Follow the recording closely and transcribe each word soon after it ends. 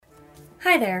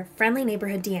Hi there, Friendly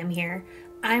Neighborhood DM here.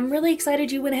 I'm really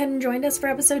excited you went ahead and joined us for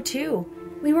episode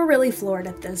 2. We were really floored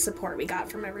at the support we got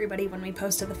from everybody when we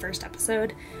posted the first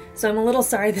episode, so I'm a little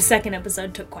sorry the second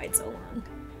episode took quite so long.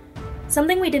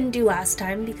 Something we didn't do last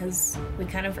time, because we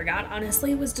kind of forgot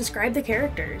honestly, was describe the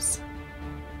characters.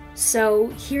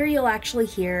 So here you'll actually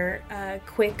hear a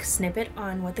quick snippet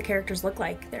on what the characters look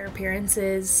like, their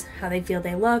appearances, how they feel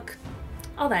they look,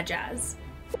 all that jazz.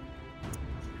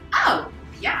 Oh,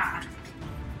 yeah.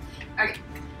 Okay,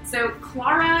 so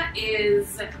Clara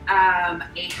is a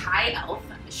high elf.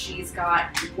 She's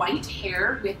got white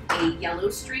hair with a yellow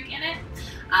streak in it,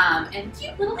 and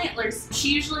cute little antlers. She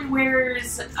usually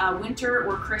wears winter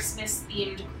or Christmas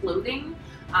themed clothing.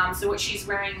 So what she's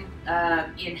wearing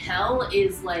in Hell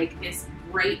is like this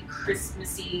bright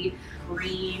Christmassy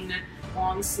green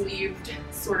long sleeved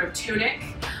sort of tunic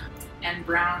and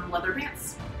brown leather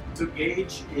pants. So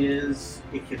Gage is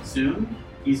a kitsune.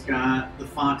 He's got the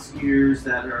fox ears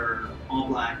that are all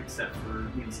black except for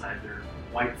the inside they're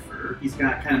white fur. He's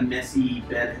got kind of messy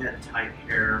bedhead type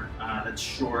hair that's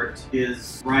short.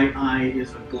 His right eye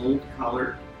is a gold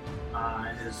color,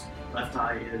 and his left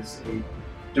eye is a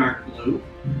dark blue.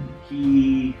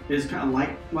 He is kind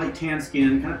of light tan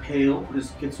skin, kind of pale,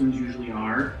 as kitsunes usually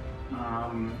are.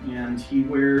 And he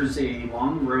wears a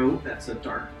long robe that's a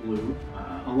dark blue.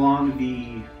 Along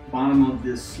the bottom of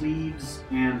the sleeves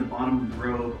and the bottom of the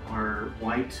robe are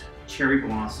white cherry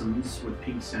blossoms with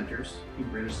pink centers, pink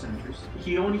reddish centers.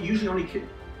 He usually only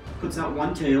puts out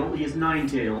one tail. He has 9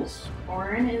 tails.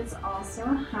 Orin is also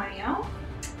a high elf.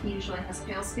 He usually has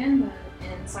pale skin, but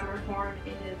in summer form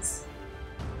it is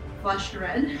flushed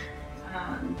red.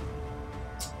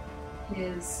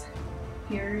 His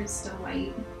hair is still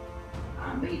white,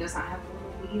 but he does not have the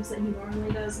little leaves that he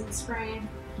normally does in spring.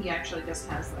 He actually just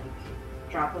has like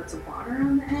droplets of water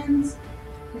on the ends.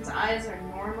 His eyes are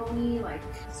normally like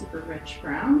super rich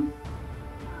brown,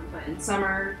 but in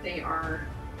summer they are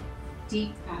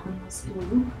deep fathomless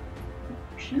blue.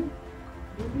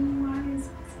 Blue eyes,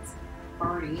 it's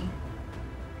barty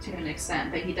to an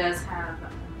extent, but he does have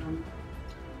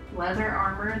leather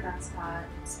armor that's got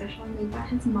specially made by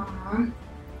his mom.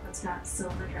 That's got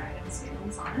silver dragon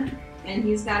scales on it, and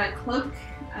he's got a cloak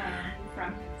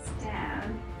from his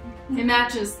dad. It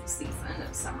matches the season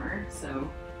of summer, so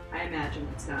I imagine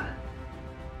it's got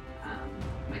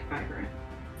like vibrant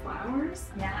flowers.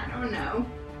 Yeah, I don't know.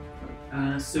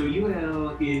 So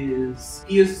Yuel is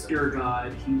a spirit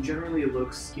god. He generally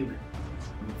looks human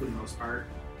for the most part.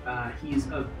 He's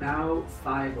about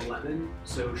 5'11",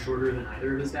 so shorter than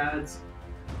either of his dads.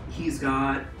 He's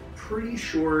got pretty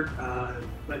short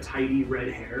but tidy red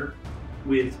hair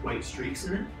with white streaks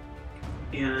in it,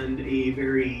 and a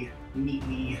very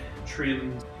neatly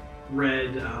trimmed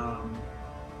red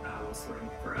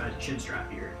chin strap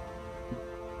here.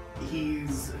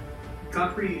 He's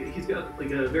got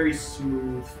like a very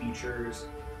smooth features.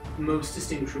 The most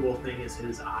distinguishable thing is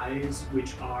his eyes,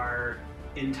 which are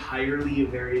entirely a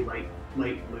very light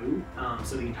blue.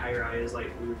 So the entire eye is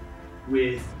light blue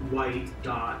with white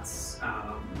dots,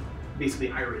 basically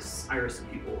iris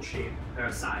pupil shape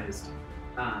sized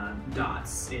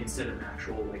dots instead of an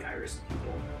actual like iris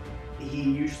pupil. He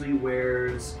usually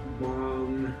wears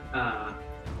long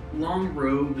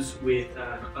robes with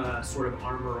a sort of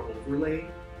armor overlay,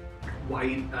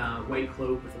 white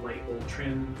cloak with a light gold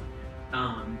trim,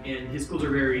 and his clothes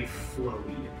are very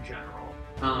flowy in general.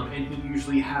 And he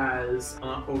usually has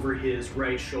over his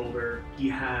right shoulder, he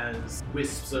has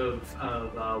wisps of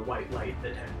white light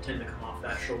that tend to come off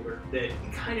that shoulder. That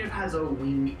kind of has a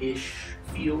wing-ish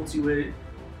feel to it.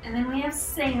 And then we have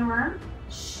Salem.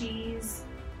 She's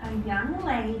a young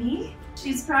lady.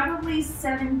 She's probably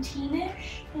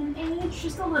 17-ish in age,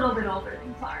 just a little bit older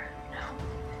than Clara, you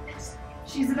know.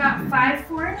 She's about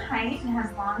 5'4" in height and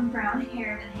has long brown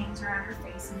hair that hangs around her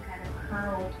face in kind of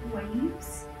curled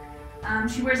waves.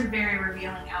 She wears a very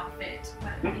revealing outfit,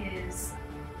 but it is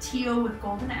teal with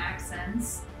golden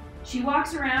accents. She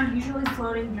walks around usually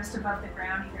floating just above the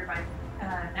ground either by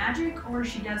magic, or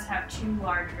she does have 2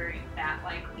 large, very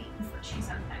bat-like wings that she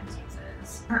sometimes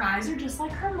uses. Her eyes are just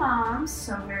like her mom's,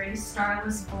 so very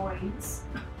starless voids.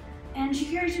 And she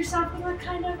carries herself with a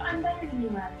kind of I'm better than you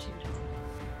attitude.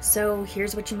 So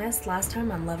here's what you missed last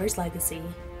time on Lover's Legacy.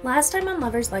 Last time on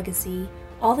Lover's Legacy,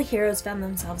 all the heroes found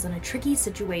themselves in a tricky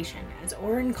situation as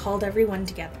Orin called everyone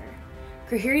together.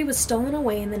 Krahiri was stolen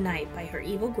away in the night by her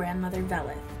evil grandmother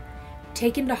Velith,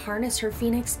 taken to harness her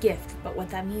phoenix gift, but what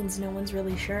that means no one's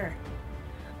really sure.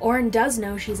 Orin does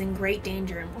know she's in great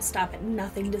danger and will stop at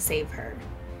nothing to save her.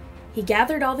 He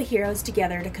gathered all the heroes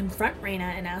together to confront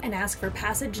Reyna and ask for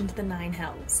passage into the 9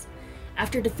 Hells.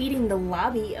 After defeating the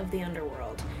lobby of the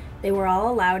underworld, they were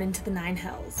all allowed into the Nine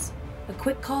Hells. A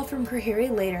quick call from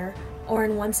Krahiri later,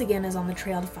 Orin once again is on the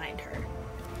trail to find her.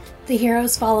 The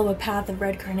heroes follow a path of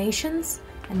red carnations,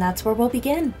 and that's where we'll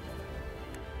begin.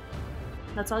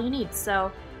 That's all you need.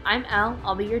 So, I'm Elle,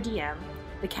 I'll be your DM.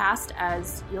 The cast,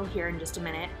 as you'll hear in just a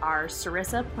minute, are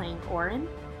Sarissa playing Orin,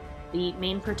 the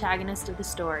main protagonist of the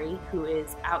story, who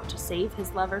is out to save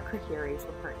his lover Krahiri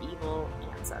from her evil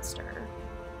ancestor.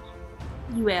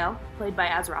 Yuel, played by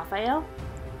Azrafael,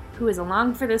 who is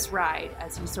along for this ride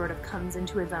as he sort of comes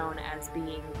into his own as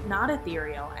being not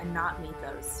ethereal and not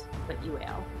mythos, but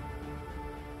Yuel.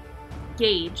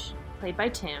 Gage, played by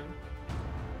Tim,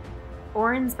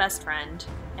 Orin's best friend,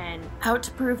 and out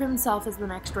to prove himself as the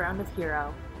next round of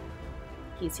hero.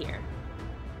 He's here.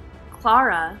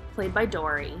 Clara, played by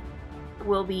Dory,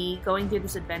 will be going through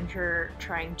this adventure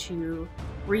trying to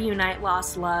reunite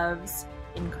lost loves,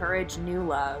 encourage new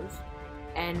love,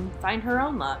 and find her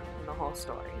own love in the whole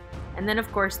story. And then,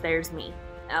 of course, there's me,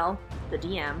 Elle, the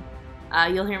DM.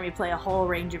 You'll hear me play a whole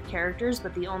range of characters,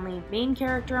 but the only main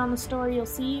character on the story you'll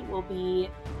see will be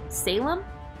Salem,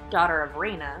 daughter of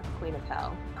Reyna, Queen of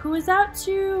Hell, who is out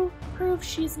to prove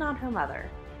she's not her mother.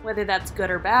 Whether that's good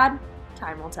or bad,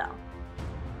 time will tell.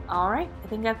 Alright, I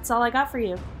think that's all I got for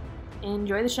you.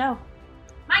 Enjoy the show.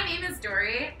 My name is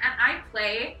Dory, and I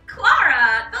play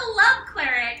Clara, the love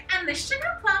cleric and the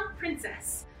sugar plum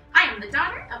princess. I am the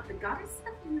daughter of the goddess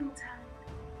of Yuletide.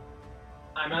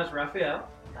 I'm Azrafael,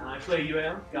 and I play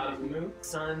Yuel, god of the moon,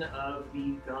 son of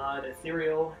the god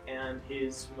Ethereal and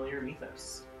his familiar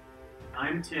mythos.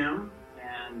 I'm Tim,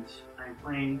 and I'm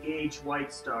playing Gage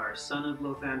Whitestar, son of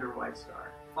Lothander Whitestar,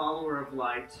 follower of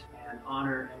light and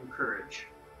honor and courage.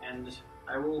 And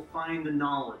I will find the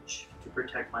knowledge to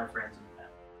protect my friends and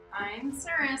family. I'm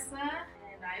Sarissa,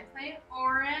 and I play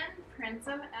Orin, Prince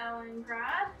of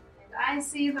Elengrad, and I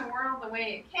see the world the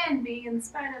way it can be in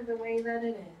spite of the way that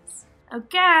it is.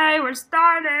 Okay, we're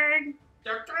starting!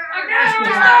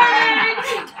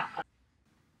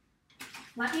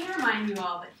 Let me remind you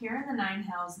all that here in the Nine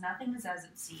Hells, nothing is as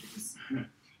it seems,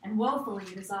 and woefully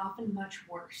it is often much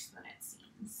worse than it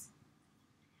seems.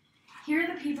 Here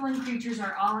the people and creatures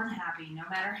are all unhappy. No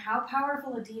matter how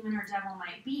powerful a demon or devil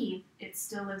might be, it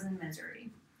still lives in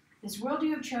misery. This world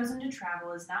you have chosen to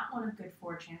travel is not one of good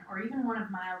fortune, or even one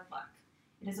of mild luck.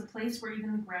 It is a place where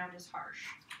even the ground is harsh.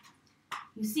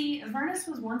 You see, Avernus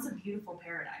was once a beautiful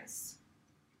paradise,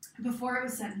 before it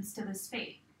was sentenced to this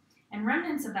fate, and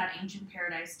remnants of that ancient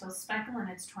paradise still speckle in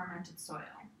its tormented soil.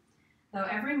 Though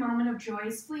every moment of joy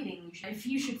is fleeting, if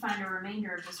you should find a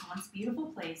remainder of this once beautiful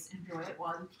place, enjoy it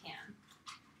while you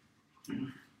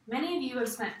can. Many of you have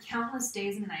spent countless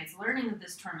days and nights learning of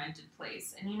this tormented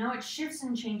place, and you know it shifts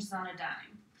and changes on a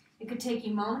dime. It could take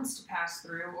you moments to pass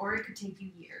through, or it could take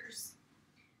you years.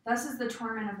 Thus is the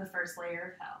torment of the first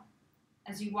layer of hell.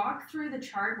 As you walk through the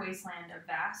charred wasteland of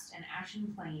vast and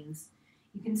ashen plains,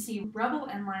 you can see rubble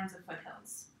and lines of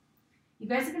foothills. You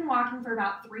guys have been walking for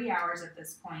about 3 hours at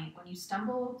this point when you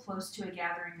stumble close to a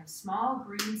gathering of small,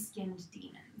 green-skinned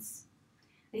demons.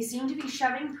 They seem to be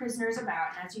shoving prisoners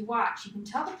about, and as you watch, you can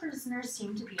tell the prisoners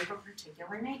seem to be of a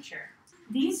particular nature.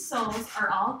 These souls are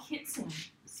all kitsune,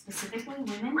 specifically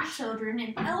women, children,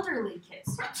 and elderly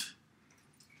kitsune.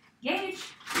 Gage,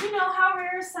 you know how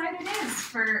rare a sight it is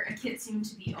for a kitsune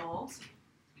to be old,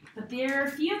 but there are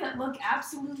a few that look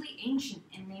absolutely ancient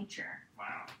in nature.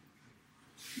 Wow.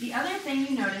 The other thing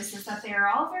you notice is that they are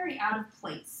all very out of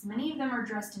place. Many of them are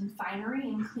dressed in finery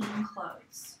and clean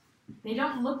clothes. They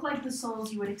don't look like the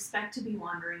souls you would expect to be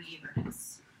wandering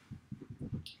Avernus.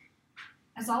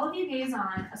 As all of you gaze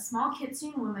on, a small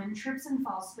kitsune woman trips and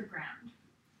falls to the ground.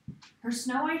 Her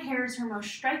snow-white hair is her most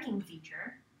striking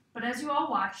feature, but as you all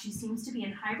watch, she seems to be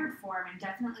in hybrid form and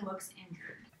definitely looks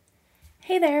injured.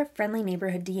 Hey there, friendly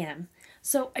neighborhood DM.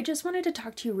 So I just wanted to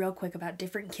talk to you real quick about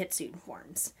different kitsune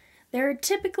forms. There are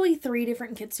typically 3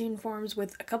 different kitsune forms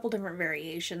with a couple different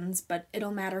variations, but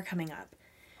it'll matter coming up.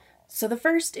 So the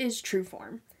first is true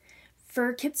form.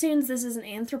 For kitsunes, this is an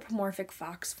anthropomorphic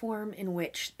fox form in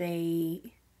which they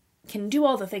can do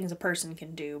all the things a person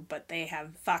can do, but they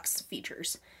have fox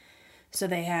features. So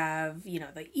they have,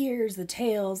 the ears, the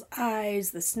tails,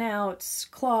 eyes, the snouts,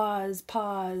 claws,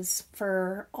 paws,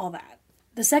 fur, all that.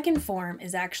 The second form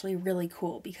is actually really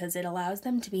cool because it allows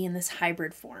them to be in this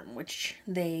hybrid form, which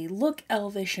they look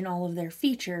elvish in all of their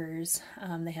features.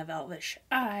 They have elvish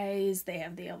eyes, they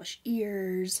have the elvish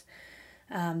ears,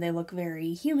 they look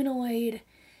very humanoid,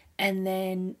 and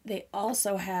then they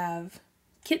also have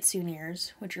kitsune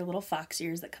ears, which are little fox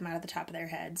ears that come out of the top of their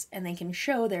heads, and they can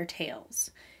show their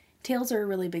tails. Tails are a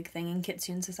really big thing in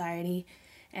kitsune society,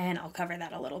 and I'll cover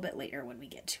that a little bit later when we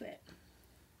get to it.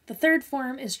 The third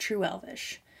form is True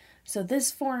Elvish. So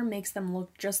this form makes them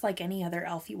look just like any other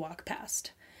elf you walk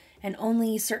past, and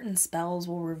only certain spells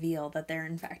will reveal that they're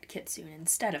in fact Kitsune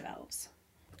instead of elves.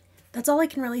 That's all I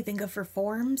can really think of for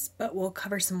forms, but we'll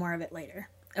cover some more of it later.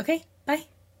 Okay, bye!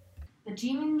 The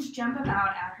demons jump about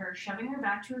at her, shoving her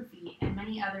back to her feet, and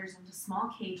many others into small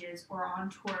cages or on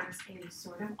towards a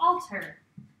sort of altar.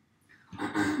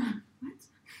 Excuse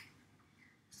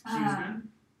me?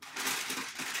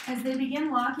 As they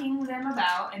begin locking them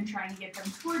about and trying to get them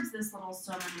towards this little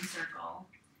summoning circle,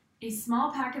 a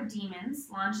small pack of demons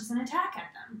launches an attack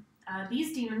at them.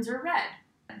 These demons are red.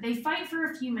 They fight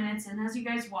for a few minutes, and as you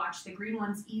guys watch, the green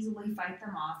ones easily fight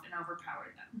them off and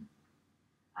overpower them.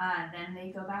 Then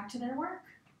they go back to their work.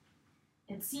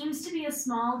 It seems to be a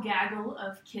small gaggle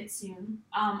of Kitsune.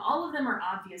 All of them are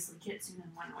obviously Kitsune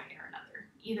in one way or another,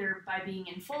 either by being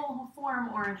in full form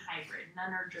or in hybrid.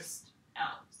 None are just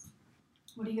elves.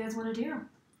 What do you guys want to do?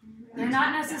 They're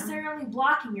not necessarily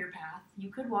blocking your path. You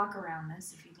could walk around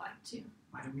this if you'd like to.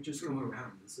 Why don't we just go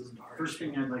around? This isn't our First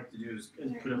thing I'd like to do is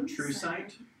put up True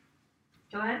Sight.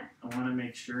 Go ahead. I want to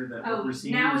make sure that Oh, what we're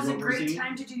seeing now is is a what we're great seeing.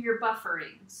 time to do your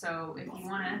buffering. So if you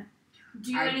want to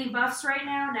do I- any buffs right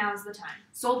now is the time.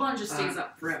 Soulbond just stays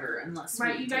up forever unless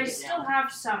Right, we you take guys it still down.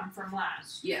 have some from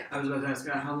last. Yeah. I was about to ask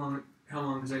how long,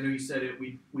 because I know you said it.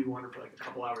 We wandered for like a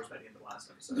couple hours by the end of last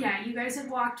episode. Yeah, you guys have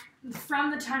walked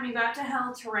from the time you got to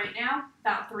hell to right now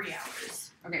about 3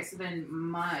 hours. Okay, so then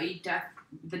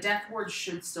the death ward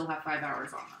should still have 5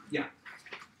 hours on them. Yeah.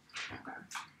 Okay.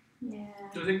 Yeah.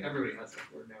 So I think everybody has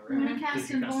that word now, I'm right? gonna cast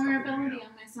Did you cast invulnerability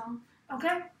on myself.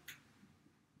 Okay,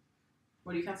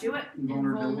 What do you have do it.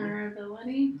 Vulnerability.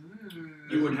 Invulnerability.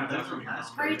 You wouldn't have that That's from what your last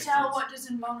house. Pray Pray makes tell, sense. what does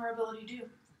invulnerability do?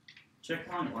 Check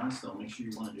how long it lasts, though. Make sure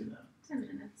you want to do that. 10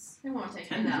 minutes. It won't take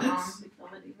 10 me that minutes? long to kill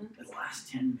the demons. It lasts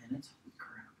 10 minutes?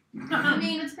 Holy crap. I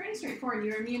mean, it's pretty straightforward.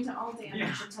 You're immune to all damage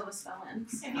Yeah. until the spell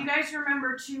ends. If you guys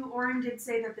remember too, Orin did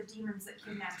say that the demons that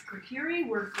kidnapped Krikiri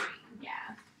were green.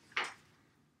 Yeah.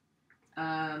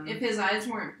 If If his eyes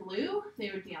weren't blue,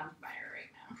 they would be on fire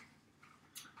right now.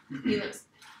 He looks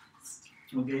pissed.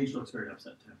 Well, Gage looks very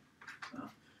upset, too. So,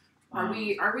 are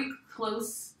we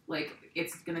close? Like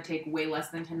it's gonna take way less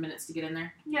than 10 minutes to get in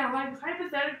there. Yeah, like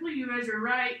hypothetically, you guys are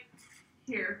right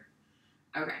here.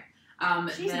 Okay.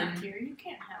 She's then not here. You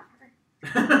can't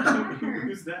have her.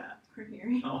 Who's that?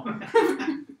 Krikiri. Oh.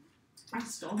 I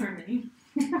stole her name.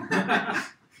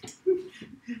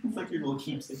 It's like your little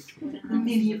keepsake.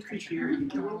 Mini of creature.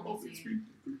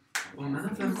 Well, none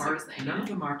of them are Seriously.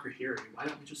 Krahiri. Why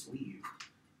don't we just leave?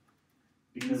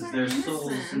 Because These are their souls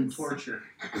in innocents. torture.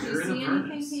 Do you They're in a see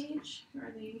furnace. anything, Paige? Or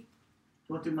are they...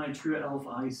 What do my true elf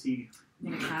eyes see?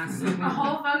 I'm gonna cast. A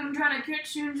whole fucking ton of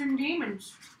kitsunes and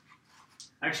demons.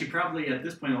 Actually, probably at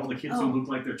this point, all the kids will look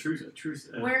like they're true.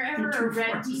 Wherever a true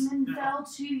red forms. demon Yeah. fell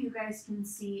to, you guys can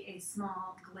see a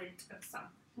small glint of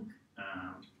something.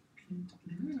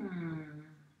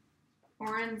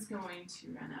 Orin's going to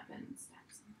run up and stab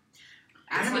some.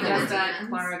 As he One of does the that, demons.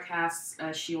 Clara casts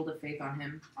a shield of faith on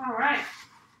him. All right,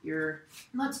 You're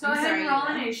let's go I'm ahead and sorry,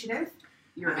 roll yeah. initiative.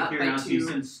 you're Out up of by curiosity, 2.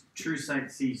 since True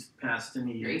Sight sees past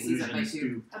any Your AC's up by illusions, 2.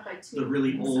 do Up by 2. the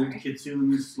really I'm old sorry.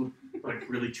 kitsunes look like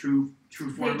really true They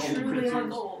form old truly look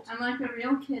kitsunes? old. I'm like a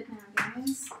real kid now,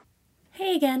 guys.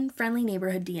 Hey again, friendly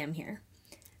neighborhood DM here.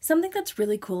 Something that's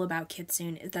really cool about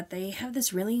Kitsune is that they have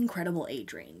this really incredible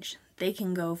age range. They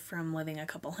can go from living a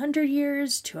couple hundred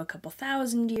years to a couple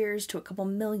thousand years to a couple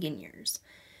million years.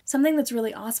 Something that's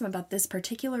really awesome about this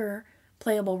particular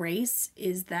playable race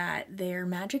is that their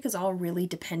magic is all really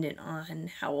dependent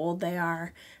on how old they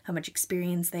are, how much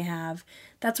experience they have.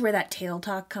 That's where that tail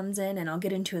talk comes in, and I'll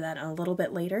get into that a little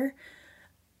bit later.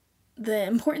 The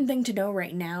important thing to know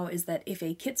right now is that if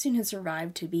a Kitsune has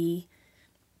survived to be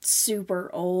super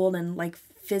old and like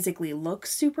physically look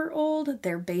super old,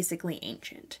 they're basically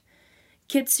ancient.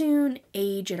 Kitsune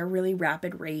age at a really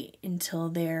rapid rate until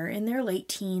they're in their late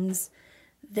teens.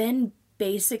 Then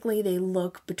basically they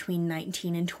look between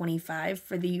 19 and 25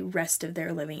 for the rest of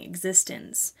their living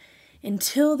existence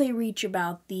until they reach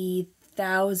about the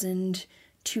 1,000,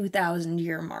 2,000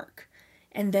 year mark.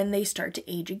 And then they start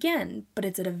to age again, but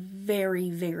it's at a very,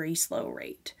 very slow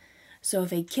rate. So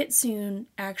if a Kitsune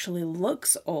actually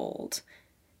looks old,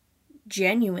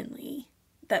 genuinely,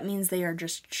 that means they are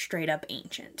just straight up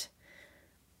ancient.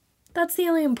 That's the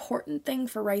only important thing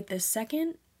for right this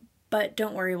second, but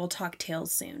don't worry, we'll talk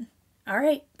tales soon.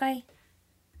 Alright, bye.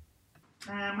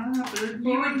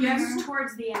 You would guess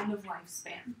towards the end of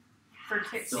lifespan for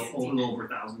kitsunes. So over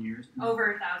 1,000 years.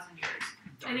 Over 1,000 years.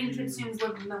 I think kitsunes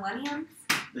live millenniums.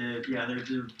 They're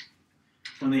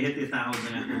When they hit the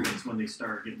 1,000, I think that's when they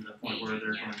start getting to the point where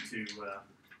they're Yeah. going to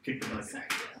kick the bucket. Sorry,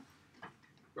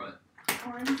 Right.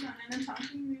 Orange not in a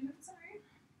talking mood. Sorry.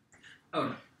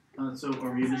 Oh no. So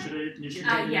are we initiative?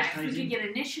 Yeah, if we could get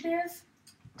initiative.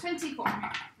 24.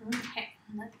 Okay,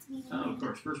 let's me. Of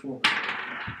course, first roll.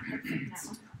 Perfect.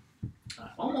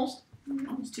 Almost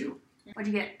 2.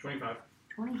 What'd you get? 25.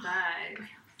 25.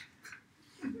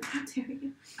 How dare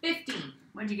you? 15.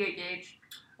 What'd you get, Gage?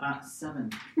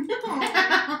 7.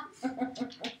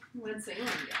 What'd Salem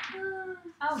get?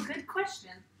 Oh, good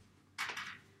question.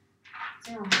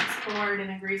 Salem looks forward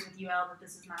and agrees with UL that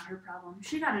this is not her problem.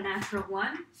 She got a natural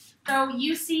 1. So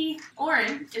you see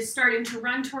Orin is starting to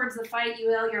run towards the fight.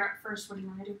 UL, you're up first. What do you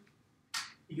want to do?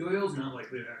 Yoel's not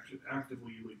likely to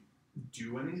actively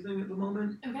do anything at the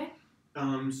moment. Okay.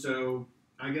 So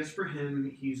I guess for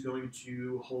him, he's going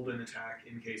to hold an attack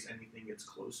in case anything gets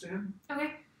close to him.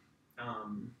 Okay.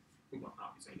 Well,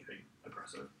 obviously anything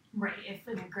aggressive. Right, if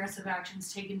an aggressive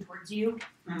action's taken towards you.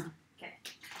 Mm. Okay.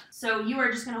 So you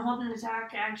are just going to hold an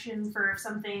attack action for if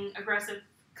something aggressive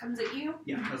comes at you?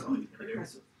 Yeah, that's all he's gonna do.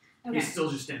 Okay. He's still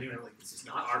just standing there like, this is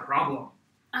not our problem.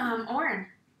 Orin.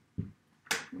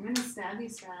 I'm gonna stabby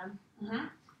stab. Mm-hmm.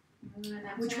 I'm gonna run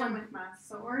up Which to one? him with my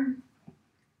sword.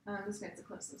 This guy's the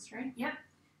closest, right? Yep.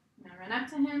 I'm gonna run up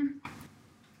to him.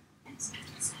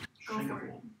 Go for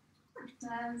it.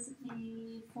 Does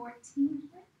a 14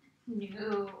 hit?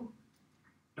 No.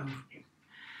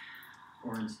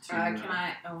 Orin's too, Can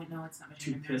I? Oh wait, no, it's not.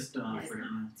 too Magellan. pissed off Yes. right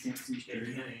now. Can't see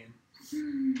straight.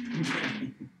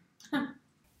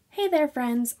 Hey there,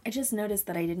 friends! I just noticed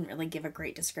that I didn't really give a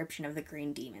great description of the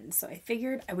green demons, so I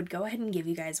figured I would go ahead and give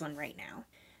you guys one right now.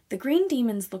 The green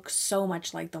demons look so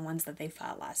much like the ones that they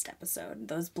fought last episode,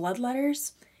 those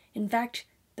bloodletters. In fact,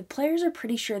 the players are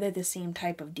pretty sure they're the same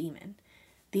type of demon.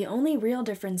 The only real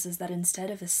difference is that instead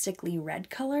of a sickly red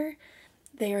color,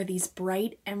 they are these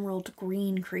bright emerald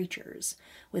green creatures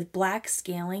with black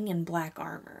scaling and black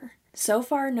armor. So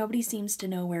far, nobody seems to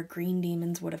know where green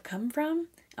demons would have come from.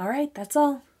 Alright, that's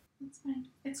all. It's fine.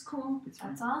 It's cool. It's fine.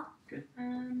 That's all?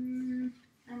 I'm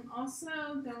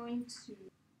also going to.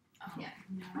 Oh, Yeah.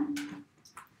 no.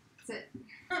 That's it.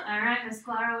 Alright, Miss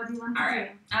Clara, what do you want to All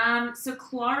right. So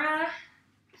Clara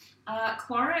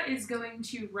is going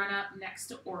to run up next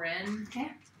to Orin.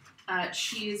 Okay.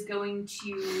 She is going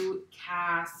to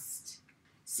cast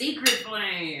Sacred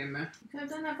Flame. You could have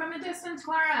done that from a distance,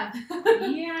 Clara.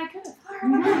 Yeah, I could have.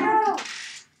 Clara,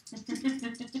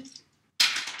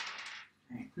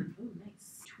 Oh,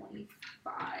 nice.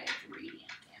 25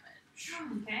 radiant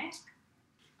damage. Okay.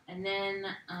 And then,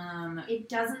 It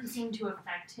doesn't seem to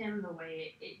affect him the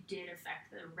way it did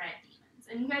affect the red demons.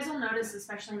 And you guys will notice,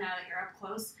 especially now that you're up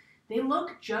close, they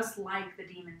look just like the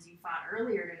demons you fought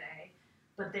earlier today,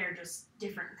 but they're just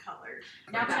different colored.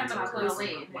 now that I'm up close,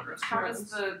 Really? how does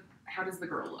the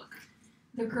girl look?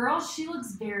 The girl, she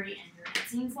looks very injured. It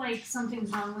seems like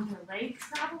something's wrong with her leg,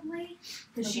 probably,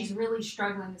 because she's really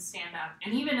struggling to stand up.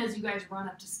 And even as you guys run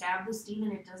up to stab this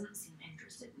demon, it doesn't seem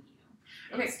interested in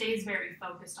you. Okay. It stays very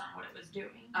focused on what it was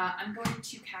doing. I'm going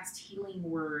to cast Healing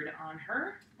Word on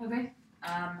her. Okay.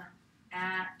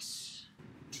 At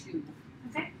 2.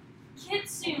 Okay.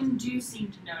 Kitsune do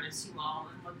seem to notice you all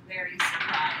and look very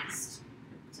surprised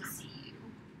to see you.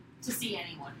 To see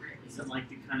anyone, really. Is it like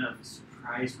the kind of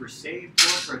surprise we're saved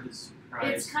look, or the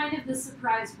surprise? It's kind of the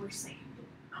surprise we're saved.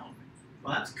 Oh,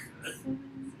 well, that's good.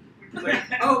 It's like,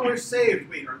 oh, we're saved.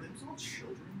 Wait, are those all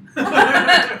children?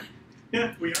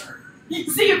 Yeah, we are. You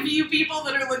see a few people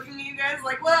that are looking at you guys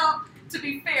like, well, to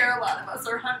be fair, a lot of us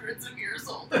are hundreds of years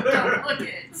old and don't look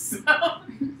it, so.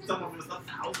 Some of us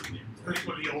 1,000 years. I think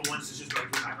one of the old ones is just like,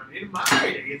 in my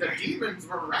day, the demons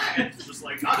were rats. It's just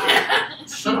like, shut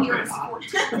up, Grandpa.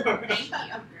 Thank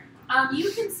you.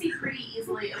 You can see pretty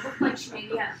easily. It looked like she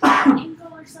maybe had a bad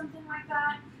ankle or something like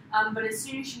that. But as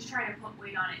soon as she's trying to put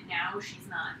weight on it now, she's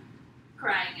not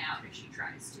crying out as she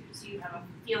tries to. So you have a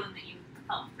feeling that you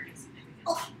helped pretty significantly.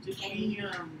 Oh. Did we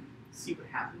see what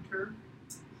happened to her?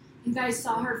 You guys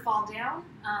saw her fall down.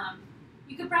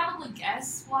 You could probably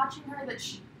guess, watching her, that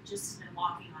she just has been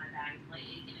walking on a bad leg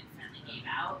and it finally gave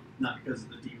out. Not because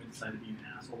the demon decided to be an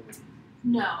asshole.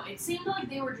 No, it seemed like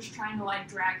they were just trying to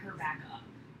drag her back up.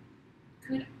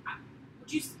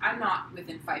 I'm not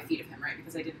within 5 feet of him, right?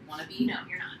 Because I didn't want to be. No,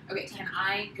 you're not. Okay, can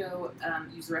I go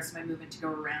use the rest of my movement to go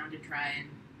around and try and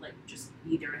just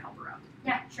be there to help her up?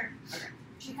 Yeah, sure. Okay.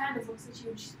 She kind of looks at you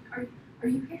and she's like, are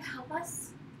you here to help us?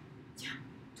 Yeah,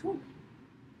 totally.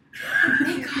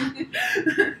 Thank God.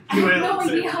 I have no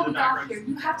idea how we got here.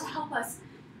 You have to help us.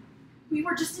 We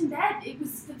were just in bed. It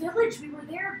was the village. We were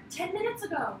there 10 minutes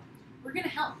ago. We're gonna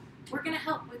help. We're gonna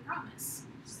help, we promise.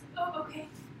 She's like, Oh, okay.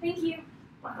 Thank you.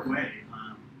 By the way,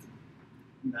 now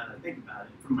that I think about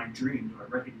it, from my dream, do I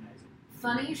recognize it?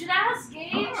 Funny you should ask,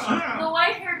 Gage. The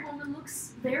white-haired woman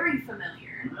looks very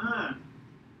familiar.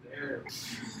 There.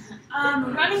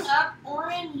 Running up,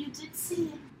 Orin, you did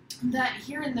see that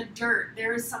here in the dirt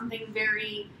there is something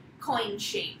very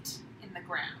coin-shaped in the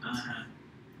ground.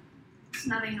 It's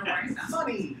nothing to worry about.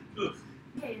 Funny.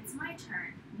 Okay, it's my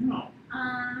turn. No.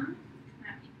 Um,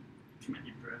 Come on,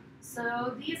 you bro.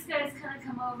 so these guys kind of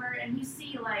come over, and you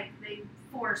see, like, they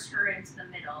force her into the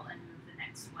middle and move the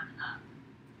next one up.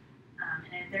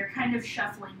 And they're kind of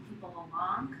shuffling people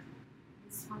along.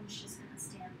 This one's just going to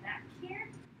stand back here.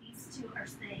 These two are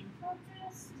staying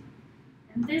focused.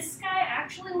 And this guy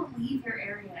actually will leave your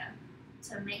area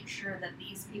to make sure that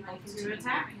these people To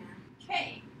attack him.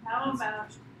 Okay, How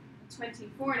about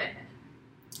 24 to hit?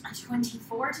 a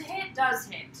 24 to hit does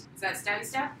hit. Is that stabby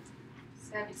stab?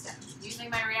 Stabby stab. Using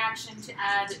my reaction to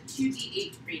add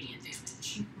 2d8 radiant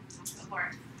damage. Go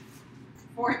for it.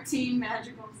 14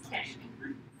 magical Okay. slashing.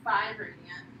 5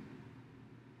 radiant.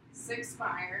 6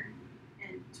 fire.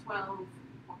 And 12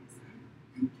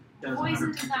 poison.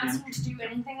 Poison does not seem to do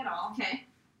anything at all, Okay.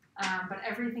 but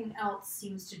everything else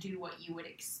seems to do what you would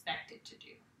expect it to do.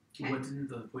 Okay. What didn't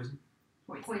the poison?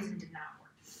 Poison did not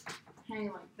work. How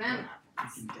you like them I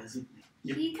apples? can designate.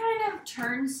 Yep. He kind of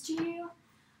turns to you,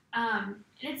 and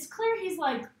it's clear he's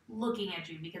like looking at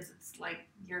you because it's like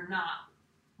you're not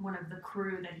one of the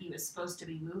crew that he was supposed to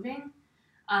be moving,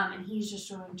 and he's just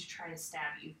going to try to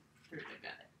stab you through the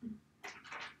gut.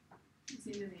 Is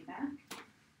he moving back?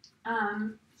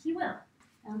 He will.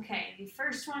 Okay, the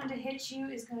first one to hit you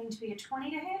is going to be a 20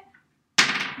 to hit.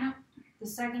 Nope. The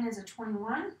second is a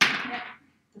 21. Yep.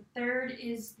 The third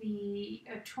is the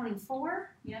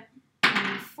 24. Yep.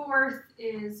 And the fourth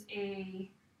is a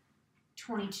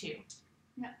 22.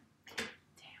 And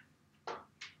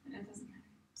it doesn't matter.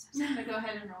 So I'm gonna go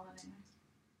ahead and roll it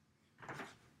anyways.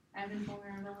 I have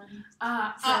invulnerability.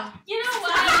 You know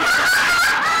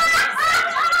what?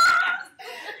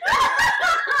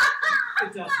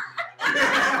 It doesn't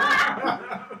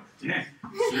matter. Yeah.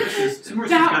 Simmer's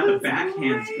got the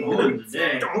backhands going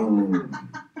today.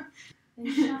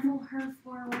 Then shuffle her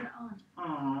forward on.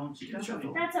 Oh, she can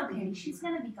shuffle. That's okay. She's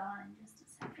gonna be gone in just a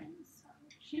second, so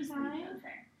she's gonna go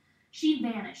there. She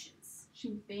vanishes.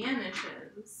 She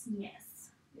vanishes. Yes.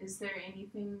 Is there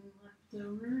anything left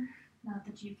over? Not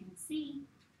that you can see.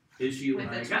 Is she With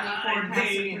the like, 24 I'm passive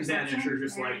paying perception? vanish or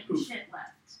just There like, ain't oof. shit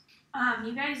left.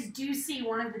 You guys do see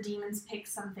one of the demons pick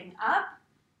something up.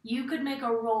 You could make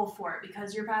a roll for it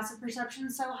because your passive perception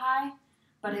is so high,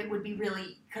 but it would be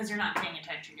really, because you're not paying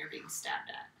attention, you're being stabbed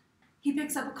at. He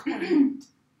picks up a coin.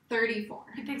 34.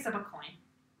 He picks up a coin.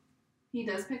 He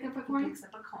does pick up a He coin? picks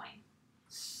up a coin.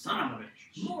 Son of a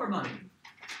bitch. More money.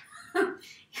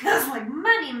 He goes like,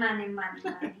 money, money, money,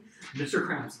 money. Mr.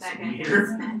 Krabs That is guy here.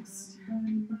 is next.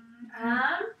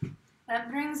 That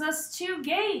brings us to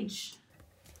Gage.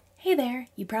 Hey there,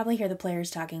 you probably hear the players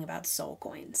talking about soul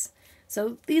coins.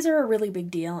 So these are a really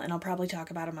big deal, and I'll probably talk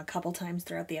about them a couple times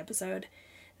throughout the episode.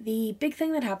 The big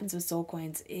thing that happens with soul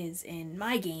coins is in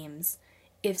my games,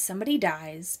 if somebody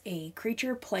dies, a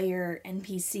creature, player,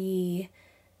 NPC,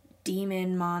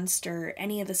 demon, monster,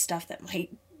 any of the stuff that might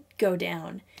go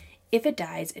down, if it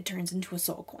dies, it turns into a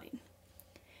soul coin.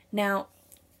 Now,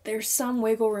 there's some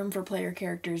wiggle room for player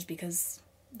characters because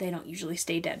they don't usually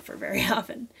stay dead for very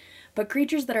often. But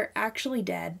creatures that are actually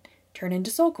dead turn into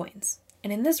soul coins.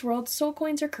 And in this world, soul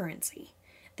coins are currency.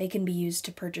 They can be used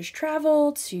to purchase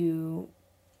travel, to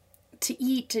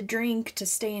eat, to drink, to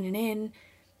stay in an inn.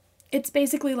 It's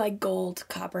basically like gold,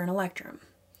 copper, and electrum.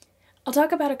 I'll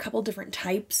talk about a couple different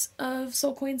types of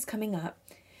soul coins coming up,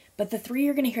 but the three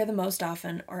you're going to hear the most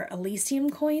often are Elysium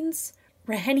coins,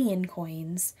 Rahenian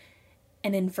coins,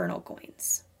 and Infernal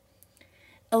coins.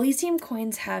 Elysium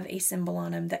coins have a symbol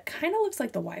on them that kind of looks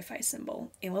like the Wi-Fi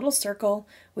symbol, a little circle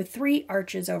with 3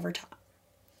 arches over top.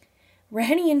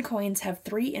 Rahenian coins have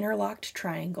 3 interlocked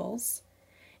triangles,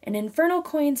 and Infernal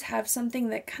coins have something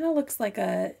that kind of looks like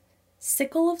a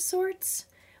sickle of sorts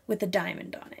with a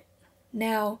diamond on it.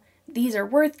 Now, these are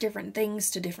worth different things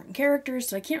to different characters,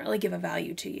 so I can't really give a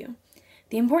value to you.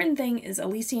 The important thing is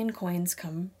Elysian coins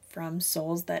come from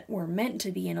souls that were meant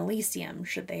to be in Elysium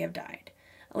should they have died.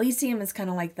 Elysium is kind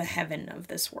of like the heaven of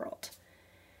this world.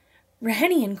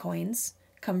 Rahenian coins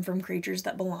come from creatures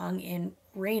that belong in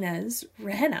Reyna's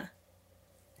Rehenna,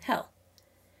 hell.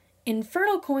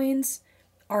 Infernal coins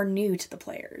are new to the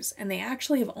players, and they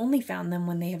actually have only found them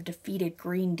when they have defeated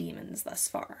green demons thus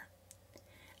far.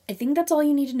 I think that's all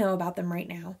you need to know about them right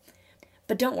now,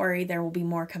 but don't worry, there will be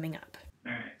more coming up.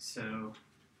 Alright, so I'm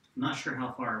not sure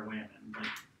how far away I'm in, but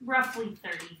roughly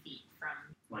 30 feet from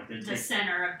Like the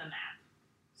center of the map.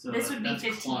 So This would be that's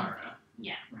 15. Clara,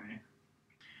 Yeah. right?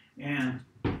 And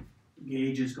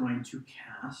Gage is going to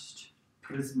cast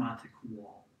Prismatic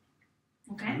Wall.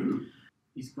 Okay.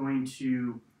 He's going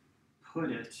to put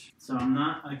it, so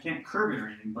I can't curve it or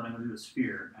anything, but I'm going to do a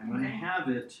sphere. I'm going to Okay. have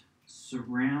it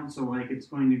surround, so like it's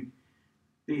going to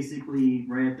basically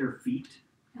right at their feet,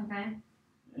 Okay.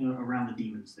 around the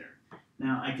demons there.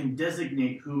 Now I can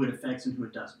designate who it affects and who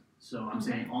it doesn't. So I'm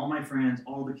Okay. saying all my friends,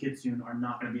 all the Kitsune are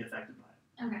not going to be affected by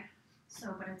it. Okay.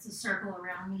 So, but it's a circle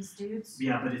around these dudes?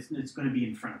 Yeah, but it's going to be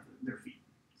in front of their feet.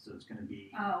 So it's going to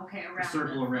be Oh, okay. a Around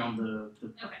circle the around thing.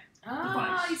 the Oh,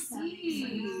 I Device.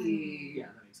 see. Yeah,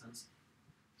 that makes sense.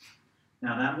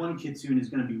 Now that one Kitsune is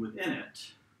going to be within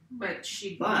it. But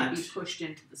she But- might be pushed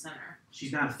into the center.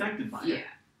 She's not affected by it. Yeah.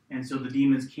 And so the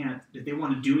demons can't, if they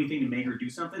want to do anything to make her do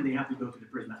something, they have to go through the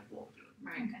prismatic wall to do it.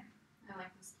 Right. Okay. I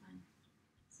like this plan.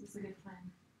 This is a good plan.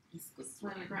 He's That's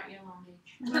why we brought you along,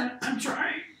 Gage. I'm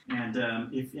trying.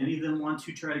 And if any of them want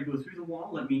to try to go through the wall,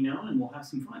 let me know and we'll have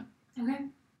some fun. Okay.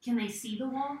 Can they see the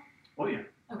wall? Oh yeah.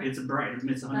 Okay. It's a bright, it's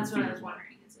 100 That's feet. what I was wide.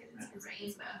 wondering. Is it It's a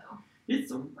rainbow.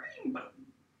 It's a rainbow.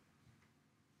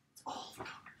 It's all the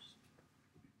colors.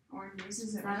 Oranges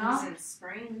is Is that all? in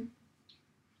spring.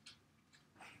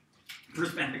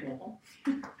 Prismatic wall.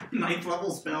 9th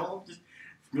level spell. Just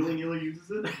willy-nilly uses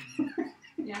it.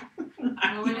 Yeah.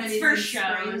 It's for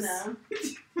shows.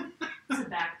 It's a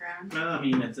background. Well, I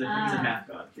mean, he's a Uh,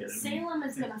 half-god kid. I mean, Salem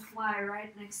is gonna fly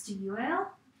right next to Yuel.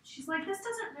 She's like, this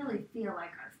doesn't really feel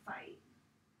like our fight.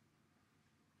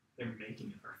 They're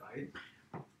making it our fight.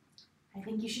 I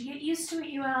think you should get used to it,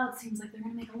 Yuel. It seems like they're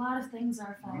gonna make a lot of things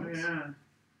our fight. Oh, yeah.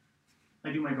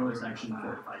 I do my bonus action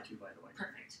fortify too, by the way.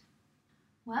 Perfect.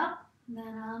 Well,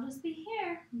 then I'll just be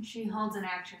here. And she holds an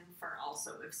action for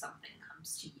also if something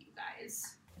comes to you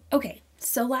guys. Okay,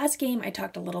 so last game I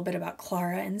talked a little bit about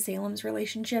Clara and Salem's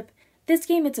relationship. This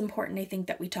game it's important I think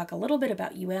that we talk a little bit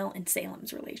about Yuel and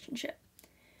Salem's relationship.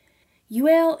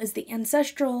 Yuel is the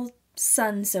ancestral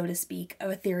son, so to speak,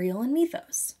 of Ethereal and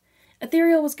Mythos.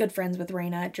 Ethereal was good friends with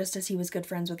Reyna, just as he was good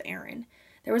friends with Aaron.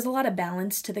 There was a lot of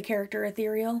balance to the character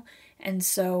Ethereal, and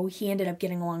so he ended up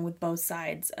getting along with both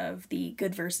sides of the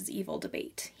good versus evil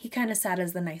debate. He kind of sat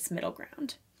as the nice middle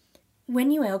ground.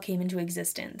 When Yuel came into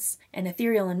existence, and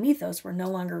Ethereal and Mythos were no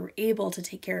longer able to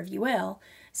take care of Yuel,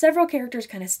 several characters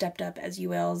kind of stepped up as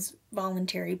Yuel's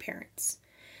voluntary parents.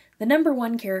 The number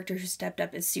one character who stepped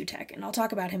up is Sutek, and I'll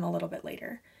talk about him a little bit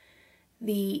later.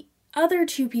 The other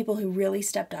two people who really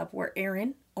stepped up were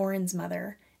Aaron, Orin's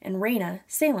mother, and Reyna,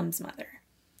 Salem's mother.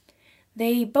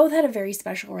 They both had a very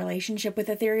special relationship with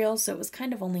Ethereal, so it was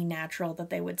kind of only natural that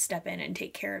they would step in and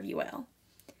take care of Yuel.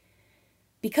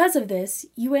 Because of this,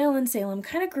 Yuel and Salem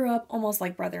kind of grew up almost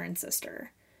like brother and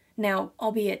sister. Now,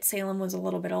 albeit Salem was a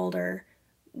little bit older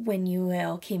when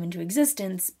Yuel came into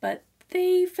existence, but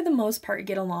they, for the most part,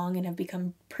 get along and have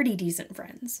become pretty decent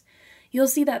friends. You'll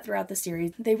see that throughout the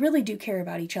series. They really do care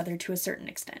about each other to a certain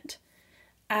extent.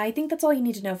 I think that's all you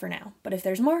need to know for now, but if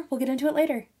there's more, we'll get into it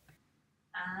later.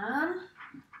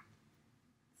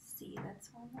 See, that's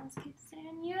one of those kids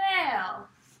saying Yuel.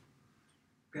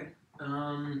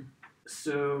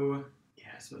 So yeah,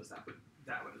 I suppose that would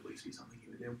at least be something he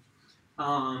would do.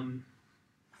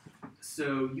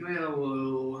 So Yuel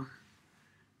will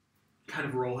kind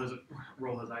of roll his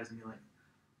eyes and be like,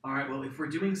 all right, well, if we're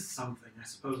doing something, I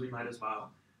suppose we might as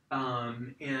well.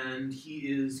 And he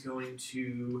is going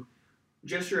to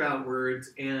gesture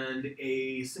outwards, and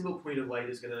a single point of light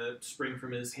is going to spring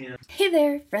from his hand. Hey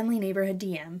there, friendly neighborhood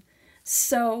DM.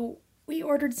 So, we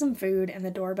ordered some food and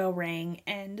the doorbell rang,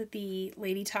 and the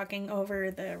lady talking over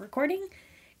the recording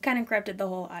kind of corrupted the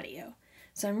whole audio.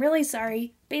 So I'm really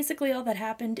sorry. Basically all that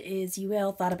happened is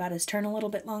Yuel thought about his turn a little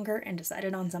bit longer and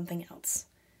decided on something else.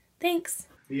 Thanks.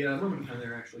 The moment of time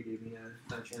there actually gave me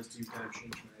a chance to kind of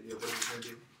change my idea of what I was going to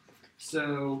do.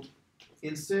 So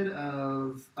instead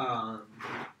of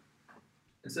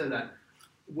that,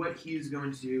 what he's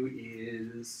going to do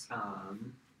is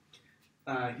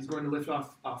he's going to lift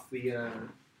off the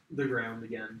ground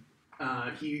again.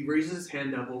 He raises his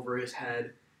hand up over his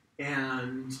head,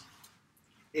 and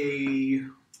a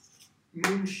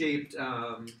moon-shaped,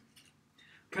 kind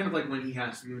of like when he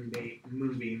has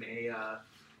Moonbeam,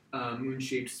 a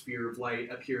moon-shaped sphere of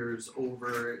light appears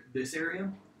over this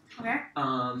area. Okay.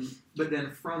 But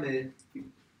then from it,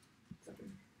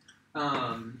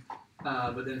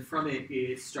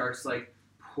 it starts like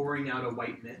pouring out a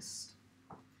white mist.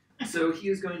 So he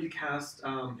is going to cast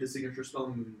his signature spell,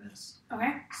 Moon Mist.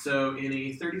 Okay. So in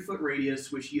a 30-foot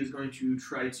radius, which he is going to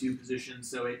try to position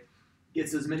so it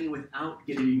gets as many without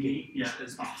getting engaged Yeah.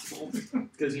 as possible,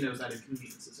 because he knows that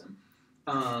inconveniences him.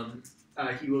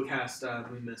 He will cast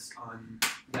Moon Mist on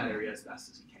that area as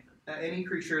fast as he can. Any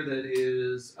creature that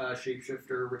is a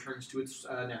shapeshifter returns to its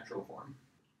natural form.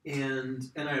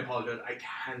 And I apologize, I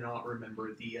cannot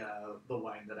remember the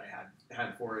line that I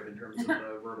had for it in terms of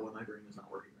the verbal, and my brain is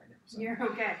not working right now. So. You're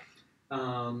okay.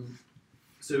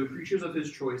 So creatures of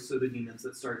his choice, so the demons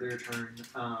that start their turn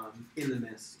in the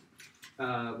mist,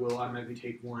 will automatically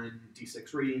take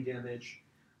 1d6 radiant damage,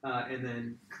 and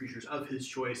then creatures of his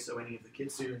choice, so any of the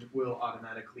Kitsune, will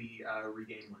automatically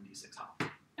regain 1d6 health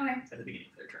Okay. at the beginning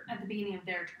of their turn. At the beginning of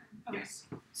their turn. Okay. Yes.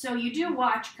 So you do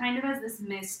watch kind of as this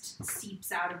mist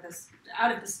seeps out of the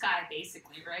sky,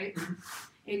 basically, right?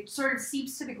 It sort of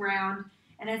seeps to the ground,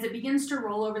 and as it begins to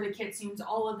roll over the Kitsunes,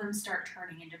 all of them start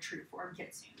turning into true form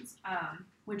Kitsunes,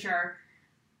 which are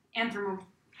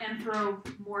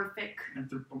anthropomorphic.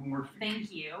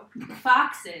 Thank you.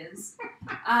 Foxes.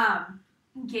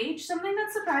 Gage, something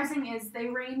that's surprising is they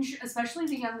range, especially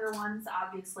the younger ones,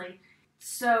 obviously.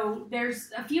 So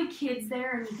there's a few kids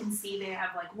there, and you can see they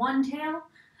have like one tail.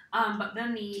 But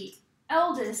then the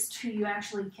eldest, who you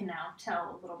actually can now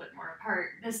tell a little bit more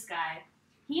apart, this guy,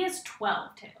 he has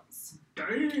 12 tails.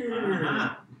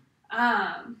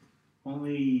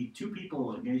 Only 2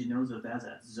 people Gage knows of as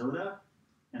that, Zoda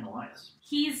and Elias.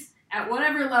 He's at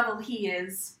whatever level he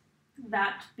is,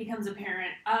 that becomes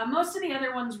apparent. Most of the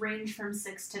other ones range from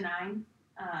 6 to 9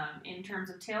 in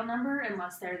terms of tail number,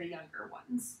 unless they're the younger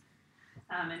ones.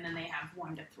 And then they have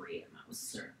 1 to 3 at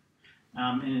most. Sure.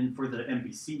 And for the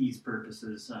NPC's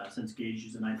purposes, since Gage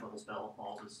used a 9th level spell,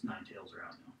 all his 9 tails are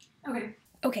out now. Okay.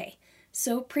 Okay,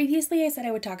 so previously I said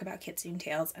I would talk about Kitsune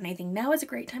tails, and I think now is a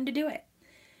great time to do it.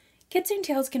 Kitsune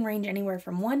tails can range anywhere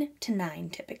from 1 to 9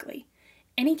 typically.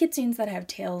 Any Kitsunes that have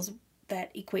tails that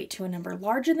equate to a number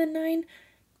larger than 9,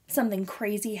 something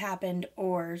crazy happened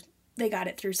or they got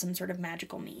it through some sort of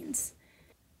magical means.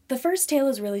 The first tail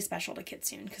is really special to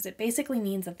Kitsune because it basically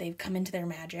means that they've come into their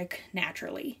magic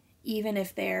naturally, even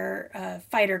if they're a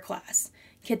fighter class.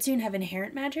 Kitsune have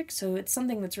inherent magic, so it's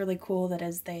something that's really cool that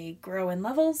as they grow in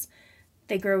levels,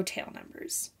 they grow tail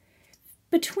numbers.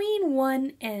 Between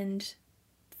 1 and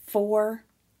 4,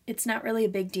 it's not really a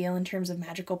big deal in terms of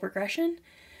magical progression,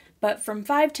 but from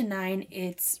 5 to 9,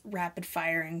 it's rapid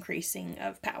fire increasing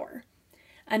of power.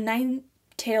 A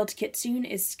 9-tailed Kitsune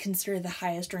is considered the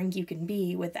highest rank you can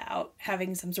be without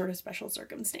having some sort of special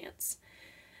circumstance.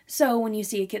 So when you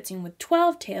see a Kitsune with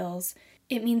 12 tails,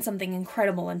 it means something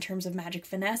incredible in terms of magic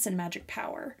finesse and magic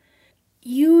power.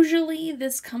 Usually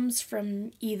this comes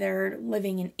from either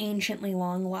living an anciently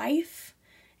long life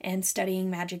and studying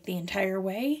magic the entire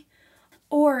way,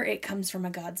 or it comes from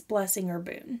a god's blessing or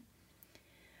boon.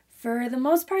 For the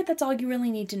most part, that's all you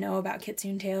really need to know about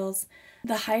Kitsune tails.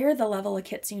 The higher the level a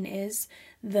Kitsune is,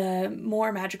 the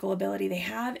more magical ability they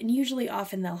have, and usually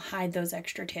often they'll hide those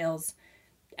extra tails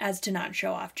as to not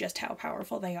show off just how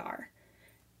powerful they are.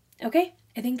 Okay,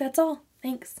 I think that's all.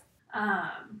 Thanks. A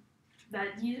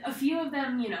few of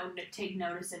them, take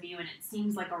notice of you, and it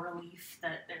seems like a relief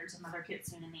that there's another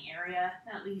Kitsune in the area,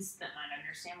 at least, that might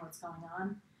understand what's going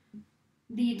on.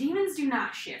 The demons do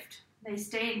not shift. They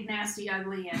stay nasty,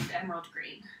 ugly, and emerald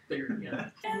green. Yeah.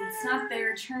 And it's not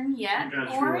their turn yet. I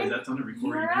just Orin, realized that's on a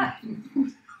recording. you're up.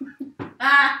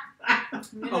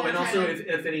 Oh, and also,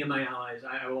 if any of my allies,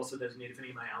 I will also designate if any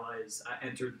of my allies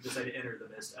decide to enter the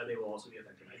mist, they will also be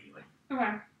affected by healing.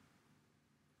 Okay,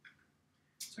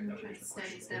 Sorry, that was Try just a steady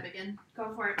question. stab again.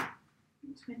 go for it.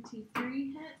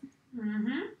 23 hit.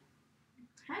 Mm-hmm.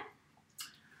 Okay.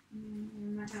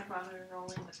 I'm not gonna bother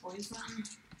rolling the poison.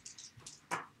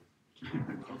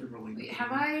 Wait,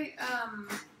 have I,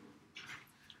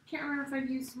 can't remember if I've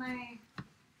used my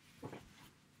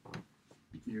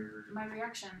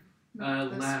reaction. Not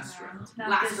this Last round. Not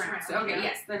Last this round. So, okay,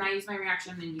 yes, then I use my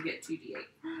reaction and you get 2d8.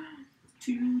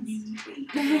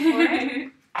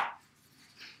 2d8.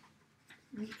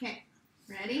 Okay.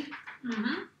 Ready?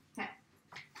 Mm-hmm.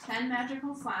 10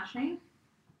 magical slashing.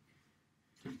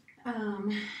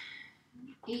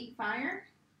 8 fire.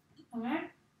 Okay.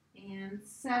 And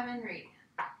 7 radiant.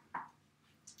 I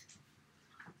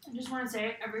just want to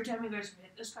say, every time you guys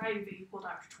hit this guy, you've equaled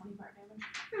out to 25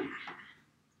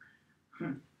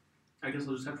 damage. I guess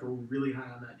I'll just have to roll really high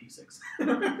on that d6.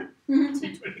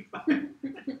 D25.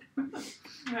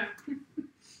 Okay.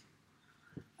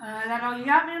 That all you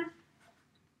got, man?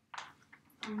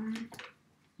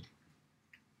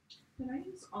 Did I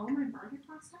use all my bardic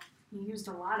last time? You used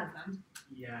a lot of them.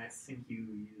 Yeah, I think you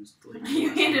used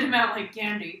You handed them out like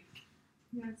candy.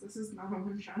 Yes, this is not a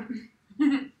one shot.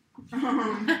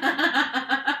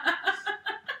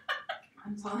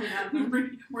 I'm That's all I got.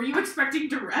 Were you expecting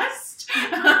to rest?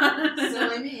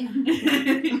 Silly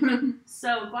me.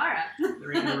 So, Clara.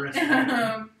 There ain't no rest.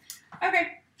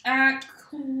 Okay.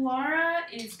 Clara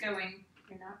is going.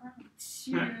 You're not wrong.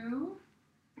 To.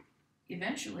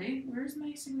 Eventually, where's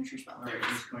my signature spell? Alright,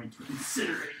 just going to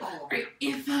incinerate all of it.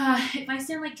 Alright, if I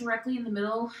stand like directly in the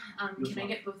middle, Which can I one?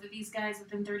 get both of these guys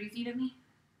within 30 feet of me?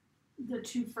 The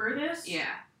two furthest? Yeah.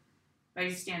 If I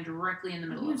just stand directly in the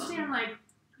middle You of them. stand like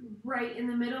right in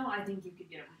the middle. I think you could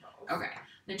get them both. Okay.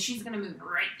 Then she's gonna move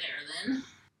right there then.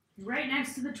 Right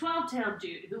next to the 12-tailed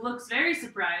dude, who looks very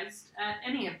surprised at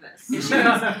any of this. And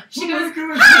she goes,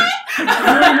 Tails.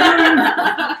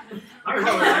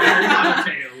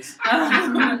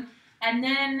 and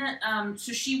then,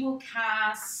 so she will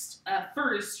cast,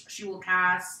 first, she will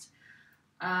cast,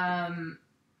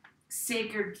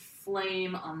 Sacred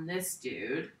Flame on this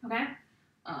dude. Okay?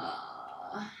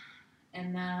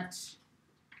 And that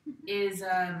is,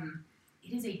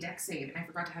 it is a dex save, and I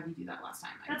forgot to have you do that last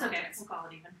time. I That's okay. apologize. We'll call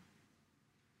it even.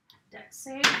 Dex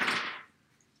save.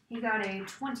 He got a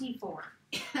 24.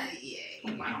 Yay.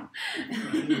 Oh, wow.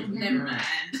 Never mind.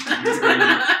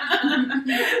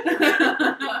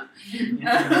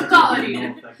 Yeah, Call it I don't even. know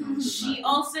if that counts as She that.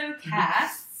 also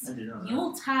casts I did know that.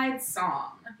 Yuletide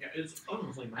Song, Yeah, it's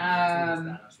almost like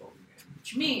my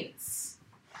which means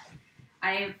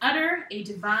I utter a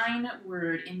divine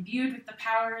word imbued with the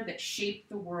power that shaped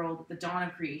the world at the dawn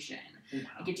of creation. Oh, I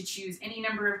wow. get to choose any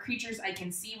number of creatures I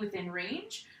can see within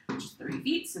range, which is 30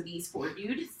 feet, so these 4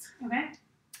 dudes. Okay?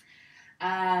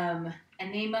 And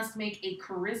they must make a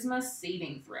charisma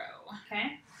saving throw.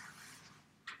 Okay.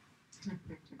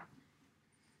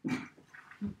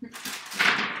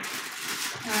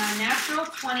 Natural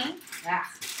 20.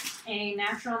 Ah. A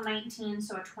natural 19,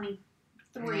 so a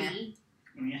 23.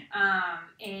 Yeah.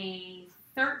 A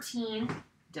 13,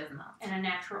 Does not. and a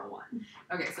natural 1.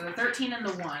 Okay, so the 13 and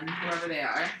the 1, whoever they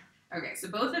are. Okay, so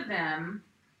both of them,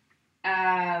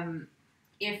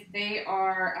 if they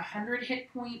are 100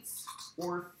 hit points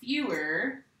or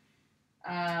fewer,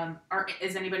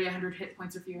 is anybody 100 hit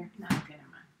points or fewer? No, okay, never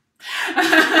mind.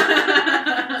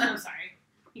 So sorry.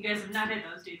 You guys have not hit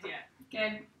those dudes yet.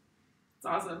 Okay, it's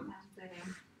awesome.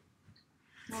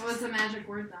 What was the magic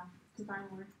word, though? Divine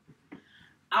word.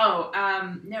 Oh,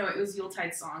 no, it was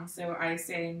Yuletide Song, so I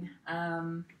sang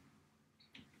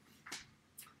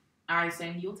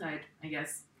Yuletide, I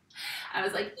guess. I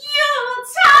was like, Yuletide!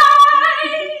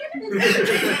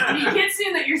 The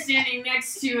kitsune that you're standing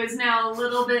next to is now a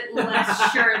little bit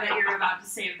less sure that you're about to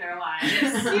save their lives.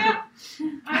 Yep.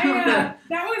 That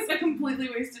was a completely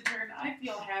wasted turn. I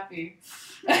feel happy.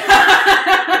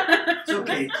 It's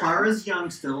okay. Clara's young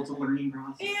still. It's a learning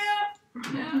process. Yeah.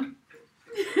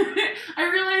 I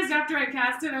realized after I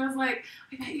cast it, I was like,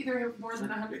 I bet you there have more than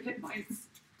 100 hit points.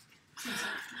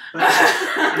 But,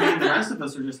 I mean, the rest of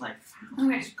us are just like, wow,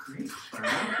 Okay. that's great, Clara.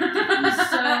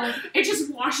 So, It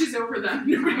just washes over them.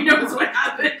 Nobody knows what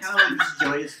happened. Kind of like this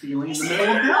joyous feeling in the middle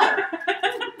of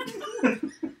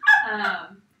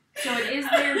hell. so it is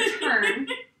their turn.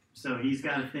 So he's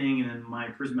got a thing, and then my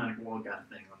prismatic wall got a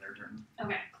thing on their turn.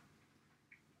 Okay.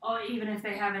 Oh, even if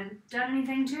they haven't done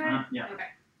anything to it? Yeah. Okay.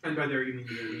 And by there you mean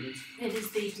the demons. It is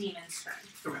the demon's turn.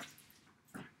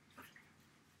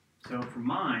 So for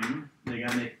mine, they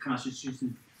gotta make a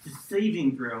Constitution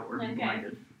saving throw or be Okay.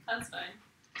 blinded. That's fine.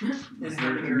 Because And they're how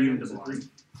many immune areas to is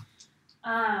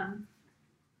blind.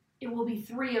 it? It will be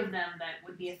 3 of them that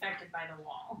would be affected by the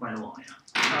wall. By the wall, yeah.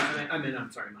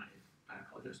 I'm sorry, I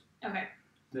apologize. Okay.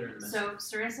 They're in the mess. So,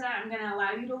 Sarissa, I'm going to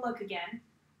allow you to look again.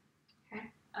 Okay.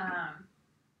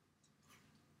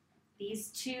 These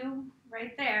 2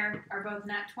 right there are both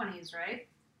nat 20s, right?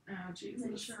 Oh,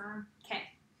 Jesus. Sure. Okay.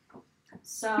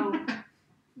 So,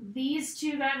 these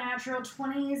 2 got natural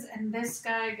 20s, and this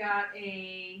guy got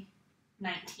a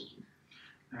 19.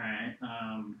 Alright,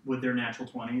 with their natural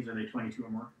 20s, are they 22 or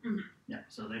more? Mhm. Yeah,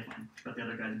 so they fine. But the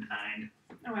other guy's 9.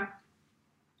 Okay.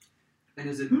 And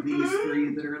is it these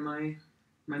 3 that are in my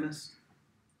mess?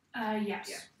 Yes.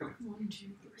 Yeah. Okay. 1,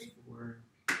 2, 3.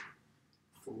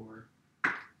 4,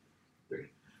 3.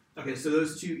 Okay, so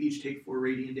those 2 each take 4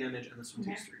 radiant damage, and this one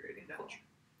Okay. takes 3 radiant damage.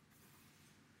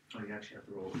 Oh, you actually have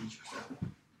to roll each separate.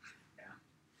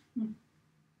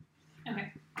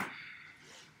 Okay.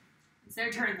 It's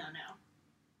their turn, though, now.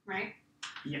 Right?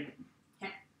 Yeah.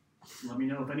 Okay. Let me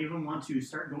know if any of them want to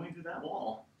start going through that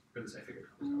wall. For this, I figured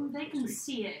it was They can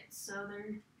see it, so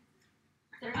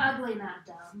they're ugly, not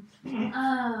dumb.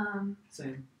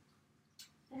 Same.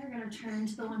 They're gonna turn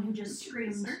to the one who just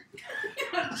screamed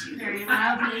very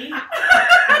loudly.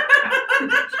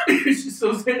 She's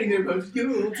still standing there, goes,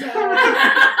 Yuletide!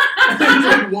 And then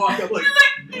like walk up like,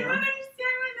 You don't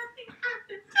understand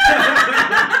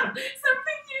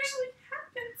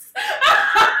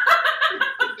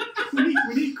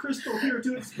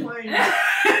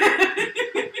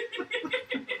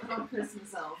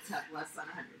elves have less than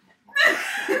 100 hit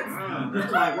points.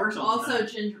 That's why it works all the Also, time.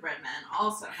 gingerbread men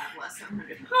also have less than 100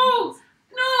 hit points. Oh,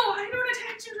 no, I don't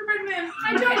attack gingerbread men.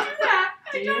 I don't do that.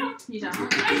 Do I you? don't. You don't?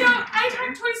 I don't. I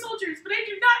attack toy soldiers, but I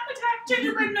do not attack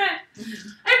gingerbread men.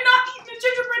 I have not eaten a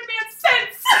gingerbread man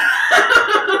since.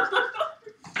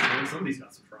 Well, somebody's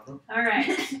got some trauma. All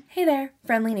right. Hey there,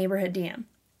 friendly neighborhood DM.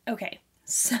 Okay,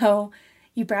 so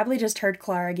you probably just heard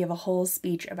Clara give a whole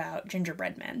speech about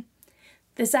gingerbread men.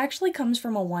 This actually comes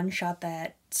from a one-shot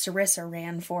that Sarissa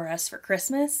ran for us for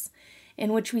Christmas,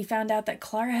 in which we found out that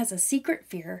Clara has a secret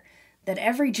fear that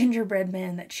every gingerbread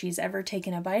man that she's ever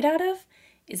taken a bite out of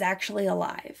is actually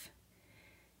alive.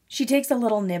 She takes a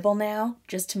little nibble now,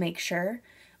 just to make sure,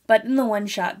 but in the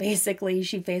one-shot, basically,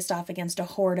 she faced off against a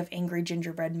horde of angry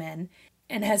gingerbread men,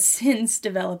 and has since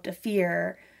developed a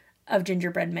fear of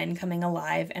gingerbread men coming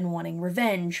alive and wanting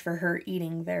revenge for her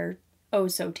eating their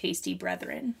oh-so-tasty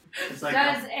brethren. It's like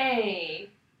Does a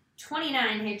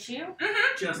 29 hit you?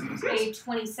 just A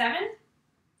 27,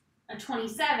 a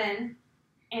 27,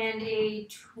 and a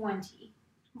 20.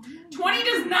 20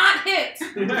 does not hit.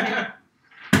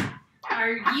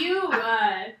 Are you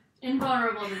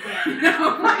invulnerable to damage?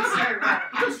 No.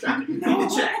 no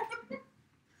check.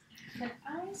 Can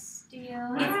I steal?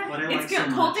 What I like It's so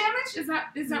cold much. damage? Is that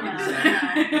No. what No.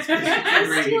 this Can I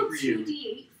Great steal for you.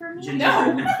 2d8 for me?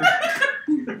 Gingerbread.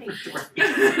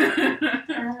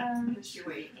 Just you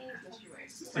wait. Just you wait.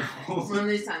 Oh. One of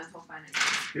these times we'll find it.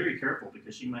 Very careful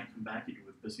because she might come back at you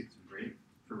with biscuits and gravy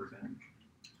for revenge.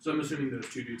 So I'm assuming those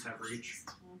two dudes have reach.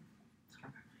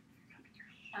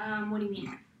 What do you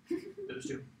mean? Those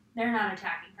two. They're not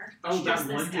attacking her. Oh, It's just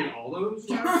that this one guy. did all those?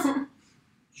 Yes.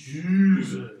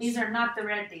 Jesus. These are not the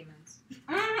red demons.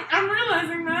 I'm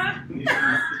realizing that.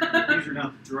 These are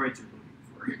not the droids you're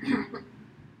looking for.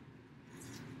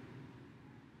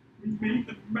 We made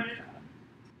them mad.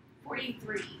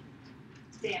 43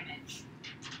 damage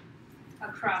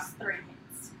across 3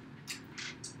 hits.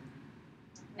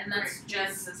 And that's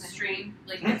just straight,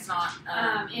 like it's not,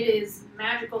 It is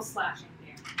magical slashing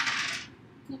damage.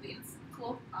 cool beans.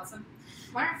 Cool, awesome.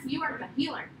 Mark, you are the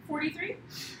healer. 43?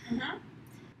 I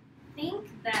think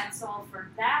that's all for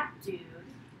that dude.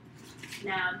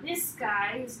 Now this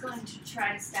guy is going to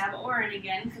try to stab Orin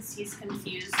again because he's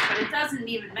confused, but it doesn't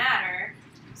even matter.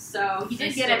 So he did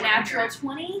He's get a still natural injured.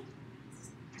 20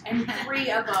 and 3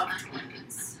 above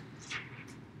 20s.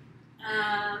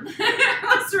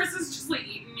 Sarissa's just like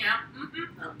eating, yeah.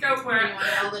 Go for You it.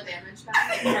 want all the damage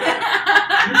back?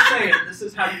 I'm just saying, this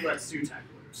is how you let Sutak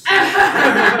loose.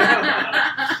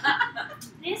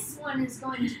 This one is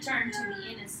going to turn to the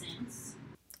innocents.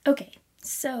 Okay,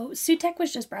 so Sutek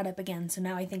was just brought up again, so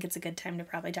now I think it's a good time to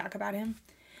probably talk about him.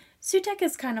 Sutek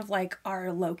is kind of like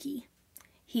our Loki.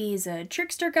 He's a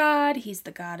trickster god, he's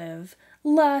the god of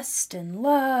lust and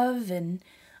love and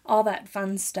all that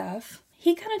fun stuff.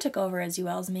 He kind of took over as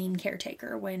Uel's main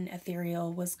caretaker when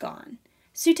Ethereal was gone.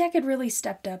 Sutek had really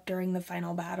stepped up during the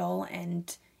final battle,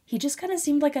 and he just kind of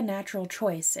seemed like a natural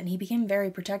choice, and he became very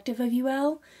protective of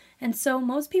Uel, and so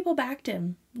most people backed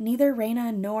him. Neither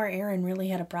Reyna nor Aaron really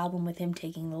had a problem with him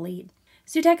taking the lead.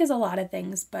 Sutek is a lot of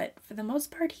things, but for the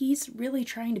most part, he's really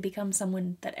trying to become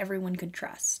someone that everyone could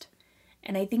trust.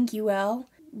 And I think Uel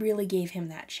really gave him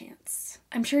that chance.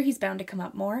 I'm sure he's bound to come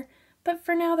up more, but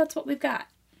for now, that's what we've got.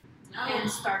 And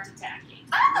start attacking.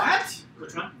 What?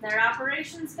 Which one? Their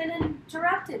operation's been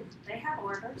interrupted. They have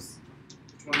orders.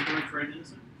 Which one going for an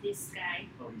innocent? This guy.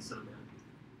 Oh, he's so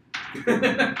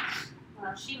dead.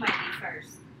 Well, she might be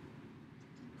first.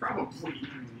 Probably.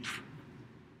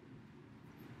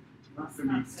 Not for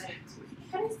me. Not safe.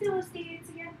 Can I steal those D8s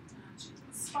again?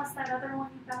 Plus that other one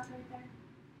you got right there.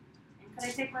 And could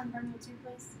I take one from you too,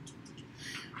 please?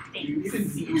 You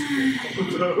Thanks. even need all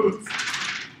of those.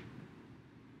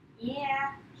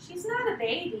 Yeah, she's not a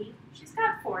baby. She's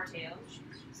got 4 tails.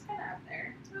 She's kind of up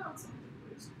there. No, it's not a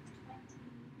good place.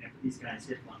 Yeah, but these guys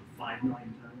hit one 5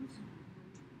 million times.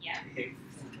 Yeah. Hey,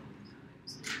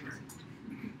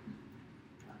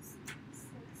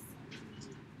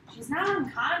 She's not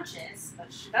unconscious,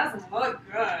 but she doesn't look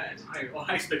good.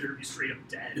 I expect her to be straight up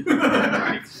dead.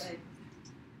 Right.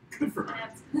 Good for her.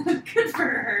 That's good for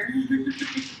her.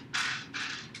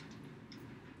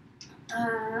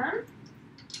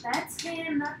 That's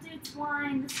him. That dude's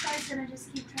blind. This guy's gonna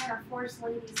just keep trying to force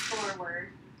ladies forward.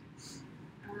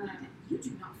 You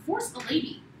do not force a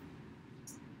lady.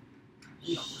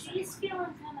 She's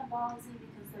feeling kind of ballsy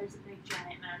because there's a big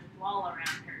giant magic wall around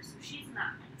her, so she's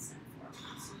not gonna step forward.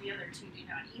 So the other two do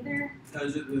not either.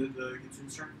 Is it the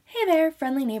Kitsun's turn? Hey there,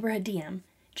 friendly neighborhood DM.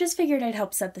 Just figured I'd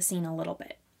help set the scene a little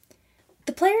bit.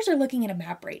 The players are looking at a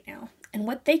map right now, and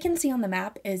what they can see on the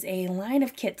map is a line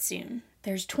of kitsune.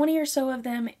 There's 20 or so of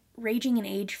them, ranging in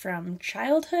age from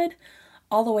childhood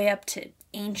all the way up to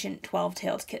ancient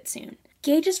 12-tailed kitsune.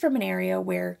 Gage is from an area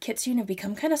where kitsune have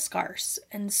become kind of scarce,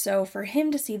 and so for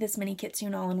him to see this many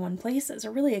kitsune all in one place is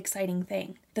a really exciting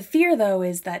thing. The fear, though,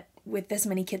 is that with this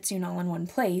many kitsune all in one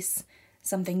place,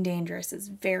 something dangerous is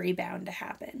very bound to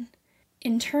happen.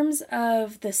 In terms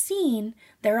of the scene,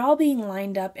 they're all being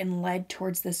lined up and led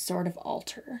towards this sort of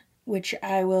altar, which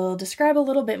I will describe a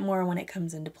little bit more when it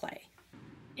comes into play.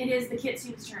 It is the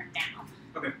kitsune's turn now.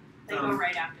 Okay. They go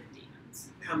right after the demons.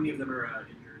 How many of them are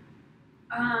injured?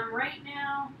 Right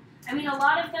now, I mean, a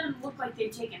lot of them look like they've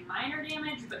taken minor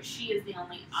damage, but she is the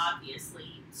only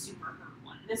obviously super hurt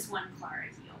one. This one, Clara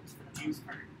healed for the most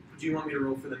part. Do you want me to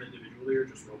roll for them individually, or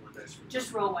just roll one dice for them?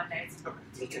 Just roll one dice. Okay.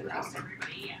 Take it across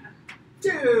everybody, yeah.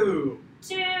 2!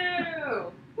 2!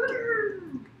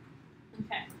 Woo!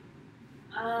 Okay.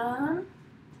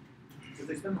 If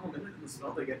they spend the whole minute in the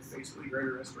spell, they get basically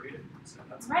greater restorated. So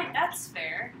that's Right, that's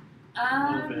fair.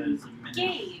 Well, if it is a minute,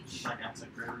 Gage, like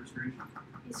outside prayer restoration.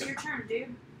 it's your turn,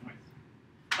 dude.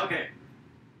 Okay.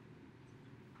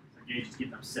 So Gage is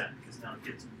getting upset because now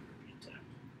the kids are being attacked.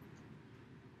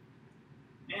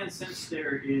 And since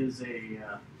there is a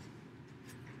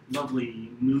lovely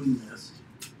moon mist,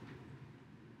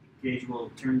 Gage will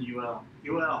turn to UL.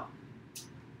 UL.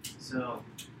 So,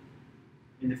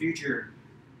 in the future,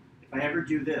 if I ever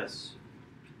do this,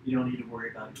 you don't need to worry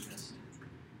about the mist.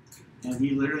 And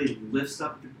he literally lifts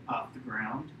up off the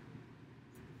ground,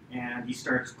 and he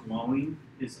starts glowing.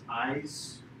 His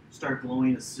eyes start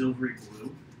glowing a silvery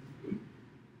blue.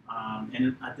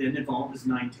 And at the end of all of his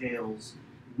 9 tails,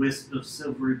 wisp of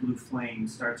silvery blue flame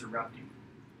starts erupting.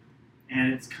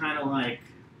 And it's kind of like,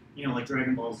 like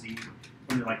Dragon Ball Z,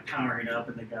 when they're like powering up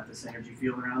and they got this energy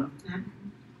field around them. Mm-hmm.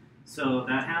 So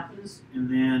that happens, and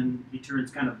then he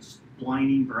turns kind of just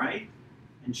blinding bright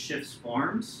and shifts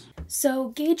forms. So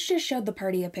Gage just showed the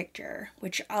party a picture,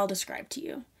 which I'll describe to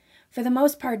you. For the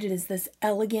most part, it is this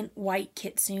elegant white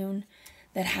kitsune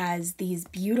that has these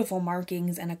beautiful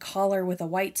markings and a collar with a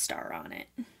white star on it.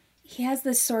 He has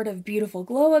this sort of beautiful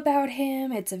glow about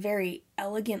him. It's a very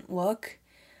elegant look.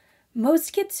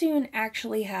 Most kitsune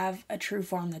actually have a true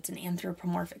form that's an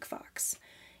anthropomorphic fox.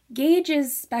 Gage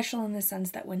is special in the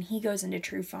sense that when he goes into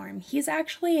true form, he's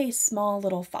actually a small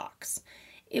little fox.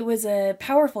 It was a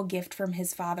powerful gift from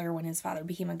his father when his father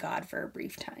became a god for a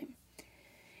brief time.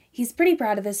 He's pretty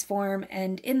proud of this form,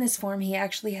 and in this form he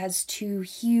actually has 2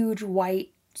 huge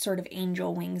white sort of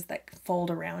angel wings that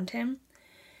fold around him.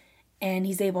 And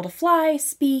he's able to fly,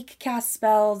 speak, cast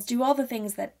spells, do all the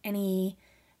things that any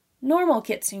normal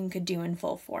kitsune could do in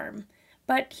full form.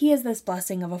 But he has this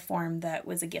blessing of a form that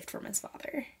was a gift from his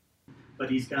father. But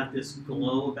he's got this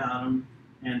glow about him,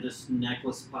 and this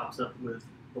necklace pops up with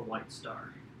the white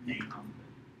star name on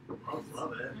it. I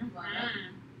love it.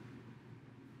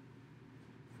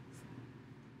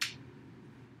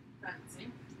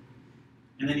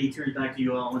 And then he turns back to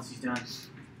you all once he's done.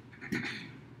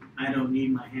 I don't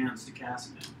need my hands to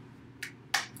cast it.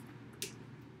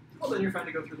 Well, then you're fine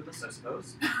to go through the mist, I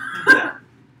suppose. Yeah.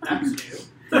 That's new.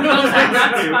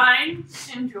 That's fine.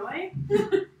 Enjoy.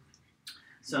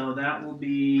 So that will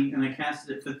be, and I cast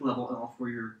it at 5th level elf for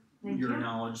your Thank you.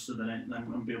 knowledge, so that I'm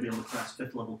going to be able to cast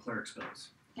 5th level cleric spells.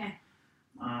 Okay.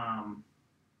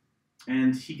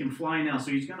 And he can fly now,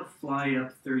 so he's going to fly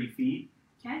up 30 feet.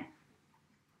 Okay.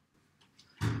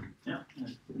 Yeah,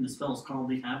 and the spell is called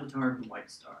the Avatar of the White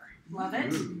Star. Love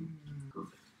it.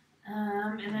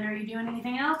 And then are you doing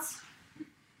anything else?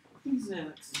 Exactly.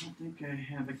 I don't think I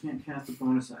have. I can't cast a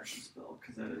bonus action spell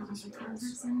because that is a spell.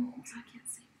 So. I can't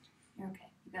see. You're okay.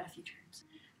 You got a few turns.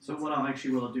 So what I'll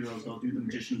actually will do is I'll do the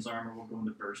Magician's Armor. We'll go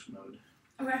into burst mode.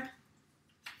 Okay.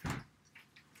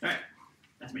 Alright,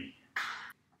 that's me.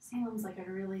 Salem's like, I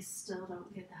really still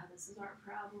don't get how this is our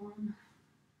problem.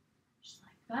 She's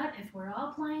like, but if we're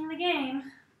all playing the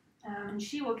game, and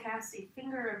she will cast a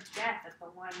Finger of Death at the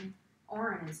one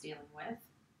Orin is dealing with.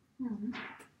 He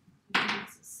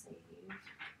makes a save.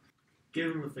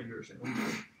 Give him the fingers.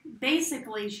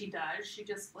 Basically, she does. She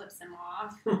just flips him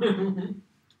off.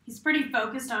 He's pretty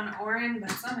focused on Orin,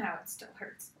 but somehow it still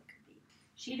hurts like a beat.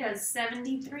 She does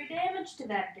 73 damage to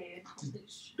that dude.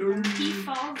 And he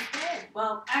falls dead.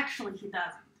 Well, actually, he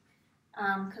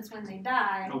doesn't. Because when they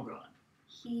die, Oh god.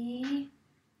 he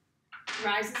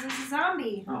rises as a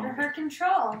zombie Oh. under her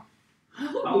control.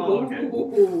 Oh, okay.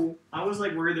 I was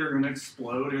like worried they were going to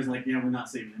explode. I was like, yeah, we're not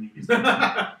saving any of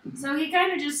these. So he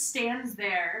kind of just stands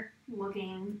there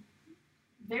looking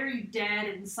very dead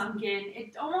and sunken.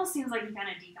 It almost seems like he kind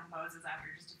of decomposes after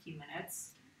just a few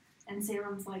minutes. And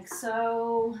Salem's like,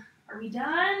 so, are we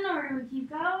done, or do we keep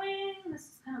going? This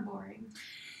is kind of boring.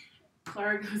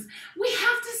 Clara goes, we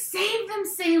have to save them,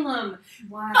 Salem.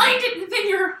 Why? Find it within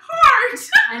your heart.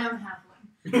 I don't have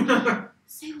one.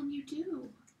 Salem, you do.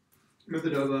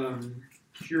 Method of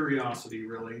curiosity,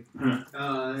 really.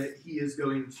 He is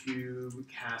going to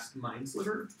cast Mind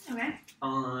Sliver Okay.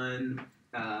 on,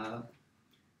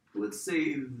 let's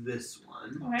say this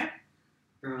one. Okay.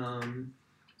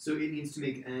 So it needs to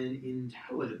make an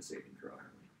intelligence saving throw,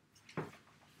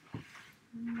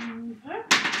 apparently. Okay.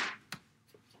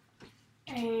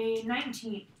 A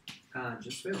 19.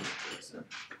 Just failed.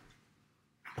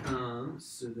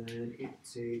 So then it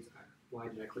takes. Why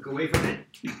did I click away from it?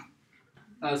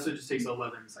 So it just takes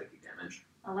 11 psychic damage.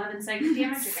 11 psychic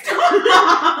damage.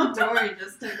 Okay. Dory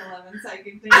just took 11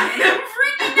 psychic damage. I'm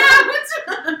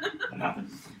freaking out.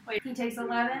 Wait, he takes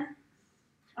 11.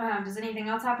 Does anything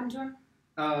else happen to him?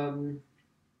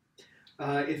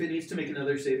 If it needs to make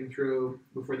another saving throw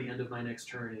before the end of my next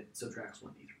turn, it subtracts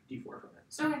 1d4 from it.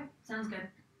 So, Okay, sounds good.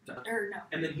 Or no.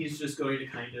 and then he's just going to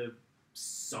kind of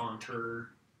saunter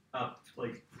up,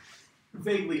 like,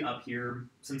 vaguely up here,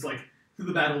 since, like,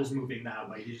 the battle is moving that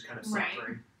way. He's just kind of Right.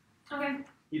 sauntering. Okay.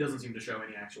 He doesn't seem to show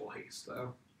any actual haste,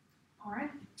 though.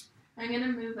 Alright. I'm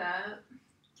gonna move up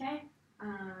Okay.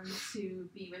 to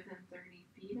be within 30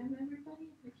 feet of everybody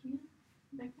if I can.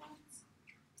 Big ones.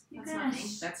 You That's kinda, not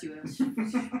me. That's you.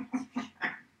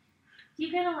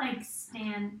 you kind of like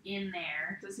stand in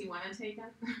there. Does he want to take a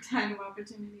attack of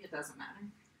opportunity? It doesn't matter.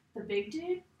 The big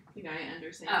dude? The guy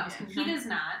understands. Oh, he does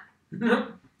not.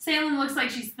 Salem looks like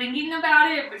she's thinking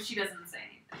about it, but she doesn't say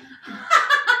anything.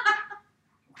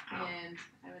 And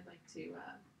I would like to.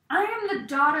 I am the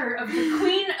daughter of the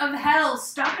Queen of Hell.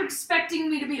 Stop expecting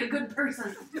me to be a good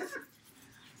person.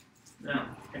 No,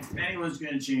 if anyone's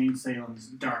going to change Salem's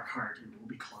dark heart, it will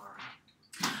be Clara.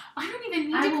 I don't even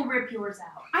need I to. will rip yours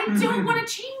out. I don't want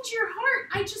to change your heart.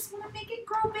 I just want to make it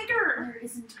grow bigger. There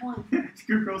isn't one. It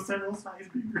could grow several sizes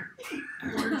bigger.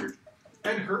 Larger.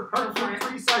 And her heart from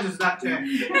 3 sizes that day.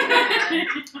 Do you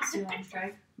want to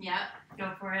strike? Yep,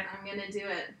 Go for it. I'm gonna do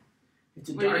it. It's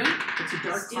a What are you dark. It's a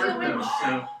dark do heart it. though.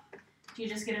 So. Do you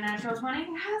just get a natural 20?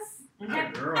 Yes. Okay.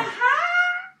 Oh, girl.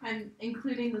 I'm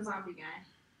including the zombie guy.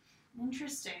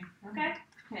 Interesting. Okay.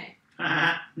 Okay.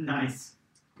 Nice.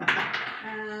 So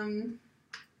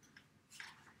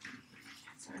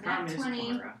that Problem is,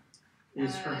 20. Clara,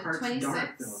 is her heart's 26. dark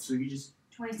though, so you just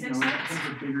 26 you know, it hits.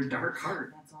 becomes a bigger dark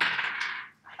heart. That's all.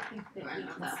 I don't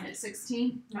know if that'll hit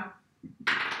 16. No.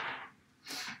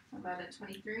 How about a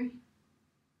 23?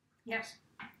 Yes.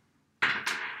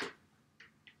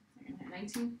 Second hit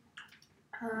 19.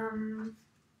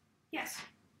 Yes.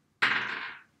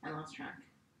 I lost track.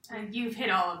 You've hit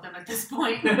all of them at this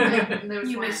point. There was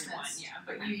You one I missed one, missed. yeah,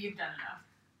 but you've done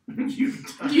enough.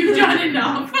 You've done You've done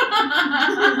enough.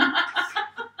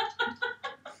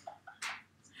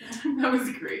 That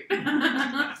was great.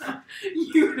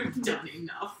 You have done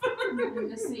enough. I'm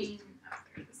missing. Oh,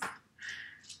 there it is.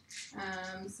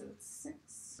 So it's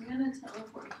 6. I'm gonna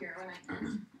teleport here when I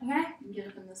can Okay. and get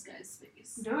up in this guy's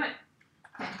space. Do it.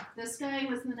 Okay. This guy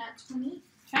was the nat 20.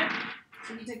 Okay.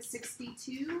 So he took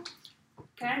 62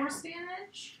 Okay. force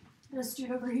damage. This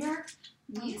dude over here.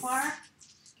 Yes. Clara.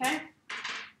 Okay.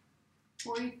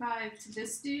 45 to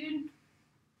this dude.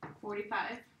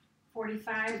 45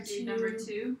 45 to dude to number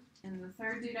 2. And the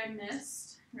third dude I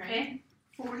missed. Right. Okay.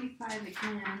 45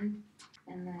 again.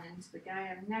 And then to the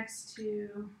guy I'm next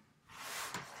to.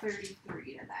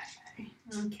 33 to that guy.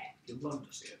 Okay. You'd love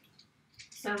to see it.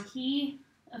 So he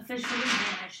officially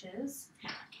vanishes.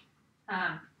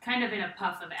 Kind of in a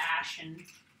puff of ash and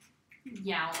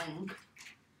yowling.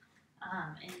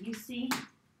 And you see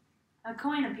a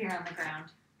coin appear on the ground.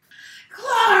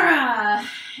 Clara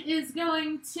is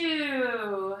going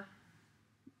to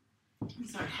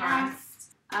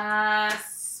cast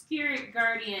Spirit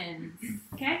Guardians.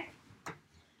 Okay?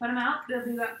 Put them out. They'll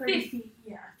be about 30 feet.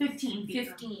 Yeah, 15 feet.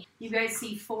 15. You guys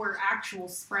see 4 actual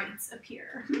sprites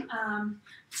appear.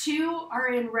 2 are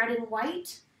in red and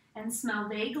white and smell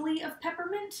vaguely of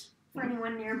peppermint for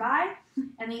anyone nearby.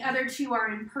 And the other 2 are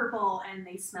in purple and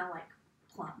they smell like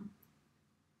plum.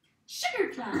 Sugar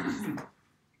plum.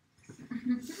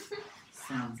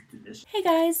 Sounds delicious. Hey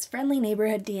guys, friendly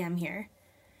neighborhood DM here.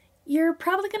 You're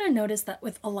probably going to notice that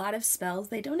with a lot of spells,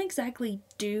 they don't exactly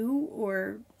do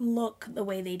or look the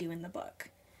way they do in the book.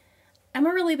 I'm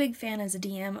a really big fan as a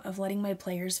DM of letting my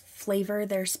players flavor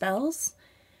their spells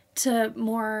to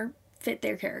more fit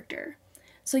their character.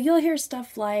 So you'll hear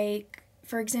stuff like,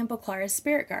 for example, Clara's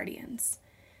Spirit Guardians.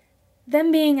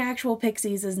 Them being actual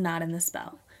pixies is not in the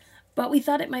spell. But we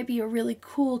thought it might be a really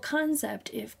cool concept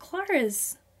if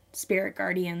Clara's spirit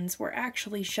guardians were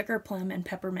actually sugar plum and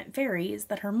peppermint fairies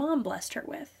that her mom blessed her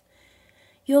with.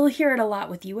 You'll hear it a lot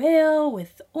with Yuel,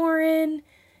 with Orin.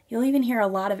 You'll even hear a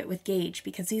lot of it with Gage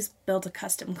because he's built a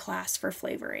custom class for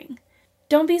flavoring.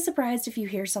 Don't be surprised if you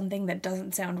hear something that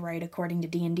doesn't sound right according to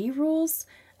D&D rules.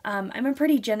 I'm a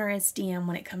pretty generous DM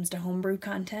when it comes to homebrew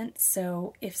content,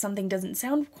 so if something doesn't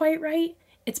sound quite right,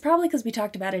 it's probably because we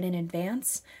talked about it in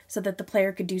advance so that the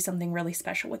player could do something really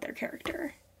special with their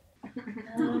character.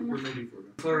 We're maybe for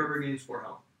them. Clara regains 4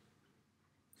 health.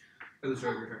 At the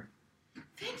start of your turn.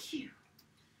 Thank you.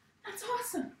 That's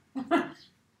awesome.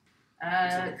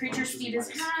 Creature speed is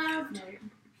halved.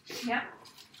 Yep.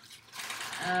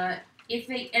 If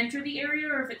they enter the area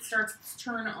or if it starts its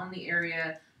turn on the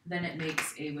area, then it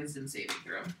makes a wisdom saving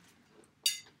throw.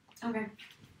 Okay.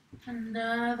 And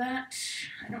that,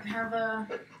 I don't have a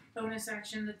bonus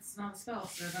action that's not a spell,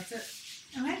 so that's it.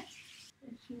 Okay.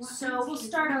 So we'll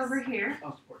start over here.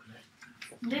 I'll support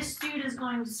that. This dude is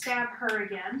going to stab her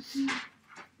again.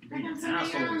 I got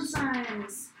somebody your own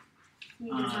size. He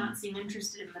does not seem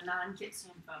interested in the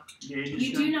non-Kitsune folk.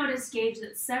 You do notice, Gage,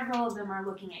 that several of them are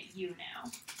looking at you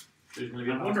now. I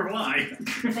wonder why.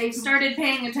 They've started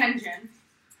paying attention.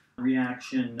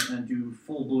 Reaction and do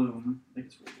full bloom. I think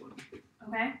it's full bloom.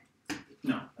 Okay.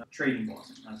 No, trading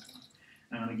blossom. That's one.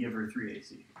 I'm gonna give her 3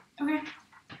 AC. Okay.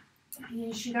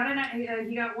 She got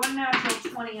he got 1 natural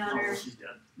 20 on her. Oh, she's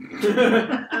dead.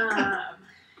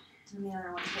 And the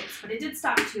other one hits, but it did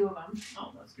stop 2 of them.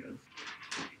 Oh, that's good.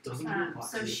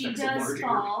 So she does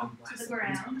fall to the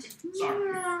ground.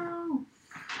 Sorry. No.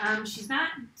 She's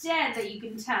not dead that you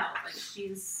can tell, but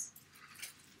she's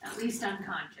at least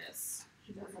unconscious.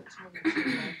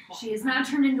 She is not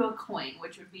turned into a coin,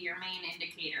 which would be your main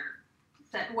indicator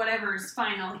that whatever's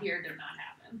final here did not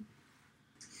happen.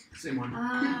 Same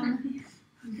one.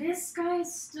 This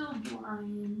guy's still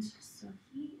blind, so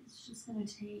he is just gonna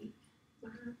take.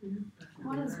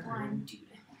 What does blind do to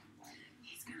him?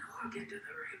 He's gonna walk into the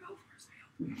rainbow force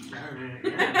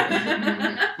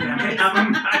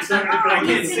I can't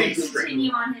He's say gonna straight.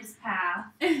 continue on his path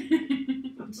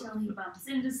until he bumps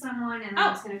into someone, and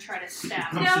then he's gonna try to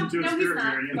stab them. Bumps into a No, he's spirit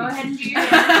not. guardian. Go ahead and do your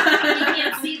damage. He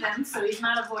can't see them, so he's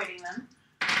not avoiding them.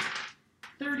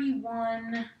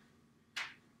 31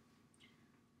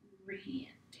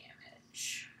 radiant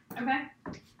damage. Okay.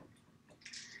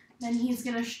 Then he's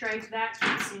gonna strike that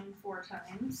Kitsune 4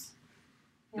 times.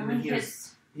 He And only then he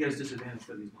hits. He has disadvantage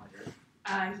because he's blind, right?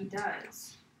 He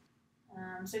does.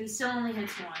 So he still only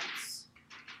hits once.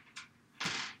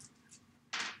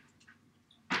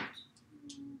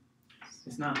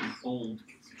 It's not an old.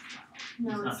 No,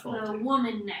 It's it's not the 12.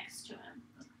 woman next to him.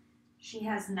 She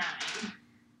has 9.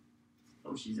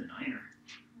 Oh, she's a 9er.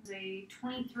 It's a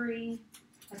 23,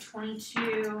 a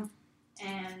 22,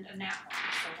 and a nat 1.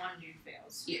 So one dude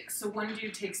fails. Yeah, so one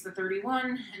dude takes the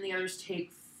 31 and the others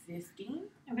take 15.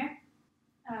 Okay.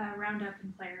 Round up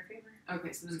in player favor.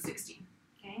 Okay, so then 16.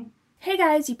 Okay. Hey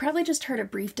guys, you probably just heard a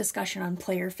brief discussion on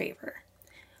player favor.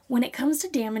 When it comes to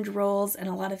damage rolls and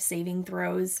a lot of saving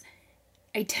throws,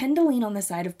 I tend to lean on the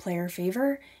side of player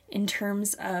favor in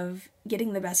terms of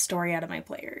getting the best story out of my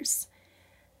players.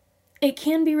 It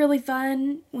can be really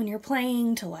fun when you're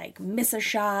playing to miss a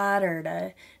shot or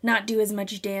to not do as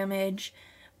much damage.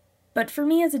 But for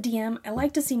me as a DM, I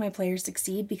like to see my players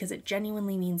succeed because it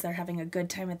genuinely means they're having a good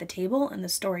time at the table and the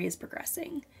story is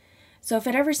progressing. So if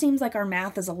it ever seems like our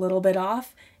math is a little bit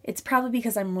off, it's probably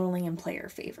because I'm rolling in player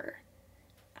favor.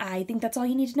 I think that's all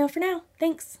you need to know for now.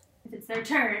 Thanks. If it's their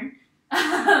turn,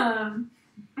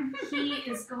 he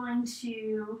is going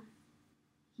to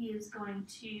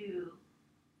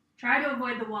try to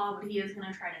avoid the wall, but he is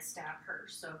going to try to stab her.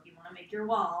 So if you want to make your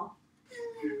wall,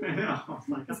 I know.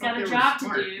 he's got a job to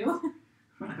do.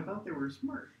 I thought they were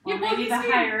smart. Well, Yeah, maybe the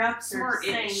he's higher ups are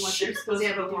smart-ish. saying what they're supposed to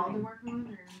be doing. work on?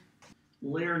 Or?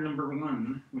 Layer number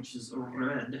 1, which is a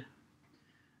red.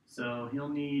 So he'll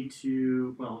need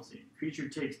to, well, let's see. Creature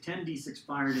takes 10d6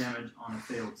 fire damage on a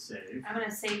failed save. I'm going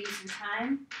to save you some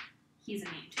time. He's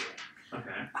immune to it.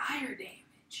 Okay. Fire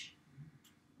damage.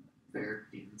 Fair,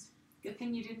 demons. Good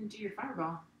thing you didn't do your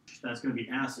fireball. That's going to be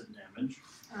acid damage.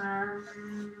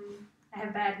 I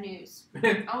have bad news.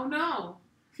 Oh no.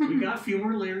 We got a few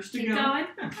more layers to Keep go. going.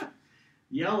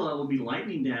 Yellow will be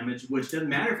lightning damage, which doesn't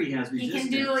matter if he has resistance.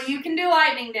 You can do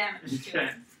lightning damage to Okay.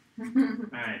 it.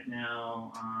 Alright,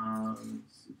 now,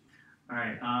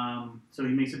 so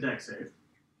he makes a dex save.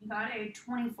 You got a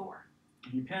 24.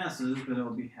 He passes, but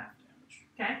it'll be half damage.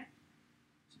 Okay.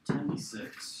 So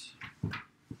 10d6.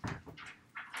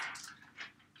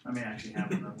 I may actually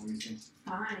have another one of these things.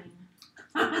 Fine.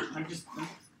 I'm just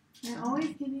I always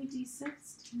give you D6.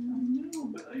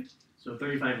 So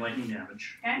 35 lightning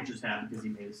damage, Okay. which is half because he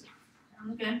made a save.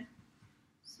 Sounds good.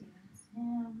 So that's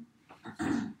him.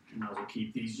 You might as well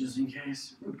keep these just in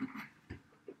case.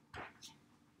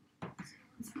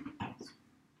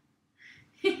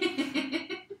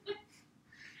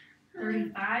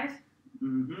 35.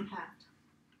 Mm-hmm. Halved.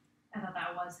 I thought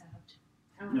that was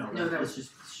halved. No, No, that it's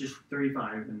just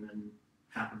 35, and then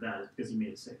half of that is because he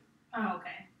made a save. Oh,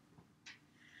 okay.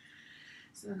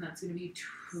 So then that's going to be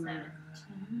 17.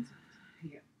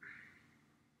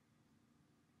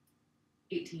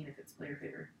 18 if it's player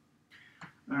favor.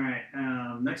 All right.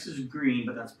 Next is green,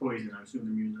 but that's poison. I assume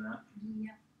they're immune to that.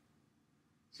 Yep.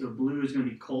 So blue is going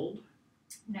to be cold.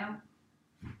 No.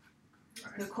 All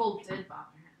The right. cold did bother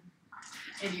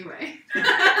him. Anyway.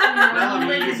 Well, You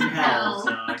live he's in in hell, hell.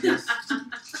 so I guess.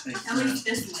 Makes At least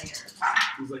sense. this layer.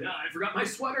 He's like, I forgot my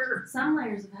sweater. Some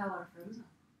layers of hell are frozen.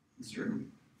 It's true.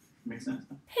 Makes sense.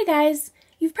 Hey guys,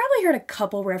 you've probably heard a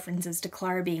couple references to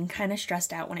Clara being kind of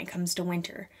stressed out when it comes to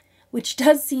winter, which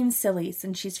does seem silly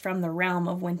since she's from the realm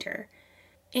of winter.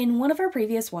 In one of our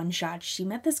previous one-shots, she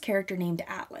met this character named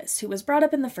Atlas, who was brought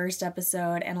up in the first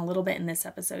episode and a little bit in this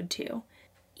episode too.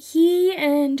 He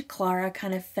and Clara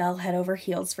kind of fell head over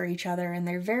heels for each other, and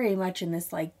they're very much in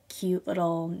this like cute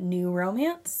little new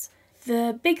romance.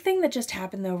 The big thing that just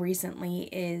happened though recently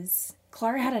is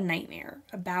Clara had a nightmare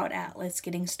about Atlas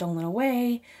getting stolen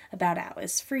away, about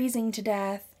Atlas freezing to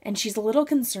death, and she's a little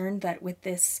concerned that with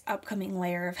this upcoming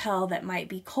layer of hell that might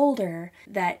be colder,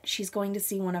 that she's going to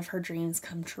see one of her dreams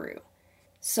come true.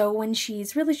 So when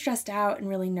she's really stressed out and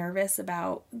really nervous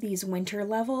about these winter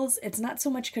levels, it's not so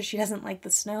much because she doesn't like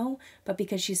the snow, but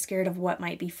because she's scared of what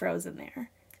might be frozen there.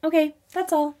 Okay,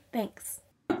 that's all. Thanks.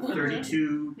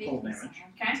 32 cold damage.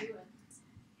 Okay.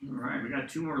 All right, we got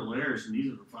 2 more layers, and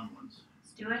these are the fun ones.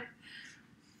 Let's do it.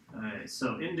 Alright,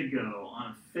 so Indigo.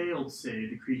 On a failed save,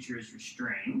 the creature is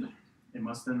restrained. It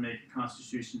must then make a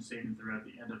Constitution saving throw at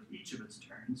the end of each of its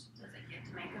turns. Does it get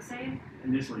to make a save?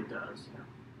 Initially, it does.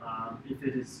 If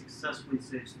it is successfully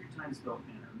saves 3 times, spell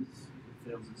ends. If it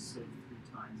fails its save 3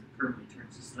 times, it permanently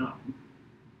turns to stone.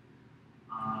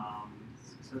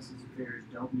 Successes and failures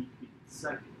don't need to be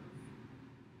consecutive.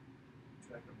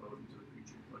 Track a both until the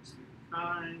creature inflicts 3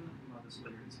 kind. While this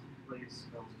layer is in place,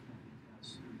 spells can be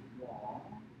cast through the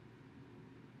wall.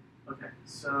 Okay,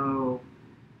 so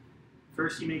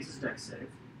first he makes his dex save.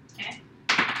 Okay.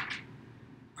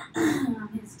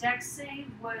 His dex save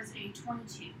was a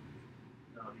 22.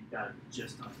 Oh, he got it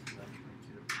just on his dex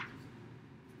 22.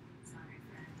 Sorry,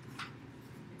 friend.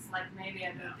 It's like maybe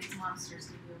I built these monsters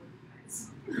to deal with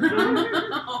you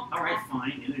guys. Alright,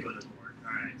 fine. Indigo doesn't work.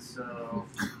 Alright, so.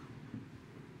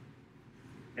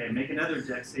 Okay, make another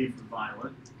dex save for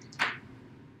Violet.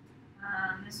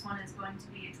 This one is going to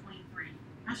be a 23.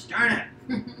 Gosh darn it!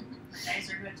 The dice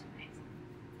are good to me.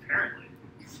 Apparently.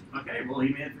 Okay, well, he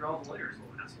made it through all the layers,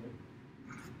 little asshole.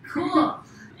 Cool.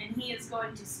 And he is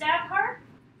going to stab her.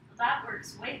 Well, that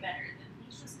works way better than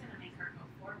he's just going to make her go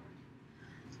forward.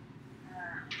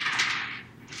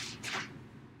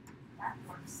 That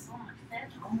works so much better.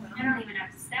 I don't even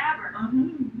have to stab her.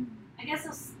 I guess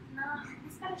he's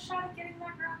got a shot at getting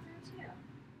that girl through too.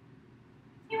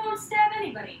 He won't stab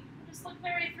anybody. He'll just look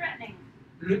very threatening.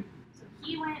 Mhm. So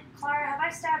he went, Clara, have I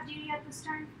stabbed you yet this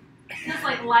turn? Feels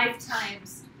like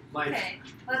lifetimes. Okay,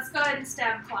 let's go ahead and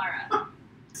stab Clara.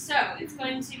 So it's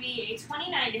going to be a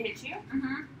 29 to hit you,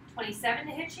 27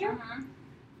 to hit you,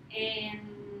 and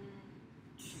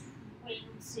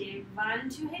 21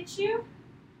 to hit you,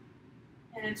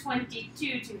 and a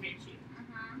 22 to hit you.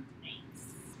 Thanks.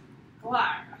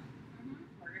 Clara.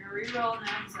 We're going to re-roll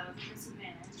now because that was a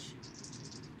disadvantage.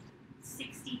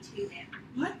 62 damage.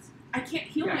 What? I can't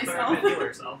heal Yeah, myself. Clara can't heal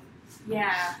herself.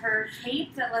 Yeah, her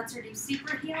cape that lets her do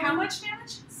super healing. How much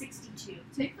damage? 62.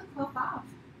 Take the cloak off.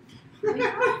 Take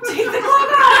the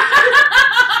cloak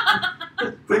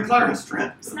off! Quick, Clara,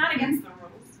 strap. It's not against the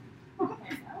rules.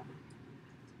 There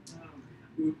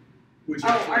you go. Which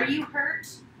Oh, are you hurt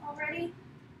already?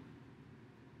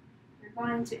 You're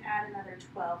going to add another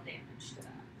 12 damage to that.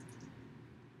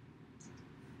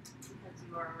 Because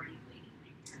you are already bleeding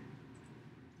right here.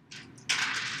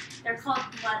 They're called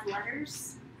blood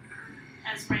letters,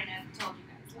 as Raina told you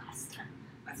guys last time.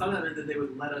 I thought that meant that they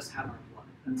would let us have our blood.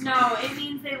 That's No, it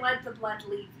means they let the blood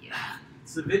leave you.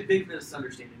 It's a big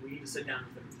misunderstanding. We need to sit down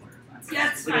with them and clarify.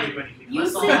 Yeah, it's We don't fine. do anything. You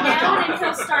Let's sit all- down and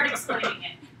he'll start explaining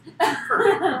it.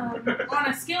 On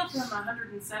a scale from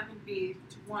 170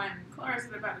 to 1, Clara's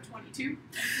at about a 22.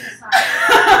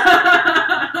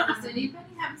 Does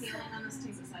anybody have healing on this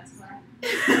team besides Clara?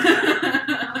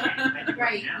 I think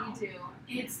Right, now. you do.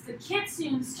 It's the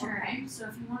Kitsune's turn, Okay. so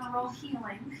if you want to roll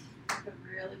healing.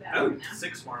 Really bad Oh, right now.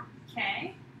 6 for him.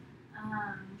 Okay.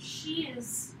 She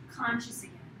is conscious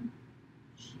again.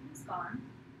 She is gone.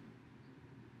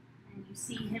 And you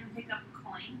see him pick up a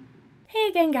coin. Hey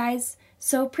again, guys.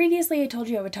 So previously I told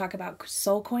you I would talk about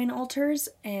soul coin altars,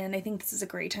 and I think this is a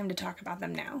great time to talk about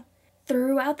them now.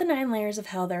 Throughout the 9 layers of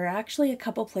hell, there are actually a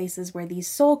couple places where these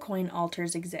soul coin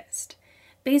altars exist.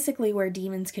 Basically where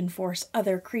demons can force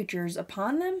other creatures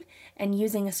upon them, and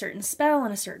using a certain spell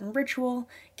and a certain ritual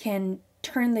can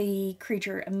turn the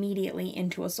creature immediately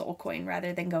into a soul coin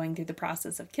rather than going through the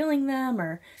process of killing them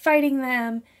or fighting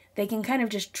them. They can kind of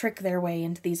just trick their way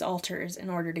into these altars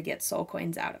in order to get soul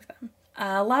coins out of them.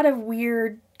 A lot of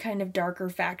weird, kind of darker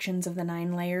factions of the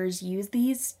 9 layers use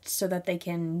these so that they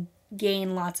can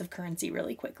gain lots of currency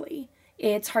really quickly.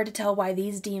 It's hard to tell why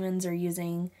these demons are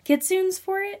using kitsunes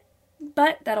for it,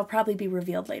 but that'll probably be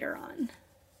revealed later on.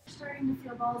 Starting to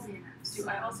feel ballsy enough. Do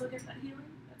I also get that healing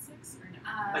at 6 or no?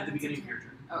 At the beginning of your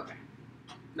turn. Okay.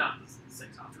 Not the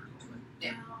 6 after.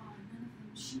 Yeah. Oh, none of them.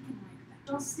 She can like that.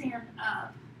 They'll stand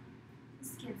up.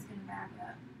 This kid's gonna back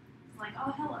up. It's like,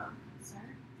 oh, hello, sir.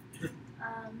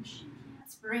 She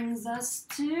can't. Brings us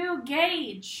to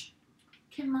Gage.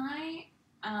 Can my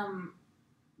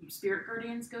spirit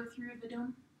guardians go through the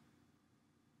dome?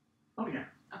 Oh yeah.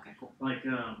 Okay, cool. Like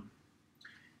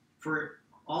for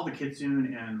all the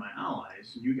kitsune and my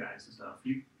allies, you guys and stuff,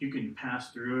 you can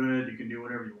pass through it. You can do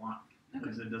whatever you want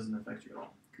because it doesn't affect you at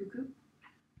all. Cuckoo.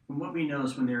 From what we know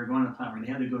is when they were going to the platform,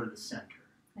 they had to go to the center.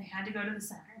 They had to go to the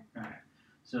center. All right.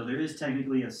 So there is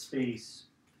technically a space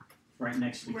right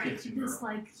next to the Right. kitsune girl. It's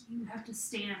like you have to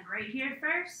stand right here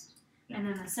first, and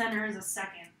then the center is a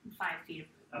second, 5 feet.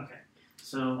 Okay.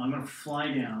 So I'm going to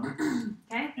fly down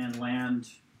Okay. and land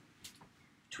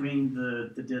between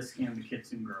the disc and the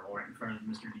kitsune girl right in front of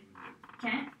Mr. Demon.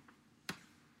 Okay.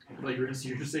 Like you were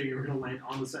just saying you were going to land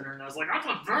on the center, and I was like, that's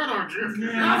a bad idea.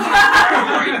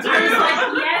 I was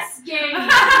like, yes, Gabe.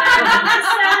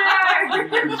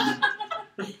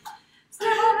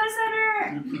 Step on the center.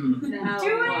 No.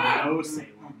 Do it. Wow,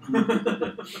 Salem.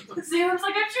 Salem's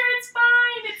like, I'm sure it's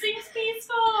fine. It seems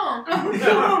peaceful. Oh,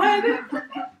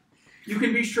 God. You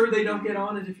can be sure they don't get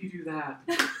on it if you do that.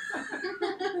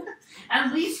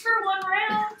 At least for 1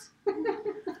 round.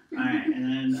 Alright,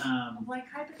 and then Like,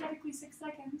 hypothetically 6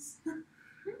 seconds.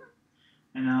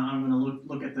 I'm going to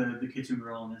look at the kitsune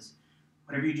girl and this.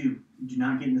 Whatever you do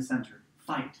not get in the center.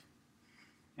 Fight.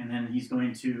 And then he's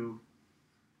going to,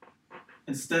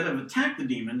 instead of attack the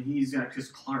demon, he's got, because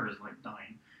Clara's like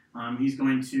dying, he's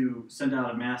going to send out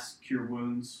a mass cure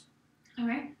wounds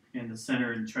Okay. in the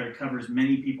center and try to cover as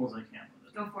many people as I can with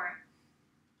it. Go for it.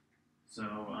 So,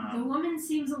 The woman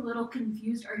seems a little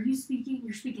confused. Are you speaking?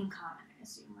 You're speaking common, I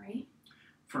assume, right?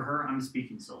 for her, I'm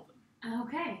speaking Sylvan.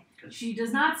 Okay. 'Cause- She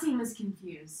does not seem as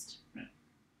confused.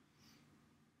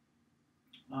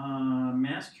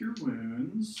 Mass cure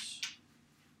wounds.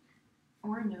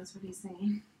 Orin knows what he's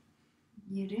saying.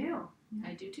 You do.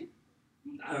 I do too.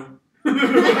 I don't.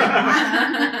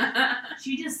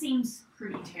 She just seems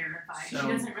pretty terrified. So- She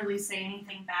doesn't really say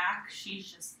anything back. She's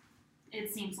just,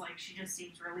 it seems like she just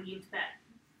seems relieved that,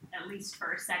 at least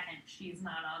for a second, she's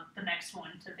not on the next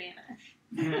one to vanish.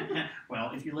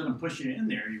 Well, if you let them push you in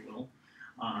there, you will.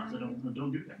 So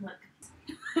don't do that. Look.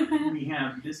 We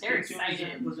have this They're kid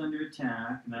excited. was under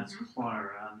attack, and that's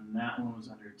Clara, and that one was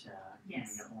under attack.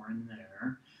 Yes. And we got Orin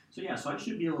there. So yeah, so I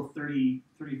should be able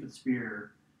 30-foot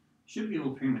spear. Should be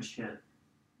able to pretty much hit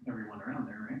everyone around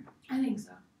there, right? I think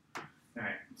so.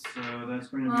 Alright, so that's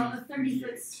going to Well, be a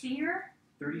 30-foot sphere.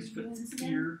 30-foot Yes, again.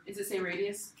 spear. Does it say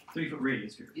radius? 30-foot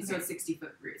radius here. So it's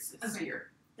 60-foot radius. Okay.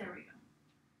 Sphere. There we go.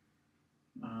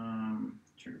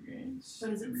 Trigger gains. But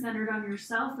is it centered on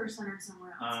yourself or centered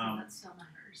somewhere else? 'Cause that still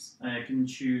matters. I can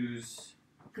choose.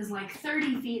 Because like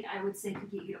 30 feet, I would say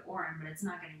could get you to Orin, but it's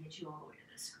not going to get you all the way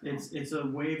to this girl. It's a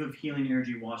wave of healing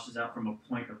energy washes out from a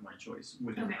point of my choice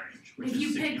within Okay. range. Which If is you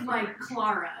 60 pick foot like range.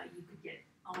 Clara, you could get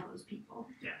all those people.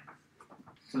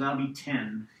 So that'll be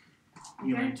 10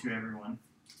 healing Okay. to everyone.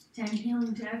 10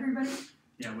 healing to everybody.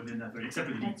 Yeah, within that 30, except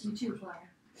for the That's you demons. too, Clara.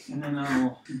 And then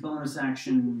I'll bonus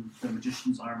action the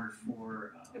magician's armor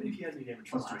for I mean, if you had any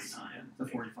damage plus last 29, time. the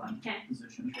 45 Okay.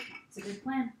 position. It's a good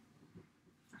plan.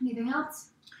 Anything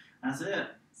else? That's it.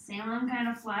 Salem kind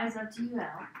of flies up to you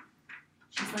out.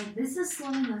 She's like, this is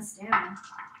slowing us down.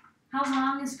 How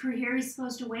long is Krahiri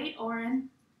supposed to wait, Orin?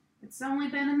 It's only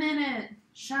been a minute.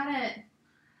 Shut it.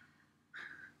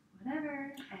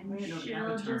 Whatever. And Wait, no, the she'll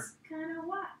avatar. just kind of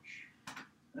watch.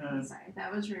 I'm sorry,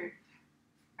 that was rude.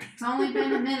 It's only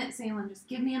been a minute, Salem. Just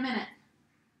give me a minute.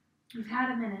 You've had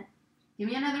a minute. Give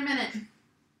me another minute.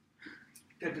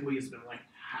 Technically, it's been like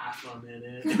half a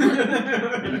minute.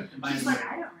 And by She's the way, like, I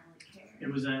don't really care.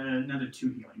 it was another 2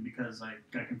 healing because I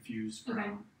got confused from Okay.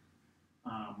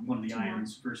 one of the 2 more.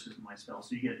 items versus my spell.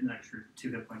 So you get an extra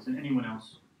 2 hit points. And anyone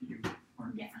else, you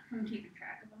aren't. Yeah, I'm keeping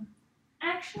track of them.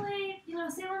 Actually,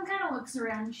 Salem kind of looks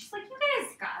around and she's like, you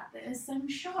guys got this, I'm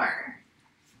sure.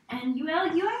 And you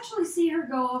actually see her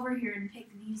go over here and pick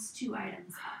these 2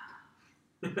 items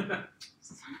up.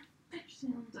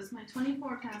 Salem, does my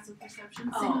 24 passive perception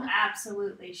Oh,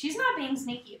 absolutely. She's not being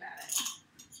sneaky about it.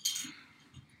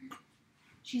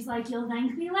 She's like, you'll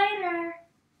thank me later.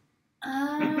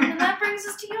 And that brings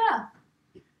us to you up.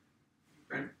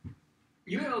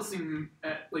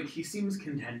 Ul he seems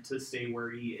content to stay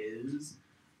where he is,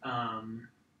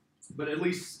 but at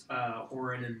least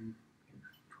Orin and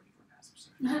 24 passive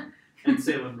perception and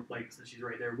Salem, since she's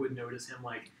right there, would notice him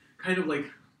kind of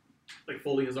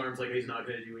folding his arms like he's not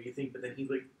going to do anything, but then he's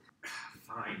like,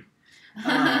 fine.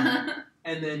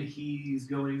 And then he's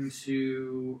going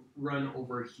to run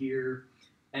over here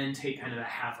and take kind of a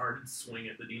half-hearted swing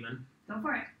at the demon. Go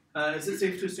for it. Is it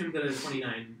safe to assume that a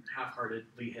 29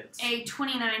 half-heartedly hits? A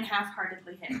 29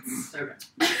 half-heartedly hits. Okay.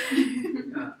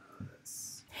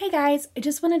 Hey guys, I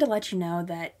just wanted to let you know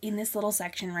that in this little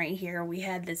section right here, we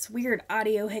had this weird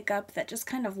audio hiccup that just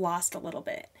kind of lost a little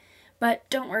bit. But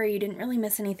don't worry, you didn't really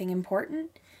miss anything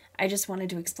important. I just wanted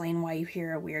to explain why you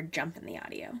hear a weird jump in the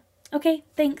audio. Okay,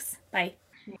 thanks. Bye.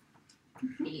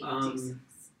 Thank you.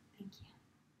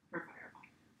 For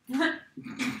fireball.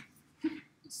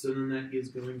 So then that is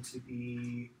going to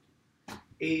be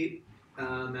 8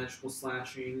 magical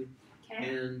slashing Okay.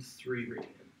 and 3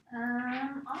 radiant.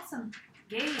 Awesome.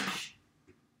 Gage.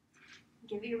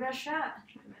 Give it your best shot.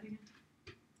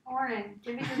 Orin,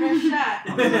 give it your best shot.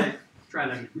 Try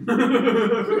that.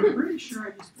 I'm pretty sure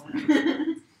I just went.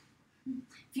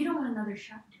 If you don't want another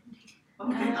shot, don't take it.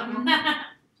 Okay.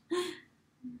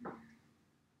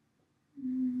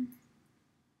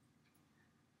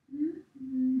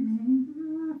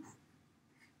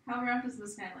 How rough is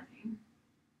this guy looking?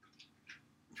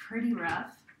 Pretty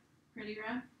rough. Pretty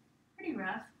rough? Pretty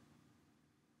rough.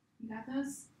 You got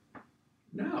this?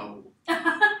 No.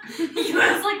 You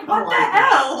was like, what the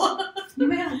hell?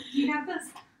 You got this?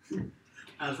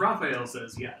 As Raphael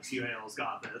says, yes, UAL's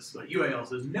got this, but UAL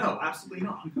says, no, absolutely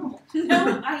not. No,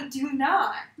 I do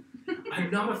not. I'm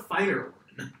not a fighter,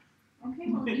 Orin. Okay,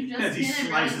 well, you just As he hit it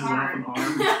really slices off hard. an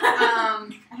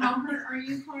arm. How hurt are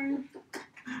you, Clara?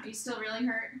 Are you still really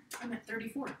hurt? I'm at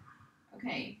 34.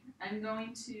 Okay, I'm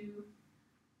going to...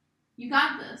 You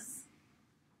got this.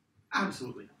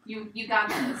 Absolutely not. You got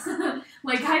this.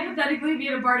 Like, hypothetically, if you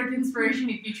had a bardic inspiration,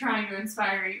 he'd be trying to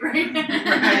inspire you right now.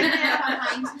 Can I get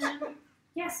behind him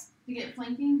Yes. to get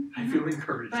flanking? I feel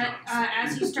encouraged. But not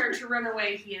as you start to run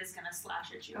away, he is going to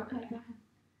slash at you. Okay, go ahead.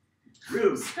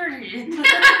 Rude. Take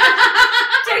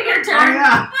your Oh, turn.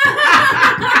 yeah.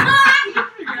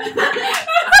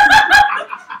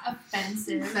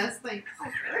 Offensive. That's like...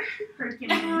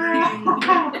 Freaking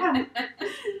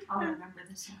I'll remember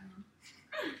this one.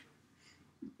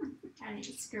 I need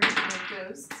to screw with my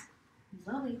ghost.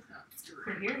 Lily. So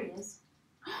here he is.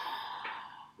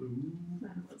 Ooh,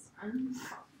 That was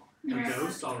uncalled for. a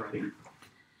ghost already.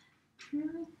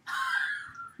 Really?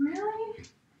 Really?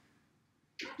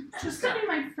 Just to be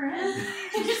my friend.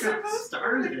 She just got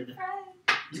started.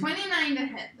 29 to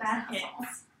hit. That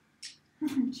This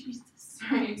hits. Jesus.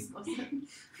 Sorry, explicit.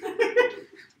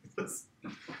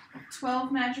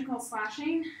 12 magical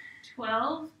slashing.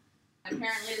 12.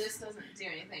 Apparently this doesn't do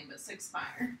anything but 6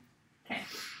 fire.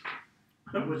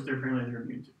 Which they're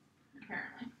immune to.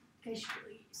 Apparently. Okay, she's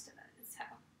really used to that. It's how.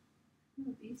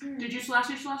 Ooh, these are Did you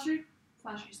slashy? slashy.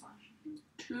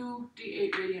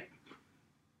 2d8 radiant.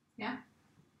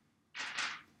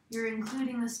 You're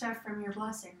including the stuff from your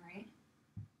blessing, right?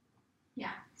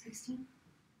 Yeah. 16?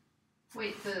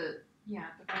 Wait, but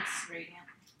that's radiant.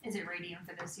 Is it radiant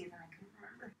for this season? I couldn't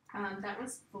remember. That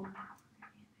was full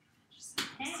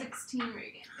Okay. 16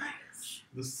 radiant.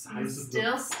 The size of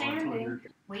Still the standing.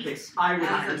 Wait. I would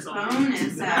hire As a someone.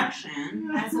 bonus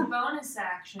action, As a bonus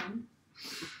action.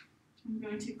 I'm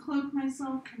going to cloak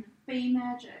myself in fey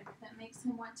magic that makes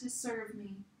him want to serve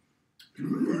me.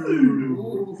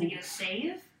 Does he get a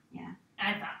save? Yeah.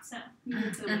 I thought so. He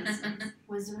gets a wisdom.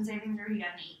 Wisdom saving throw, he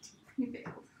got an 18. He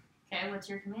failed. Okay, what's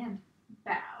your command?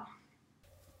 Bow.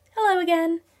 Hello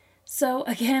again. So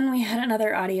again, we had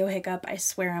another audio hiccup. I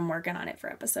swear I'm working on it for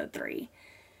episode 3.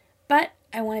 But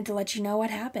I wanted to let you know what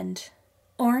happened.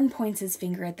 Orin points his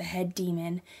finger at the head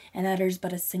demon and utters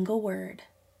but a single word.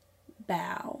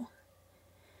 Bow.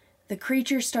 The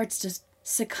creature starts to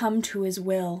succumb to his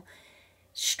will,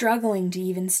 struggling to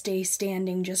even stay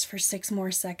standing just for 6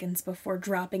 more seconds before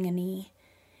dropping a knee.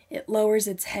 It lowers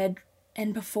its head,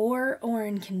 and before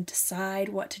Orin can decide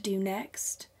what to do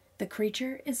next, the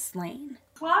creature is slain.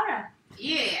 Clara,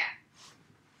 Yeah.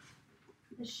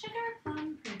 the sugar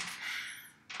plum prince.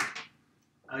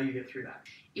 You get through that.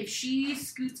 If she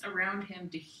scoots around him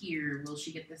to here, will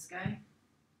she get this guy?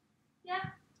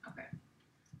 Yeah. Okay.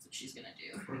 That's what she's gonna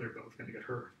do. Or they're both going to get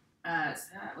hurt.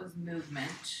 So that was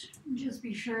movement. Just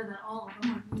be sure that all of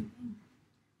them are moving.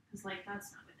 Because, like,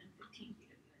 that's not within 15 feet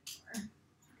of you anymore.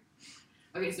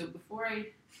 Okay, so before I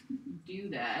do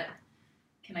that,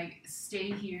 can I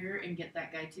stay here and get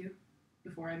that guy too?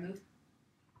 Before I move?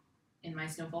 In my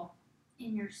snowfall?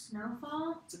 In your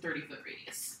snowfall? It's a 30-foot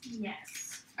radius.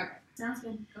 Yes. Okay. Sounds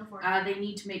good. Go for it. They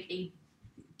need to make a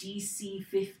DC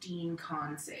 15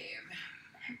 con save.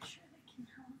 I'm sure they can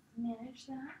help manage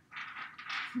that.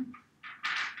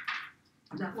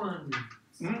 That one. I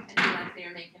feel like they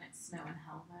were making it snow in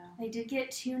hell, though. They did get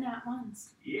 2 nat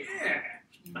 1s. Yeah.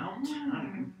 About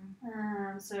time.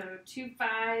 So 2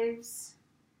 5s,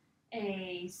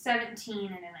 a 17,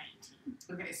 and a 19.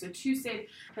 Okay, so 2 save.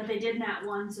 But they did nat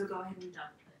 1, so go ahead and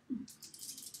double it.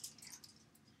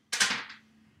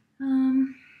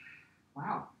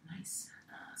 Wow, nice.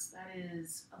 So that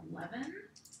is 11.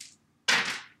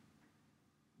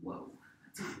 Whoa,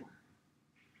 that's a cool.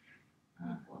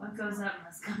 What goes up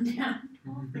must come down.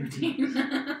 15.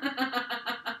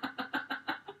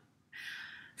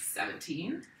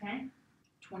 17. Okay.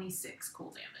 26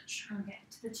 cold damage. Okay.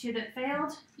 To the 2 that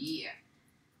failed. Yeah.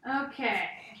 Okay.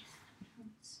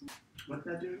 What's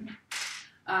that doing?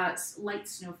 It's light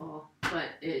snowfall, but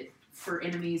for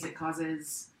enemies it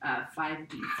causes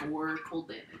 5d4 cold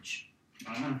damage.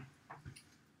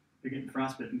 You're getting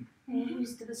frostbitten. And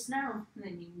used to the snow. And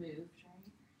then you moved,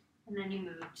 right? And then you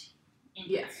moved.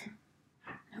 Yes.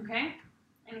 Okay.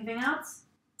 Anything else?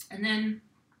 And then,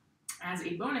 as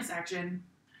a bonus action,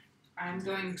 I'm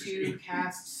going to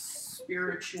cast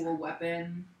Spiritual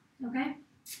Weapon Okay.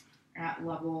 at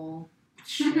level...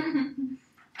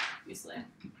 obviously.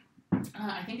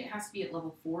 I think it has to be at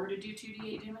level 4 to do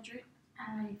 2d8 damage, right?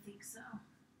 I think so.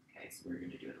 Okay, so we're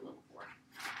going to do it at level 4.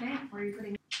 Okay. Where are you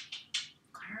putting?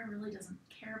 Clara really doesn't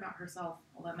care about herself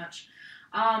all that much.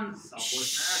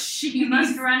 Selfless You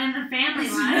must run in the family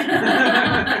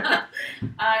line.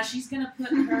 She's gonna put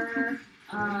her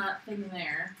thing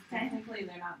there. Okay. Technically,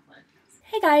 they're not put.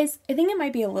 Hey guys, I think it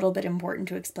might be a little bit important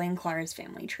to explain Clara's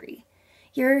family tree.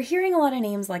 You're hearing a lot of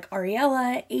names like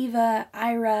Ariella, Ava,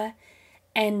 Ira,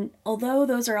 and although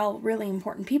those are all really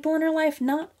important people in her life,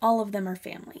 not all of them are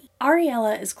family.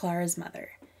 Ariella is Clara's mother.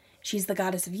 She's the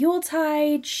goddess of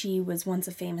Yuletide, she was once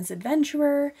a famous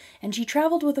adventurer, and she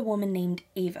traveled with a woman named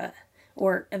Ava,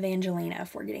 or Evangelina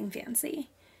if we're getting fancy.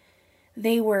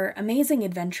 They were amazing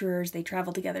adventurers, they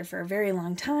traveled together for a very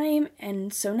long time,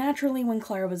 and so naturally when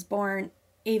Clara was born,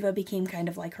 Ava became kind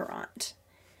of like her aunt.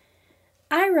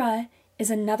 Ira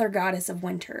is another goddess of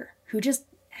winter, who just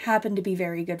happened to be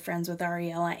very good friends with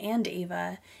Ariella and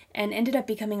Ava, and ended up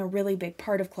becoming a really big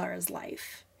part of Clara's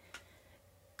life.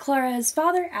 Clara's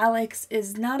father, Alex,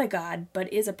 is not a god,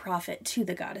 but is a prophet to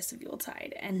the goddess of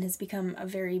Yuletide, and has become a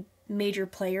very major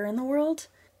player in the world.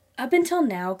 Up until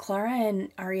now, Clara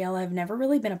and Ariella have never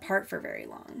really been apart for very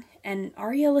long, and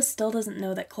Ariella still doesn't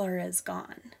know that Clara is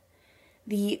gone.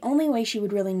 The only way she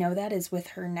would really know that is with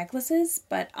her necklaces,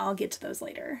 but I'll get to those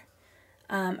later.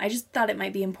 I just thought it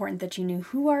might be important that you knew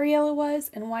who Ariella was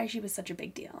and why she was such a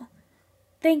big deal.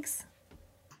 Thanks.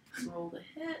 Roll the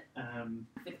hit.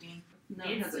 15. No,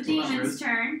 It's the Rose. demon's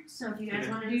turn, so if you guys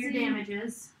Okay. want to do your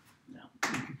damages. No.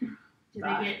 Do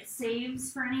they get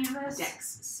saves for any of us?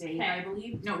 Dex save, Okay. I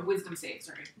believe. No, wisdom save,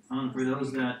 sorry. For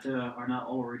those that are not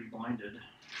already blinded,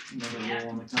 another Yeah. roll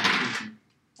on the Constitution.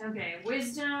 Okay,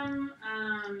 wisdom,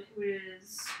 it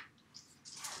was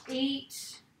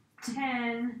 8,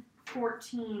 10,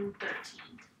 14,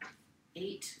 13.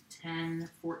 8, 10,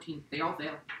 14. They all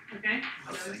fail. Okay,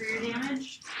 go for your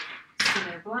damage. So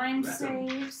they're blind Right.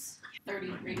 saves.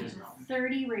 30 radiant.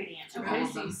 30 radiant. To Okay, all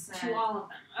of them. to all of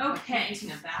them. Okay.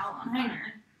 Painting a bow on Hang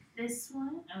fire. on. This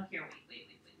one. Oh, here,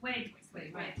 wait.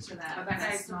 So that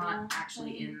guy's not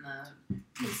actually in the...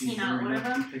 Is he not one of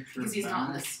them? Because he's not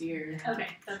in the sphere. Okay,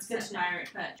 that's good to know.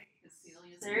 cut.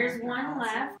 There's one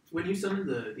left. When you summoned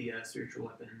the spiritual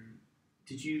weapon,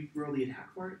 did you roll the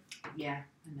attack for it? Yeah,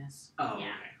 I missed. Oh,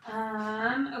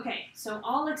 Yeah. okay. Okay, so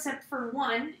all except for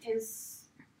one is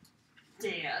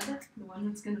dead. The one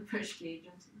that's gonna push Gage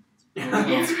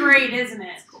into. It's great, isn't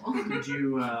it? Cool. Did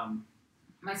you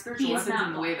My spiritual He's weapon's not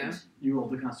in the way, though. blind. you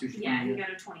rolled the Constitution? Yeah, one he yet?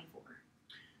 got a 24.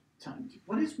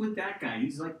 What is with that guy?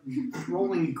 He's like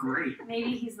rolling great.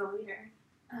 Maybe he's the leader.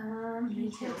 He How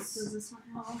hits does this one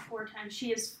have? all 4 times. She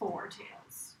has 4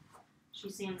 tails. She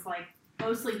seems like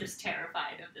mostly just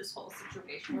terrified of this whole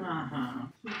situation. Uh-huh.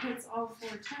 He hits all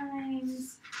 4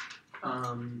 times.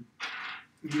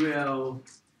 Ul,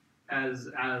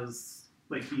 as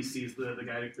like he sees the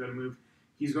guy go to move,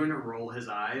 he's going to roll his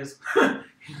eyes.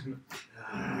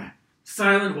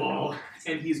 Silent wall,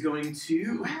 and he's going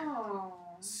to Oh.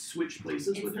 switch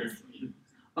places with her. Is this-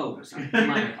 Oh, sorry.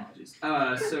 My apologies.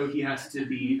 So he has to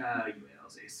be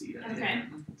UL's AC. Okay.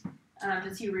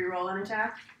 Does he re-roll an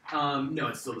attack? No,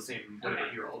 it's still the same. Whatever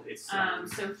Okay. you rolled, it's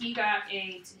So he got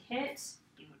a to hit.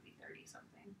 He would be 30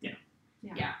 something.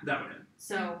 that would hit.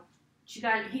 So he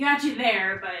got you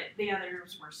there, but the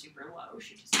others were super low.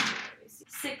 She just did her AC.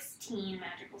 16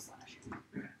 magical slashing.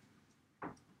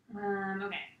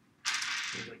 Okay.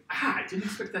 He's like, I didn't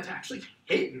expect that to actually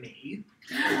hit me.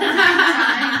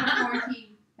 Time before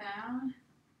he bowed.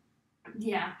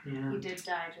 Yeah, Yeah. he did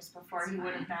die just before he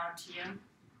would have bowed to you.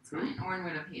 It's fine. Orin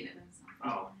would have hated himself.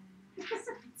 Oh.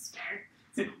 It's fair.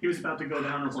 He was about to go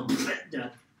down. I was like,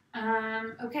 death.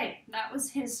 Okay, that was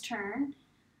his turn.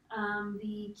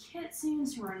 The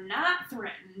kitsunes who are not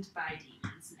threatened by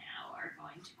demons now are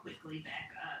going to quickly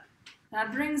back up.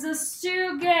 That brings us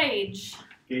to Gage.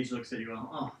 Gage looks at Ul.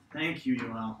 Oh, thank you,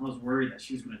 Ul. I was worried that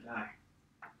she was going to die.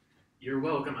 You're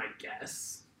welcome, I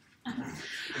guess.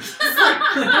 He's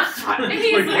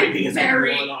Like wiping his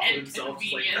very blood off of himself.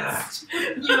 Like, inconvenienced.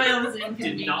 Ul is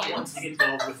inconvenienced. did not want to be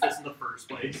involved with this in the first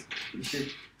place. You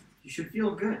should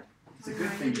feel good. It's a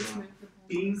good thing, Ul.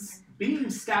 Being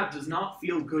stabbed does not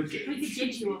feel good, We could Gage.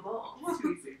 get you a bowl.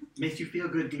 Makes you feel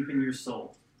good deep in your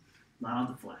soul, not on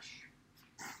the flesh.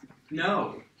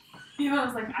 No. Ul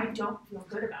was like, I don't feel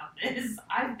good about this.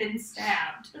 I've been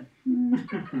stabbed. Ul,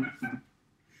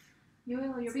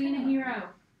 you're being a hero.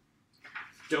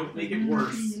 Don't make it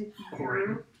worse.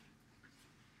 Orin.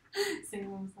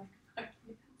 Salem was like, fuck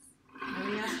yes.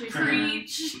 Nobody asked you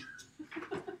Preach.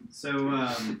 So,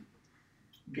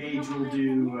 Gage will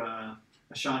do a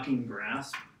shocking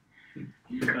grasp,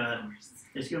 but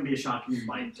it's going to be a shocking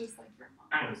bite. Just like your mom.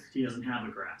 Because he doesn't have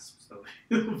a grasp, so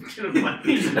he'll get a bite.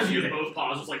 He just use both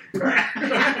paws, just like.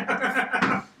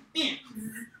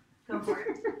 Go for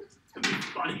it. It'd be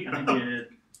funny. I get.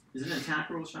 Is it an attack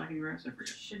roll, shocking grasp? I forget.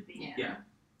 Should be. Yeah. Yeah.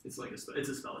 It's like it's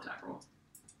a spell attack roll.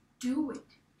 Do it.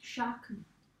 Shock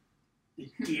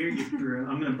me. Dear you, bro.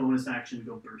 I'm going to bonus action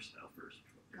go burst out first.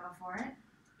 Go for it.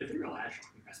 If they real had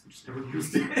shocking grasp, we just never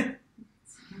used it.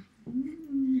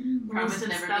 Promise Most of the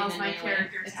never spells being my in any way.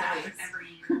 characters It's have always- but never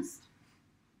used.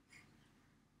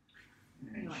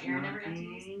 You know what, Aaron never got to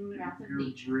use Wrath of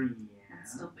Nature. Nature.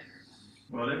 That's still bitter.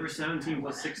 Whatever, 17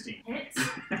 plus 16. Hits.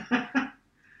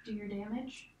 Do your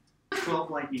damage. 12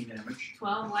 lightning damage.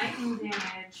 12 lightning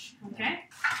damage. Okay.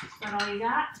 Is that all you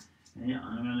got? Yeah,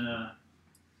 I'm gonna.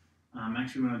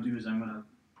 Actually, what I'm gonna do is I'm gonna.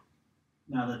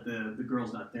 Now that the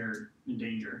girl's not there in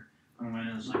danger, I'm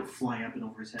gonna just like fly up and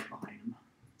over his head behind him.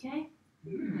 Okay.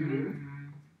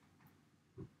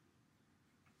 Is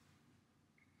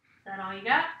that all you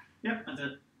got? Yep, that's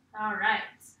it. All right.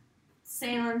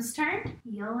 Salem's turn.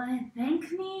 You'll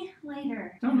thank me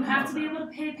later. Don't You know have about to be that. able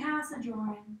to pay passage,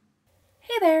 Orin.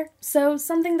 Hey there! So,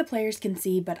 something the players can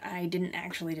see but I didn't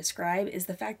actually describe is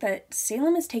the fact that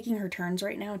Salem is taking her turns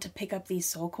right now to pick up these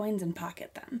soul coins and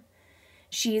pocket them.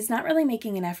 She's not really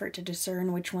making an effort to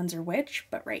discern which ones are which,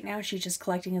 but right now she's just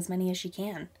collecting as many as she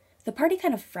can. The party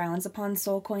kind of frowns upon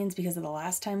soul coins because of the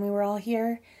last time we were all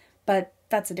here, but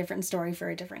that's a different story for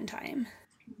a different time.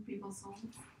 People's souls.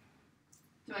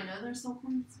 Do I know their soul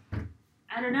coins?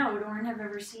 I don't know. Would Orin have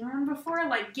ever seen one before?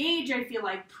 Like, Gage, I feel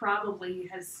like, probably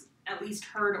has at least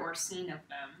heard or seen of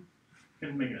them.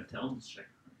 Can make an intelligence check.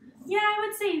 Yeah, I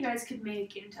would say you guys could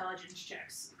make intelligence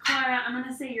checks. Clara, I'm going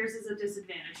to say yours is a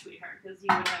disadvantage, sweetheart, because you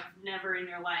would have never in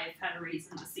your life had a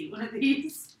reason to see one of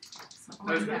these. So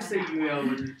I was Orin going got to say an UL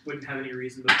wouldn't have any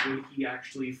reason, but would he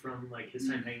actually, from like his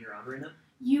time hanging around right now?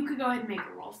 You could go ahead and make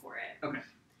a roll for it. Okay.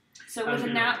 So I was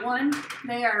with a gonna nat one,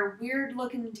 they are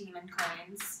weird-looking demon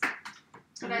coins.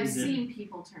 But I've Is it- seen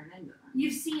people turn into them.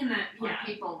 You've seen that, Or yeah.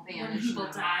 people When vanish. people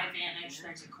and die, then- vanish,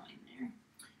 there's a coin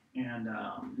there. And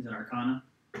is it Arcana?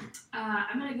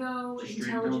 I'm going to go History,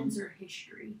 intelligence or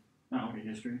history. Oh, okay,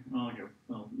 history. I'll go.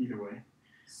 Well, either way.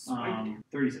 Sweet.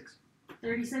 36.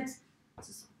 36? It's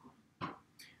a soul coin.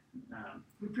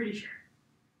 I'm pretty sure.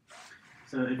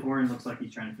 So if Orin looks like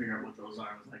he's trying to figure out what those are,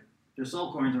 I was like, they're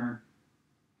soul coins, Orin.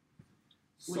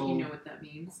 Would you know what that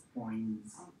means?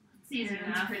 Coins. Oh, let's It's easy It's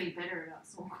enough. pretty bitter about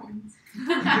soul coins.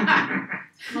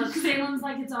 Look, Salem's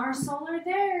like, it's our soul or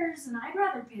theirs, and I'd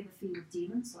rather pay the fee with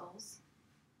demon souls.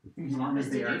 As long as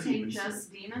Did they you are take demons.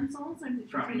 just demon souls, or did you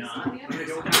Probably take not. some of the I'm gonna others?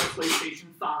 go down to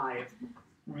PlayStation 5.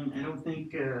 I mean, I don't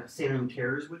think Salem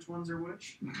cares which ones are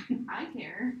which. I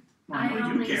care. Well, I no, you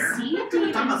only care. see I'm demon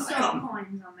a soul Salem.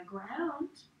 coins on the ground.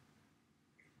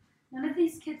 None of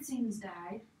these kitsunes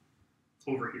died.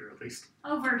 Over here, at least.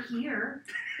 Over here.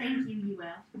 Thank you,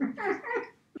 UL.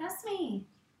 That's me.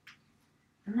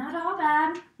 I'm not all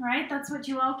bad, right? That's what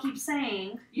you all keep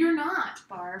saying. You're not.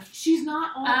 Barb. She's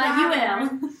not all bad.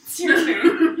 UL. It's your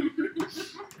turn.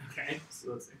 Okay,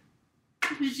 so let's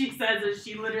see. She says as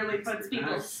she literally puts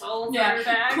people's souls Yeah. in her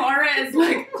bag. Clara's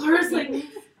like,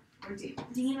 Or demons.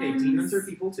 Demons. Hey, demons are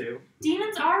people too.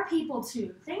 Demons are people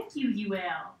too. Thank you,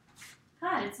 UL.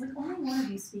 God, it's like only one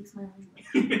of you speaks my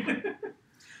language.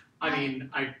 I mean,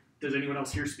 does anyone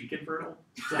else here speak Infernal?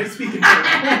 Does I speak Infernal?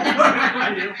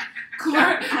 I do.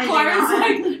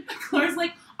 Clara's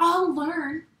like, I'll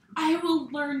learn. I will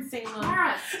learn Salem.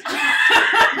 Clara,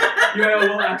 Yeah,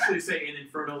 we'll actually say in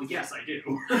Infernal, yes, I do.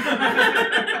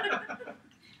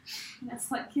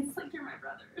 it's like you're my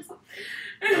brother or something.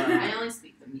 I only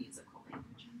speak the musical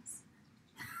languages.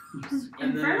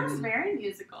 And Infernal's then- very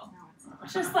musical. No, it's not.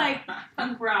 It's just like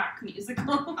punk rock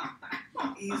musical.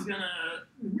 He's gonna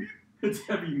It's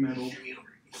heavy metal. me over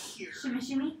here Shimmy,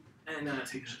 shimmy. and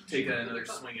take another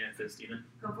swing at this demon.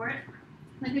 Go for it.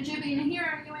 Like a Jimmy and a hero,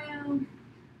 UL.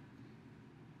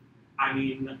 I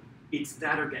mean, it's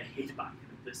that or get hit by him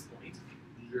at this point.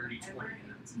 Dirty 20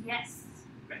 minutes. Yes.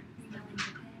 Okay. You know when you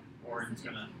pay. Orin's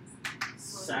gonna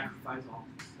Sacrifice all.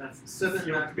 That's 7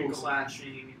 Feel magical cool.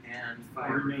 slashing and 5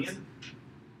 Orin radiant.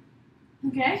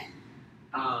 Okay.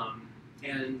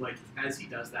 And like as he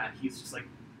does that, he's just like,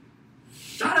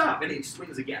 "Shut up!" and he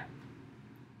swings again.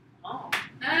 Oh.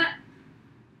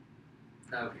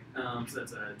 Okay. So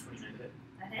that's a 29 to hit.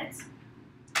 That hits.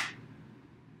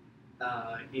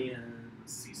 And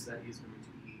let's see, so that is going to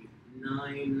be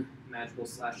 9 magical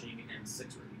slashing and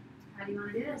 6 radiant. How do you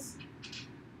want to do this?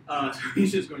 So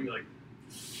he's just going to be like,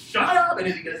 "Shut up!" And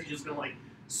as he does, he's just going to like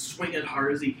swing as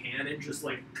hard as he can and just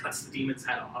like cuts the demon's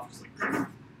head off. Just like,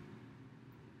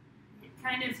 It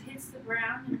kind of hits the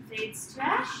ground and fades to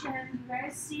ash, and you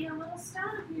guys see a little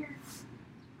stone here.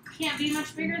 Can't be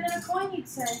much bigger than a coin, you'd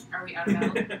say. Are we out of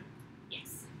battle?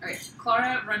 Yes. Okay,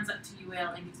 Clara runs up to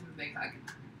UL and gives him a big hug.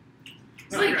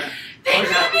 It's Okay. like, thank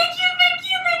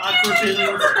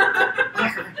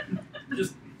you.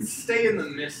 just stay in the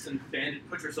mist and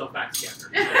put yourself back together.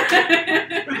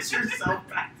 Put yourself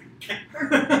back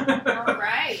together. All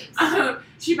right.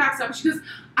 She backs up. She goes,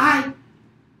 I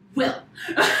will.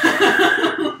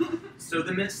 So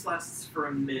the mist lasts for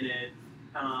a minute,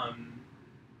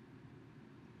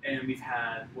 and we've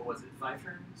had, what was it, 5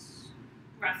 turns?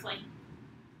 Roughly.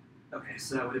 Okay,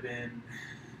 so that would have been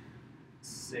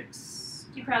 6.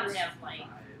 You probably have, like- 5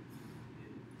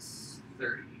 is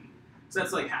 30. So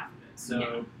that's like half of it. So,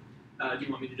 do you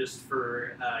want me to just,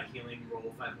 for healing,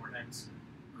 roll 5 more times?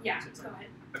 Yeah, So it's go like-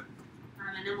 ahead.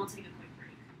 And then we'll take a quick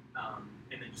break.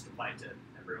 And then just apply it to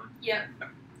everyone. Yep.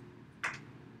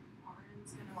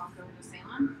 Orin's gonna walk over to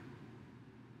Salem.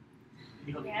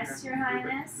 Yes, Your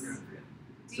Highness.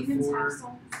 So Demons for- have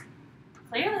souls.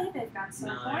 Clearly, they've got some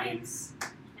 9. coins.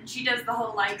 And she does the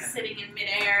whole, like, sitting in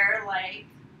midair, like,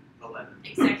 11.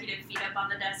 executive feet up on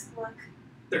the desk look.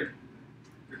 13.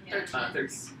 Yeah.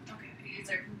 13. Okay, these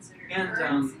are considered And,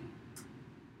 currency.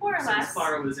 More or Since less.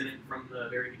 Clara was in it from the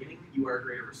very beginning, you are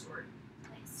greater restored.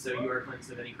 Nice. So you are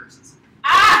cleansed of any curses.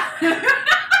 Ah! back.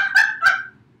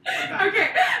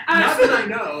 Okay. Not so, that I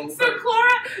know. so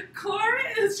Clara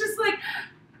is just like,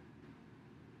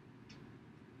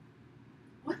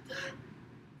 what the?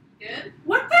 Good.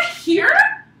 What the here?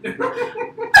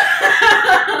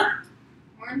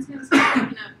 Orin's gonna start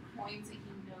picking up coins that he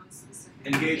knows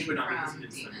specifically Engage would not be from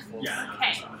considered demons. full. Yeah.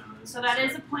 Okay. So that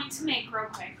is a point to make real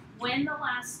quick. When the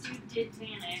last dude did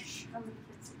vanish, how many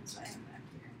kids is I have back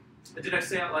here? Did I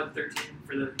say out loud 13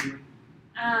 for the healing?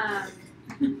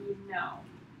 No.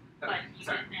 But Okay, you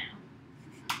sorry. did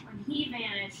now. When he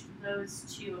vanished, those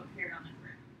two appeared on the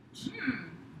bridge. Hmm.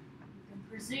 You can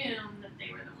presume that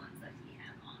they were the ones that he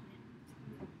had on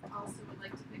him. Also would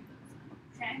like to pick those up.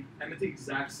 Okay? I'm at the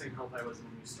exact same health I was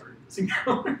when we started this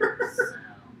encounter.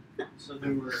 So, So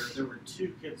there were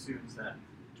 2 kitsunes that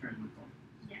turned with them.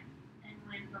 and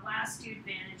when the last dude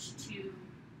vanished, 2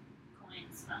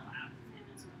 coins fell out of him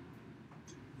as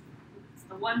well. It's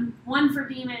the one for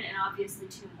Demon and obviously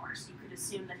 2 more, so you could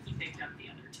assume that he picked up the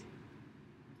other 2.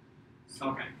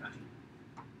 Okay, gotcha.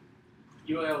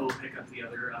 Yuel will pick up the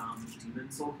other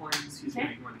demon soul coins. He's Okay.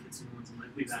 getting one of the Kitsune ones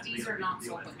and leave that to These the are other not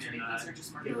people soul to coins, deal with. right? And, These are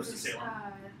just it was markers. a Salem.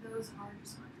 Those are just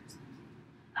markers.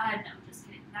 No, just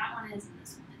kidding. That one is and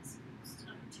this one is. Just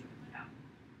other two are put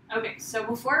out. Okay, so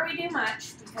before we do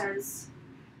much, because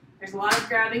there's a lot of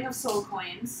grabbing of soul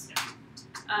coins,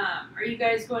 are you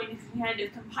guys going to kind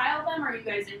of compile them, or are you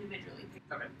guys individually pick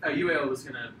them? Okay. Yuel was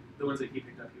gonna, the ones that he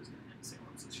picked up, he was gonna hand to Salem,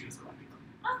 so she was collecting them.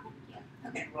 Oh, thank you.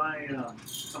 Okay. Do I,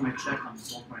 somebody check on the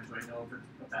soul coins, do I know if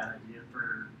it's a bad idea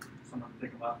for someone to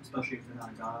pick them up, especially if they're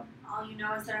not a god? All you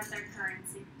know is that their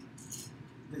currency.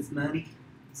 This money?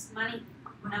 It's money.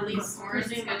 At least Or it's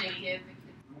gonna presumably. give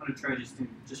I'm gonna try just for the,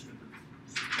 just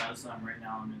because right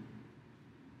now I'm in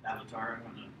Avatar,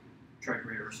 I'm gonna try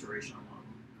Greater Restoration on one of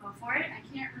them. Go for it. I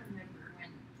can't remember when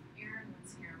Aaron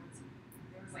was here.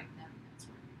 There was like nothing that's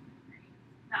working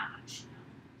Not much,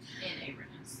 no. in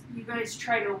Avernus. You guys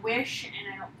try to wish, and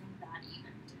I don't think that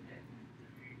even did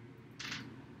it.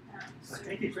 So I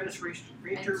think it's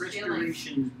Greater It's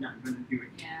Restoration's not gonna do it.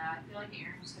 Yeah, I feel like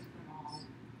Aaron took them all.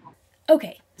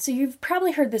 Okay, so you've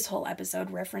probably heard this whole episode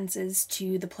references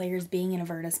to the players being in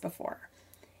Avernus before.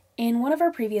 In one of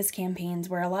our previous campaigns,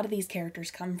 where a lot of these characters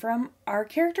come from, our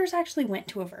characters actually went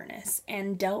to Avernus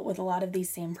and dealt with a lot of these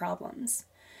same problems.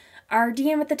 Our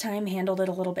DM at the time handled it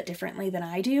a little bit differently than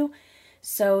I do,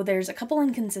 so there's a couple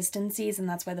inconsistencies, and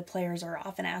that's why the players are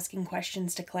often asking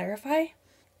questions to clarify.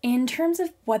 In terms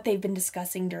of what they've been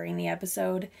discussing during the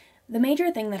episode, the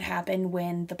major thing that happened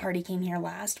when the party came here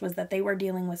last was that they were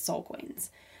dealing with soul coins.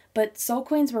 But soul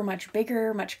coins were much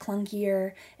bigger, much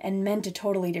clunkier, and meant a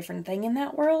totally different thing in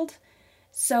that world.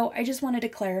 So I just wanted to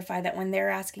clarify that when they're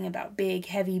asking about big,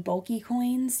 heavy, bulky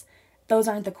coins, those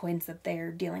aren't the coins that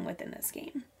they're dealing with in this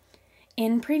game.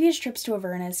 In previous trips to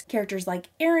Avernus, characters like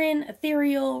Aaron,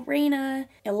 Ethereal, Reyna,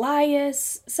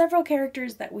 Elias, several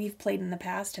characters that we've played in the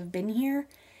past have been here,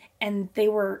 and they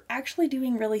were actually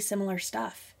doing really similar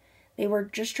stuff. They were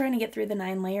just trying to get through the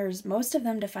 9 layers, most of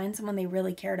them to find someone they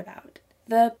really cared about.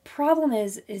 The problem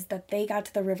is that they got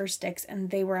to the River Styx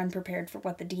and they were unprepared for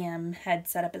what the DM had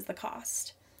set up as the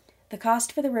cost. The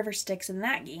cost for the River Styx in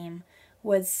that game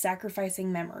was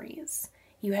sacrificing memories.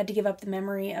 You had to give up the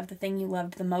memory of the thing you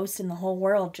loved the most in the whole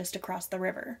world just to cross the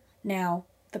river. Now,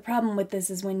 the problem with this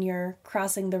is when you're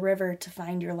crossing the river to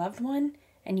find your loved one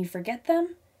and you forget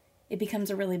them, it becomes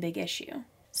a really big issue.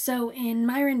 So in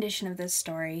my rendition of this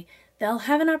story, they'll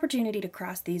have an opportunity to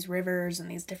cross these rivers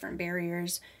and these different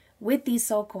barriers with these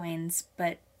soul coins,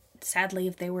 but sadly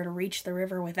if they were to reach the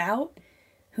river without,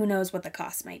 who knows what the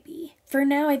cost might be. For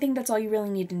now, I think that's all you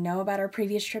really need to know about our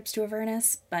previous trips to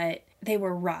Avernus, but they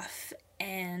were rough,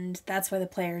 and that's why the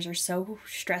players are so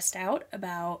stressed out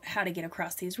about how to get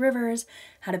across these rivers,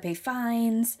 how to pay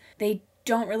fines. They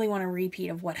don't really want a repeat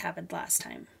of what happened last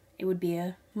time. It would be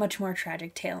a much more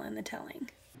tragic tale in the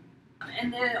telling.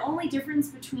 And the only difference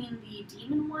between the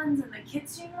demon ones and the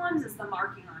Kitsune ones is the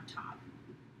marking on top.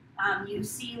 You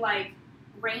see, like,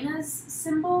 Reyna's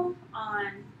symbol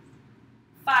on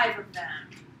 5 of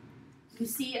them. You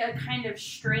see a kind of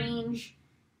strange,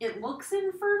 it looks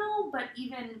infernal, but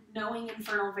even knowing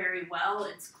infernal very well,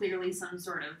 it's clearly some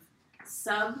sort of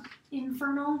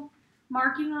sub-infernal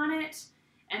marking on it.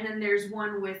 And then there's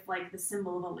one with, like, the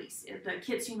symbol of Elysium. The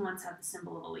Kitsune ones have the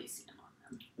symbol of Elysium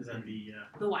on them. Is that the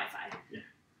The Wi-Fi.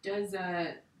 Does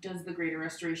the Greater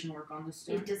Restoration work on the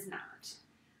stone? It does not.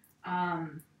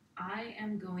 I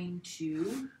am going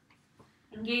to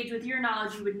Engage with your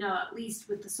knowledge, you would know, at least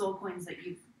with the soul coins that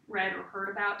you've read or heard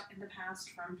about in the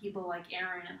past from people like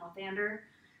Aaron and Lathander,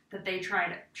 that they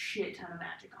tried a shit ton of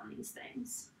magic on these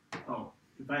things. Oh,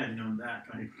 if I had known that,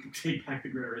 can I take back the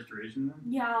Great Restoration then?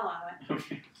 Yeah, I'll allow it.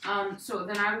 Okay. so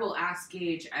then I will ask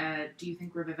Gage, do you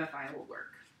think Revivify will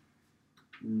work?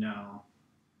 No.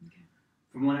 Okay.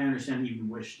 From what I understand, even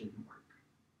Wish didn't work.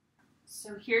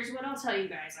 So here's what I'll tell you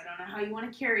guys. I don't know how you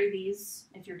want to carry these,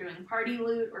 if you're doing party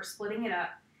loot or splitting it up.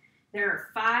 There are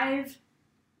 5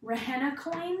 Rehenna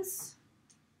coins.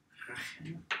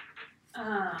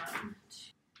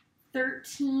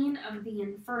 13 of the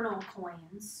Infernal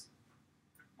coins.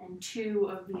 And 2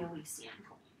 of the Elysian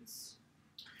coins.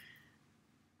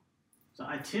 So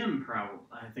Tim probably,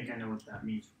 I think I know what that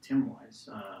means Tim-wise.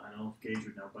 I don't know if Gage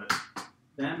would know, but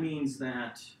that means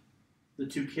that the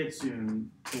 2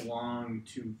 Kitsune belong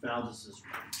to Valdis's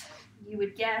room. You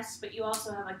would guess, but you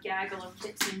also have a gaggle of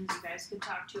kitsunes you guys could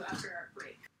talk to after our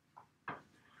break.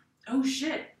 Oh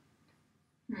shit!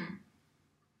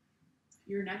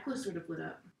 Your necklace would have lit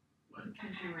up. What?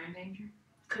 Because you were in danger.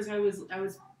 Cause I was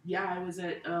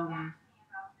at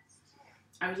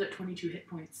 22 hit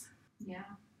points. Yeah.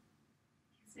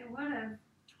 Yes, it would have.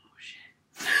 Oh shit.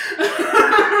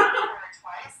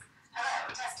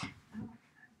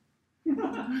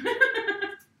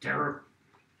 Terror.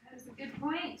 That is a good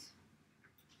point.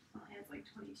 Well, it has like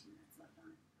 22 minutes left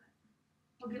on it,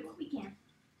 but we'll get what we can.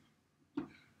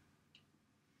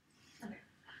 Okay.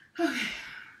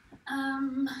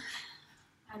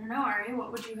 I don't know, Ari,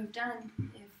 what would you have done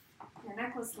if your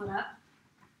necklace lit up?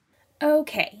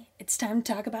 Okay, it's time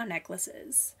to talk about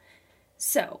necklaces.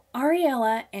 So,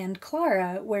 Ariella and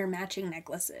Clara wear matching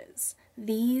necklaces.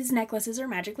 These necklaces are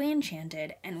magically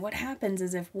enchanted, and what happens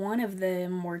is if one of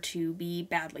them were to be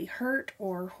badly hurt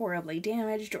or horribly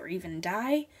damaged or even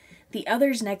die, the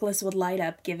other's necklace would light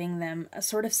up, giving them a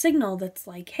sort of signal that's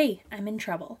like, hey, I'm in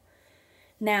trouble.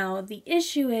 Now, the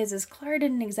issue is Clara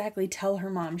didn't exactly tell her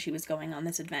mom she was going on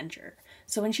this adventure,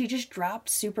 so when she just dropped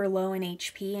super low in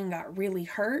HP and got really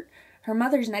hurt, her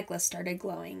mother's necklace started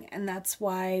glowing, and that's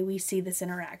why we see this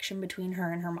interaction between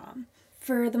her and her mom.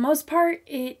 For the most part,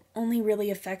 it only really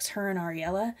affects her and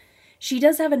Ariella. She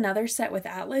does have another set with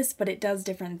Atlas, but it does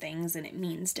different things and it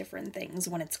means different things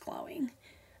when it's glowing.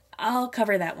 I'll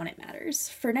cover that when it matters.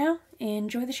 For now,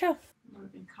 enjoy the show.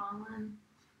 Logan, Colin,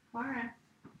 Clara.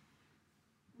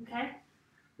 Okay.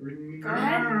 Ring, Go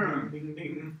ahead. Ding,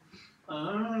 ding.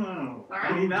 Oh.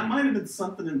 I mean, that might have been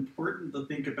something important to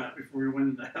think about before we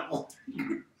went into hell.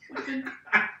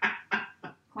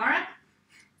 Clara?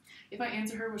 If I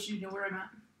answer her, will she know where I'm at?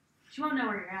 She won't know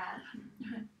where you're at.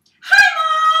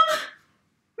 Hi,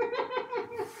 Mom!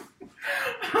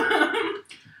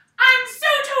 I'm so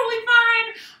totally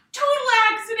fine. Total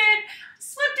accident.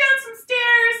 Slipped down some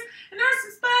stairs, and there were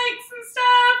some spikes and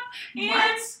stuff.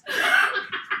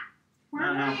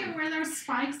 And Where there were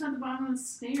spikes at the bottom of the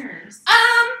stairs?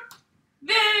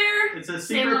 there. It's a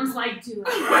secret. Salem's like, do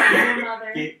it. Your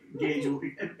mother. Gage,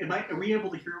 are we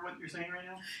able to hear what you're saying right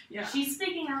now? Yeah. She's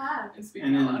speaking out loud. I'm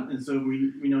speaking out loud. And so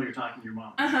we know you're talking to your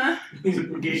mom. Uh-huh. So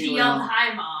Gage, She yelled,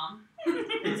 "Hi, Mom."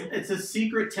 it's a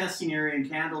secret testing area in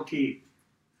Candle Keep.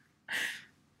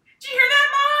 Did you hear that,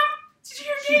 Mom? Did you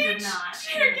hear She Gage? did not. Did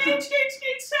you hear Gage?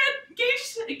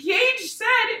 Gage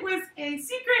said it was a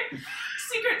secret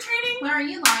training. Clara, are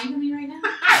you lying to me right now?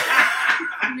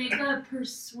 Make a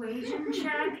persuasion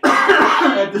check.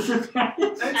 Technically,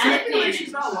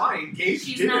 she's not lying. Gage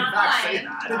She's did in not fact say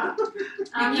lying. that. You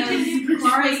can do Because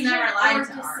Clara's persuasion never lied or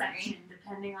to Ari. deception,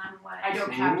 depending on what. I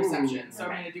don't have Ooh. deception, so I'm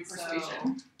Okay. going to do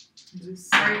persuasion.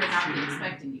 Ari would not be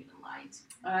expecting you to lie to.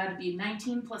 It'd be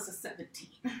 19 plus a 17.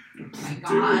 Oh my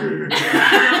god. I don't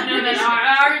know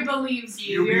that Ari believes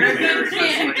you. You're a good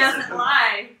kid who doesn't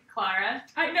lie, Clara.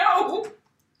 I know.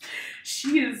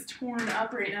 She is torn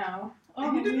up right now.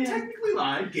 Oh, You didn't man. technically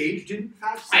lie. Gage did in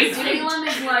fact I say that. didn't. Salem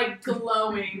is like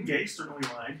glowing. Gage certainly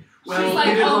lied. She's he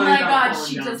like, did oh lie my about god, falling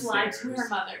she just lied to downstairs. her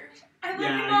mother. I love you,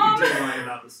 Yeah, Mom. you did lie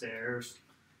about the stairs.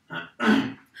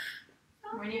 When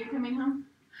are you coming home?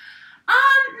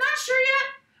 Not sure yet.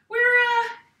 We're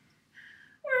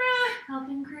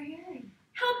Helping Crayeri.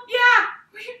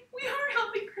 we are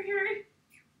helping Crayeri.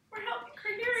 We're helping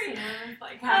Crayeri. Salem's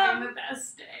like having the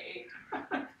best day.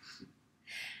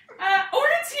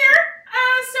 Orden's here.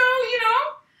 So,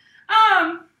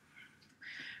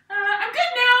 I'm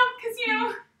good now, because,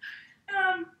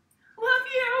 love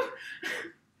you.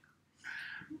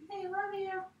 Hey, love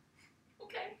you.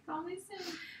 Okay, Call me soon.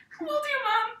 will do,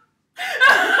 Mom.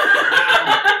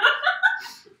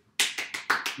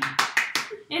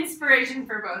 Inspiration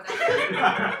for both of you.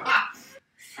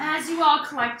 As you all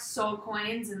collect soul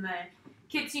coins and the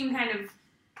Kitsune kind of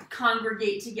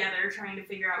congregate together trying to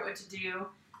figure out what to do,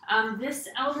 this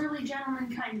elderly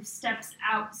gentleman kind of steps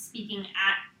out speaking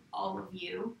at all of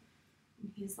you.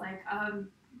 He's like,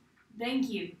 thank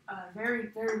you very,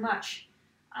 very much.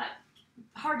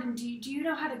 Pardon, do you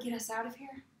know how to get us out of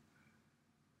here?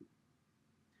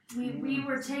 We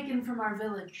were taken from our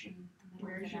village in the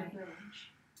middle of Where's the your night.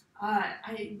 village?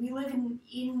 We live in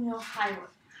Ohio.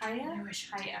 I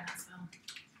wish I had as well.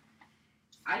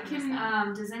 I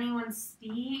can. Does anyone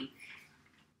speak?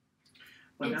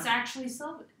 What It's now? actually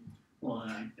Sylvan. Well,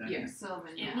 I Yeah.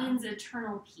 Sylvan, It yeah. means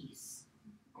eternal peace.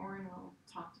 Orin will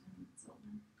talk to him in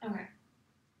Sylvan. Okay.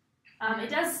 It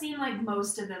does seem like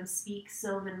most of them speak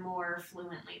Sylvan more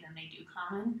fluently than they do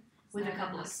Common, with a Is that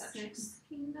couple in the exceptions. Sixth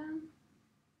Kingdom?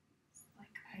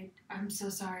 Like I'm so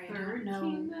sorry, I Third don't know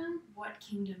Kingdom? what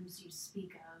kingdoms you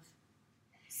speak of.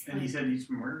 It's and he like, said he's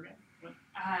from where again? What?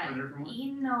 Or they're from what?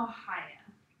 Enohia,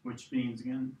 Which means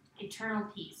again? eternal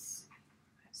peace.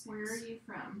 Where are you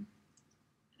from?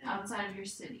 Outside of your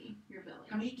city, your village.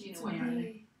 How many Do you know Kitsune where? are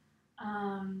they?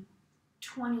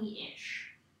 20-ish.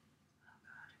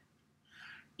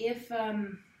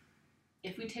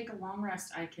 If we take a long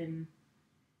rest, I can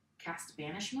cast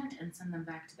banishment and send them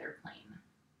back to their plane,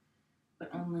 but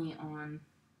only on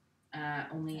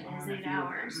Only It on is a 8 few of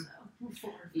hours, them. though.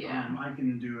 4. Yeah. I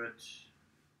can do it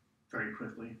very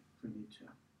quickly if we need to.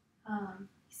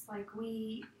 It's like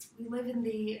we live in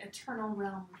the eternal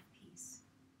realm of peace.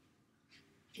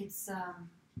 It's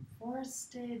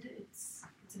forested. It's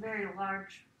a very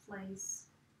large place.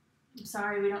 I'm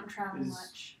sorry we don't travel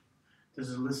much.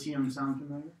 Does Elysium sound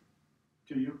familiar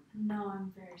to you? No,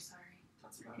 I'm very sorry.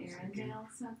 That's what I was thinking. Arendelle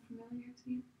sound familiar to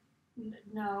you?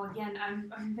 No, again,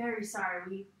 I'm very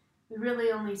sorry. We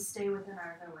really only stay within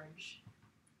our village.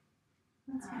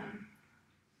 That's Um, fine.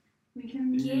 We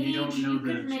can. You Gage, don't know you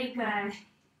the- could make a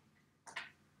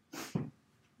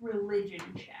religion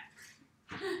check.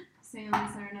 Salem,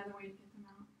 is there another way to get them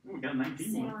out? We got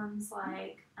 19. Salem's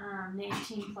like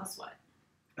 19 plus what?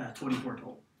 24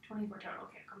 total. 24 total.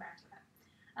 Okay, I'll come back to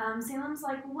that. Salem's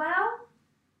like, well,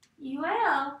 you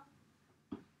will.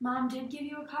 Mom did give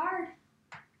you a card.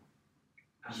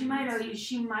 She might owe you.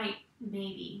 She might,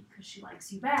 maybe, because she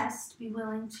likes you best, be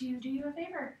willing to do you a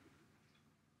favor.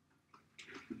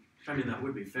 I mean, that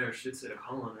would be fair. She'd say to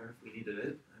call on her if we needed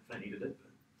it, if I needed it.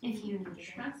 But If you needed it.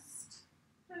 Trust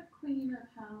the Queen of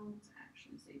Hell to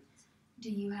actually save us. Do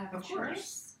you have a Of course.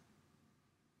 choice?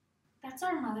 That's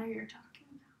our mother you're talking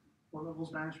about. What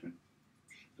level's banishment?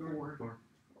 4.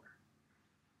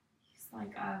 He's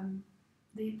like,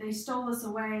 they stole us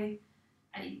away.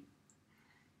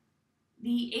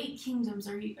 The 8 kingdoms.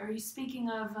 Are you speaking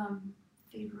of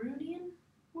Faerunian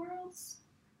worlds?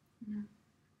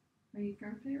 Are you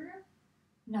from Peru?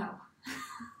 No.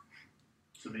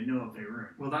 So they know if they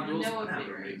were. Well, that I rules know of never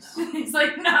Faerun, makes. though. He's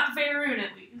like, not Faerun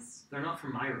at least. They're not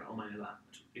from my realm. I know that.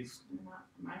 It's Not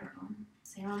my realm.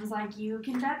 Salem's like, you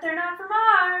can bet they're not from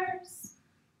ours.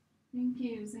 Thank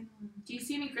you, Salem. Do you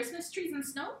see any Christmas trees and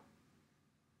snow?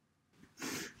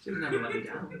 she would never let me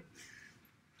down.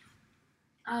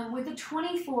 With a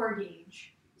 24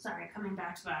 gauge. Sorry, coming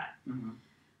back to that.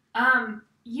 Mm-hmm.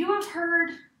 You have heard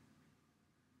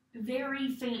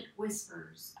very faint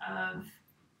whispers of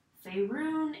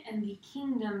Faerun and the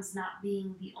kingdoms not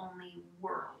being the only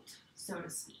world, so to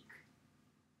speak,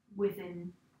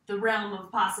 within the realm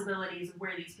of possibilities of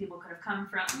where these people could have come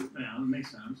from. Yeah, that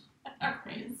makes sense.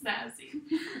 Alright, sassy.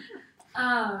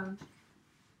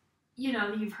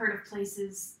 You've heard of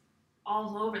places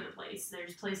all over the place.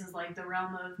 There's places like the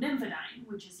realm of Nymphodine,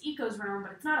 which is Eco's realm,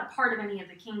 but it's not a part of any of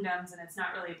the kingdoms, and it's not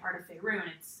really a part of Faerun.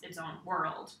 It's its own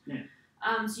world. Yeah.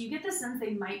 So you get the sense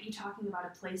they might be talking about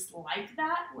a place like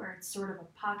that, where it's sort of a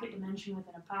pocket dimension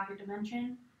within a pocket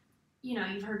dimension.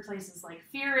 You've heard places like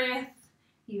Firith,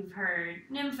 you've heard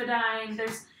Nymphodine.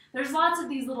 There's lots of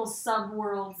these little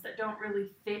sub-worlds that don't really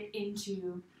fit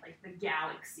into, like, the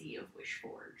galaxy of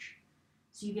Wishforge.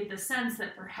 So you get the sense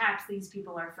that perhaps these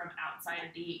people are from outside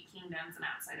of the 8 kingdoms and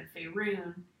outside of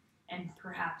Faerun, and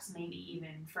perhaps maybe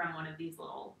even from one of these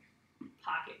little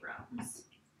pocket realms.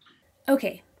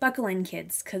 Okay, buckle in,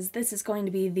 kids, because this is going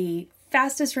to be the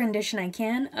fastest rendition I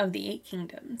can of the 8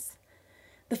 kingdoms.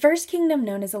 The first kingdom,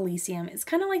 known as Elysium, is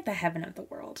kind of like the heaven of the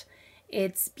world.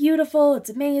 It's beautiful, it's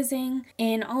amazing.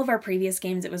 In all of our previous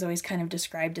games, it was always kind of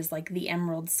described as like the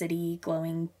Emerald City,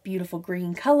 glowing beautiful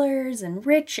green colors and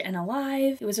rich and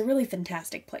alive. It was a really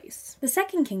fantastic place. The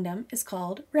second kingdom is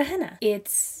called Rahenna.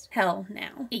 It's hell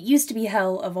now. It used to be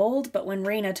hell of old, but when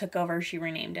Reyna took over, she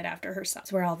renamed it after herself.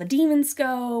 It's where all the demons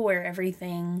go, where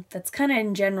everything that's kind of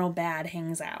in general bad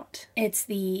hangs out. It's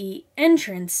the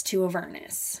entrance to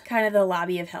Avernus, kind of the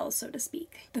lobby of hell, so to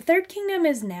speak. The third kingdom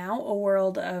is now a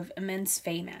world of immense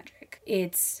fey magic.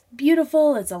 It's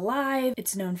beautiful, it's alive,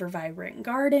 it's known for vibrant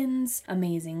gardens,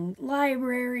 amazing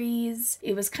libraries.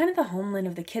 It was kind of the homeland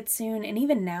of the Kitsune, and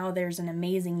even now there's an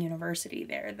amazing university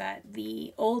there that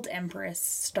the old empress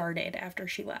started after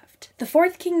she left. The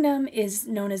fourth kingdom is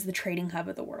known as the trading hub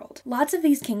of the world. Lots of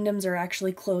these kingdoms are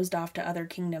actually closed off to other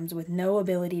kingdoms with no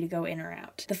ability to go in or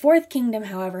out. The fourth kingdom,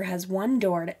 however, has one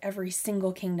door to every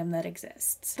single kingdom that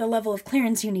exists. The level of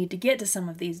clearance you need to get to some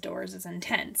of these doors is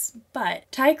intense, but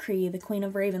Tykree, the Queen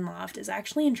of Ravenloft, is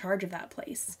actually in charge of that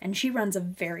place, and she runs a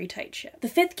very tight ship. The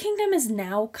fifth kingdom is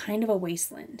now kind of a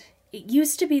wasteland. It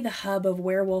used to be the hub of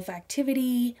werewolf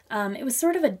activity. It was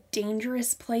sort of a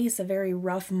dangerous place, a very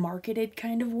rough marketed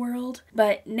kind of world,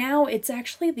 but now it's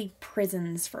actually the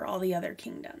prisons for all the other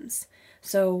kingdoms.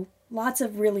 So lots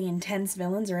of really intense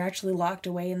villains are actually locked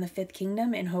away in the fifth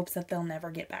kingdom in hopes that they'll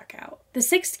never get back out. The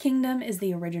sixth kingdom is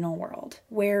the original world,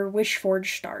 where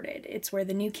Wishforge started. It's where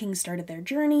the new king started their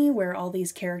journey, where all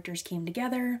these characters came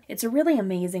together. It's a really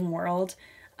amazing world,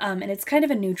 and it's kind of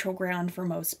a neutral ground for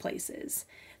most places.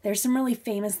 There's some really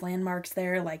famous landmarks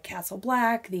there, like Castle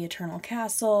Black, the Eternal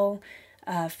Castle,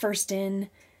 First Inn.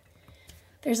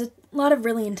 There's a lot of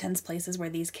really intense places where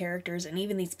these characters and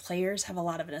even these players have a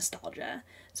lot of nostalgia.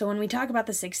 So when we talk about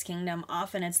the Sixth Kingdom,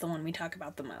 often it's the one we talk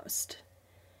about the most.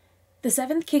 The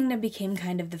Seventh Kingdom became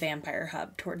kind of the vampire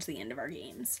hub towards the end of our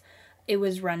games. It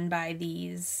was run by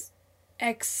these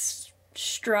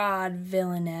Strahd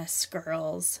villainess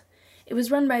girls. It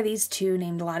was run by these two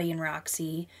named Lottie and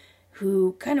Roxy,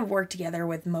 who kind of worked together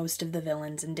with most of the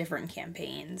villains in different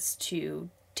campaigns to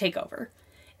take over.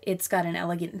 It's got an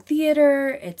elegant theater.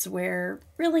 It's where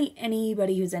really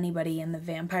anybody who's anybody in the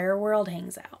vampire world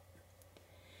hangs out.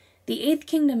 The Eighth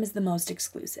Kingdom is the most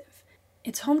exclusive.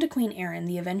 It's home to Queen Erin,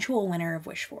 the eventual winner of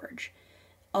Wishforge,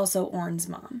 also Orin's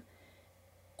mom.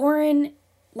 Orin,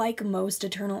 like most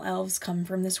Eternal Elves, come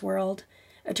from this world.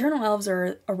 Eternal Elves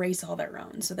are a race all their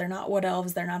own, so they're not Wood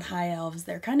Elves, they're not High Elves,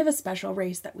 they're kind of a special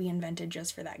race that we invented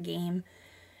just for that game.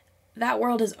 That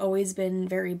world has always been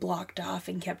very blocked off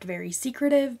and kept very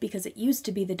secretive because it used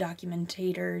to be the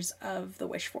documentators of the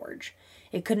Wishforge.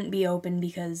 It couldn't be open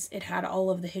because it had all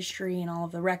of the history and all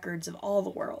of the records of all the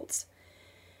worlds.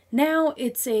 Now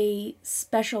it's a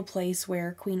special place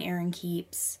where Queen Erin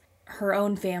keeps her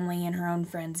own family and her own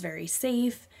friends very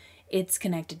safe. It's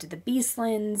connected to the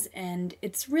Beastlands, and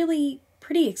it's really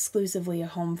pretty exclusively a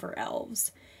home for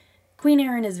elves. Queen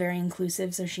Erin is very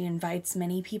inclusive, so she invites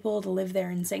many people to live there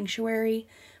in Sanctuary,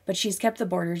 but she's kept the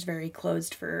borders very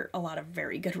closed for a lot of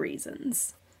very good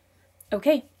reasons.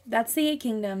 Okay, that's the 8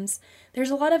 kingdoms. There's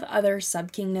a lot of other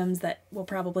sub-kingdoms that will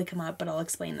probably come up, but I'll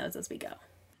explain those as we go.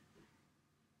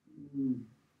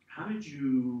 How did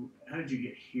you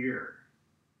get here?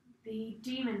 The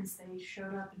demons, they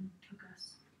showed up and took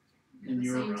us. In the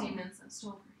your same realm. demons that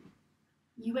stole from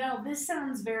you. Well, this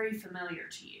sounds very familiar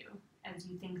to you as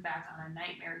you think back on a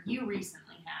nightmare you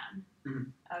recently had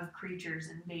of creatures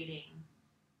invading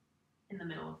in the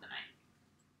middle of the night.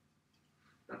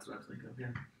 That's what I was thinking of,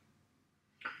 yeah.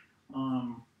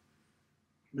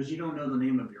 But you don't know the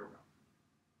name of your realm.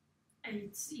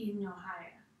 It's in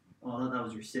Ohio. Well, I thought that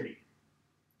was your city.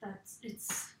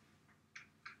 It's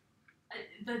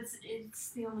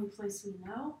the only place we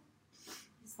know.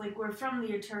 It's like we're from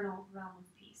the eternal realm of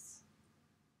peace.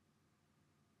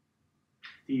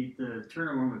 The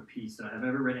Eternal Realm of Peace. Have I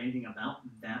ever read anything about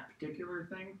that particular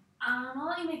thing? I'll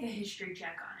let you make a history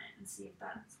check on it and see if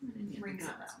that rings a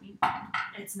bell.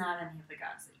 It's not any of the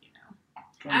gods that you know.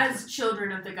 As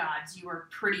children of the gods, you are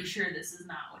pretty sure this is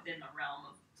not within the realm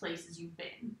of places you've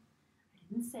been. I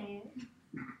didn't say it.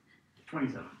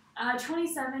 27.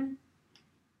 27.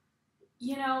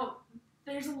 You know,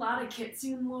 there's a lot of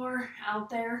Kitsune lore out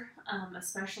there,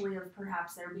 especially of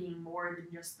perhaps there being more than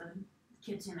just the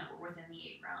Kitsune that were within the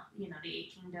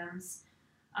 8 kingdoms.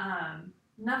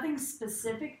 Nothing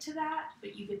specific to that,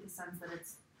 but you get the sense that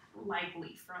it's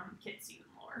likely from Kitsune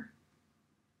lore.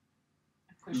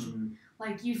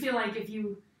 Like, you feel like if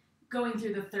you, going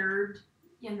through the third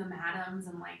in the Madams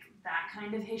and, like, that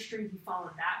kind of history, if you follow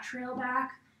that trail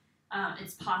back,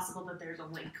 it's possible that there's a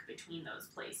link between those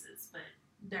places, but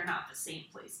they're not the same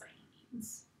place by any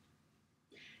means.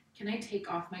 Can I take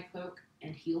off my cloak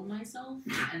and heal myself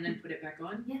and then put it back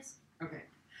on? Yes. Okay.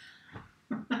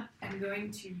 I'm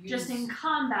going to use... Just in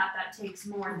combat, that takes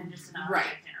more than just an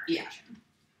object interaction.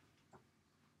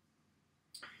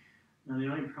 Now, the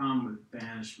only problem with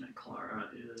banishment, Clara,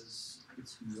 is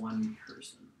it's one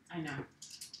person. I know.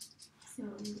 So,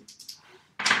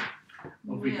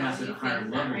 Well, if we pass it at a higher that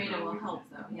level, Rita though, will we help,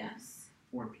 can though, yes.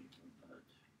 4 people. But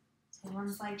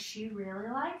Someone's like, she really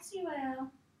likes you,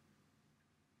 El.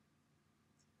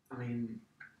 I mean,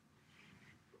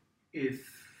 if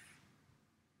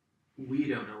we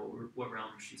don't know what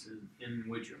realm she's in,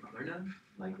 would your mother know,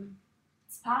 likely?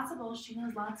 It's possible. She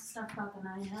knows lots of stuff about the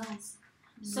Nine Hells.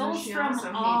 She Souls from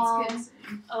also all hates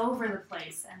Kitsune. over the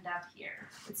place end up here.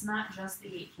 It's not just the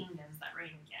 8 kingdoms that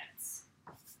Raiden gets.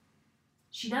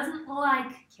 She doesn't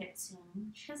like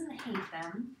Kitsune. She doesn't hate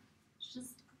them. She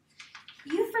just...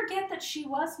 You forget that she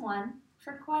was one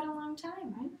for quite a long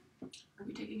time, right? Are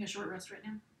we taking a short rest right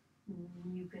now?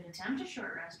 You could attempt a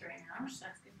short rest right now. That's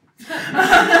good.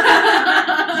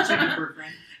 just checking for a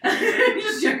friend.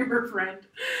 Just checking for a friend.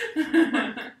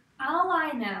 All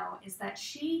I know is that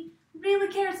she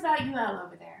really cares about UL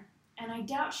over there, and I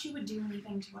doubt she would do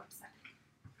anything to upset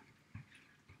her.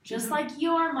 Just like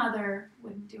your mother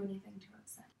wouldn't do anything to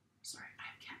upset her. Sorry, I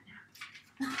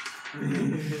have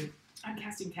catnap. I'm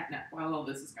casting catnap while all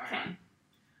this is going on.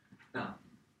 No.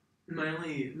 My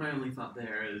only thought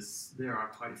there is there are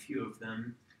quite a few of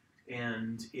them,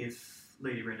 and if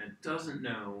Lady Rena doesn't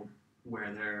know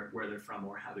where they're from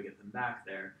or how to get them back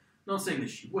there, I'm not saying that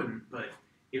she wouldn't, but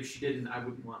if she didn't, I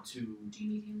wouldn't want to Do you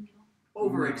need him, Needle?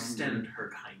 overextend her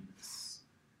kindness.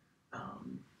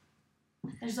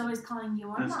 There's always calling you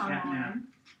our That's mom catnap.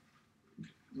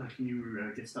 on. Can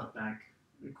you get stuff back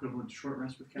equivalent to short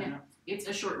rest with catnap? It's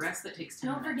a short rest that takes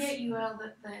 10 Don't minutes. forget, UL,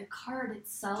 that the card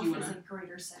itself Do you is wanna- a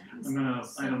greater settings.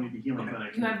 I don't need the healing, Okay. but I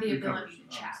You can have the recover ability to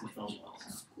chat some with spell people.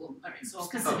 slots. Cool. Alright, so I'll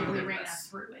Specifically consider Raina this.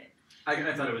 through it.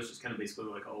 I thought it was just kind of basically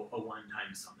like a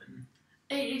one-time summon.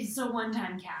 It's a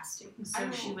one-time casting, I so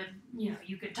will- she would,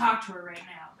 you could talk to her right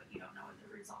now, but you don't know what the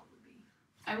result would be.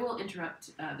 I will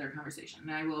interrupt their conversation,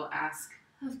 and I will ask,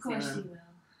 Of course Sarah. you will.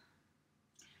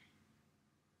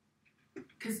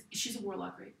 because she's a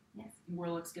warlock, right? Yes.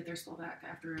 Warlocks get their spell back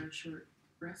after a short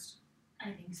rest.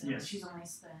 I think so. Yes. She's only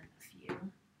spent a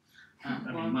few. I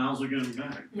Well, mean, Miles will get him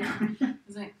back. Yeah.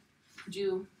 is it- would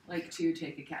you like to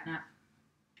take a cat nap?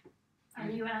 Are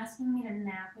you asking me to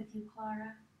nap with you,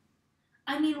 Clara?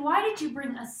 I mean, why did you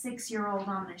bring a 6-year-old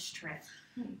on this trip?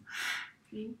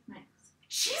 Nice.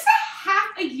 She's a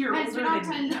half a year Guys, older we're not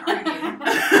than me. time to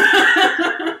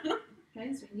argue.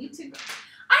 Guys, we need to go.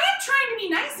 I am trying to be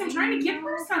nice. I'm trying to give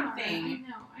her I something.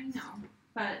 know.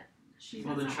 But she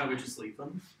Well, then doesn't shall we want- just leave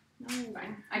them? No.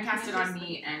 Fine. I cast it on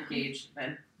me and Gage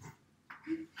then.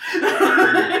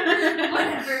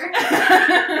 Whatever.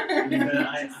 I mean, but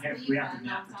Just we leave have to them,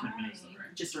 nap for that's 10 minutes, though, alright.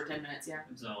 right? Just for 10 minutes, yeah.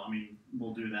 So, I mean,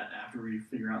 we'll do that after we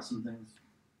figure out some things.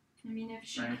 I mean, if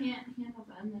she Right. can't handle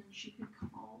them, then she could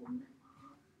call them.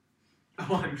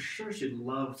 Oh, I'm sure she'd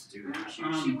love to do I'm that.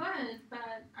 sure she would,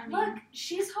 but I mean, Look,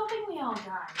 she's hoping we all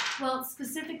die. Well,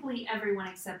 specifically everyone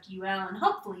except UL and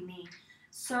hopefully me.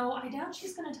 So I doubt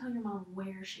she's going to tell your mom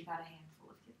where she got a handful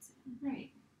of kitsune.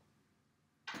 right.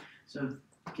 So,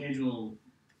 Gage will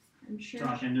I'm sure.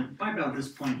 talk, and by about this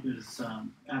point, his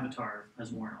avatar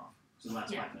has worn off. So the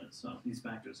last Yeah. 5 minutes, so he's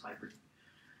back to his hybrid.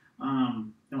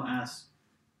 He'll ask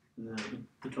the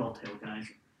 12-tail guys,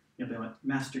 he'll be like,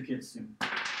 Master Kitsune,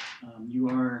 you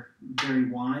are very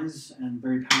wise and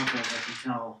very powerful, as I can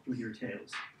tell with your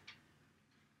tales.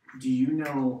 Do you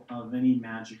know of any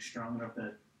magic strong enough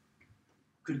that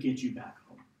could get you back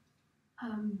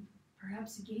home?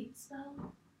 Perhaps a gate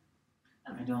spell?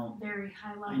 A I don't- very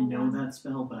high level I know one. that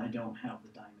spell, but I don't have the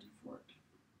diamond for it.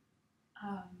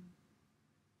 I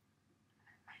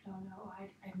don't know.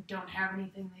 I don't have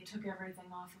anything. They took everything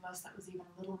off of us that was even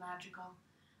a little magical.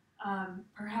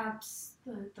 Perhaps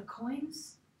the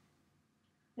coins?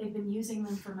 They've been using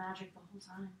them for magic the whole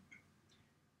time.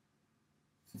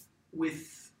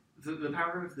 With the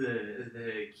power of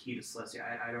the key to Celestia,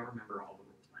 I don't remember all the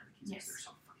rules behind the keys because Yes. there's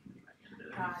so fucking many by the end of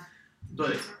it. God.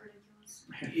 But these are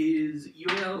ridiculous. is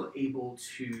UL able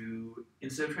to,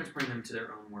 instead of transporting them to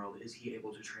their own world, is he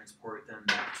able to transport them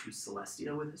back to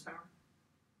Celestia with his power?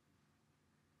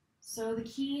 So the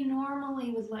key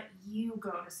normally would let you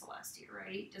go to Celestia,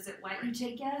 right? Does it let you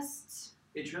take guests?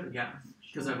 It should, yeah.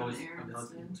 Because I've always There been able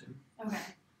to. instead. Okay.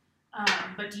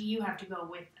 But do you have to go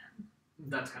with them?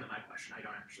 That's kind of my question. I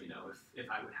don't actually know if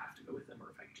I would have to go with them or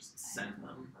if I could just send I don't them.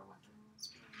 remember what the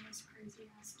rules were on those crazy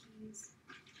ass keys.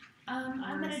 I'm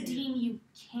gonna Honestly. deem you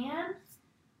can,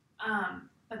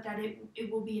 but that it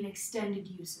will be an extended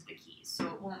use of the keys, so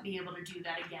it won't be able to do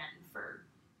that again for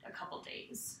a couple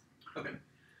days.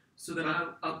 So then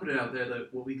I'll put it out there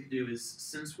that what we could do is,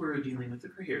 since we're dealing with the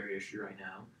Kahiri issue right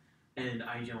now, and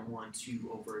I don't want to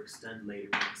overextend Lady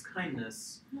Ring's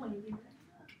kindness,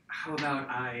 how about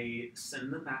I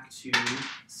send them back to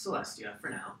Celestia for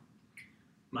now?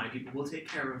 My people will take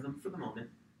care of them for the moment.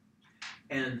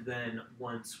 And then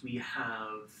once we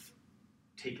have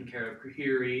taken care of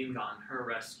Kahiri and gotten her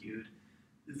rescued,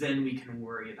 then we can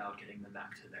worry about getting them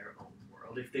back to their own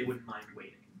world, if they wouldn't mind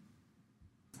waiting.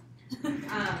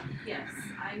 Yes,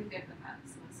 I'm good with that.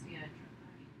 Celestia,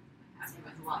 I'm happy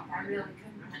with a lot more. I really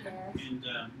couldn't care. And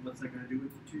what's that going to do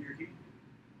to your key?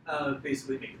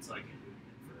 Basically make it so I can't do it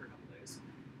again for a couple days.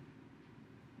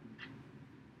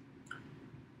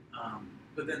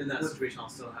 But then in that situation, I'll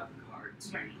still have the card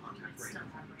to Right, contact you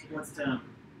still Raina. have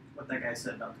What that guy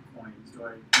said about the coins, do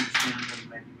I understand what he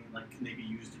might be mean? Like, can they be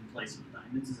used in place of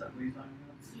diamonds? Is that what he's talking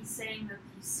about? He's saying that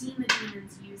he's seen the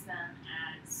demons use them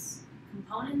as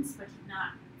components, but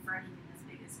not for anything as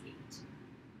big as gate.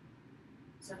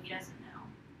 So he doesn't know.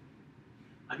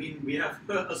 I mean, we have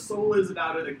a soul is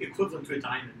about an equivalent to a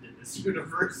diamond in this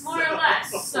universe. More or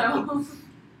less, so.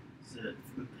 Is it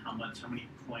how many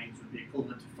coins would be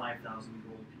equivalent to 5,000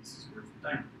 gold pieces worth of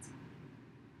diamonds?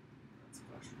 That's a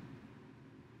question.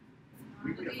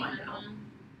 We could find out.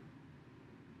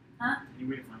 Any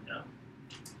way to find out?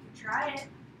 Try it.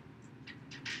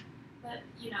 But,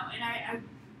 and I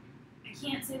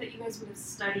can't say that you guys would have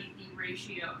studied the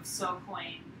ratio of soul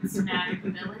coins magic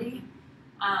ability.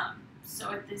 So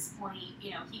at this point, he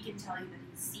can tell you that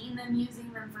he's seen them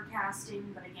using them for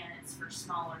casting, but again, it's for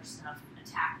smaller stuff,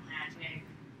 attack magic.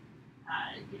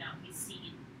 He's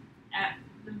seen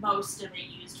the most of it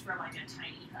used for like a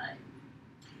tiny hut.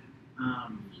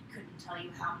 He couldn't tell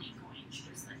you how many coins,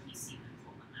 just that he's seen them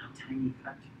pull them out. Tiny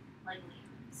hut. Like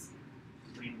lemons.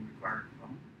 Lemon required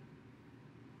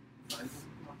phone.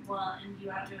 Well, and you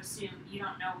have to assume you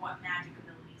don't know what magic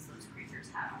abilities those creatures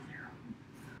have on their own.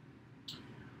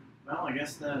 Well, I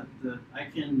guess I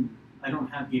don't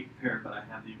have Gate Prepared, but I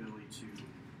have the ability to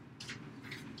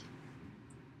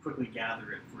quickly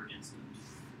gather it for an instant.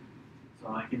 So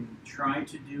I can try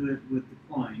to do it with the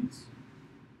coins,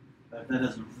 but if that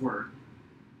doesn't work,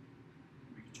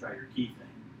 we could try your key thing.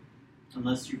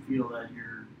 Unless you feel that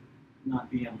you're not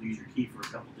being able to use your key for a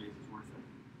couple days is worth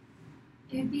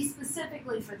it. It would be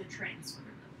specifically for the transfer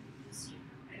abilities,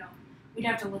 we'd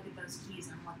have to look at those keys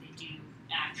and what they do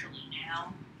actually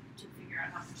now to figure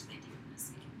out how much they do in this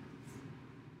game.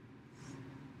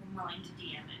 I'm willing to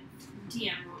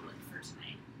DM rule it for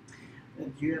tonight.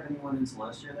 Do you have anyone in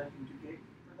Celestia that can do Gate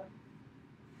for them?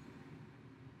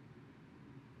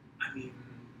 I mean,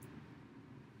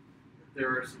 there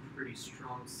are some pretty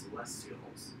strong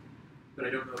Celestials, but I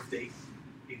don't know if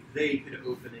they could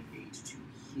open a gate to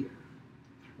here.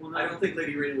 Well, I don't think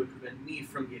Lady Raina would prevent me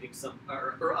from getting some,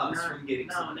 or us from getting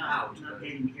someone out. Not but-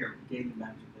 gating here, but gating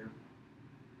back to there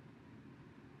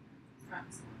From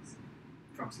Celestia.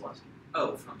 from Celestia.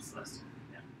 Oh, from Celestia.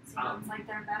 Sounds like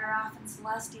they're better off in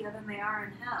Celestia than they are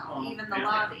in Hell, Oh, even the yeah.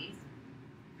 lobby.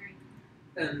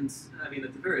 And, I mean,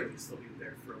 at the very least, they'll be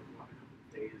there for a couple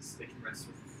of days. They can rest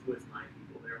with my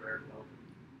people. They're very welcome.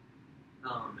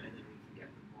 And then we can get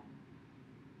them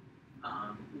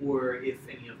home. Or if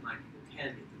any of my people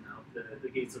can get them out, the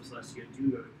gates of Celestia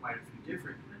do go to quite a few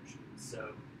different dimensions.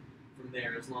 So from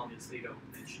there, as long as they don't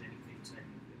mention anything to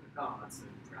any of the other gods, then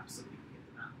perhaps somebody can get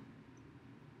them out.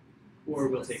 Or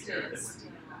we'll take care of it when we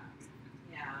get back.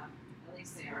 Yeah, at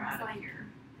least they are Sounds out of like here.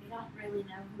 They don't really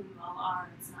know who you all are.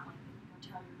 It's not like they can go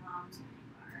tell your moms who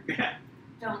you are. Yeah.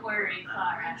 Don't worry, Why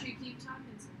Clara. don't you keep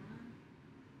talking to them?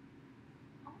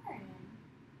 Alright.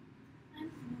 I'm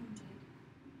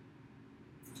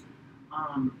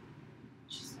wounded.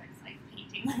 She starts like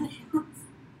painting the nails.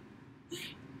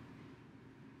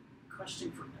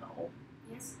 Question for L.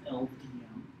 Yes.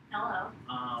 LDM. Hello.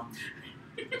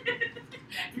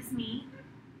 That is me.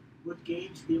 Would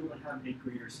Gage be able to have a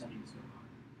greater sending zone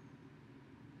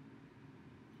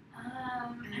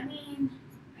I mean,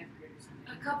 I have greater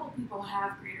a couple people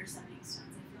have greater sending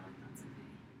stones. I feel like that's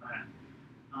okay.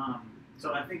 on it? Okay.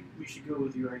 So I think we should go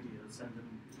with your idea. Send them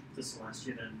to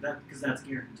Celestia, because that's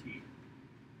guaranteed.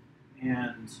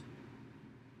 And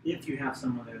if you have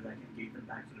someone there that can gate them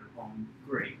back to their home,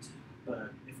 great.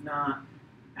 But if not,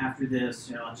 after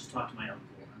this, I'll just talk to my uncle.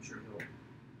 I'm sure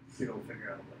he'll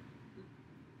figure out a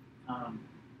way.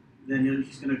 Then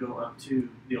he's going to go up to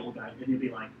the old guy, and he'll be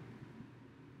like,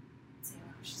 Sailor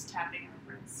was just tapping her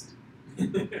wrist.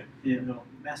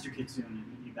 Master Kitsune, and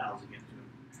he bows again to him.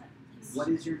 He's- What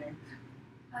is your name?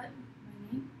 my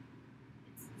name?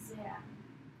 It's Zan.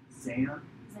 Zan?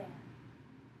 Zan.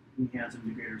 He hands him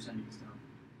the greater sending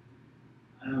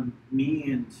stone.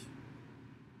 Me and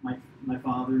my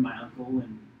father, my uncle,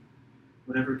 and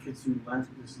whatever Kitsune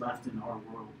is left in our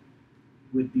world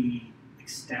would be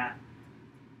ecstatic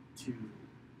to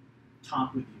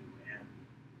talk with you and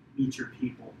meet your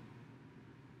people.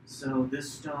 So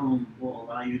this stone will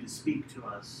allow you to speak to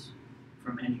us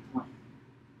from any plane.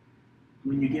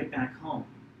 When you get back home,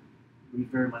 we'd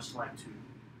very much like to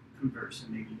converse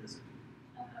and maybe visit.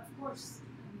 Of course.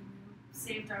 I mean, you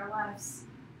saved our lives.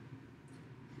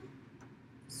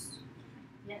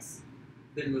 Yes.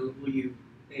 Then will you,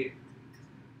 hey,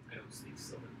 I don't speak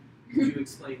Sylvan, would you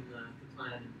explain the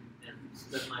plan and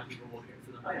that my people will care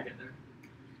for them when they get there?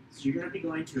 So you're going to be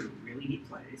going to a really neat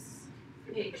place.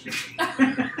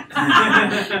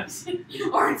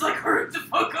 Or it's like, hurry the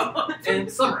fuck up.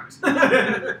 And summarize.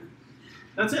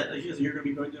 That's it. You're going to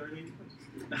be going to a really neat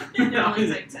place. It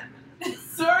only takes 10 minutes.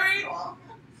 Sorry.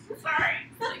 Sorry.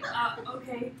 Like,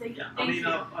 okay, thank you.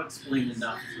 I'll explain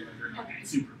enough so that you're not Okay.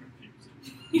 super confused.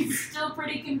 He's still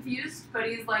pretty confused, but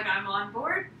he's like, I'm on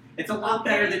board. It's a lot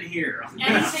better than here.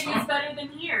 Anything is better than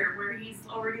here, where he's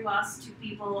already lost 2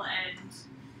 people and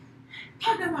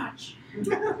Pocket Watch.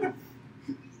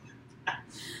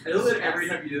 I love that every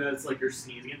time you do that, it's like you're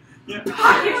sneezing. Yeah.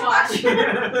 Pocket Watch.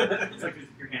 It's like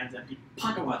your hand's empty.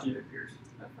 Pocket watch and it appears.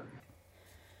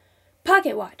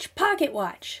 Pocket watch, pocket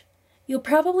watch. You'll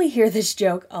probably hear this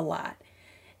joke a lot.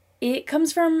 It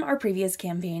comes from our previous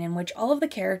campaign in which all of the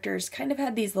characters kind of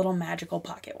had these little magical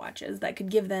pocket watches that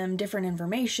could give them different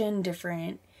information,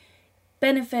 different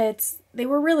benefits. They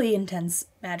were really intense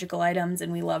magical items,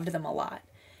 and we loved them a lot.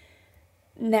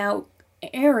 Now,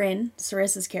 Erin,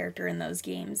 Sarissa's character in those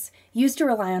games, used to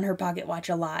rely on her pocket watch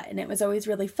a lot, and it was always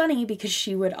really funny because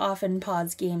she would often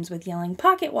pause games with yelling,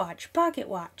 "Pocket watch, pocket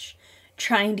watch,"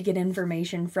 trying to get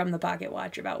information from the pocket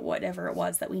watch about whatever it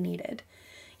was that we needed.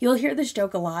 You'll hear this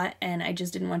joke a lot, and I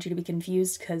just didn't want you to be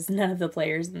confused because none of the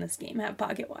players in this game have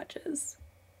pocket watches.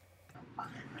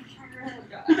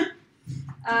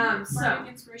 So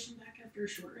inspiration back after a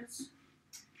short rest.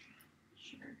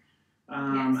 Sure.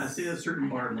 I see a certain I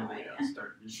have bard no will idea.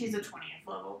 start. She's a 20th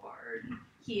level bard.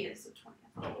 He is a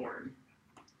 20th level Oh, bard.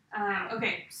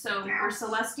 Okay, so we're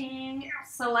celestiating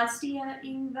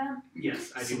them.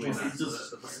 Yes, I do believe that's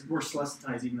the plan. We're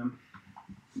celestizing them.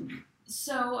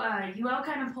 So UL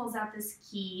kind of pulls out this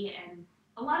key, and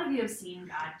a lot of you have seen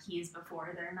God keys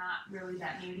before. They're not really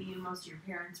that new to you. Most of your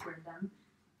parents were them.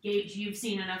 Gage, you've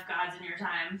seen enough gods in your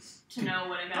time to know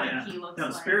what a God key looks No,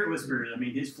 like. Spirit Whisperer, I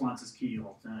mean, his flaunts his key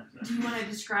all the time. So. Do you want to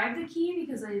describe the key?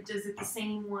 Because is it the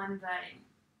same one that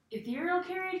Ethereal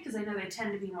carried? Because I know they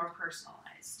tend to be more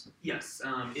personalized. Yes,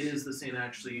 it is the same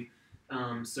actually.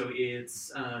 So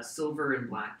it's silver and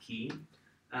black key,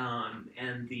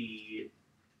 and the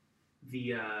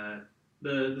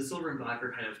silver and black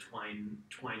are kind of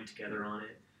twined together on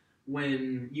it.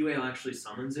 When UAL actually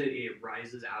summons it, it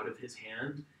rises out of his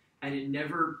hand, and it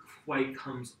never quite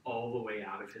comes all the way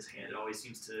out of his hand. It always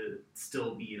seems to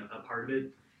still be a part of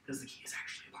it, because the key is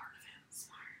actually a part of him.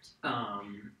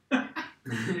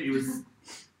 Smart. It was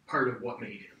part of what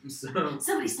made him. So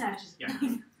Somebody snatches it.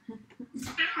 Yeah.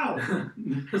 Ow!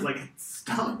 It was like,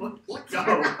 stop! Let go!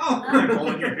 Oh, I'm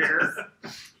pulling your hair.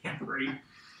 Yeah, right.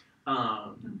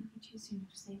 Too soon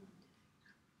to say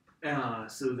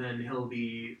So then he'll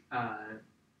be,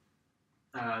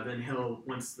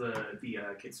 once the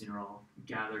Kitsune are all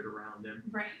gathered around him,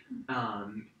 right.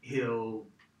 He'll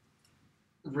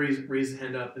raise his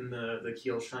hand up and the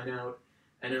key will shine out,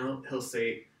 and he'll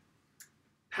say,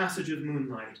 "Passage of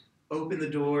moonlight, open the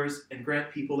doors and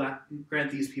grant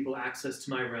these people access to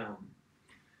my realm."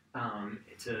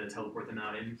 To teleport them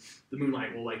out, and the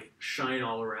moonlight will like shine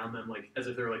all around them, like as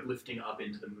if they're like lifting up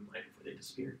into the moonlight before they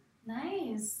disappear.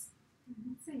 Nice.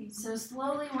 Let's see. So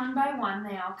slowly, one by one,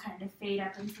 they all kind of fade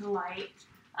up into the light.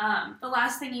 The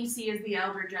last thing you see is the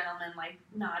elder gentleman like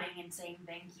nodding and saying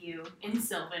thank you in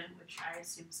Sylvan, which I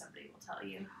assume somebody will tell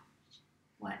you.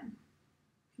 What?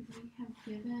 Could we have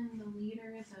given the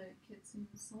leader the Kitsune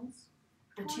souls?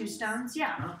 The 2 stones?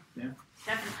 Yeah, Oh, yeah.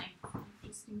 definitely.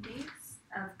 Just in case.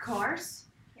 Of course.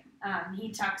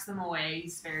 He tucks them away.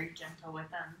 He's very gentle with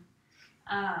them.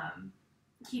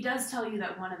 He does tell you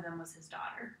that one of them was his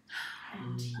daughter.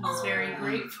 And he's very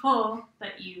grateful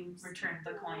that you returned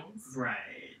the coins.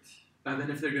 Right.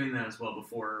 Then if they're doing that as well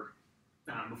before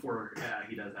he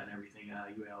does that and everything,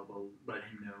 UAL will let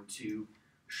him know to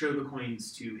show the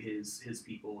coins to his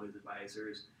people, his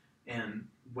advisors, and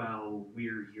while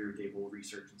we're here, they will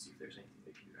research and see if there's anything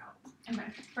they can do to help.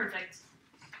 Okay, perfect.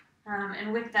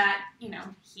 And with that,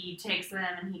 he takes them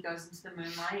and he goes into the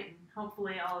moonlight, and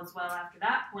hopefully all is well after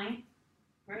that point,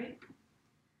 right?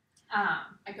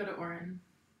 I go to Orin.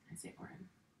 I say, Orin,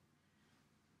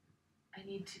 I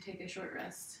need to take a short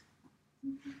rest.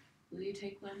 Will you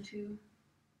take one too?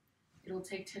 It'll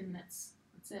take 10 minutes.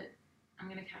 That's it. I'm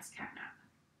going to cast Catnap.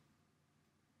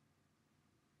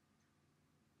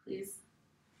 Please.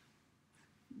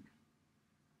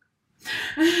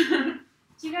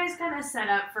 You guys kind of set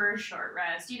up for a short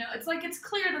rest. It's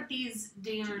clear that these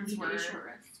dunes were short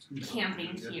rest.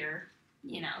 camping here.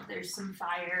 There's some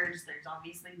fires. There's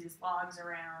obviously these logs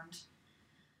around.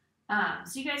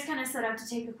 So you guys kind of set up to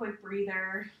take a quick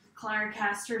breather. Clara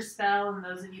cast her spell, and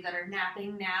those of you that are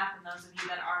napping, nap, and those of you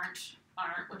that aren't,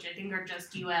 which I think are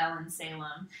just UL and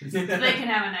Salem. So they can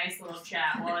have a nice little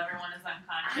chat while everyone is I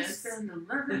unconscious. spend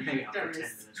 11 Hang out for 10 days,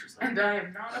 minutes or so. and I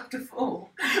am not up to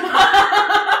full.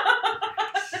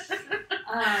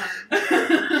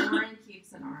 Orin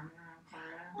keeps an arm around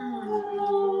Clara.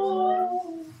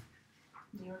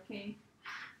 You okay?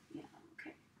 Yeah,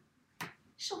 okay.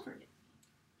 She'll forget.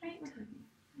 Right?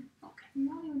 Okay. You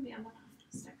won't even be able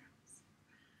to stick around.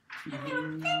 I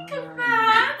didn't think of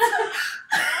that.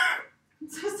 I'm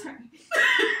so sorry.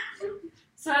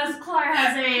 So as Clara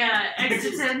has a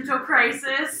existential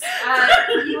crisis,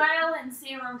 UL and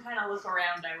Salem kind of look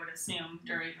around, I would assume,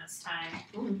 during this time.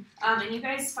 And you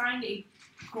guys find a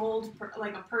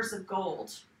a purse of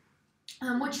gold,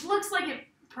 which looks like it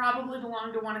probably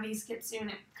belonged to one of these Kitsune.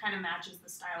 It kind of matches the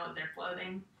style of their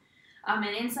clothing. And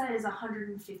inside is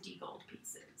 150 gold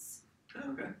pieces.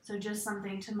 Oh, okay. So just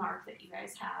something to mark that you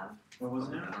guys have. What was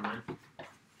it?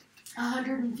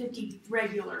 150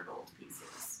 regular gold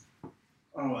pieces.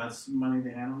 Oh, that's money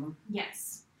they had on them?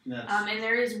 Yes. That's And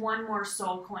there is one more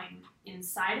soul coin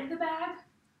inside of the bag,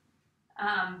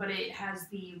 but it has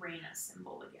the Reyna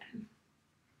symbol again.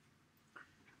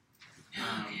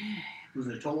 was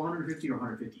it a total 150 or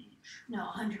 150 each? No,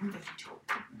 150 total.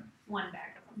 One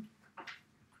bag of them.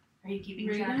 Are you keeping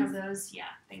Reynas? track of those? Yeah,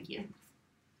 thank you.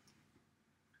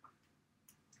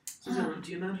 So, Dylan,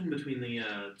 do you imagine between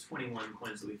the 21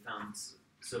 coins that we found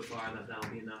so far that that'll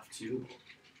be enough to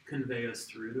convey us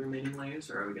through the remaining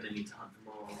layers, or are we going to need to hunt them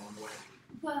all along the way?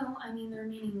 Well, I mean, the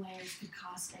remaining layers could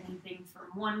cost anything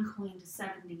from 1 coin to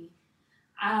 70.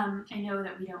 I know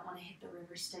that we don't want to hit the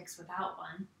river Styx without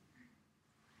one.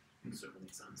 That certainly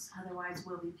makes sense. Otherwise,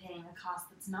 we'll be paying a cost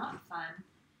that's not fun.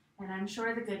 And I'm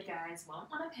sure the good guys won't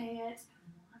want to pay it, and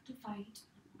we'll have to fight.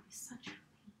 It will be such a pain.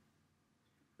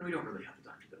 And we don't really have the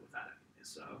time to deal with that anyway,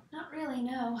 so... Not really,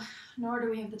 no. Nor do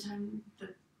we have the time, the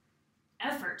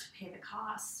effort to pay the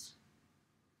cost.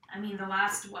 I mean, the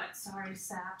last,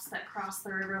 saps that crossed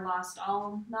the river lost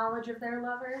all knowledge of their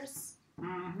lovers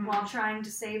while trying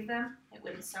to save them. It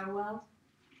went so well.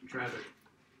 Tragic.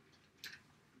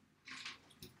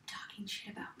 Talking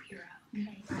shit about Pyrrho.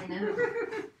 Okay. I know.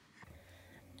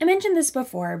 I mentioned this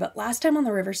before, but last time on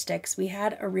the River Styx, we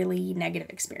had a really negative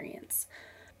experience.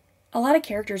 A lot of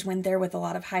characters went there with a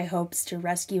lot of high hopes to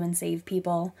rescue and save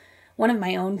people. One of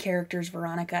my own characters,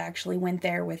 Veronica, actually went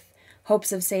there with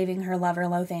hopes of saving her lover,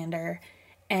 Lothander,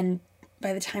 and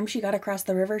by the time she got across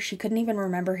the river, she couldn't even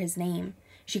remember his name.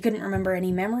 She couldn't remember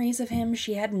any memories of him.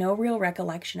 She had no real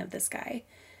recollection of this guy.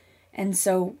 And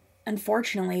so,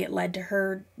 unfortunately, it led to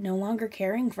her no longer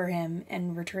caring for him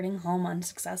and returning home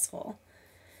unsuccessful.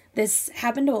 This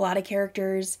happened to a lot of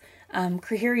characters.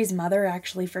 Krahiri's mother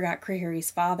actually forgot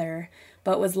Krahiri's father,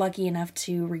 but was lucky enough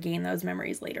to regain those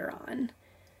memories later on.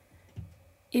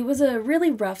 It was a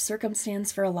really rough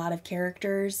circumstance for a lot of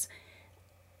characters,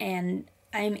 and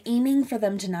I'm aiming for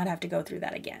them to not have to go through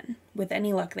that again. With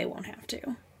any luck, they won't have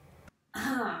to.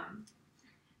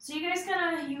 So you guys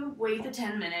you wait the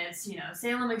 10 minutes,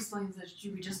 Salem explains that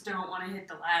we just don't want to hit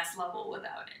the last level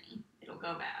without any. It'll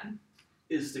go bad.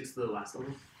 Is Styx the last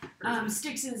level? Or is it-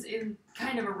 Styx is in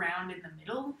kind of around in the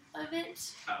middle of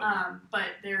it, Oh. but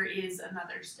there is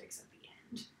another Styx at the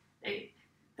end.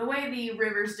 The way the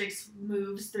river Styx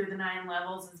moves through the 9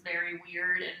 levels is very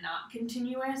weird and not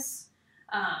continuous,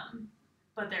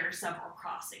 but there are several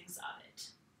crossings of it.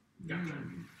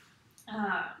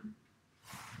 Gotcha.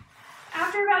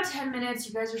 After about 10 minutes,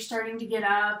 you guys are starting to get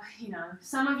up,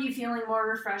 some of you feeling more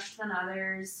refreshed than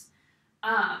others.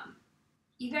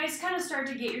 You guys kind of start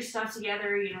to get your stuff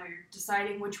together, you're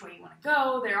deciding which way you want to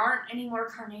go. There aren't any more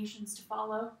carnations to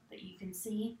follow that you can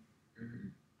see. Mm-hmm.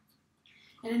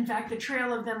 And in fact, the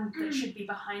trail of them that should be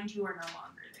behind you are no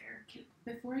longer there.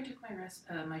 Before I took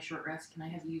my short rest, can I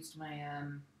have used my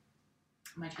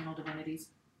my channel divinities?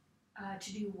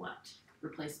 To do what?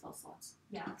 Replace spell slots.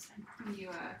 Yeah, that's fine. You,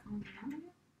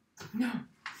 No.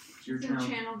 It's your is channel.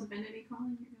 channel divinity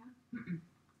calling your god?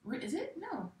 Wait, is it?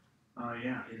 No.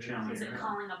 Yeah, your channel. Is it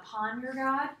calling upon your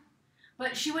god?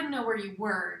 But she wouldn't know where you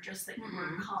were, just that you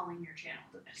were calling your channel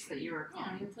divinity. Just that you were Yeah,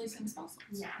 calling. replacing spell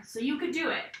slots. Yeah, so you could do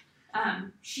it.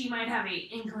 She might have a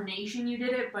inclination you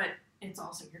did it, but it's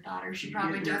also your daughter. She You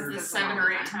probably get does your- this 7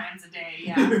 or 8 times a day.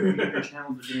 Yeah. You get your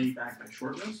channel divinity back by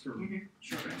short rest or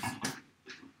short rest?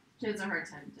 She has a hard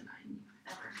time denying you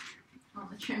ever on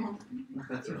the channel divinity.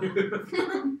 That's right.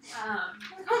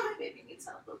 Oh, my baby needs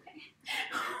help, okay.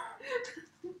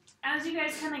 As you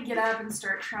guys kind of get up and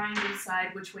start trying to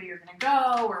decide which way you're going to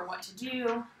go or what to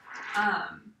do,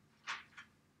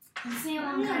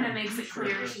 Salem kind of makes it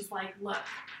clear. She's like, look,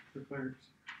 The clerics.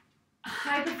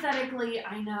 hypothetically,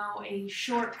 I know a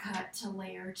shortcut to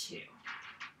layer 2,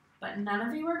 but none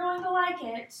of you are going to like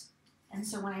it, and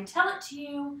so when I tell it to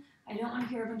you, I don't want to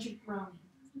hear a bunch of groaning.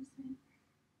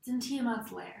 It's in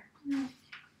Tiamat's lair.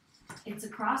 It's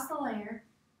across the lair,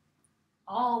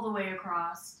 all the way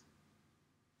across,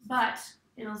 but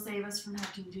it'll save us from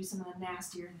having to do some of the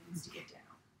nastier things to get down.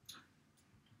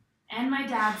 And my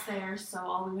dad's there, so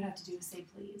all we would have to do is say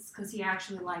please, because he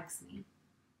actually likes me.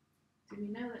 Do we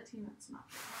know that Tiamat's not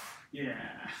there?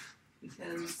 Yeah.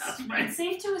 Because It's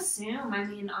safe to assume. I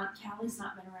mean, Aunt Callie's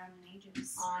not been around in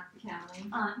ages. Aunt Callie,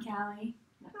 Aunt Callie.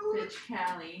 that bitch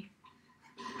Callie.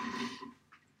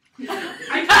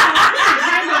 I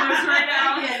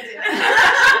can't do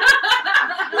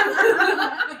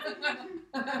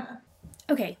it.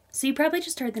 Okay, so you probably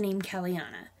just heard the name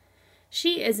Caliana.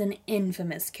 She is an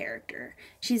infamous character.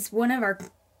 She's one of our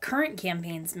current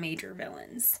campaign's major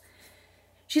villains.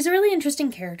 She's a really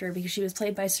interesting character because she was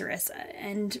played by Sarissa,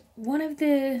 and one of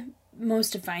the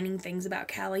most defining things about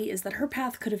Callie is that her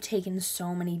path could have taken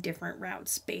so many different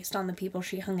routes based on the people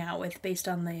she hung out with, based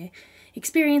on the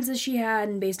experiences she had,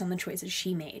 and based on the choices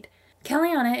she made.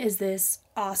 Caliana is this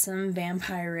awesome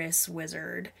vampiress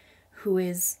wizard who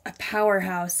is a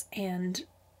powerhouse and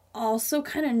also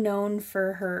kind of known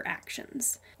for her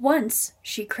actions. Once,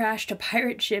 she crashed a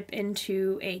pirate ship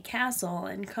into a castle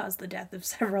and caused the death of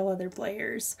several other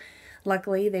players.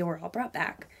 Luckily, they were all brought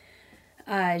back.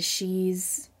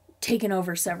 She's taken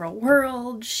over several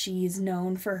worlds. She's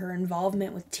known for her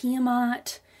involvement with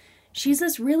Tiamat. She's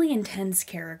this really intense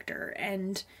character,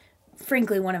 and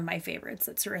frankly, one of my favorites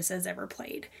that Sarissa has ever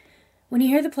played. When you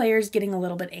hear the players getting a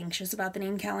little bit anxious about the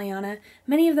name Caliana,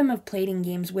 many of them have played in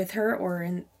games with her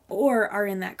or are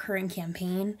in that current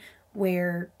campaign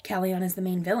where Caliana is the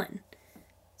main villain.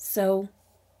 So,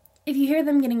 if you hear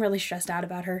them getting really stressed out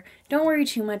about her, don't worry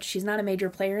too much. She's not a major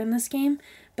player in this game,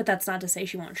 but that's not to say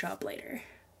she won't show up later.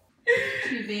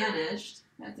 She vanished.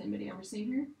 Has anybody ever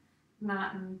seen her?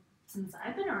 Not since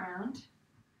I've been around.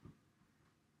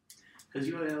 Has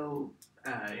UL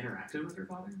interacted with her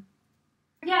father?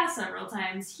 Yeah, several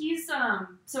times. He's so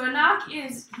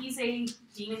he's a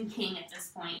demon king at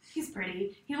this point. He's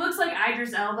pretty. He looks like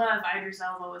Idris Elba if Idris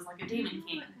Elba was like a demon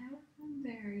king.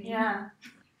 Very. Yeah.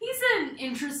 He's an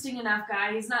interesting enough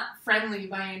guy. He's not friendly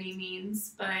by any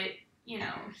means, but, you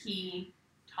know, he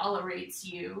tolerates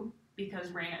you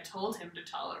because Reyna told him to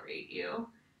tolerate you.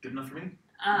 Good enough for me.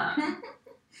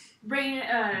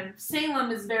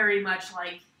 Salem is very much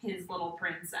like his little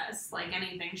princess. Like,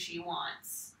 anything she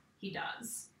wants, he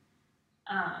does.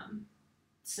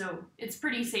 So it's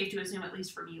pretty safe to assume, at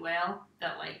least from UL,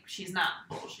 that, like, she's not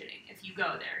bullshitting. If you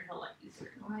go there, he'll let you through.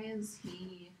 Why is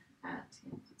he at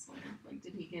Tiamat's lair? Like,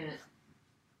 did he get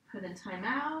put in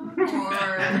timeout?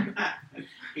 Or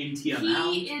In Tiamat.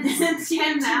 He is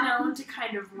tend to known to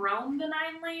kind of roam the 9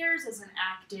 layers as an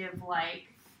active,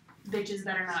 like, bitches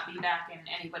better not be backing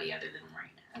anybody other than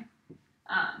Reyna.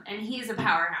 And he's a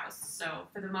powerhouse, so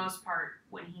for the most part,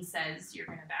 when he says you're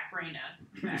gonna back Reyna,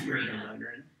 you back Reyna.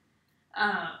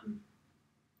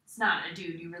 It's not a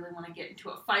dude you really want to get into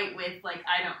a fight with, like,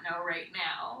 I don't know right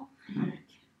now.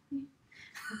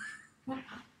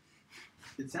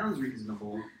 It sounds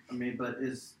reasonable. I mean, but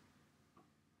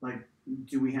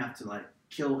do we have to, like,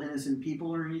 kill innocent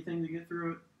people or anything to get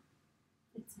through it?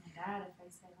 It's my dad. If I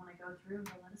say I want to go through,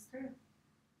 he'll let us through.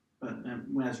 But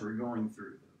as we're going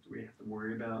through, though, do we have to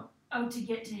worry about... Oh, to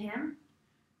get to him?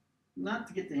 Not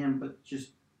to get to him, but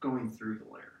just going through the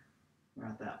lair. We're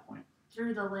at that point.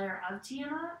 Through the lair of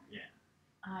Tiamat? Yeah.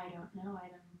 I don't know. I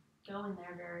don't go in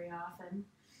there very often.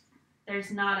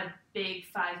 There's not a big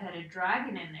 5-headed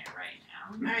dragon in there right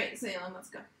now. Alright, Salem, let's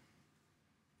go.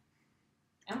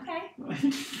 Okay.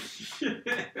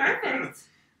 Perfect.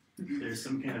 There's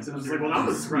some kind of... Sounds like, well, that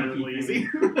was surprisingly easy.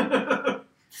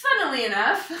 Funnily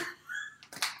enough,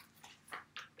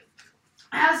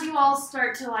 as you all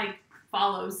start to, like,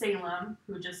 follow Salem,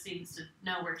 who just seems to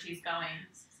know where she's going,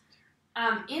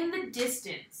 in the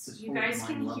distance, This you guys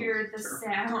can borderline hear level the is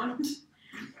sound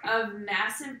of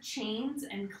massive chains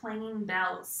and clanging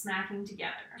bells smacking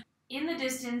together. In the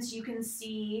distance, you can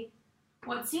see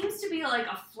what seems to be like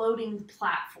a floating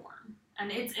platform,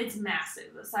 and it's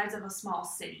massive, the size of a small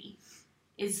city,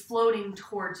 is floating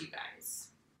towards you guys.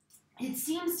 It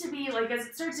seems to be, like, as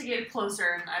it starts to get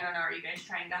closer, and I don't know, are you guys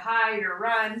trying to hide or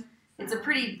run? It's a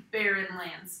pretty barren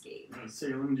landscape.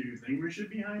 Salem, do you think we should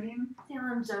be hiding?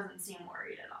 Salem doesn't seem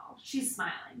worried at all. She's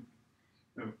smiling.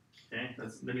 Okay,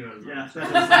 that's... Then you have Yeah, That's a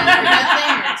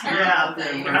yeah, good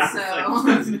thing or yeah, terrible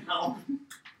thing, doesn't help.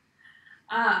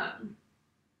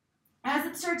 As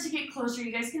it starts to get closer,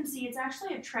 you guys can see it's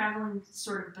actually a traveling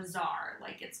sort of bazaar.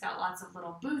 Like, it's got lots of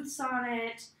little booths on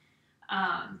it,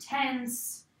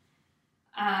 tents.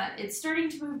 It's starting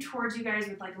to move towards you guys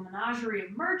with, like, a menagerie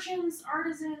of merchants,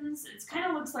 artisans. It kind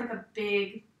of looks like a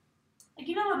big, like,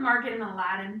 you know the market in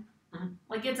Aladdin? Mm-hmm.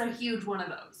 Like, it's a huge one of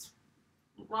those.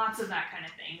 Lots of that kind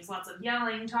of things. Lots of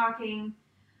yelling, talking.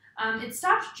 It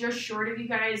stops just short of you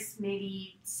guys,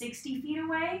 maybe 60 feet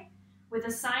away, with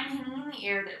a sign hanging in the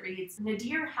air that reads,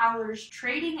 Nadir Howler's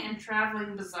Trading and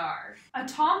Traveling Bazaar. A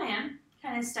tall man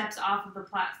kind of steps off of the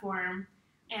platform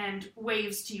and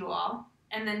waves to you all,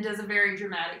 and then does a very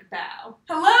dramatic bow.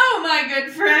 Hello, my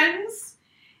good friends!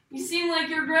 You seem like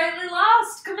you're greatly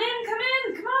lost. Come in,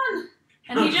 come on!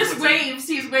 And he just waves.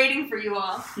 He's waiting for you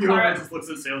all. Clara just looks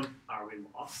at Salem. Are we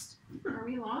lost? Are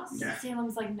we lost? Yeah.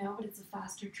 Salem's like, no, but it's a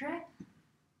faster trip.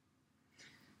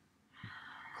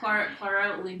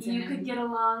 Clara leans in. You could get a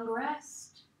long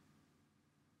rest.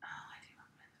 Oh, I do love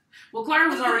my. Well, Clara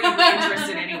was already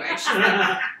interested anyway. She's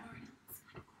like,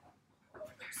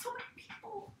 there's so many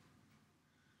people.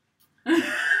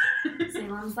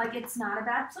 Salem's like, it's not a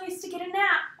bad place to get a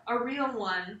nap. A real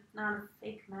one, not a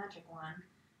fake magic one.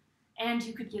 And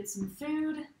you could get some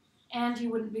food, and you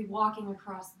wouldn't be walking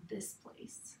across this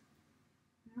place.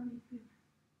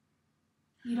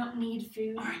 You don't need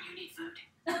food. Orin, you need food.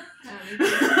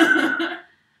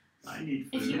 I need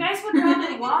food. If you guys would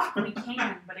rather walk, we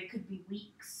can, but it could be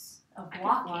weeks of I can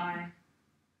walking. fly.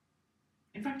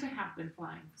 In fact, I have been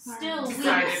flying. Still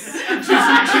Decided. weeks. In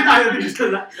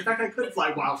fact, I could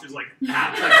fly while she's like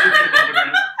half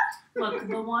like, Look,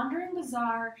 the Wandering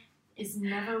Bazaar is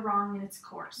never wrong in its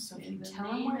course, so if you the tell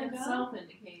him name where to go, itself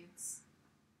indicates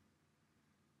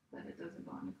that it doesn't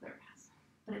go on a clear path.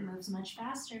 but it moves much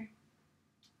faster.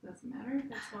 Doesn't matter if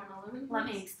it's going all over the place. Let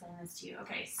me explain this to you.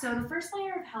 Okay, so the first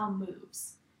layer of hell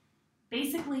moves.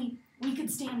 Basically, we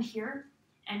could stand here,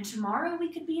 and tomorrow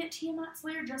we could be at Tiamat's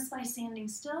lair just by standing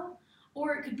still,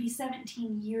 or it could be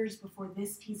 17 years before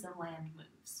this piece of land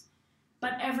moves.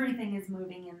 But everything is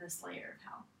moving in this layer of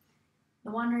hell.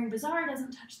 The Wandering Bazaar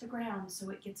doesn't touch the ground, so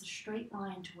it gets a straight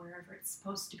line to wherever it's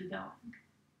supposed to be going.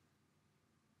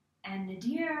 And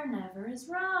Nadir never is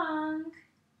wrong.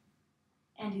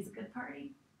 And he's a good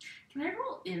party. Can I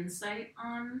roll insight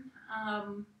on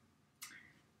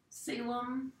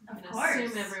Salem? I'm Of gonna course.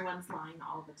 assume everyone's lying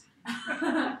all the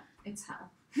time. It's hell.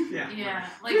 Yeah. Yeah,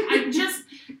 like I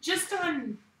just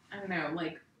on I don't know,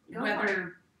 like Go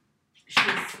whether she's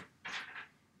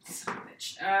son of a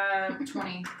bitch.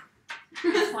 20.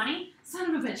 20?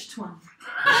 Son of a bitch, 20.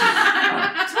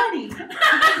 20!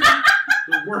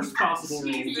 the worst possible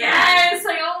roll. Yes,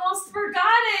 I almost forgot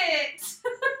it.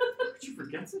 How could you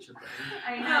forget such a thing?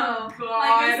 I know. Oh,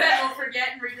 Like I said, we'll forget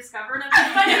and rediscover it.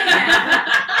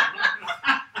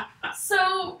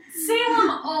 So Salem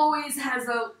always has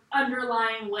a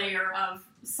underlying layer of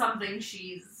something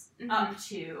she's up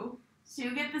to. So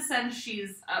you get the sense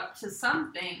she's up to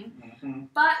something. Mhm.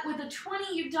 But with a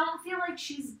 20, you don't feel like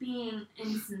she's being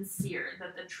insincere.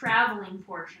 That the traveling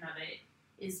portion of it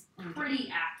is pretty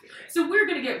accurate. So we're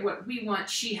gonna get what we want.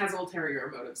 She has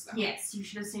ulterior motives, though. Yes, you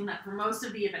should have seen that for most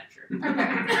of the adventure.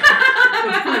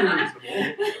 That's pretty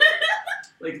reasonable.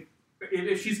 Like,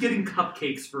 if she's getting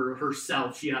cupcakes for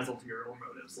herself, she has ulterior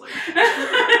motives. Like,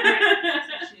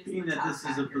 Being that this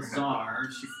is a bazaar,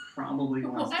 she probably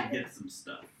wants to get some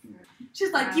stuff.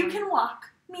 She's like, you can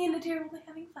walk. Me and Nadir will be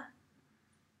having fun.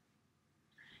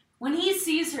 When he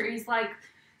sees her, he's like,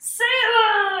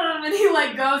 Salem! And he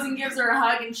like goes and gives her a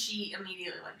hug, and she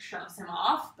immediately like shoves him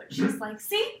off. But she's like,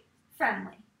 see?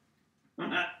 Friendly.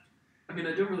 I mean,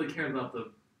 I don't really care about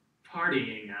the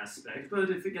partying aspect, but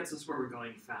if it gets us where we're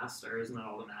going faster, isn't that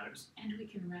all that matters? And we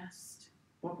can rest.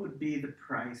 What would be the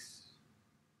price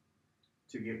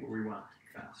to get where we want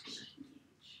faster?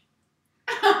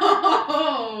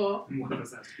 Oh! One of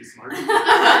us has to be smart.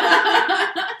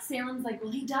 Salem's like,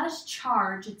 well, he does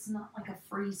charge. It's not like a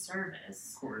free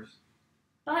service. Of course.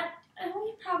 But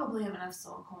we probably have enough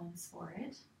soul coins for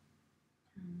it.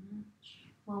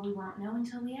 Well, we won't know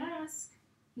until we ask.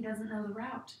 He doesn't know the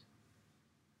route.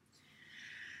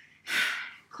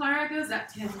 Clara goes up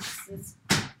to him and she says,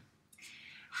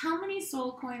 how many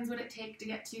soul coins would it take to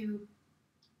get to...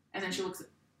 And then she looks at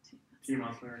Team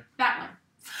Osler. that one.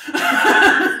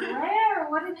 Claire,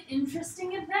 what an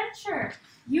interesting adventure.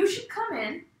 You should come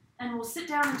in, and we'll sit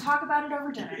down and talk about it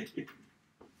over dinner.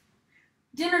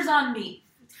 Dinner's on me.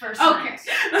 It's first Okay.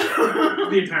 night.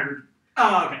 The entire...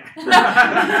 Oh, okay.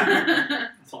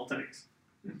 That's all it takes.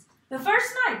 The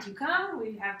first night you come,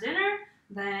 we have dinner,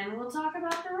 then we'll talk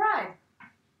about the ride.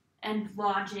 And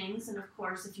lodgings, and of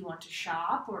course if you want to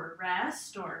shop or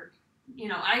rest or,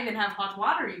 I even have hot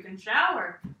water, you can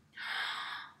shower.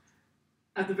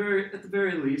 At the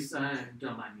very least, I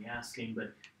don't mind me asking,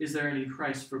 but is there any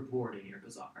price for boarding your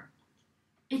bazaar?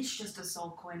 It's just a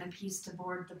soul coin apiece to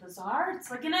board the bazaar.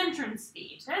 It's like an entrance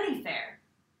fee to any fair.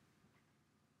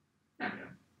 Okay.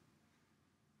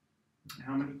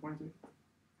 How many coins?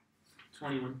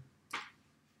 21.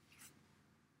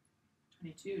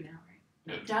 22 now, right?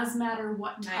 It does matter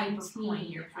what type of 19 coin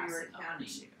you're if we were passing over counting.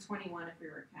 to. 21 if we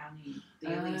were counting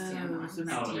the Elysium ones. so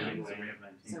Oh, 19. okay. So we have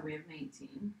 19. So we have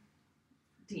 19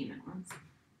 demon ones.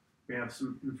 We have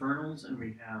some Infernals and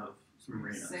we have some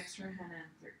Reynas. 6 for Henna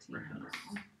and 13 Reynas.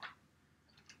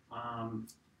 Emerald. I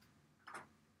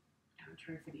would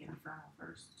try for the Infernal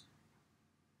first.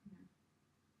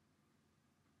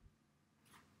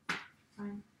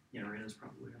 Yeah, Rena's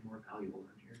probably more valuable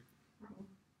than here.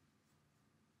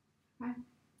 Fine.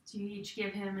 Do you each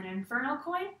give him an infernal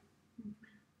coin?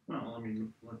 Well, I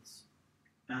mean, let's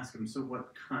ask him. So,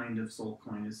 what kind of soul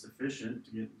coin is sufficient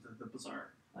to get into the bazaar?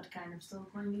 What kind of soul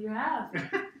coin do you have?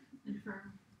 Infernal.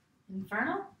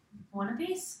 Infernal? One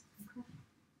apiece?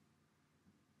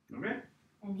 Okay.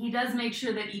 And he does make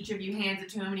sure that each of you hands it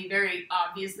to him, and he very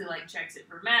obviously, like, checks it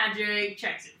for magic,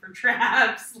 checks it for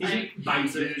traps, like,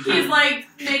 Bites it. he's, like,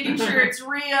 making sure it's It's a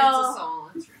real. soul.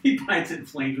 It's real. He bites it and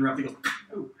flames her up. He goes,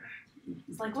 oh.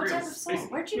 He's like, what type of soul?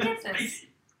 Where'd you get this?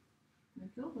 I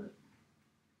feel it.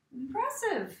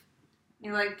 Impressive.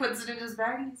 He, like, puts it in his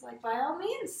bag, and he's like, by all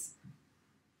means.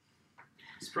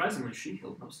 Surprisingly, she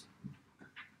healed most of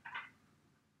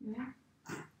them.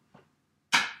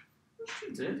 Yeah.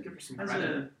 She did. Give her some As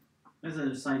credit.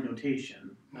 a side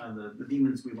notation, the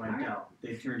demons we wiped out,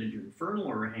 they turned into infernal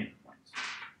or hand points.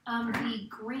 The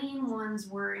green ones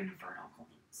were infernal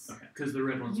coins. Okay. Because the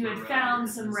red ones You were had found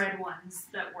red. some red ones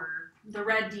that were the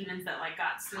red demons that like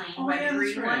got slain Oh, by yeah, the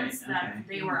that's green right. ones. That Okay.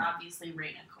 they were obviously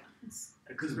Reina coins.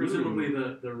 Because presumably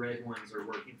the red ones are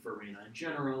working for Reina in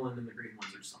general, and then the green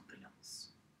ones are something else.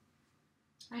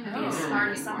 I know. Oh, he's smart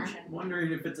anymore. assumption.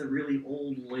 Wondering if it's a really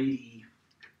old lady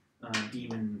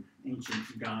demon,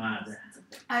 ancient god.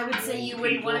 I would say you Old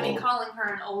wouldn't want to be people. calling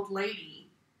her an old lady.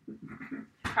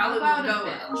 Probably How won't about go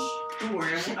a bitch? well. Don't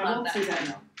worry, She'd I love won't that say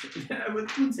title. that. I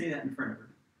wouldn't say that in front of her.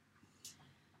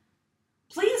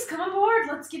 Please come aboard.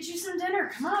 Let's get you some dinner.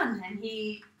 Come on. And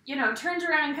he, turns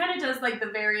around and kind of does like the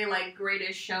very like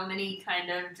Greatest Showman-y kind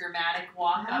of dramatic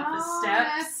walk up the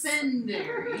steps.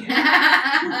 Legendary.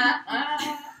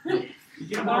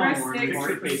 Yeah, Laura more sticks more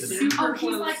with face the it. super Oh,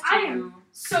 he's like, close I to- am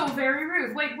so very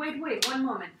rude. Wait, one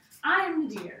moment. I am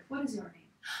Nadir. What is your name?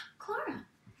 Clara.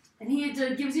 And he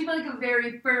gives you like a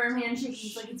very firm handshake.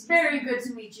 He's like, it's very good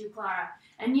to meet you, Clara.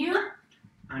 And you?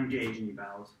 I'm Gage and he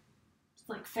bows. It's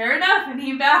like, fair enough. And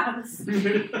he bows.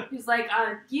 He's like,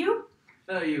 you?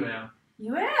 Oh, you am.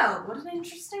 Yuel. What an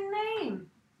interesting name.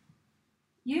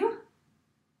 You?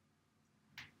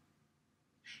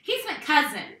 He's my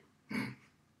cousin.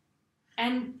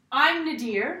 And I'm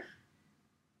Nadir.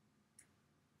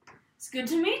 It's good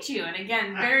to meet you. And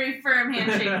again, very firm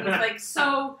handshake. He's like,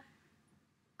 so,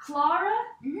 Clara?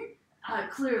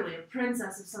 Clearly a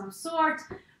princess of some sort.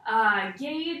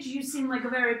 Gage, you seem like a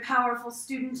very powerful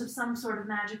student of some sort of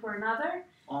magic or another.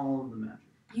 All of the magic.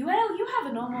 Yuel, you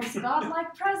have an almost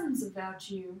godlike presence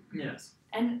about you. Yes.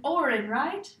 And Orin,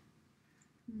 right?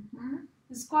 Mm-hmm.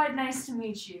 It's quite nice to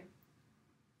meet you.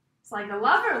 It's like a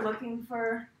lover looking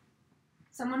for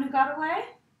someone who got away.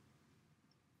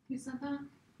 Who said that?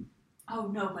 Oh,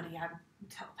 nobody. I'm a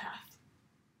telepath.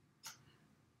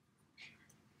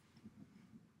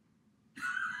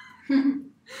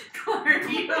 Clara, are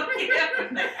you okay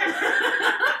over there?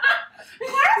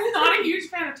 Clara's not a huge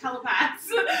fan of telepaths.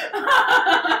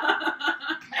 I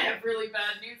have really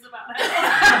bad news about it.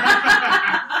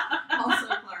 Also,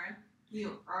 Clara,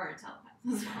 you are a telepath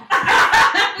as well.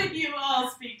 You all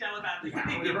speak telepathically.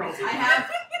 Yeah, we were all I have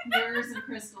yours and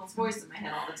Crystal's voice in my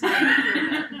head all the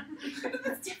time.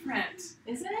 It's different.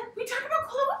 Is it? We talk about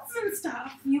clothes and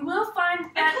stuff. You will find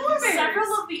that polar bears.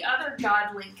 several of the other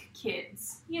Godlink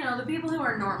kids, the people who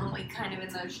are normally kind of in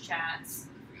those chats,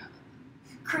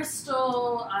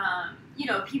 Crystal,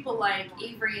 people like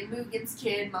Avery and Mugen's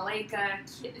kid, Malika,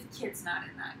 kid's not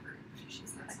in that group.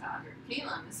 She's not a god.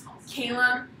 Caleb is also.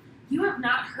 Kayla, you have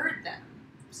not heard them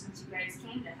since you guys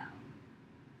came to hell.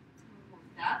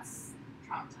 That's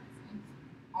traumatizing.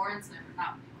 Orin's never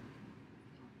not been able to.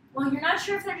 Well, you're not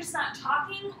sure if they're just not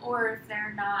talking or if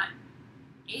they're not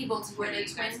able to Would hear a you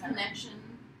guys twin have- connection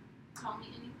tell me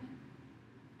anything?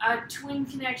 A twin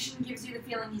connection gives you the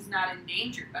feeling he's not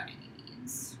endangered by any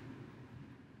means.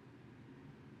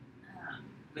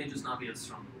 May just not be as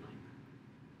strong of a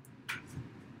link.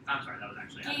 I'm sorry, that was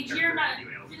actually out of Gage, character you're not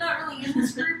anyway. really in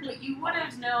this group, but you would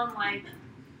have known,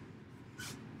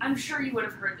 I'm sure you would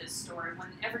have heard this story when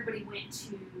everybody went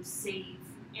to save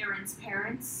Aaron's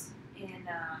parents in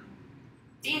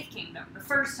the Eighth Kingdom. The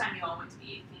first time you all went to the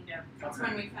Eighth Kingdom. That's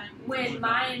when we kind of. When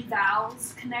mine and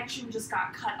Val's connection just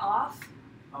got cut off,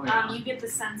 Oh, yeah. you get the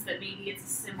sense that maybe it's a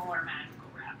similar magical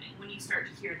wrapping when you start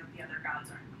to hear that the other gods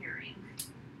aren't hearing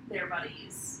their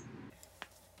buddies.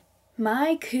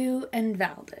 Maiku and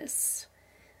Valdis.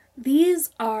 These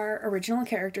are original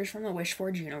characters from the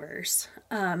Wishforge universe.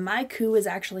 Maiku is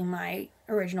actually my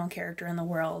original character in the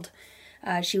world.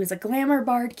 She was a glamour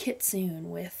bard kitsune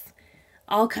with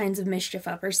all kinds of mischief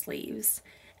up her sleeves.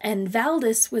 And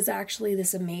Valdis was actually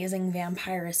this amazing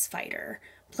vampirist fighter,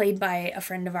 played by a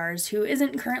friend of ours who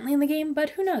isn't currently in the game,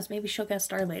 but who knows, maybe she'll guest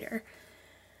star later.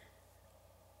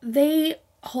 They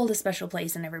hold a special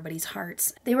place in everybody's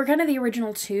hearts. They were kind of the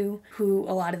original two who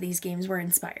a lot of these games were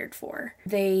inspired for.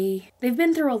 They've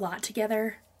been through a lot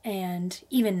together, and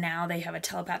even now they have a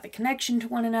telepathic connection to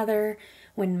one another.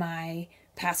 When Mai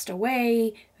passed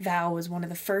away, Val was one of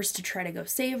the first to try to go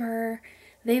save her.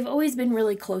 They've always been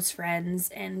really close friends,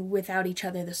 and without each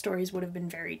other, the stories would have been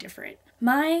very different.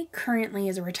 Mai currently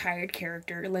is a retired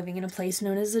character living in a place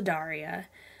known as Zadaria.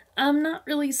 Not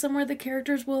really somewhere the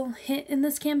characters will hit in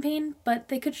this campaign, but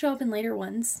they could show up in later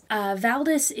ones.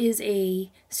 Valdis is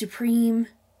a supreme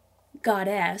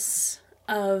goddess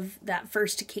of that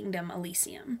first kingdom,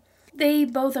 Elysium. They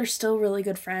both are still really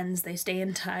good friends. They stay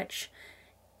in touch.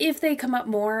 If they come up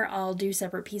more, I'll do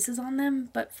separate pieces on them,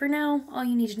 but for now, all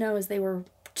you need to know is they were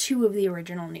two of the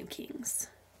original New Kings.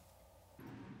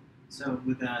 So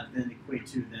would that then equate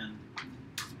to then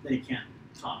they can't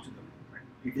talk to them, right?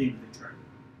 You think they try.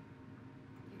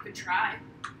 You could try.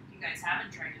 You guys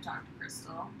haven't tried to talk to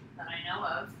Crystal that I know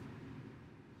of.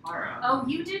 Oh,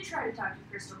 you did try to talk to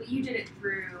Crystal, but you did it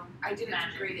through. I did it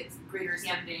magic. through Greater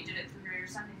Yeah, Sending. you did it through Greater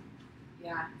Sending.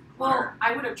 Yeah. Well,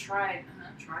 I would have tried.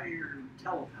 Try your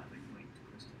telepathic link to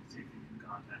Crystal, see if you can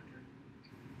contact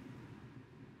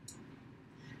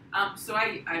her. So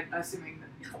I'm assuming that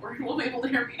Orin will be able to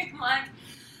hear me. I'm like,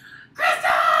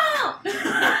 Crystal! All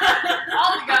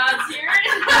the gods here.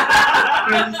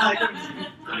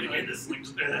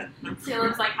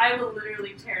 Salem's like, I will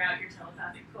literally tear out your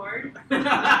telepathic cord. Be careful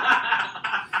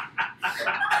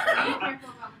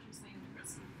about what you're saying to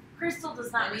Crystal. Crystal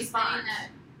does not Anything respond. that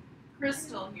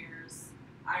Crystal hears,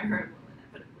 I heard will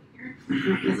inevitably hear.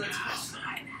 Because it's Crystal.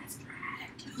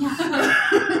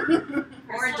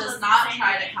 Or does not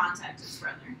try to contact his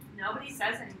brother. Nobody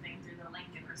says anything through the link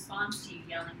in response to you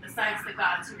yelling, besides the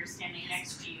gods who are standing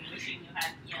next to you wishing you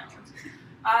hadn't yelled.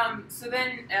 So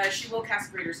then she will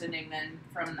cast Greater Sending then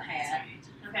from the hat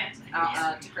Okay.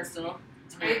 to Crystal.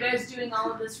 Are you guys doing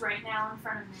all of this right now in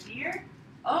front of Nadir?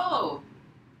 Oh.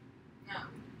 No.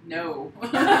 No.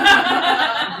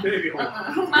 Maybe hold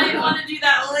on. Might want to do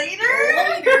that later.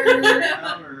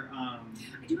 However,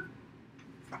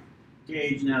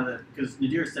 Gage now that because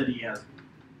Nadir said he has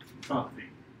telepathy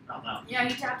out loud. Yeah,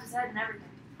 he tapped his head and everything.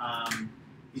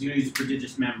 He's going to use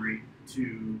prodigious memory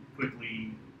to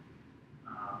quickly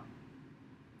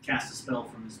cast a spell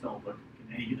from his spell book.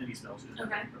 Any spells he's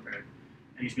Okay. prepared,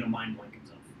 and he's going to mind blank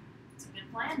himself. It's a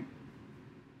good plan.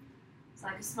 It's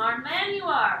like a smart man you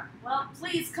are. Well,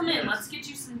 please come in. Let's get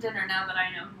you some dinner now that I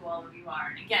know who all of you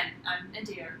are. And again, I'm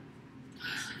Nadir.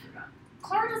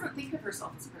 Clara doesn't think of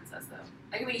herself as a princess, though.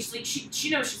 Like, I mean, she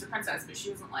knows she's a princess, but she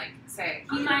doesn't, like, say...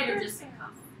 He might have just been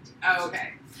complimenting. Oh,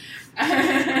 okay.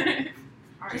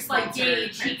 Just like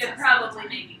Gage, he could probably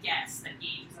make a guess that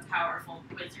Gage is a powerful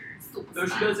wizard. Though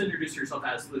she does introduce herself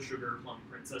as the Sugar Plum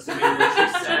Princess. So maybe when she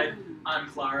said, I'm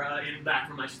Clara, in the back of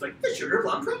her mind, she's like, the Sugar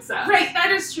Plum Princess. Right, that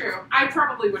is true. I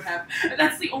probably would have.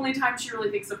 That's the only time she really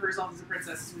thinks of herself as a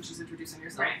princess is when she's introducing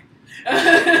herself. Right.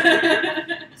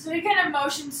 So he kind of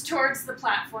motions towards the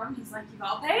platform. He's like, you've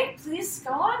all paid? Please,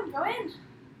 go on, go in.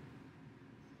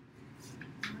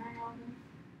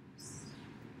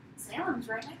 Salem's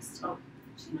right next to him.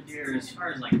 Nadir, as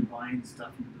far as like buying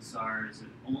stuff into the Tsar, is it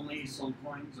only soul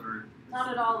coins or? Not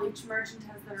at all. Each merchant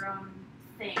has their own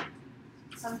thing.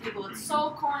 Some people it's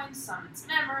soul coins, some it's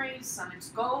memories, some it's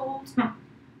gold.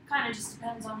 Kind of just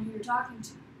depends on who you're talking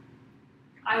to.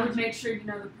 I would make sure you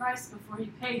know the price before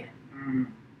you pay it. Mm.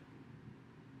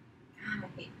 God, I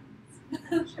hate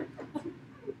It's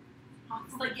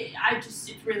like it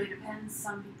really depends.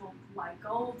 Some people like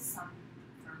gold, some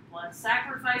for blood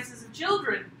sacrifices of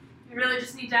children. You really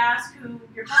just need to ask who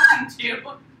you're talking to.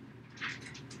 I'm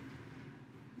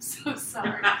so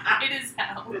sorry. It is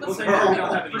hell. Well, thank God we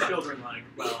don't have any children, like,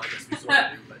 well, I guess we sort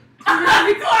of do, but...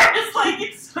 Clara's like,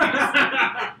 it's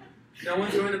No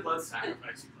one's going to blood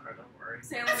sacrifice, Clara, don't worry.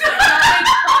 Salem's like, don't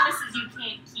make promises you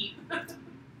can't keep.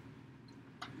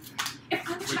 If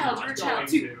I'm a We're child, not you're a child going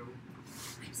too. to.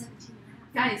 I'm 17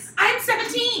 Guys, I'm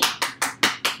 17!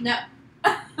 no.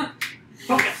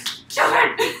 Focus.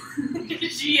 Children!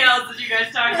 She yells as you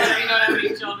guys talk about you don't have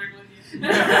any children with you.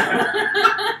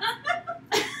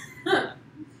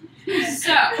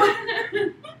 So,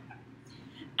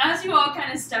 as you all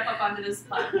kind of step up onto this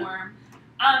platform,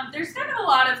 there's kind of a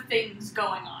lot of things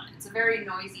going on. It's a very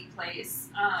noisy place.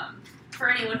 For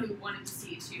anyone who wanted to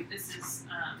see it too, this is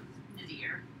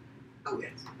Nadir. Oh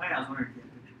yes. I was wondering.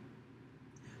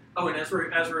 Oh, and as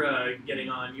we're getting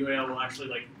on, UAL will actually,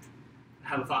 like,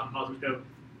 have a thought and pause and go,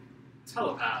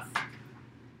 telepath.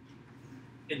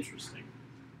 Interesting.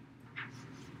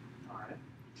 Alright.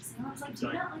 Someone's like, do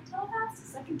you not like telepaths?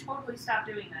 Because I can totally stop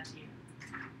doing that to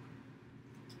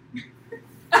you.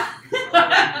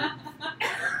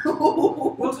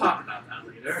 We'll talk about that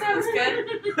later. Sounds good.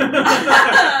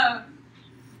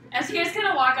 As you guys kind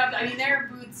of walk up, I mean, there are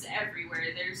booths everywhere.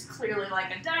 There's clearly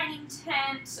like a dining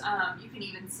tent. You can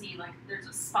even see like there's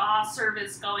a spa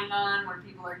service going on where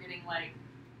people are getting like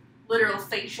literal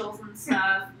facials and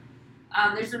stuff.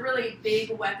 There's a really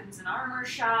big weapons and armor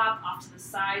shop. Off to the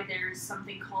side, there's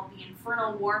something called the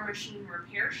Infernal War Machine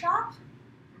Repair Shop.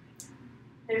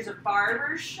 There's a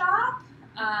barber shop.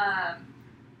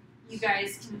 You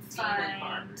guys can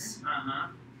find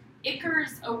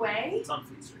Icar's Away, It's on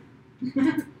Fleet Street.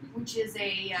 which is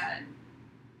a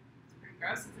it's pretty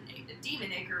gross. It's a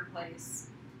demon acre place.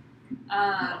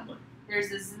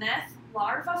 There's a Zneth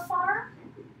larva farm.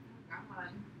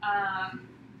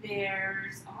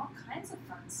 There's all kinds of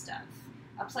fun stuff.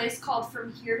 A place called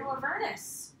From Here to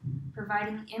Avernus,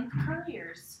 providing imp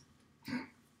couriers.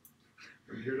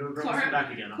 From here to Clara-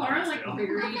 back again. Clara, like,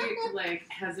 very, like,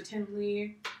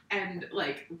 hesitantly, and,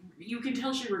 like, you can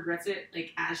tell she regrets it,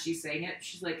 like, as she's saying it.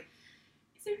 She's like,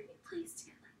 is there any place to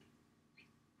get, like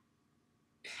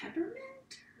peppermint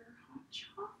or hot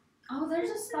chocolate? Oh, there's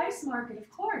a spice market, of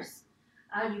course.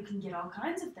 You can get all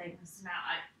kinds of things. Now,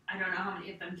 I don't know how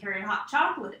many of them carry hot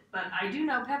chocolate, but I do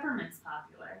know peppermint's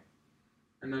popular.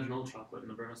 I imagine all chocolate in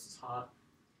the Avernus is hot.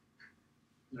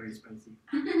 Very spicy.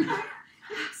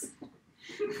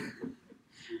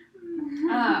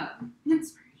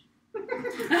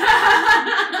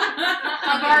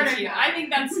 Bardic, I think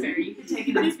that's fair. You could take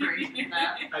an inspiration from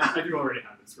that. I do already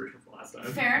have inspiration from last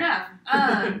time. Fair enough.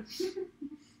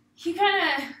 He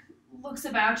kind of looks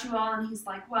about you all and he's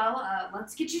like, well,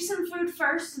 let's get you some food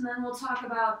first and then we'll talk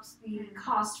about the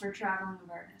cost for traveling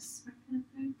Avernus. What kind of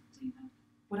food do you have?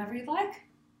 Whatever you'd like.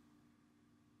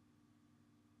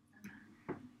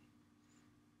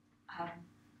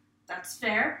 That's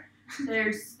fair.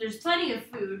 There's plenty of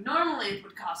food. Normally it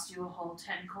would cost you a whole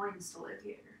 10 coins to live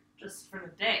here, just for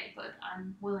the day, but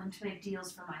I'm willing to make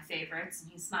deals for my favorites,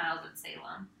 and he smiles at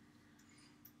Salem.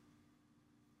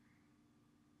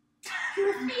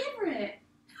 Your favorite.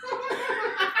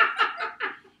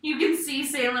 You can see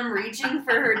Salem reaching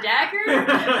for her dagger,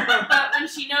 but when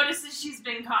she notices she's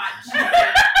been caught, she's like,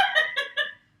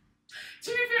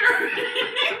 To be fair,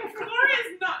 Clara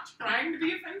is not trying to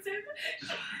be offensive.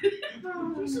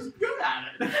 She's just good at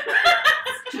it.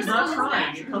 She's not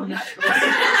trying. It comes naturally.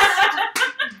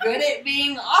 good at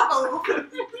being awful.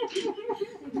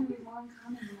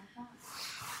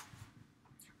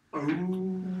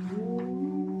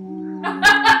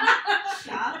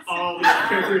 All the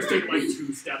characters take like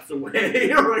 2 steps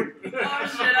away. Oh shit,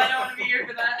 I don't want to be here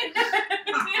for that.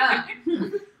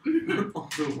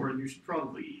 Also, Warren, you should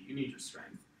probably eat. You need your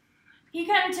strength. He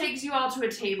kind of takes you all to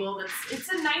a table it's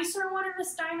a nicer one in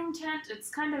this dining tent. It's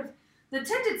kind of, the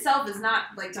tent itself is not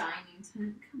like dining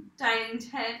tent.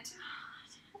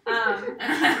 It's not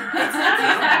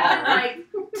exactly like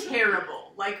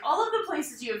terrible. Like all of the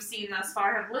places you have seen thus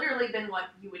far have literally been what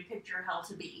you would picture hell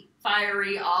to be.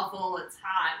 Fiery, awful, it's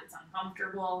hot, it's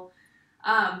uncomfortable.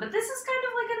 But this is kind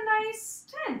of like a nice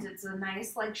tent. It's a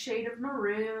nice like shade of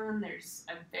maroon. There's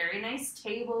a very nice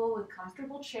table with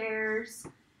comfortable chairs.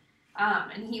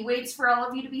 And he waits for all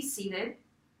of you to be seated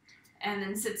and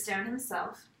then sits down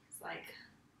himself. He's like,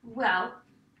 well,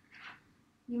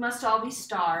 you must all be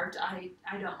starved. I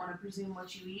don't want to presume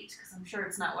what you eat because I'm sure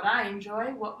it's not what I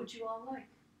enjoy. What would you all like?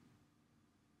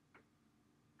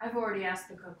 I've already asked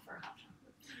the cook for hot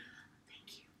chocolate.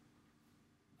 Thank you.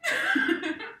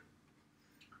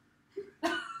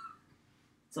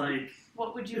 It's like,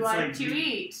 What would you It's like like to you-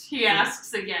 eat? He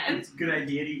asks again. it's a good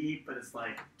idea to eat, but it's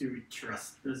like, do we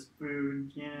trust this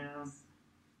food? Yeah.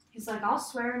 He's like, I'll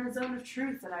swear in a zone of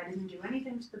truth that I didn't do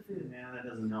anything to the food. Yeah, that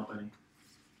doesn't help any.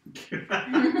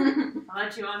 I'll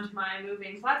let you onto my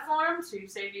moving platform to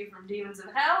save you from demons of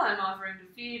hell. I'm offering to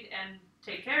feed and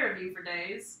take care of you for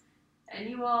days. And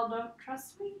you all don't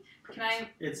trust me? Can I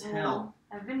It's roll hell.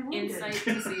 I've been wounded. insight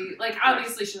to see? Like,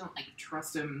 obviously she doesn't, like,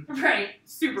 trust him Right.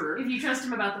 super. If you trust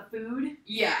him about the food,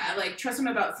 Yeah, like, trust him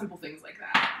about simple things like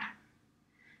that.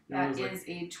 You know, That it's like- is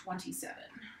a 27.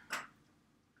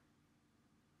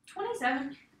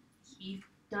 27. He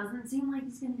doesn't seem like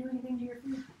he's going to do anything to your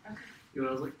food. You know,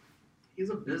 I was like, he's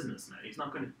a businessman. He's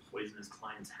not going to poison his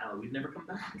clientele. We'd never come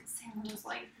back. Sam was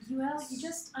like, you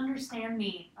just understand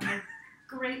me on a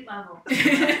great level.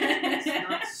 It's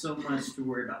not so much to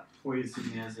worry about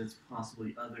poisoning as it's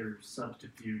possibly other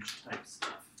subterfuge type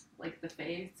stuff. Like the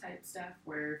Fae type stuff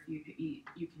where if you eat,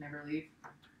 you can never leave.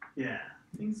 Yeah,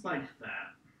 things like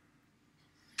that.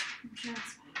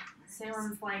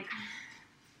 Salem's like,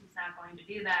 he's not going to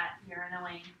do that. You're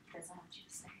annoying. He doesn't want you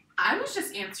to stay. I was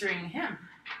just answering him.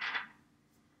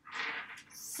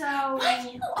 So Why do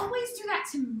you always do that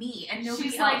to me and nobody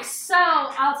she's else? like, so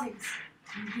I'll take this.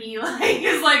 And he like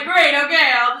is like, great,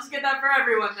 okay, I'll just get that for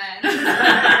everyone then.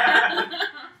 I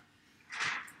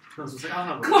was just like, I'll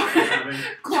have Clara- a having.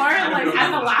 Clara, I like, don't know at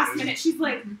the how last much minute, she's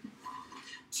like, do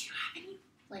you have any,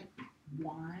 like,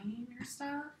 wine or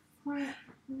stuff?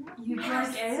 You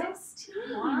like ale?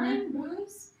 Wine?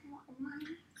 Booze?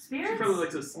 She Spirits? probably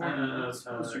likes a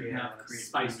Suppose you have create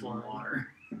spiced food and wine. water.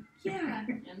 Yeah.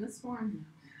 In this form,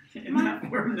 In that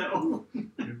form, no.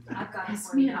 I've got it Piss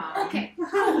for me you. off. Okay.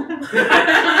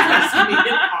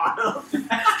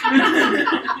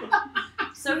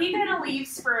 So he kind of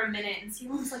leaves for a minute, and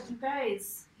Sealam's like, you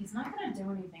guys, he's not going to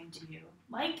do anything to you.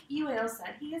 Like Uail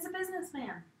said, he is a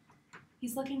businessman.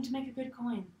 He's looking to make a good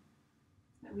coin.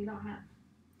 That we don't have.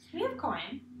 We have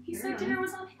coin. He said Really? dinner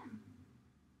was on him.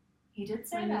 He did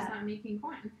say When he's that. not making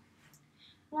coin.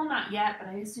 Well, not yet, but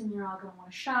I assume you're all going to want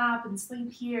to shop and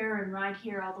sleep here and ride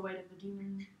here all the way to the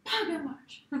Demon Paga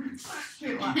March.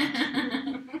 Here, watch.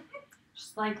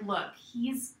 Just like, look,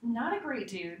 he's not a great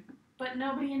dude, but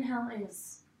nobody in hell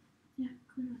is. Yeah,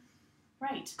 clearly.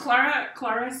 Right.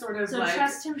 Clara sort of So like,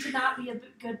 trust him to not be a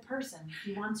good person.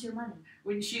 He wants your money.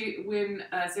 when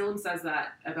Salem says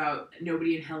that about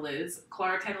nobody in hell is,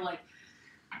 Clara kind of like,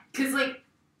 because like,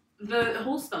 the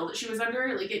whole spell that she was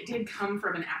under, like, it did come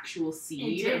from an actual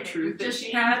seed of truth that just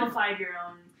she had. amplified your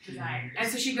own desires. And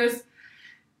so she goes,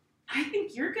 I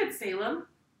think you're good, Salem.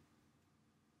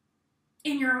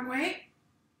 In your own way.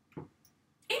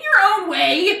 In your own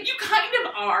way. You kind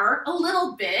of are. A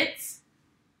little bit.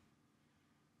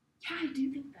 Yeah, I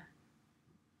do think that.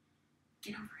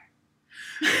 Get over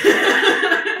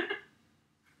it.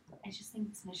 I just think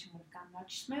this mission would have gone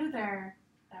much smoother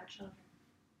without children.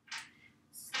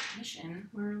 Mission.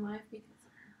 We're alive because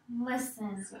of her.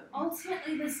 Listen, So-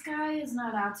 ultimately this guy is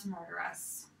not out to murder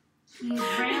us. He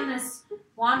ran this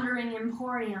wandering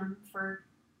emporium for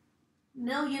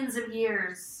millions of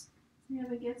years. Yeah,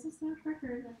 but gets us there quicker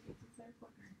than gets us there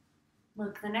quicker.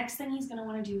 Look, the next thing he's going to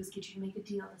want to do is get you to make a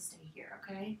deal to stay here,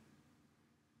 okay?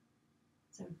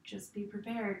 So just be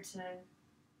prepared to...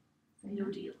 No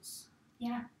deals.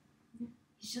 Yeah.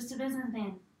 He's just a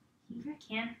businessman. He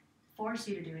can't force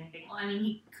you to do anything. Well, I mean,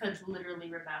 he could literally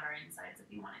rip out our insides if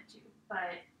he wanted to,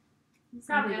 but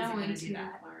probably isn't going to do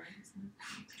that.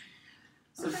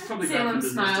 So it's probably bad for Salem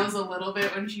business smiles to- a little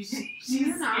bit when she's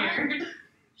You're not. scared.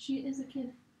 She is a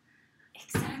kid.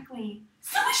 Exactly.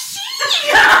 So is she!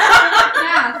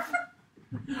 Yeah.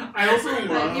 I also But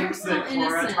love you're that still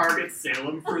Clara innocent. targets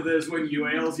Salem for this when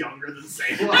Uail's younger than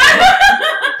Salem.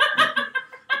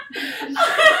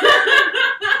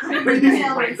 When he's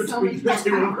Uail right is so between the much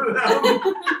two of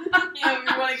them. Yeah,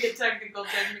 we want to get technical.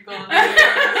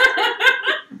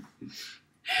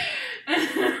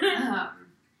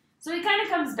 So he kind of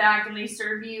comes back and they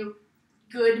serve you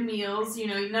good meals. You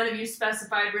know, none of you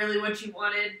specified really what you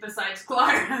wanted besides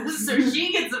Clara. So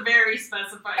she gets a very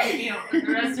specified meal. And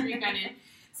the rest of you kind of,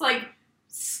 it's like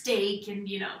steak and,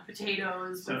 you know,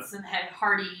 potatoes with some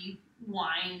hearty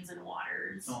wines and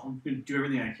waters. So I'm going to do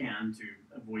everything I can to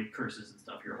avoid curses and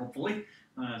stuff here, hopefully.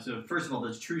 So first of all,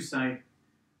 does True Sight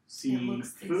see It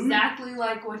looks food? exactly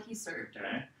like what he served her.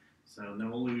 Okay. So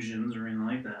no illusions or anything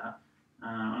like that.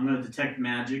 I'm going to detect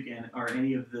magic, and are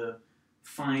any of the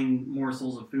fine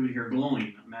morsels of food here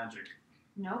glowing magic?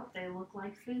 Nope, they look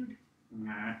like food.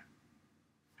 Okay.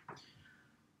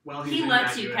 Well, he's He in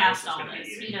lets that you Uail's cast just all gonna be this.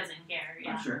 eating. He doesn't care.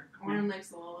 Yeah. Sure. Orin looks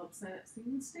a little upset at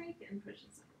seeing the steak and pushes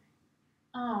it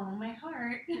Oh, my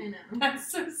heart. away. I know.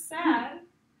 That's so sad.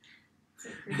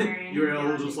 Uail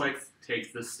will just like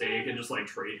take the steak and just like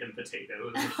trade him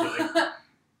potatoes. And just be like,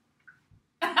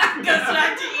 Goes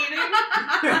back to eating.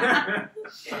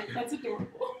 That's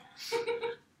adorable.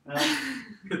 Well,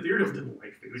 Ethereal didn't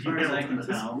like food. as far as I Uail can does.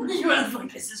 tell, You was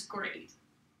like, this is great.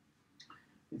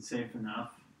 it's safe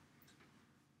enough.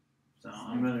 So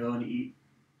I'm going to go and eat.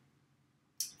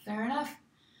 Fair enough.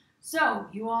 So,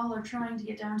 you all are trying to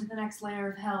get down to the next layer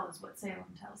of hell, is what Salem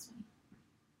tells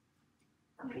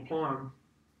me. Hold on.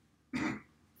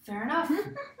 Fair enough.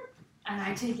 And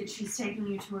I take it she's taking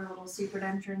you to her little secret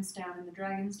entrance down in the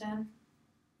Dragon's Den?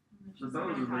 Which is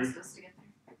gonna cost us to get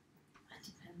there. That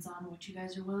depends on what you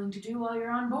guys are willing to do while you're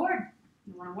on board.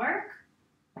 You want to work?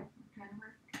 What kind of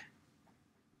work?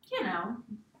 You know,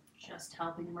 just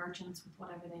helping merchants with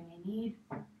whatever they may need.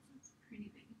 It's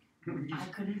pretty big. I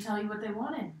couldn't tell you what they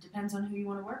wanted. Depends on who you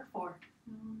want to work for.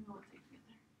 How long will it take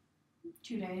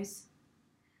to get there? 2 days.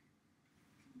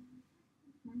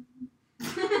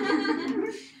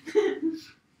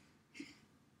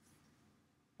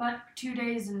 But 2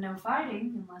 days and no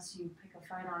fighting, unless you pick a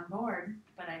fight on board.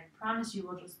 But I promise you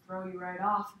we'll just throw you right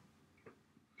off.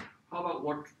 How about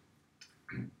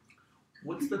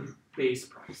what's the base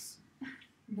price?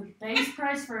 The base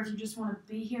price for if you just want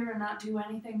to be here and not do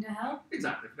anything to help?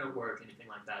 Exactly. If you don't work, anything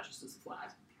like that, just as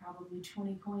flat. Probably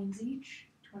 20 coins each.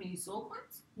 20 soul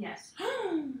coins? Yes.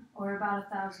 Or about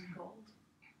 1,000 gold.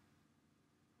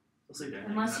 We'll see there.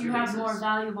 Unless you have more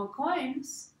valuable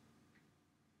coins.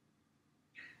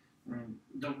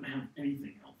 Don't have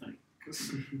anything, I don't think.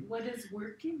 What does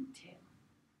work entail?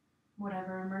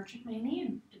 Whatever a merchant may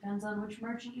need. Depends on which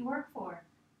merchant you work for.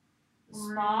 The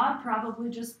spa, probably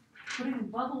just putting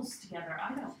bubbles together. I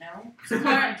don't know. So It's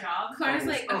my job. Clara's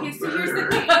like, Oh, okay, so here's the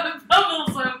murder. thing.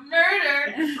 Bubbles of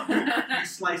murder! You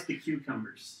slice the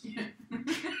cucumbers.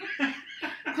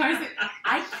 Clara's like,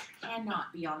 I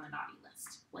cannot be on the naughty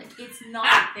list. Like, it's not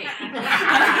a thing.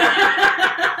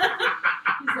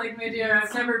 He's like, my dear,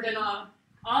 I've never been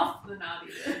off the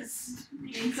naughty list.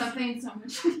 Eating something so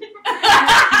much. Talk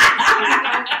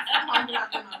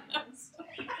about the naughty list.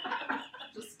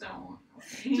 Just don't.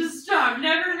 Okay? Just stop.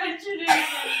 Never mention it.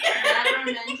 Never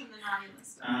mention the naughty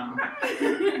list.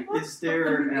 Is there a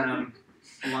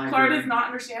library? Clara does not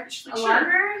understand. She's like, A sure.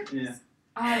 library? Yeah.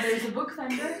 There's a book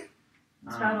vendor.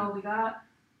 That's about all we got.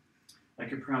 I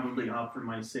could probably offer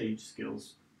my sage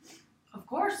skills. Of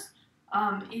course.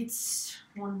 It's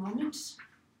one moment.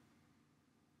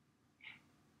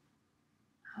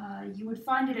 You would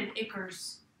find it at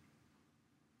Icar's.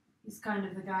 He's kind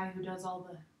of the guy who does all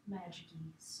the magic-y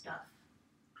stuff.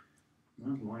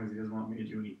 Well, as long as he doesn't want me to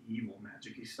do any evil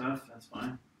magic-y stuff, that's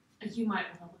fine. You might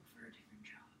want to look for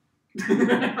a different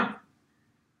job.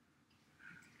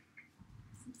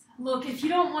 Look, if you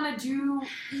don't want to do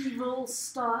evil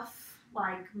stuff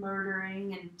like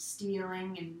murdering and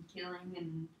stealing and killing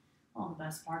and all the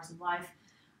best parts of life,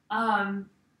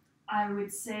 I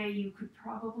would say you could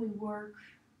probably work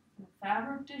in the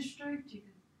fabric district. You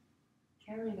could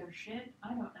carry their shit. I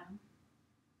don't know.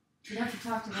 You'd have to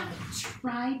talk to them.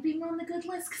 Try being on the good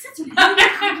list, because it's really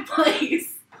a good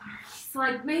place. It's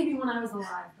like maybe when I was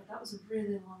alive, but that was a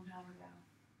really long time ago.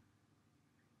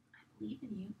 I believe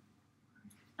in you.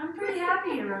 I'm pretty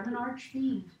happy here. I'm an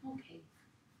archfiend. Okay.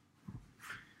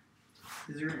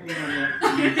 Is there anyone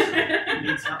that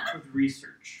needs help with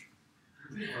research?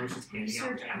 Or it's just handing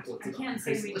out Research, pamphlets I about can't the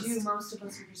say price we list. do. Most of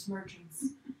us are just merchants.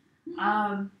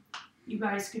 You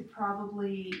guys could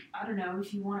probably, I don't know,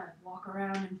 if you want to walk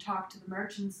around and talk to the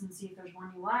merchants and see if there's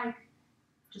one you like,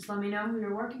 just let me know who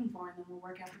you're working for and then we'll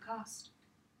work out the cost.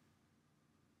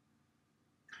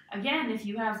 Again, if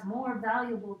you have more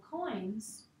valuable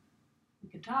coins, we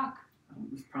could talk.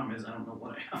 The problem is I don't know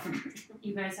what I have.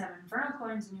 You guys have infernal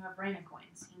coins and you have Reina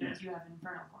coins. He knows you have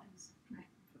infernal coins.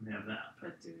 We have that.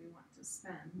 But do we want to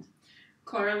spend?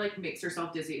 Clara, like, makes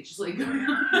herself dizzy. It's just like,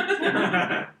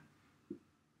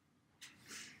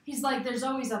 He's like, there's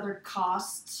always other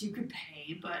costs you could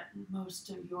pay, but most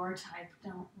of your type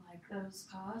don't like those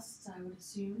costs, I would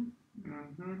assume.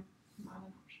 Mm-hmm.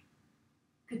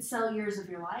 Could sell years of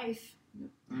your life.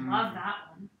 Mm. Love that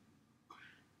one.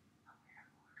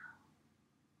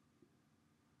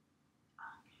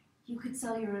 You could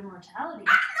sell your immortality.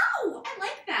 oh, I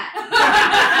like that.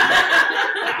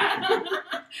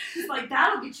 He's like,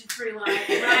 that'll get you free life,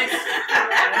 right?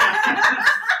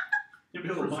 You'll be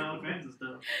able to buy all kinds of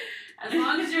stuff. As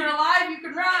long as you're alive, you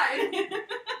can ride.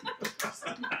 Just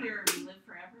to be clear, we live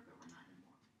forever, but we're not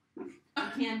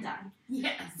immortal. We can die.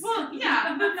 Yes. Well,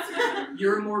 yeah.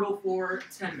 You're immortal for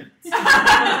 10 minutes. I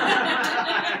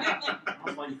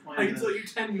would like to point I out can that tell you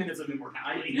 10 minutes of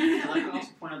immortality. I'd like to also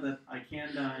point out that I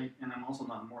can die, and I'm also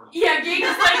not immortal. Yeah, Gage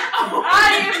is like,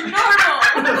 I am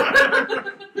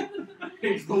normal.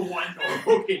 He's the one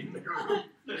normal kid in the room.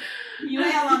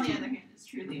 Yuel, on the other hand, is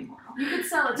truly immortal. You could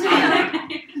sell a tile.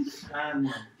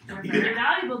 No. They're very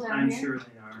valuable down I'm here. sure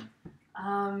they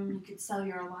are. You could sell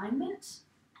your alignment.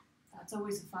 That's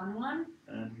always a fun one.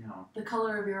 No. The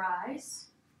color of your eyes.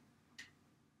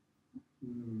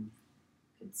 Mm.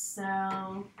 Could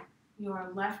sell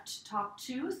your left top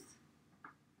tooth.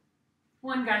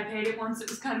 One guy paid it once. It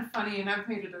was kind of funny, and I've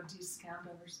paid it a discount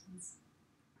ever since.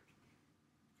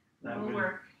 That It'll would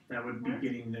work. that would be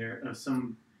getting there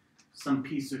some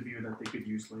piece of you that they could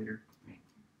use later.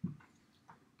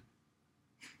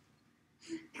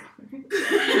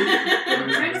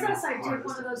 Princess, I took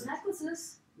one of those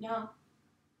necklaces. No.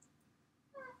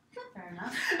 Fair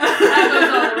enough. That goes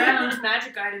all around.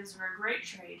 Magic items are a great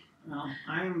trade. Well,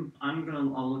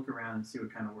 I'll look around and see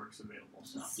what kind of work's available.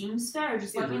 So Seems fair.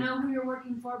 Just let me know who you're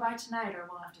working for by tonight, or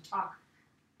we'll have to talk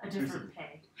a different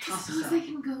pay. I suppose I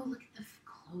can go look at the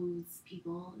clothes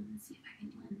people and see if I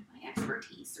can lend my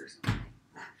expertise or something.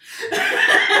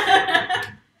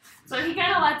 So he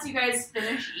kind of lets you guys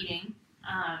finish eating.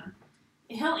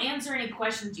 He'll answer any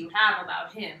questions you have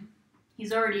about him.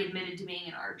 He's already admitted to being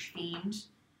an archfiend.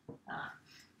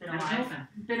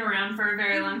 Been around for a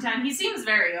very long time. He seems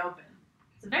very open.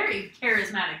 He's a very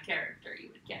charismatic character, you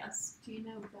would guess. Do you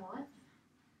know Bella?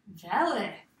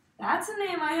 Velith. That's a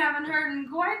name I haven't heard in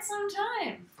quite some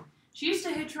time. She used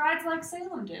to hitch rides like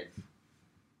Salem did.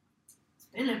 It's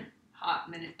been a hot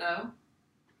minute, though.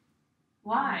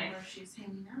 Why? Where she's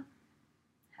hanging out?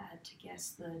 Had to guess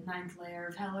the 9th layer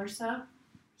of hell or so.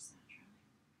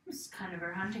 It's kind of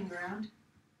her hunting ground.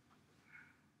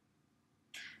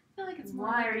 I feel like it's more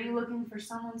Why like are you looking for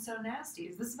someone so nasty?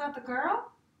 Is this about the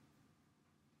girl?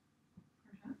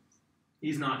 Perhaps.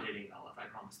 He's not dating Bella, I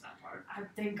promise that part. I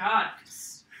thank God,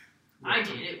 'cause I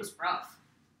did. It was rough.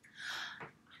 I'm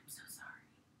so sorry.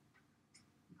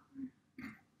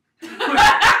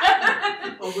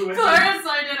 Oh, we went Clara's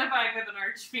identifying with an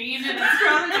archfiend, and it's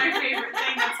probably my favorite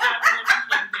thing that's happened in the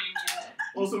campaign yet.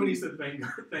 Also, when he said thank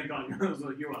God, I was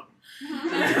like, you're welcome.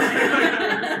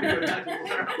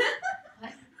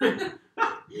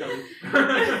 No.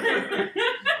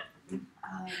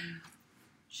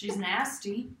 She's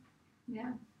nasty.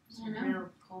 Yeah. She's a real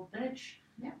cold bitch.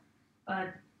 Yeah.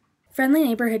 But Friendly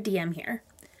Neighborhood DM here.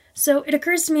 So it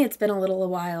occurs to me it's been a little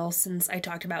while since I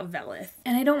talked about Velith,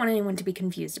 and I don't want anyone to be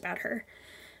confused about her.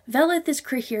 Velith is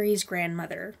Krahiri's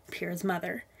grandmother, Pyrrha's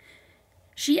mother.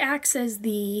 She acts as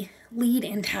the lead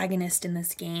antagonist in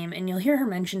this game, and you'll hear her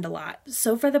mentioned a lot.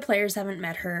 So far the players haven't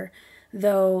met her,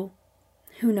 though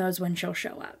who knows when she'll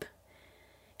show up.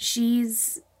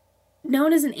 She's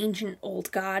known as an ancient old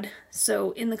god,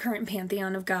 so in the current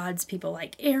pantheon of gods, people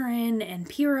like Aaron and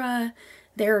Pyrrha,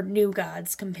 they're new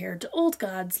gods compared to old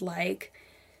gods like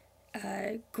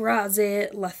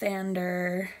Grazit,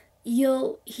 Lathander.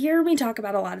 You'll hear me talk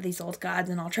about a lot of these old gods,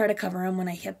 and I'll try to cover them when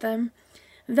I hit them.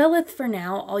 Velith, for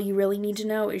now, all you really need to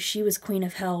know is she was Queen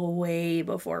of Hell way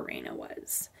before Reyna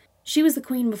was. She was the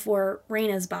queen before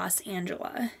Reyna's boss,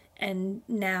 Angela, and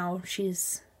now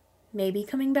she's maybe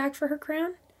coming back for her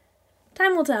crown?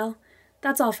 Time will tell.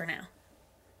 That's all for now.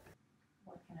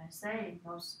 what can I say?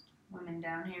 Most women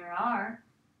down here are.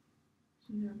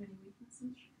 Do you know of any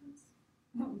weaknesses she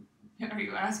has? Are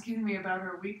you asking me about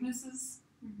her weaknesses?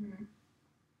 Mm-hmm.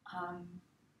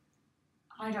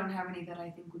 I don't have any that I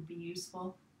think would be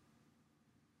useful.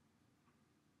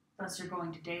 Unless you're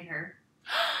going to date her.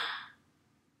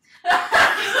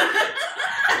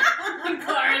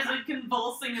 Clara's like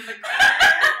convulsing in the corner.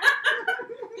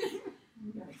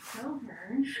 You gotta kill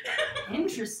her.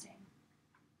 Interesting.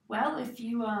 Well, if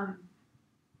you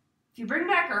bring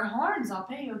back her horns, I'll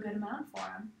pay you a good amount for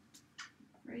them.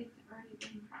 Right, they've already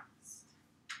been promised.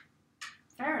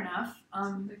 Fair enough. So the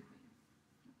queen.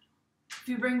 If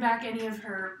you bring back any of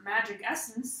her magic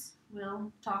essence,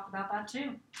 we'll talk about that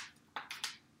too.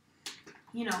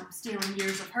 You know, stealing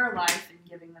years of her life and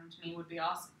giving them to me would be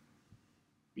awesome.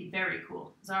 Be very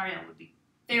cool. Zariel would be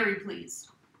very pleased.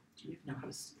 Do you know how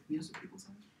to steal music people's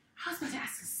eyes? I was about to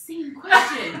ask the same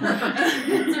question.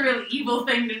 It's a really evil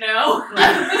thing to know.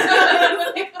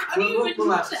 How do you even do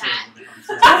that?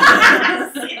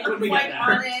 When we Like get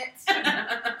on there.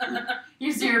 it.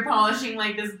 You see her polishing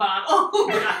like this bottle.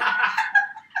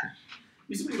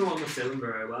 You seem to go on with Salem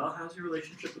very well. How's your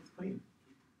relationship with the Queen?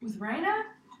 With Reyna?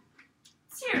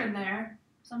 It's here and there.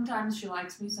 Sometimes she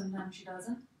likes me, sometimes she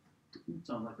doesn't.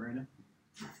 Sounds like Reyna.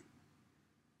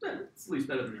 Yeah, it's at least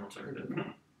better than the alternative.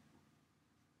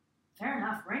 Fair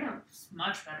enough. Reyna was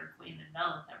much better queen than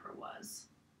Velith ever was.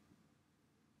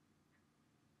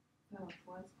 Velith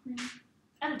was queen?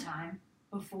 At a time.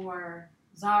 Before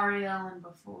Zariel and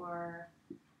before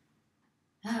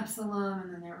Absalom,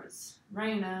 and then there was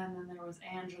Reyna, and then there was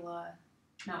Angela.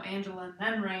 No, Angela and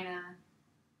then Reyna.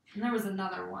 And there was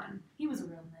another one. He was a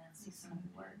real nasty son of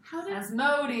a word. How did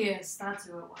Asmodeus, that's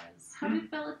who it was. how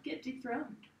did Velith get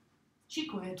dethroned? She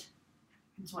quit.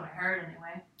 That's what I heard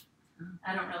anyway.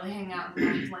 I don't really hang out in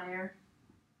the 9th layer.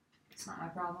 It's not my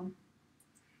problem.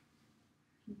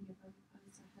 Can you give us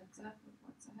a heads up of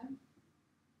what's ahead?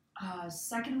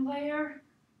 2nd layer,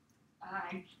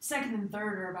 second and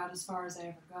third are about as far as I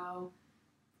ever go.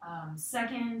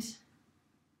 Second, it's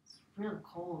real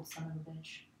cold, son of a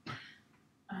bitch.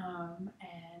 And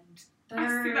I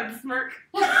see third, that smirk.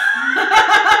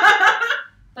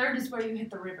 third is where you hit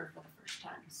the river for the first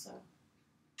time. So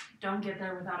don't get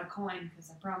there without a coin, because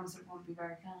I promise it won't be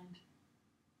very kind.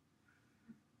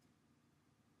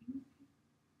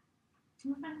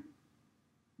 We're fine.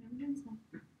 Everything's fine.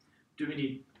 Do we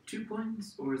need 2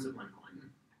 coins, or is it 1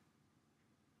 coin?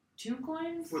 2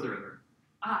 coins? For the river.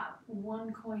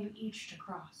 1 coin each to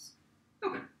cross.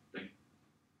 Okay, thank you.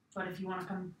 But if you want to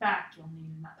come back, you'll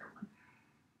need another one.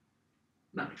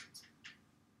 That makes sense.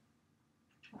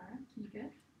 Clara, you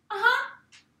good? Uh-huh.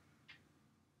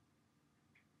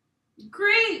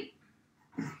 Great.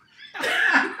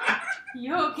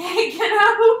 You okay, kiddo?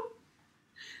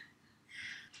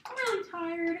 I'm really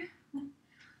tired. And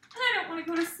I don't want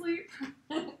to go to sleep.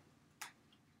 I'm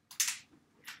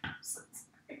so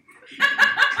sorry.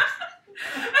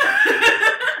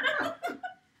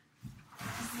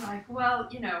 It's like, well,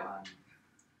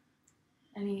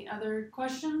 any other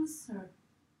questions? Or...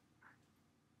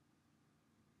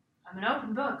 I'm an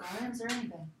open book. I'll answer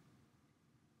anything.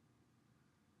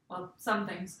 Well, some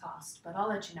things cost, but I'll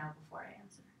let you know before I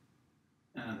answer.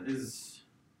 Is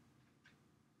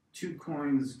 2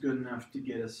 coins good enough to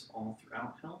get us all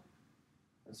throughout Hell,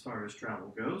 as far as travel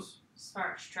goes? As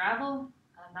far as travel,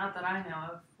 not that I know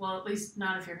of. Well, at least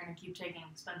not if you're going to keep taking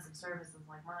expensive services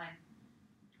like mine.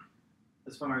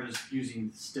 As far as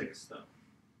using sticks, though.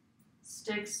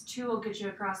 Sticks, 2 will get you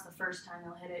across the first time.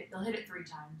 They'll hit it 3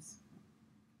 times.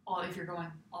 Or if you're going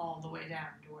all the way down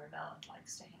to where Bella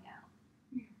likes to hang out.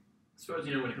 As far as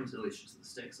you know, when it comes to relations to the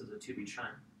sticks, is it 2 each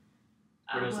time?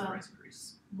 Or does the price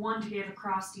increase? 1 to get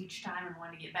across each time and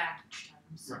 1 to get back each time.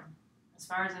 So, Right. as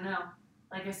far as I know,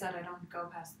 like I said, I don't go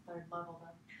past the 3rd level though.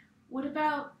 What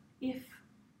about if,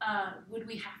 would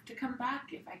we have to come back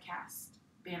if I cast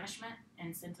Banishment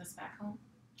and sent us back home?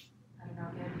 I don't know,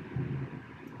 babe.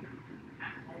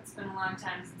 It's been a long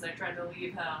time since I tried to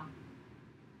leave hell.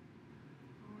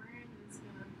 Orin is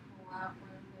gonna pull out one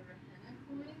of the Rahenna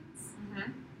coins.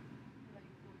 Mm-hmm. Like,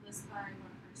 will this buy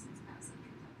one person's passage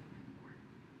without them being born?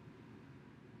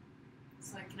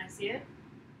 It's like, can I see it?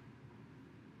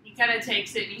 He kind of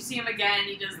takes it, and you see him again.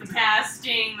 He does the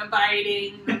casting, the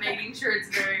biting, the making sure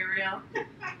it's very real.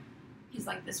 He's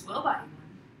like, this will buy you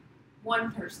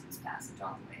one person's passage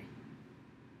all the way.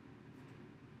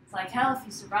 It's like, hell, if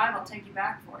you survive, I'll take you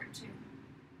back for it, too.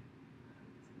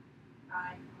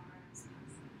 Buy Clara's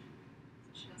passage.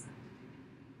 So she doesn't have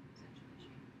to do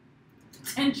anything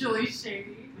Potentially potentially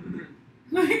shady. shady.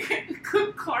 Like,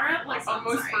 Clara, like, Also, I'm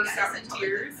almost sorry, burst guys, out I in totally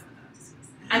tears. didn't know what I was supposed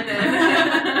to say. And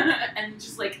then, and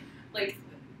just, like,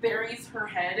 buries her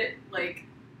head, like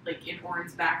in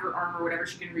Orin's back or arm or whatever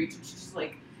she can reach, and she's just,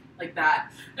 like that.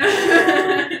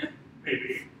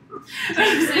 Maybe.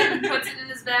 Takes it and puts it in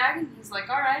his bag, and he's like,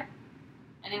 alright.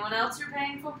 Anyone else you're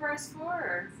paying full price for?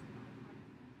 Or?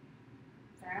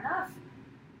 Fair enough.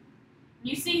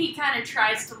 You see he kind of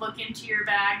tries to look into your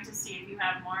bag to see if you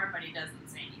have more, but he doesn't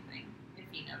say anything, if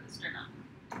he noticed or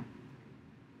not.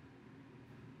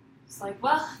 It's like,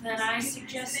 well, then I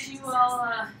suggest you all,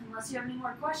 unless you have any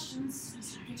more questions,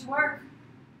 just get to work.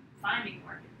 Finding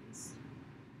work, at least.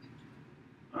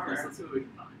 Alright, Let's see what we can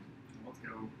find. let's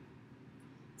go.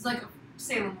 It's like,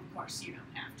 Salem, of course, you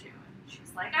don't have to. And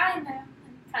she's like, I know.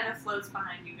 And kind of floats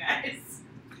behind you guys.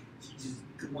 She's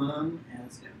glum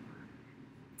as ever.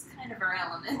 It's kind of her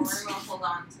element. Orin will hold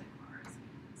on to Clara's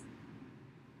hands.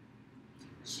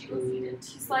 She will need it.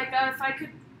 She's like, if I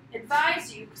could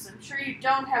advise you, because I'm sure you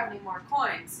don't have any more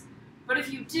coins, but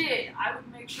if you did, I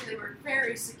would make sure they were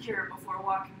very secure before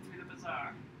walking through the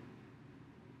bazaar.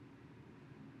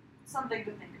 Something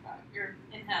to think about. You're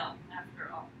in hell,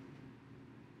 after all.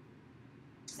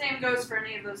 Same goes for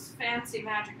any of those fancy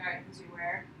magic items you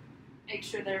wear. Make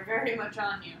sure they're very much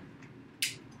on you.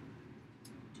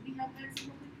 Do we have those?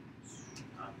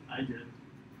 I did.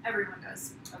 Everyone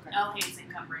does. Okay. Elle hates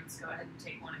encumbrance. Go ahead and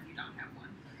take one if you don't have one.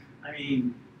 I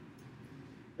mean,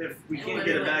 if we It can't would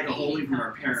get a really bag of be holding from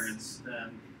our encumbrance.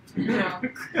 parents, No.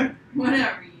 then.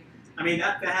 Whatever you I mean,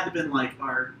 that had to been like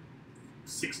our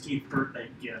 16th birthday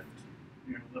gift.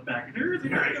 You know, the bag of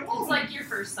everything. It's like your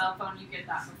first cell phone. You get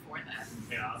that before then.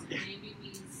 Yeah. Maybe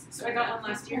these. So I got one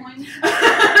last year. Coins, the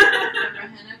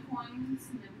Rahenna coins,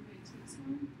 and everybody takes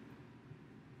one.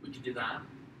 We could do that.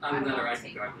 I Either that or will I can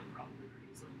take grab one. them probably pretty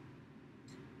easily.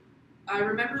 I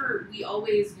remember we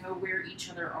always know where each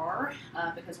other are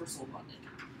because we're soul bonded.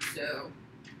 So,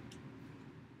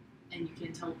 and you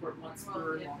can teleport once Well,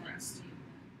 per if long that's rest.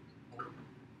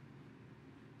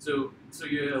 So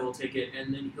Yuya will take it,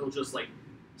 and then he'll just like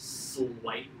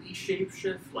slightly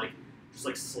shapeshift, like just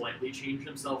like slightly change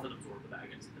himself and absorb the bag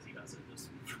as he does it. Just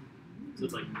so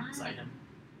it's like inside him.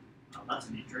 Oh, that's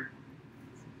a neat trick.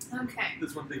 Okay.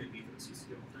 That's one thing that Mythos used to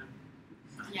do all the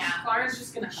time. Yeah. Clara's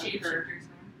just gonna hug Shape her, shifters,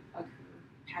 man. hug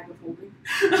her bag of holding.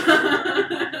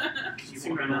 You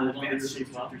want run to out hold of on to advanced this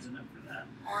as well? shapeshifters in it for that.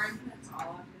 Orin puts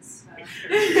all of his stuff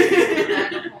in the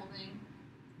bag of holding,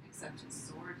 except his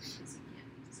sword, because he can't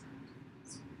be disarmed.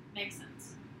 Makes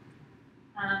sense.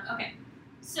 Okay.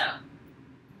 So,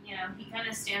 he kind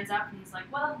of stands up and he's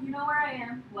like, well, you know where I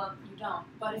am. Well, you don't.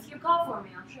 But if you call for me,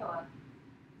 I'll show up.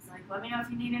 He's like, let me know if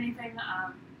you need anything.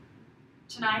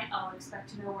 Tonight, I'll expect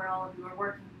to know where all of you are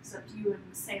working, except you and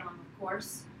Salem, of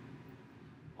course.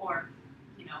 Or,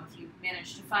 you know, if you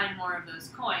manage to find more of those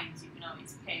coins, you can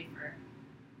always pay for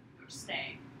your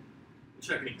stay.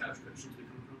 Check any couch cushions we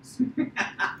come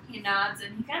across. He nods,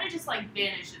 and he kind of just, like,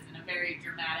 vanishes in a very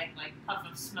dramatic, like, puff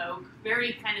of smoke.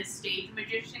 Very kind of stage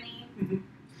magician-y.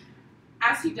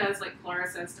 As he does, like, Clara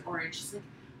says to Orange, she's like,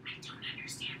 I don't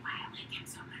understand why I like him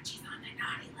so much. He's on the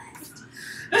naughty list.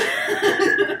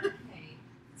 Hey,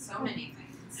 so many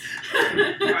things.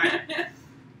 Right.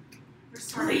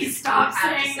 Please stop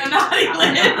saying the naughty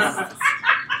list.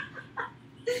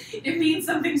 It means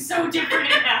something so different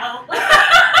now.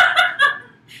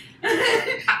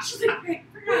 She's like, I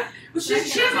forgot. Well, she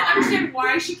doesn't understand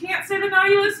why she can't say the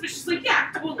naughty list, but she's like,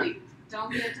 yeah, totally.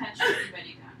 Don't get attention to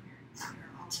anybody down here.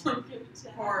 You're all Don't get it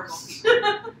down. horrible people.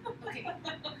 Okay.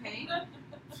 Okay.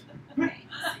 Okay.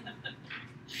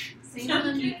 Say no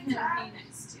that you can be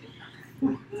next to.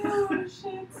 Oh,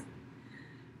 shit.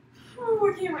 Oh,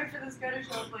 I can't wait for this guy to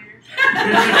show up later.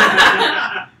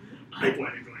 I plan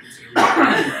on going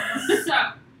to. So,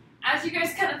 as you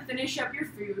guys kind of finish up your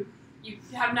food, you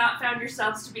have not found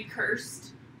yourselves to be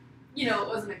cursed. You know, it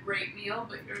wasn't a great meal,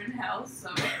 but you're in hell, so...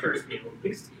 Curse people, at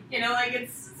least. You know, like,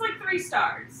 it's like 3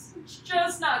 stars. It's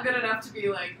just not good enough to be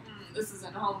like, this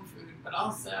isn't home food, but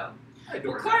also... I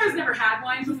adore Well, Clara's that. never had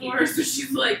wine before, so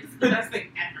she's like, this is the best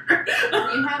thing ever.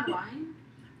 You had wine?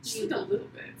 Just like a little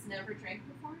bit. It's never drank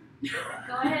before?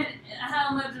 Go ahead,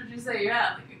 how much would you say you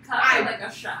had? Like a cup or like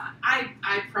a shot? I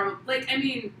probably, like, I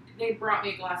mean, they brought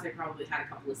me a glass, I probably had a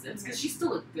couple of sips, because she's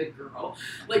still a good girl.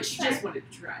 Like, she just wanted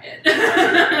to try it.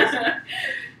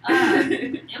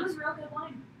 It was real good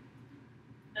wine.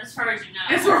 As far as you know.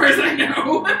 As far as I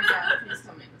know. Yeah, please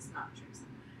tell me it was not Trixie.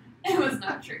 It was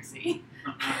not Trixie.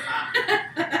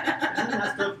 Isn't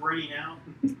that stuff raining out?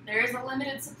 There is a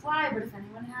limited supply, but if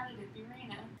anyone had it, it'd be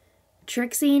Raina.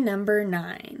 Trixie number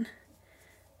 9.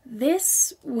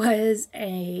 This was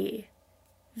a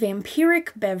vampiric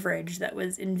beverage that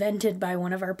was invented by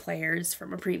one of our players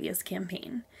from a previous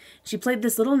campaign. She played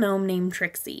this little gnome named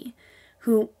Trixie,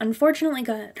 who unfortunately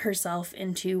got herself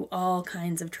into all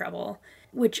kinds of trouble,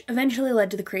 which eventually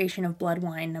led to the creation of Blood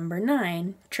Wine number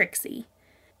 9, Trixie.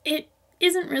 It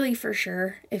isn't really for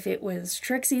sure if it was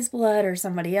Trixie's blood or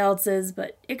somebody else's,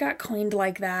 but it got coined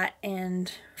like that,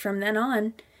 and from then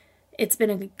on, it's been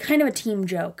a kind of a team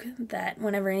joke that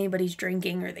whenever anybody's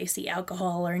drinking or they see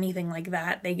alcohol or anything like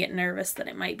that, they get nervous that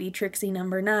it might be Trixie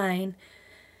number 9.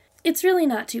 It's really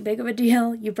not too big of a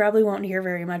deal. You probably won't hear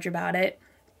very much about it.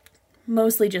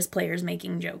 Mostly just players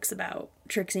making jokes about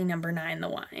Trixie number 9, the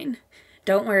wine.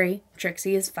 Don't worry,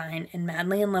 Trixie is fine and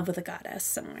madly in love with a goddess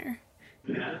somewhere.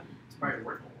 Yeah, it's probably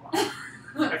worth a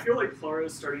lot. I feel like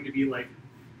Clara's starting to be like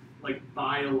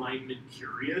by alignment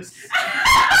curious.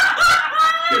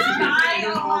 By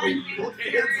all the alignment evil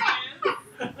kids. curious.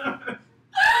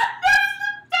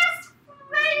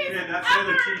 Yeah, that's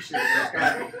another t-shirt. That's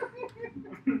got it.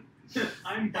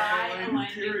 I'm By by alignment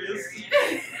alignment curious.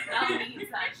 I'll need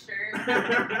that shirt.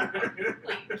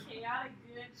 Like, chaotic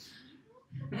good.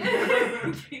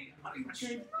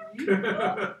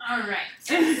 Alright,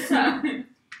 so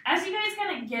as you guys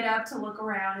kind of get up to look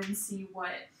around and see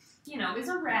what, you know, is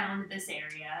around this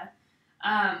area,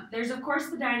 there's of course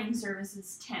the dining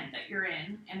services tent that you're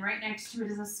in, and right next to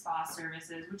it is a spa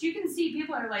services, which you can see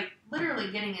people are like literally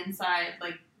getting inside,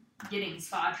 like getting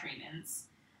spa treatments.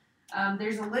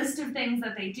 There's a list of things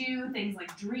that they do, things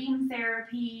like dream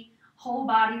therapy, whole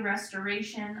body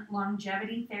restoration,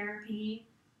 longevity therapy,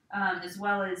 as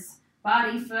well as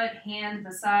body, foot, hand,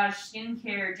 massage,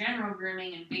 skincare, general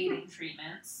grooming, and bathing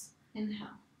treatments. In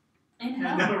hell. In I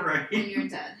hell. know, right? When you're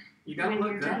dead. You gotta When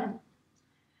look you're good.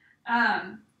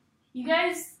 dead. You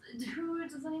guys,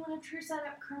 does anyone have True Sight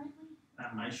up currently?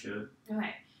 I should.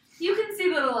 Okay. You can see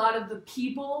that a lot of the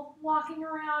people walking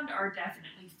around are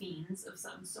definitely fiends of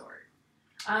some sort.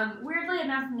 Weirdly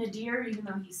enough, Nadir, even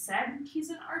though he said he's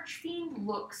an archfiend,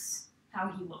 looks how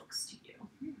he looks to you.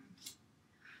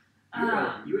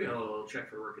 You will check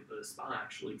for work at the spa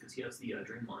actually, because he has the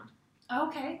dream wand.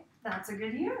 Okay, that's a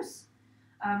good use.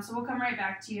 So we'll come right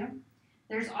back to you.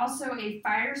 There's also a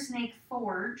fire snake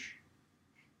forge.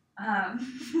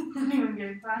 Anyone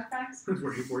getting flashbacks?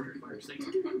 Where you board your fire snake.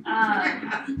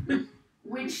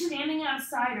 Which standing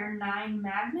outside are 9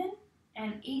 magmen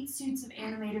and 8 suits of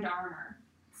animated armor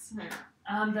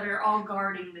that are all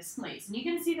guarding this place. And you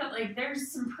can see that like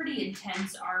there's some pretty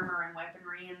intense armor and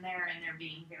weaponry in there, and they're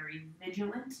being very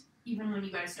vigilant. Even when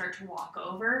you guys start to walk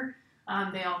over,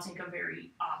 they all take a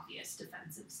very obvious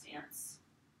defensive stance.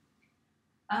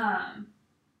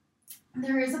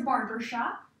 There is a barber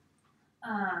shop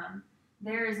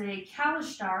there is a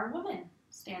Kalishtar woman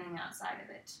standing outside of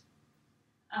it.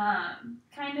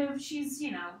 She's,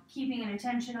 keeping an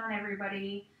attention on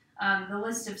everybody. The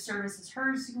list of services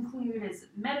hers include is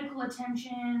medical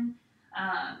attention,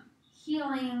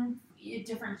 healing,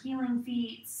 different healing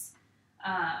feats.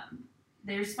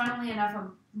 There's funnily enough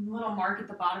a little mark at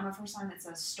the bottom of her sign that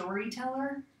says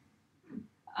storyteller.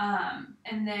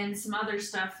 And then some other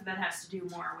stuff that has to do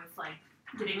more with like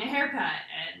getting a haircut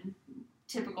and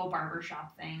typical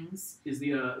barbershop things. Is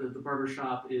the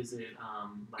barbershop, is it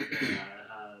like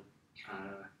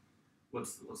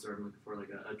what's the word I'm looking for, like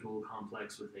a dual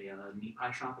complex with a meat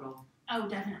pie shop at all? Oh,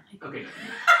 definitely. Okay.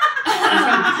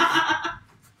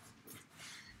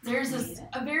 There's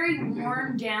a very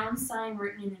worn down sign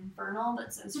written in Infernal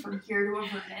that says "From here to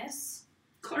Avernus."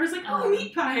 Clara's like, oh,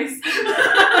 meat pies.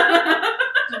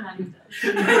 Do not eat those.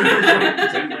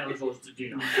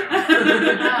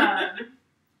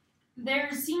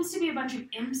 There seems to be a bunch of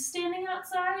imps standing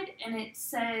outside, and it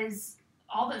says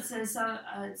all that says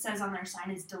it says on their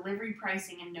sign is delivery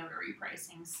pricing and notary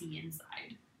pricing. See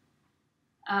inside.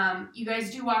 You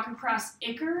guys do walk across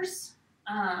Icar's,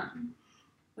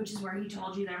 which is where he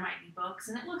told you there might be books,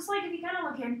 and it looks like if you kind of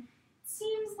look in, it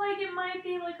seems like it might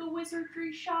be like a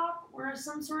wizardry shop or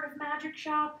some sort of magic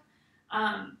shop.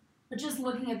 But just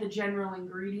looking at the general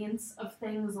ingredients of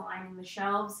things lining the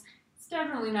shelves, it's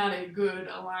definitely not a good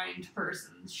aligned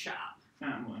person's shop.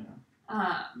 A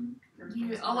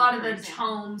lot of the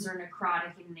tomes are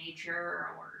necrotic in nature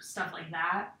or stuff like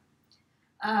that.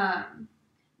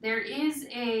 There is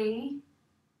a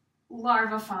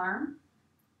larva farm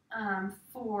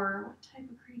for what type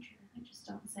of creature? I just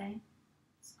don't say.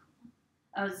 It's cool.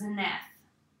 Oh, Zeneth.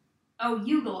 Oh,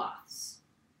 Yugoloths.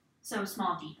 So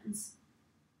small demons.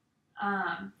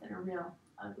 That are real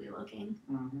ugly looking.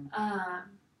 Mm-hmm. I'm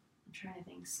trying to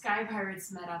think. Sky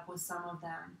Pirates met up with some of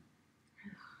them.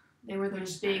 They were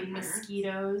those big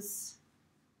mosquitoes.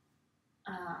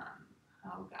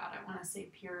 Oh god, I want to say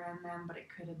Pura and them, but it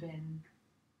could have been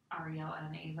Ariel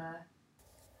and Ava.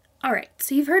 Alright,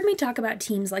 so you've heard me talk about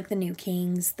teams like the New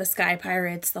Kings, the Sky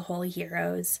Pirates, the Holy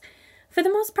Heroes. For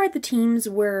the most part, the teams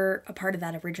were a part of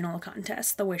that original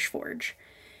contest, the Wishforge.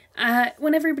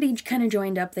 When everybody kind of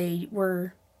joined up, they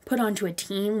were put onto a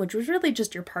team, which was really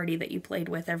just your party that you played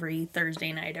with every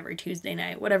Thursday night, every Tuesday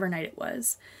night, whatever night it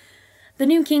was. The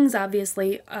New Kings,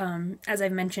 obviously, as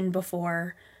I've mentioned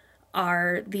before,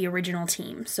 are the original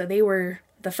team. So they were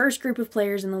the first group of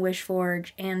players in the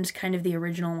Wishforge and kind of the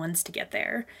original ones to get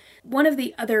there. One of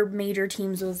the other major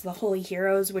teams was the Holy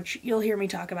Heroes, which you'll hear me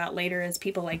talk about later as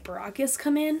people like Baracus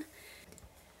come in.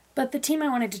 But the team I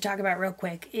wanted to talk about real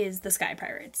quick is the Sky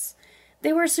Pirates.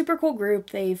 They were a super cool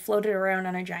group. They floated around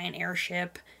on a giant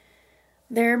airship.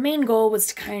 Their main goal was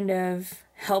to kind of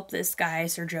help this guy,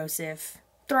 Sir Joseph,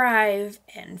 thrive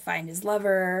and find his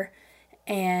lover.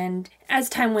 And as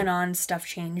time went on, stuff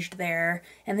changed there.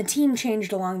 And the team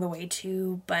changed along the way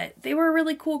too. But they were a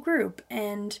really cool group.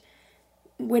 And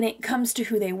when it comes to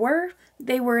who they were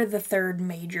the third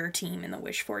major team in the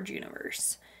Wishforge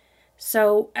universe.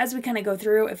 So, as we kind of go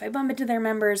through, if I bump into their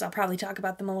members, I'll probably talk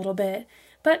about them a little bit.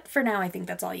 But for now, I think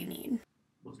that's all you need.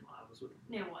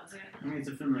 It wasn't. I mean, it's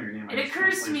a familiar name. It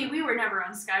occurs to me we were never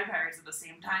on Sky Pirates at the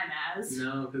same time as.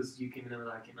 No, because you came in and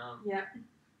I came out. Yep.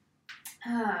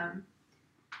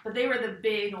 But they were the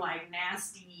big, like,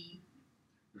 nasty,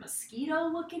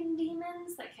 mosquito-looking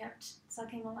demons that kept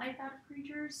sucking the life out of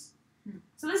creatures.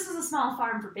 So this is a small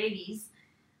farm for babies.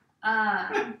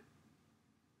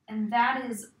 And that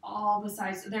is all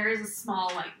besides, there is a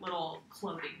small, like, little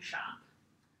clothing shop.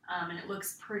 And it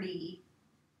looks pretty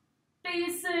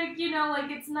basic, like,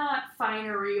 it's not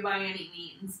finery by any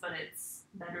means, but it's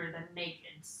better than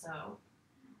naked, so.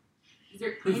 Is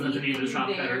there anything the name of the shop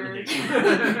better than naked?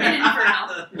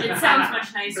 Infernal. It sounds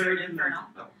much nicer in Infernal.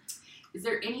 Is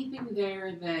there anything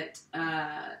there that,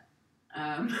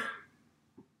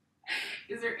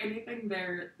 is there anything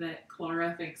there that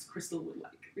Clara thinks Crystal would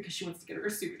like? Because she wants to get her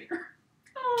a souvenir.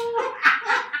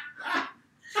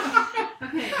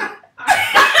 Okay.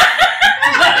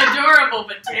 Adorable,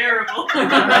 but terrible.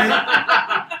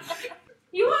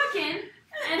 You walk in,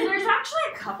 and there's actually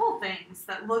a couple things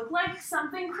that look like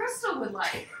something Crystal would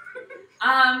like.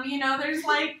 There's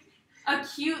like a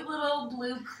cute little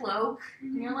blue cloak,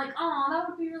 and you're like, oh, that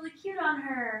would be really cute on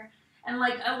her. And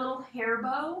like a little hair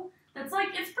bow that's like,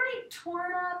 it's pretty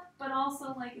torn up, but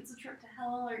also like it's a trip to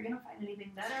hell. Are you gonna find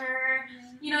anything better?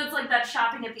 It's like that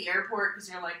shopping at the airport because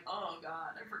you're like, oh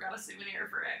god, I forgot a souvenir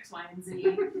for X, Y, and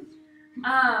Z.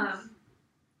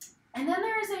 And then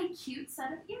there is a cute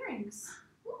set of earrings.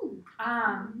 Ooh.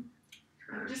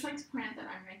 I would just like to point out that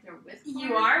I'm right there with Clara.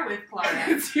 You are with Clara.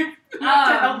 You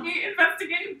to help me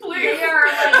investigate, please. They are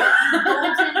like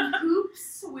golden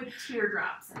hoops with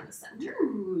teardrops in the center.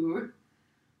 Ooh.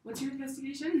 What's your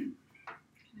investigation?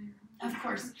 Of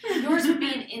course. Yours would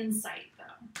be an insight, though.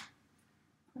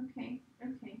 Okay.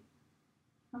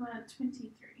 How about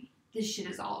 23? This shit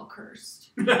is all cursed.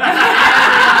 No.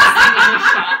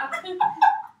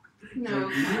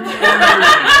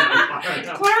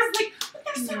 Clara's like,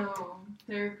 No.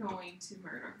 They're going to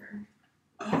murder her.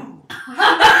 oh.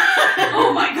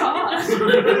 Oh my god.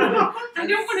 I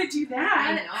don't want to do I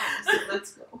that. know, so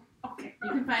let's go. Okay. You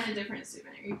can find a different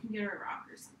souvenir. You can get her a rock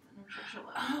or something. I'm sure she'll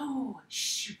love it. Oh,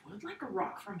 she would like a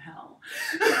rock from hell.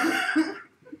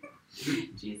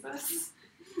 Jesus.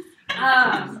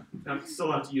 I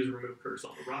still have to use remove curse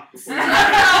on the rock before.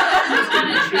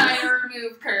 I'm trying to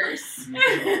remove curse.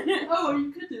 Oh,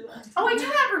 you could do that. Oh, I do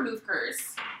have remove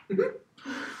curse.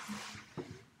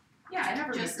 Yeah, I have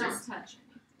remove Just curse. don't touch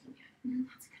anything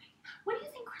That's good. What do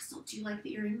you think, Crystal? Do you like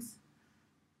the earrings?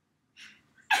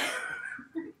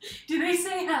 Do they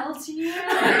say hell to you? yet.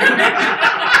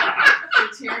 The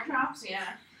teardrops,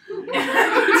 yeah.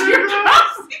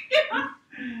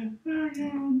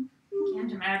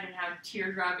 Can't imagine how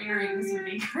teardrop earrings would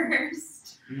be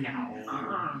cursed.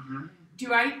 No.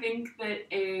 Do I think that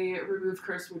a remove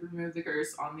curse would remove the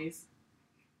curse on these?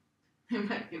 I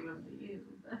might give them to you,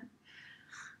 but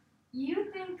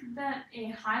You think that a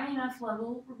high enough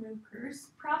level remove curse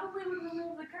probably would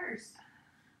remove the curse.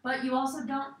 But you also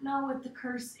don't know what the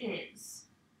curse is,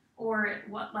 or at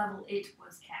what level it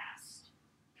was cast.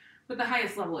 But the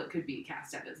highest level it could be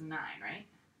cast at is 9, right?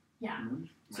 Yeah.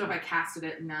 So if I cast it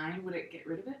at 9, would it get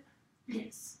rid of it?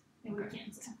 Yes. It would Okay.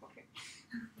 cancel.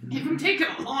 If I'm taking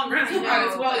a long rest, I I might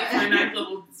as know, well but- use my 9th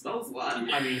level spell slot.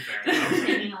 I mean, fair enough.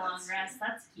 Taking a long rest,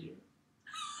 that's cute.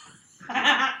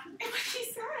 What he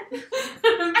said.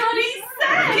 What he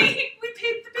said. We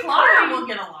paid the big Clara fine. will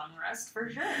get a long rest for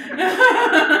sure.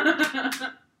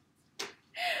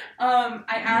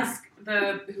 I ask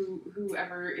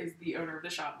whoever is the owner of the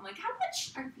shop, I'm like, how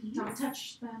much are these? don't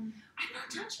touch them. I'm not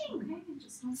touching. Okay,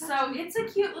 just don't touch So them. it's a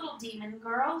cute little demon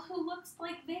girl who looks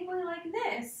like vaguely like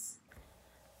this.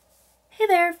 Hey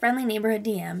there, friendly neighborhood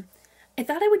DM. I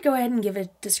thought I would go ahead and give a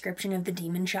description of the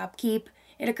demon shopkeep.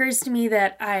 It occurs to me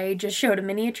that I just showed a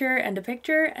miniature and a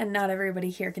picture, and not everybody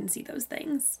here can see those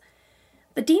things.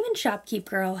 The demon shopkeep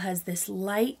girl has this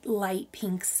light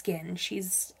pink skin.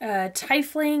 She's a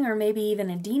tiefling or maybe even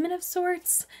a demon of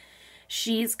sorts.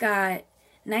 She's got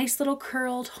nice little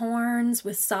curled horns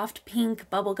with soft pink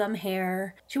bubblegum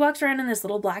hair. She walks around in this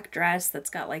little black dress that's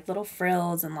got like little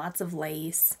frills and lots of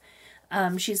lace.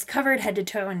 She's covered head to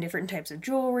toe in different types of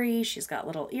jewelry. She's got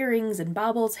little earrings and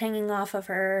baubles hanging off of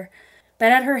her.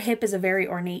 But at her hip is a very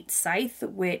ornate scythe,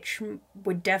 which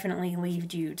would definitely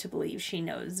lead you to believe she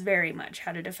knows very much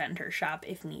how to defend her shop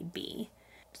if need be.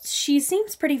 She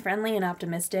seems pretty friendly and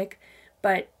optimistic,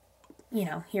 but, you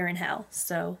know, you're in hell,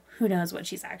 so who knows what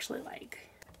she's actually like.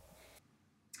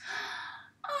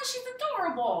 Oh, she's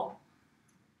adorable.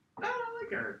 I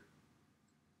like her.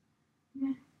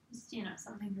 Just,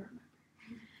 something to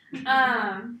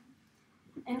remember.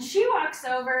 And she walks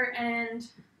over and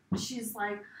she's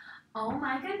like, oh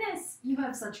my goodness, you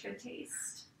have such good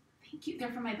taste. Thank you. They're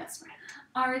for my best friend.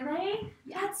 Are they?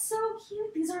 That's so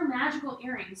cute. These are magical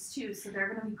earrings too, so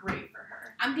they're gonna be great for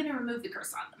her. I'm gonna remove the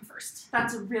curse on them first.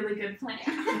 That's a really good plan.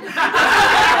 She's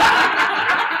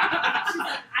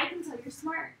like, I can tell you're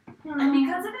smart. And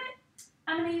because of it,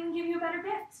 I'm gonna even give you a better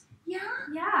gift. Yeah.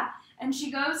 Yeah. And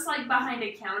she goes like behind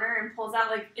a counter and pulls out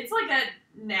it's like a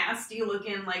nasty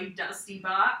looking like dusty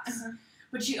box. Uh-huh.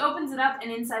 But she opens it up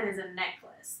and inside is a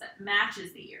necklace that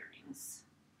matches the earrings.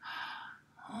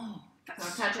 Oh,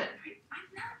 Don't touch it. I'm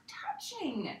not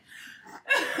touching.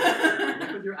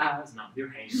 Look with your eyes, not with your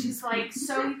hands. She's like,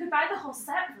 so you could buy the whole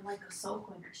set for like a soul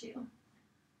coin or 2.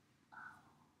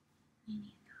 We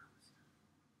need those.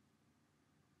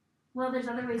 Well, there's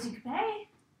other ways you could pay.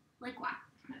 Like what?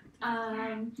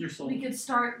 Your soul. We could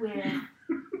start with,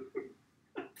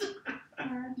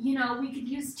 we could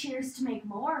use tears to make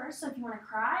more. So if you want to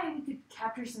cry, we could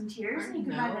capture some tears and you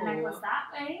could buy the No. necklace that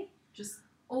way. Just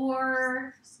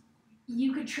Or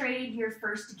you could trade your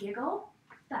first giggle.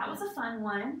 That was a fun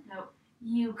one. Nope.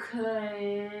 You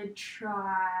could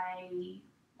try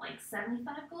like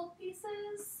 75 gold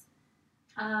pieces.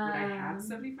 Would I have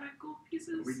 75 gold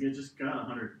pieces? We just got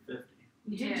 150.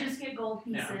 You did Yeah. just get gold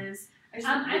pieces.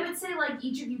 I I would say like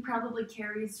each of you probably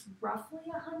carries roughly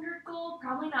 100 gold.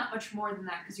 Probably not much more than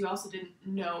that because you also didn't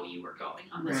know you were going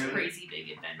on this Right. crazy big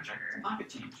adventure. Pocket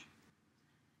change.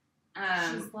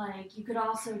 She's like, you could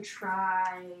also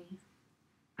try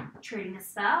Trading a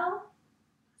spell.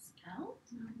 Spell?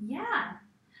 Yeah.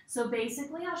 So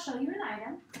basically, I'll show you an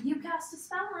item. You cast a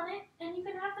spell on it, and you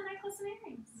can have the necklace and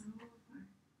earrings.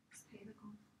 Just pay the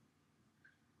gold.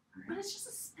 But it's just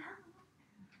a spell.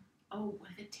 Oh, what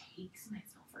if it takes my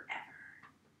spell forever?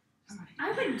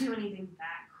 I wouldn't do anything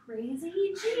that crazy.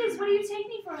 Jeez, what do you take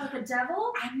me for, like a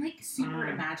devil? I'm like super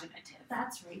imaginative.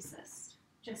 That's racist.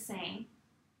 Just saying.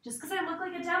 Just because I look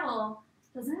like a devil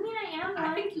doesn't mean I am one.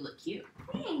 I think you look cute.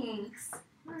 Thanks.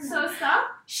 So stuff?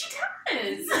 She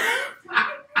does.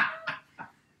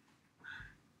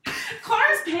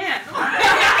 Clara's pants.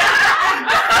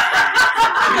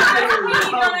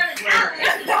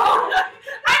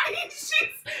 I mean,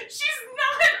 she's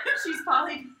not. She's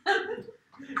poly.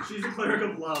 She's a cleric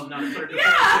of love, not a cleric of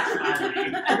Yeah.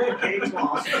 sexuality. Paige will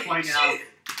also point out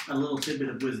a little tidbit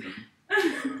of wisdom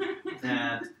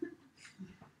that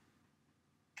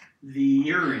the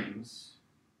earrings,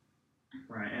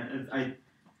 right?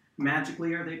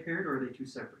 Magically, are they paired or are they two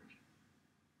separate?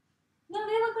 No,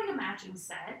 they look like a matching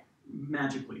set.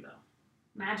 Magically, though.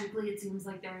 Magically, it seems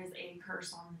like there is a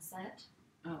curse on the set.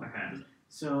 Oh. Okay.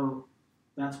 So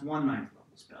that's one 9th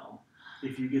level spell.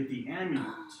 If you get the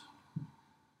amulet,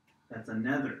 that's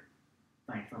another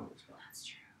 9th level spell. That's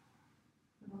true.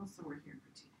 But also, we're here for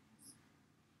 2 days.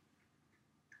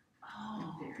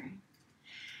 Oh. Very.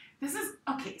 This is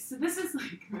okay. So this is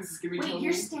gonna be Wait, totally...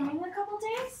 you're staying a couple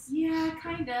days? Yeah,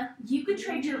 kinda. You could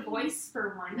trade your voice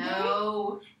for one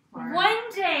No. day. Clara. One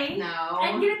day. No.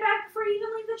 And get it back before you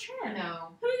even leave the trip.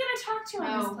 No. Who are you going to talk to in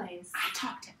No. this place? I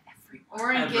talk to everyone.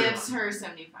 Orin Everyone. gives her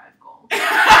 75 gold.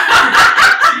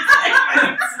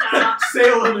 Stop.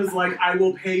 Salem is like, I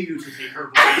will pay you to take her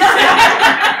voice.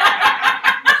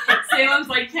 Salem's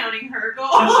like counting her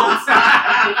goals.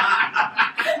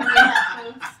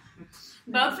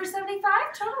 Both for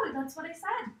 75? Totally, that's what I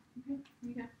said.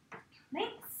 Okay.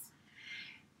 Thanks.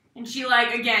 And she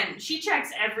she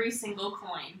checks every single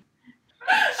coin.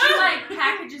 She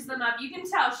packages them up. You can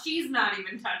tell she's not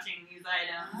even touching these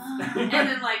items. And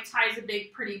then ties a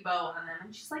big pretty bow on them.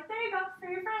 And she's like, there you go, for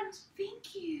your friend.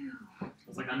 Thank you. I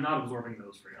was like, I'm not absorbing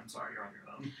those for you. I'm sorry, you're on your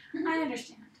own. I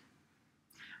understand.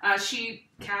 She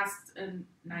casts a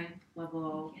 9th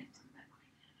level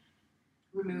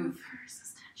remove. Curse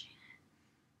is touching it.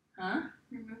 Huh?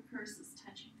 Remove curse is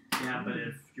touching it. Yeah, but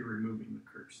if you're removing the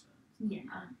curse, then.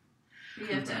 Yeah. You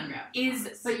have to unwrap.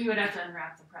 But you would have to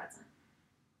unwrap the present.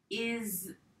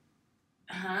 She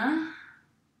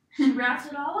wrapped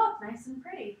it all up nice and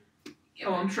pretty.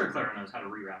 Oh, I'm sure Clara knows how to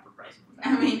rewrap her present without I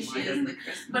mean, looking she like is it. the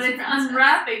Christmas But it's princess.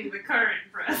 unwrapping the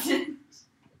current present.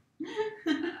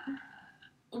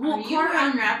 Are you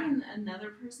unwrapping another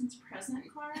person's present,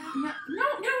 Clara?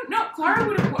 No. Clara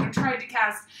would have tried to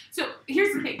cast. So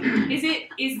here's the thing: is it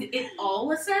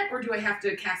all a set, or do I have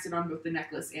to cast it on both the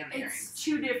necklace and the earrings? It's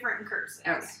 2 different curses.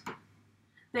 Okay.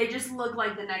 They just look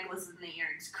like the necklace and the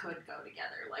earrings could go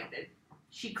together.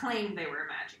 She claimed they were a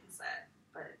matching set,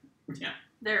 but Yeah.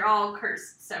 they're all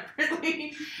cursed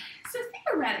separately. So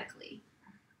theoretically,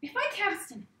 if I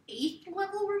cast an 8th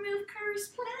level remove curse,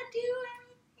 would that do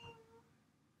anything?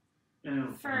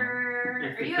 Oh, For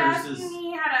if are the you curse asking is-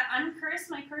 me how to uncurse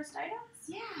my cursed items?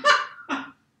 Yeah.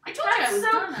 I told you I That's was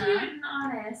so gonna. cute and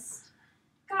honest.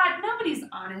 God, nobody's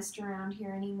honest around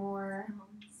here anymore.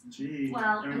 Gee.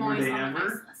 Well, I mean, I'm were always they on the ever?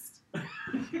 nice list.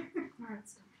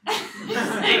 Clara's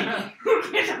Who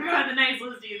can't talk about the nice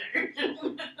list either?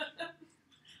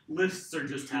 Lists are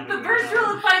just having The first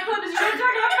rule of Fight Club is you don't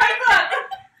talk about Fight Club.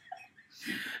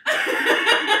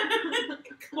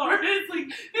 Clara is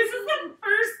this is the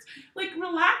first,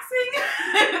 relaxing,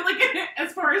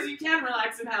 as far as you can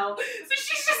relax in hell. So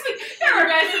she's just You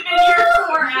guys have been here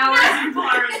 4 hours and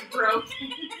Clara's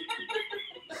broken.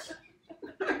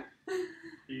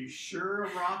 Are you sure a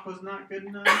rock was not good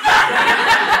enough?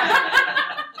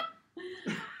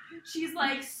 She's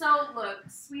like, so look,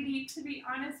 sweetie, to be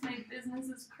honest, my business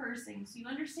is cursing, so you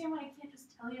understand why I can't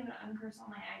just tell you how to uncurse all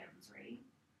my items, right?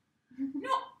 No,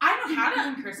 I know how to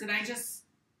uncurse it. I just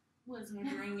was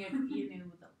wondering if you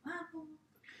knew the level.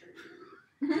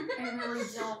 I really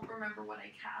don't remember what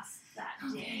I cast that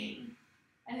day.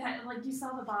 I had, you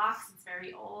saw the box, it's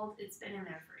very old, it's been in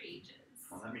there for ages.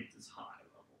 Well, that means it's high levels.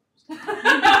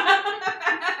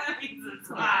 That means it's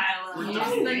wild. We're Use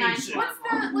talking the nice ancient.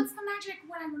 What's the magic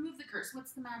when I remove the curse?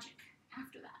 What's the magic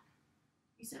after that?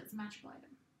 You said it's a magical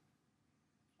item.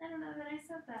 I don't know that I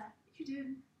said that. You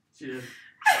did. She did.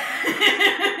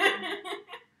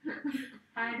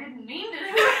 I didn't mean to.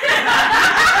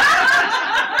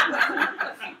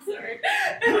 Sorry.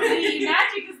 See,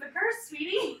 magic is the curse,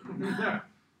 sweetie.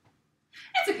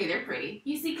 It's okay, they're pretty.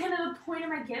 You see, kind of the point of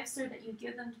my gifts are that you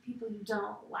give them to people you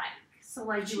don't like. So,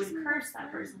 like, you would curse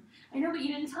that person. I know, but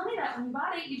you didn't tell me that when you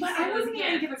bought it. You just But said I it was wasn't a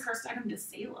going to gift. give a cursed item to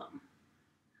Salem.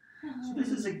 So this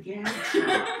is a gag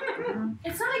shop.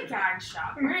 It's not a gag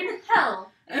shop. We're in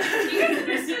hell. Do you guys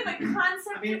understand the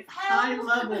concept I mean, of hell? high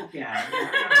level gag.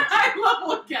 I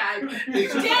love a gag.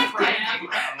 It's just Death a prank.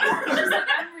 It's just that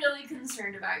I'm really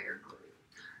concerned about your group.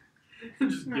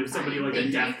 Just give somebody like Thank a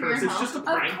you death for your curse. It's help. just a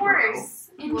prank, Of course.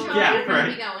 Enjoy. Well, Yeah, we're gonna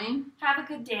right. be going. Have a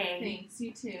good day. Thanks,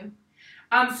 you too.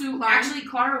 So Clara? actually,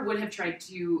 Clara would have tried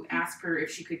to ask her if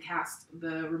she could cast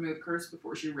the remove curse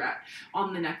before she wrapped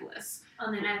on the necklace.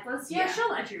 On the necklace? Yeah, Yeah. she'll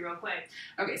let you real quick.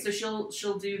 Okay, so she'll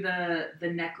do the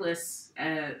necklace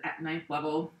at 9th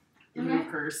level, remove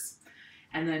curse,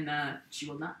 and then she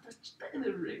will not touch the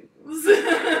earrings.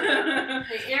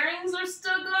 The earrings are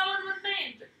still glowing with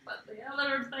magic, but the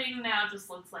other thing now just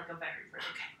looks like a very pretty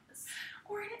necklace.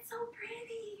 Orin, it's so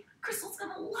pretty. Crystal's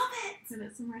gonna love it. Put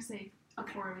it somewhere safe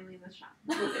before we leave the shop.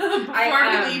 Before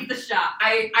I, we leave the shop.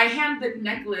 I hand the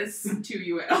necklace to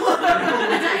you. He's like, I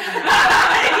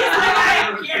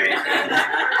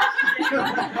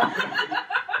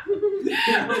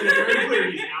It's very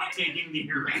clear he's not taking the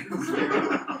earrings.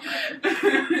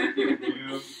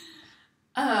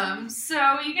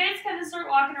 So you guys kind of start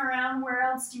walking around. Where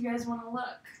else do you guys want to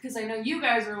look? Because I know you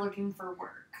guys are looking for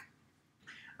work.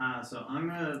 So I'm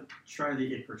gonna try the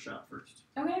Icar shop first.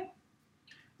 Okay.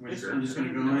 I'm just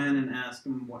gonna go in and ask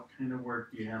him what kind of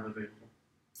work do you have available.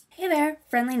 Hey there,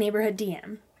 friendly neighborhood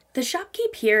DM. The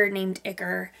shopkeep here, named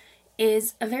Icar,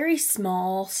 is a very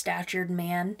small, statured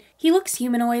man. He looks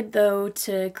humanoid, though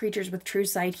to creatures with true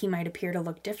sight he might appear to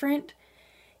look different.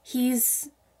 He's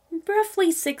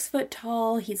roughly 6 foot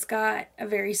tall. He's got a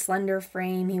very slender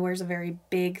frame. He wears a very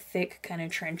big, thick, kind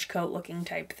of trench coat looking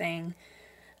type thing.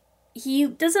 He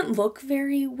doesn't look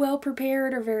very well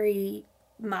prepared or very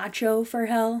macho for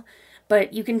hell,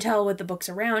 but you can tell with the books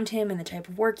around him and the type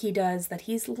of work he does that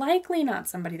he's likely not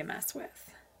somebody to mess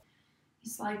with.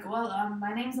 He's like, well,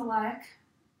 my name's Alec.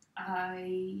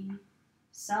 I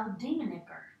sell demon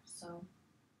ichor, so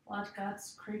blood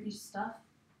guts, creepy stuff,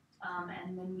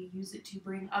 and then we use it to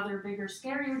bring other bigger,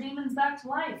 scarier demons back to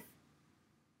life.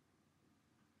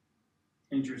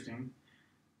 Interesting.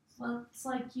 So it's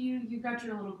like you got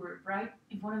your little group, right?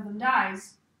 If one of them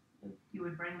dies, you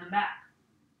would bring them back.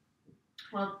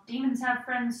 Well, demons have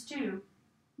friends too,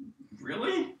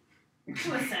 Really?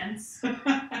 to a sense.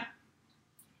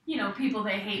 You know, people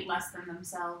they hate less than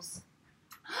themselves.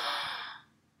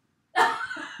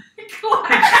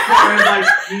 Clara's like,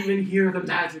 even hear the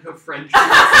magic of friendship.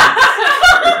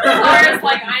 Clara's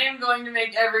like, I am going to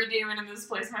make every demon in this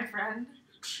place my friend.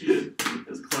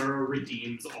 As Clara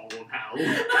redeems all of hell.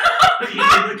 At the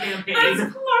end of the campaign.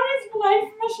 That's Clara's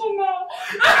life mission now.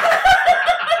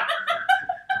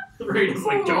 Raina's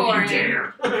like, don't you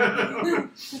dare.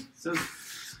 So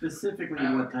specifically,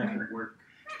 what type of work?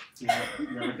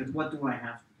 What do I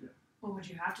have to do? What would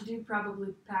you have to do? Probably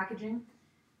packaging.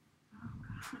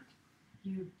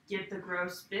 You get the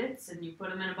gross bits and you put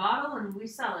them in a bottle and we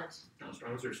sell it. How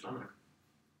strong is her stomach?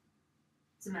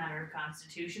 It's a matter of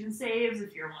constitution saves,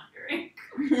 if you're wondering.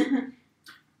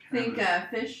 Think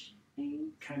fish.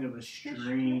 Kind of a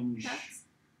strange. That's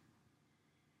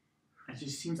It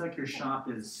just seems like your shop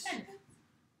is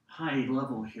high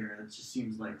level here. It just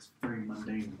seems like it's very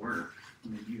mundane work. I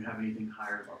mean, do you have anything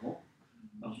higher level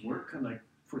of work, like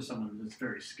for someone that's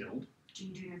very skilled? Do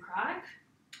you do necrotic?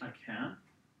 I can.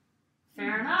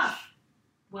 Fair enough.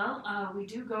 Well, we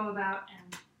do go about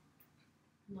and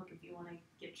look, if you want to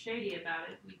get shady about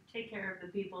it, we take care of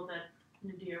the people that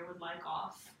Nadir would like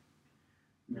off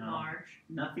the No, barge.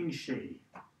 nothing shady.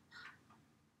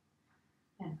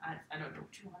 And I don't know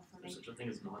what you want from There's me. such a thing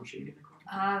as non-shady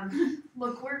necrotic.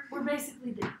 Look, we're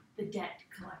basically the debt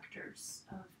collectors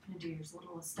of Nadir's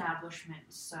little establishment,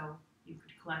 so you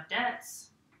could collect debts.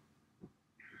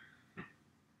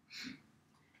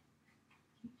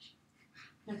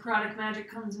 Necrotic magic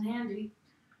comes in handy.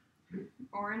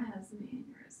 Orin has an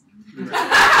aneurysm.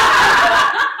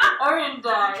 Orin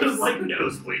dies. Because like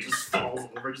nosebleed just falls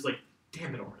over, just like,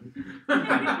 damn it, Orin.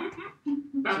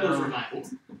 That was reviled.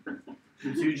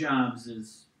 The two jobs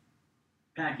is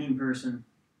packing person,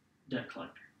 debt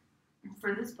collector.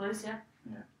 For this place, yeah.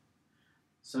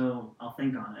 So I'll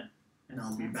think on it, and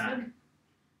I'll be Sounds back. good.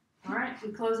 All right, we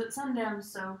close at sundown,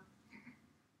 so.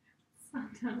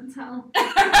 Sometimes hell.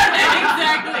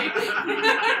 Exactly.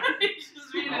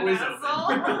 Just being an Always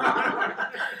asshole.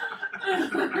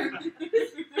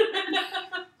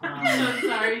 Um, I'm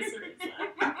sorry, Sarissa.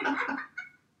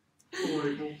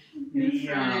 The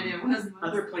it was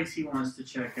other place he wants to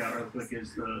check out real quick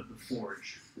is the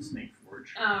forge, the snake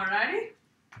forge. Alrighty.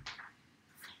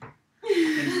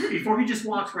 And before he just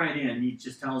walks right in, he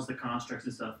just tells the constructs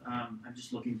and stuff, I'm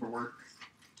just looking for work.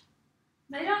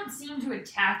 They don't seem to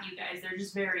attack you guys. They're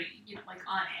just very, like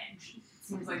on edge.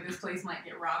 Seems like this place might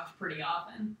get robbed pretty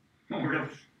often. Oh, really?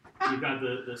 You've got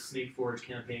the Snake Forge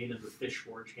campaign and the Fish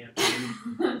Forge campaign.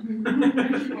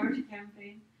 Forge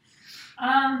campaign.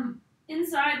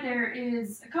 Inside there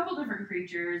is a couple different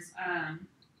creatures.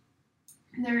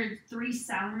 There are 3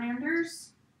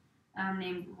 salamanders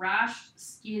named Rash,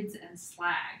 Skids, and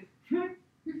Slag.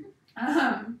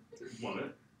 Love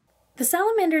it. The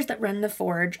salamanders that run the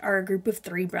forge are a group of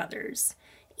 3 brothers,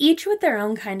 each with their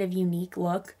own kind of unique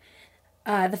look.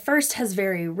 The first has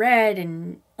very red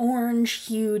and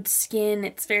orange-hued skin.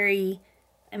 It's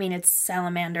it's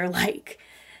salamander-like.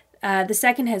 The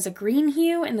second has a green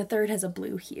hue, and the third has a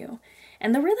blue hue.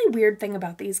 And the really weird thing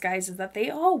about these guys is that they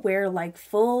all wear,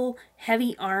 full,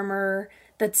 heavy armor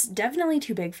that's definitely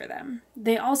too big for them.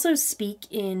 They also speak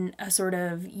in a sort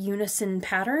of unison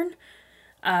pattern,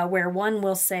 where one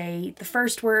will say the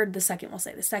first word, the second will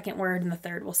say the second word, and the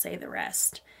third will say the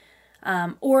rest.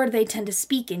 Or they tend to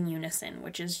speak in unison,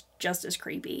 which is just as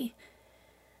creepy.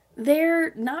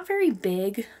 They're not very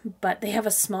big, but they have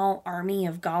a small army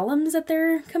of golems at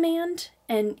their command,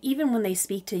 and even when they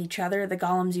speak to each other, the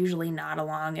golems usually nod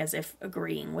along as if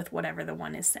agreeing with whatever the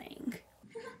one is saying.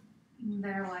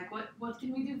 They're like, what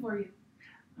can we do for you?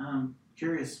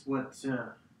 Curious what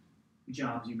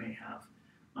jobs you may have.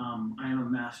 I am a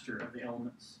master of the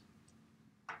elements.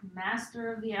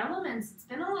 Master of the elements. It's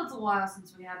been a little while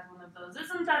since we had one of those.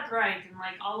 Isn't that right? And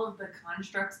all of the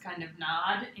constructs kind of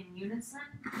nod in unison.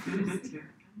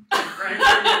 Right?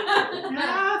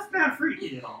 Yeah, it's not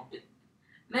freaky at all.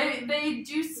 They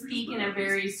do speak in a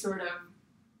very sort of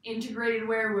integrated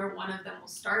way where one of them will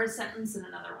start a sentence and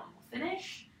another one will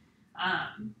finish.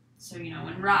 So,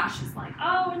 when Rosh is like,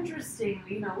 oh, interesting,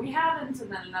 we haven't,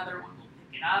 and then another one will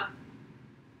pick it up.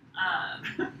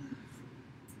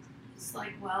 It's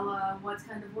like, well, what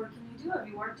kind of work can you do? Have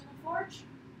you worked in a forge?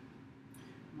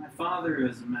 My father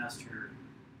is a master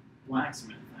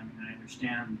blacksmith. I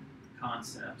understand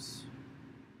concepts.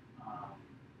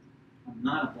 I'm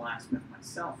not a blacksmith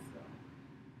myself, though,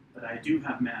 but I do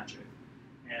have magic,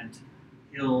 and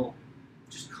he'll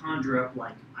just conjure up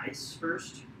ice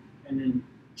first, and then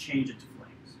change it to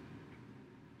flames.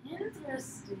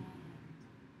 Interesting.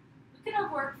 We can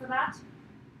have work for that.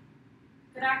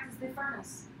 Could act as the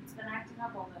furnace. It's been acting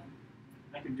up all day.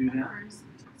 I could do that.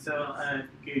 So,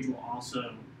 Gage will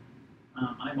also,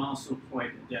 I'm also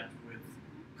quite adept with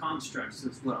constructs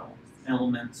as well.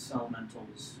 Elements,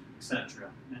 elementals, etc.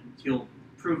 And he'll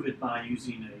prove it by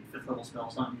using a 5th level spell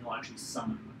slot, and he'll actually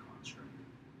summon the construct.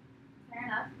 Fair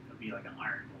enough. It'll be like an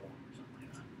iron golem or something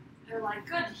like that. They're like,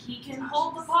 good, he can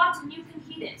hold the pot and you can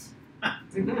heat it.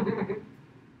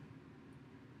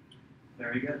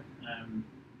 Very good.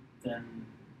 Then,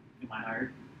 am I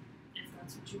hired? If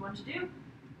that's what you want to do.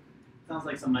 Sounds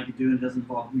like something I could do, and it doesn't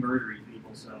involve murdering people,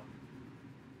 so.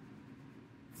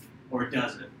 Or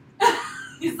does it?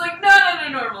 He's like, not on a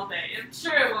normal day. I'm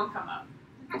sure it won't come up.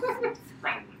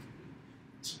 Probably.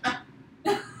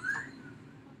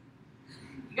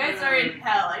 You guys are in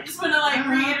hell. I just want to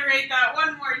reiterate that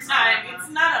one more time. It's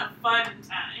not a fun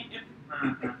time.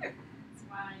 That's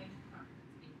why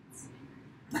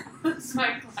That's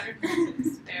my Clark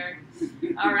is fair.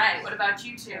 Alright, what about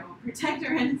you two? protect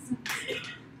our innocence at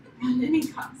any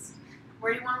cost.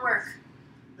 Where do you want to work?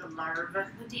 The larva.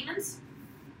 The demons?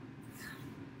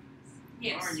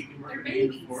 Yes. Or you can work They're in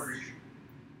babies. the forge.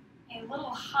 A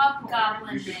little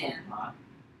hobgoblin Beautiful man. pot.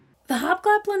 The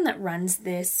hobgoblin that runs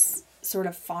this sort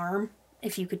of farm,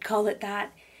 if you could call it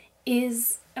that,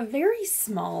 is a very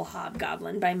small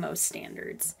hobgoblin by most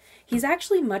standards. He's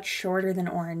actually much shorter than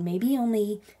Orin, maybe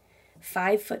only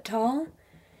 5 foot tall.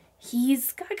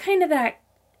 He's got kind of that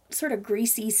sort of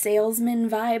greasy salesman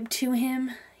vibe to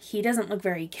him. He doesn't look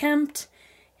very kempt.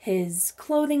 His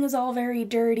clothing is all very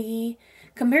dirty.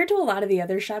 Compared to a lot of the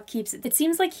other shopkeepers, it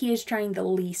seems like he is trying the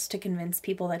least to convince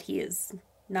people that he is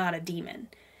not a demon.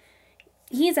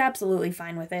 He's absolutely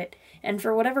fine with it, and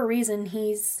for whatever reason,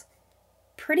 he's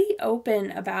pretty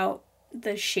open about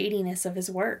the shadiness of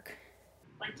his work.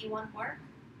 Like, you want work?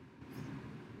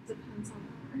 Depends on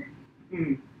the work.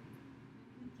 Hmm.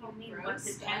 Tell me what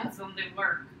Gross depends on the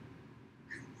work.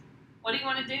 What do you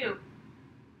want to do?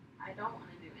 I don't want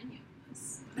to do any of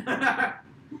this.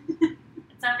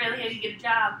 It's not really how you get a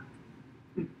job.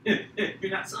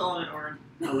 You're not selling it, Orin.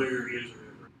 I'll leave your reviews or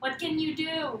whatever. What can you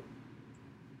do?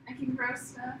 I can grow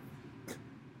stuff.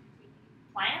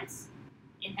 Plants?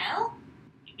 In hell?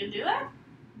 You can do that?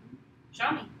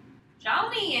 Show me. Show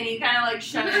me! And he kind of like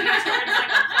shoves you towards like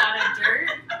a pot of dirt.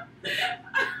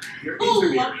 You're Oh,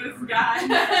 intermediate. love this guy.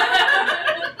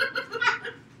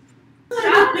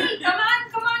 Show me!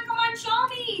 Come on, show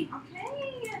me!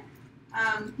 Okay.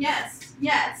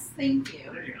 Yes, thank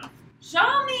you. There you go.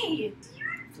 Show me!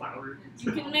 Flower.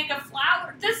 You can make a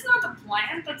flower. This is not a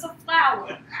plant, that's a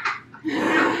flower.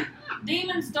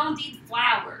 Demons don't eat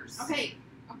flowers. Okay.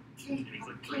 And he's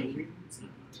like, "Green."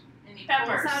 And he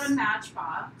Peppers. pulls out a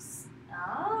matchbox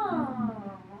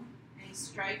Oh. and he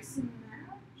strikes a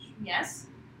match Yes.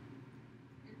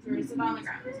 and throws it on the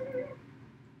ground.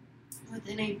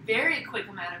 Within a very quick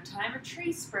amount of time, a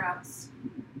tree sprouts.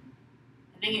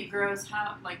 I think it grows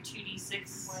how, like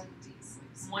 2d6,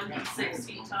 1d6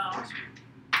 feet tall.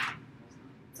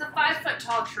 It's a 5-foot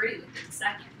tall tree within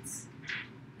seconds.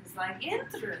 It's like,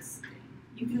 interesting.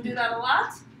 You can do that a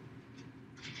lot?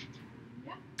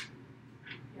 Yeah.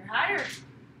 You're hired.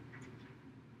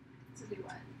 To do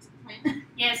what? To plant?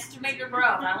 Yes, to make a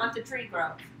grove. I want the tree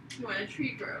grove. You want a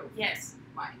tree grove? Yes.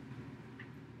 Why?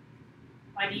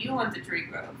 Why do you want the tree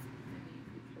grove? I mean,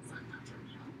 because I'm not from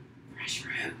hell. Fresh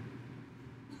fruit.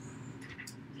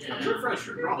 I'm sure fresh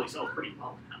fruit probably sells pretty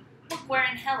well in hell. Look, we're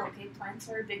in hell, okay? Plants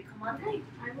are a big commodity.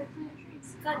 I will plant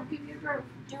trees. Good. I'll give you a grove.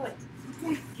 Do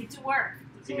it. Get to work.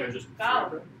 Is he gonna just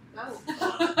Go. Go.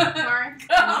 Lauren,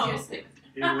 Go. you just say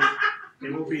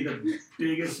It will be the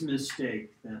biggest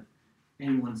mistake that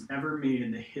anyone's ever made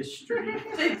in the history.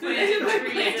 They planted a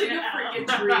tree in a freaking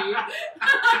tree.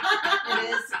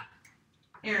 it is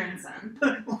Aaron's son.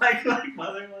 like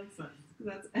mother, like son.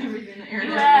 That's everything that Aaron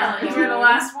Well, does. you're the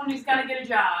last one who's got to get a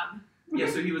job. Yeah,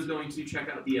 so he was going to check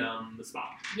out the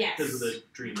spa Yes. because of the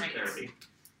dream Right. therapy.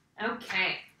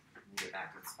 Okay. Let me get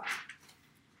back to the spot.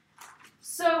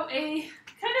 So a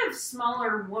kind of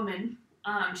smaller woman,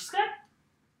 she's got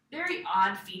very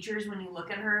odd features when you look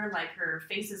at her. Like her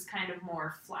face is kind of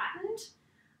more flattened.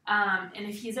 And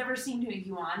if he's ever seen a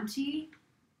Yuan-Ti,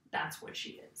 that's what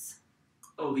she is.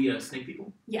 Oh, the snake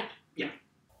people?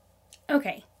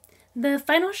 Okay. The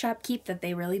final shopkeep that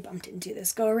they really bumped into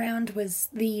this go around was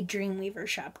the Dreamweaver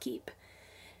shopkeep.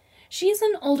 She's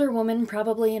an older woman,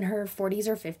 probably in her 40s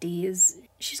or 50s.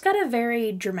 She's got a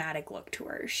very dramatic look to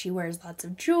her. She wears lots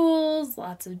of jewels,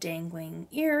 lots of dangling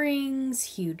earrings,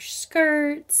 huge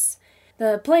skirts.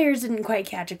 The players didn't quite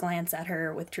catch a glance at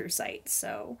her with true sight,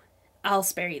 so I'll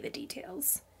spare you the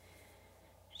details.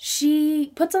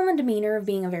 She puts on the demeanor of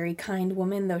being a very kind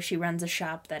woman, though she runs a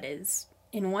shop that is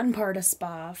in one part a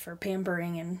spa for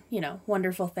pampering and,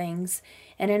 wonderful things,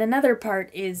 and in another part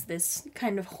is this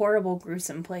kind of horrible,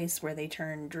 gruesome place where they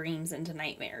turn dreams into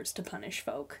nightmares to punish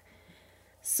folk.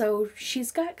 So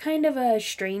she's got kind of a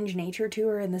strange nature to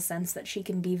her in the sense that she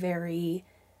can be very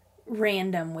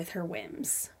random with her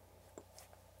whims.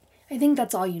 I think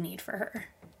that's all you need for her.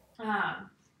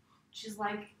 She's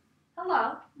like,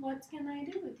 hello, what can I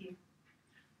do with you?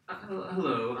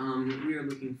 Hello. We are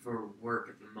looking for work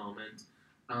at the moment.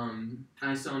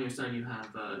 I saw on your sign you have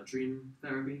dream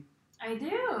therapy. I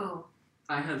do.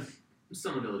 I have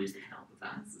some abilities that can help with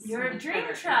that. You're a dream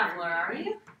traveler, are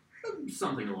you?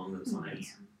 Something along those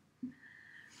lines.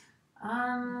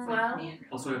 Well,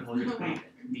 Also, I apologize. Wait,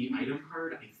 the item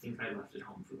card, I think I left it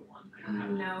home for the one. I don't have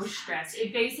it. no stress.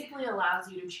 It basically allows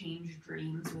you to change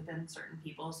dreams within certain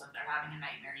people. So if they're having a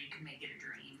nightmare, you can make it a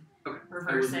dream. Okay.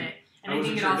 Reverse it. And I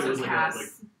wasn't think it sure if there also was like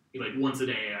casts. Like once a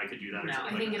day I could do that. Or No,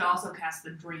 something I think like it that. also casts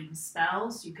the dream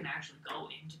spell, so you can actually go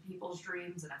into people's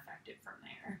dreams and affect it from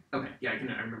there. Okay, yeah, I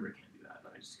remember it can do that,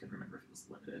 but I just couldn't remember if it was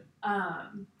limited.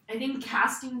 I think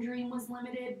casting dream was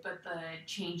limited, but the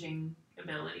changing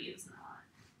ability is not.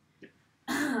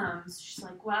 So she's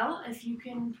like, well, if you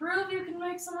can prove you can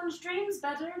make someone's dreams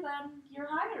better, then you're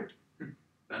hired.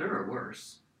 Better or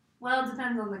worse? Well, it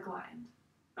depends on the client.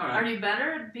 Are Alright. you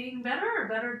better at being better or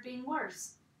better at being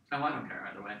worse? Oh, I don't care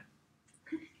either way.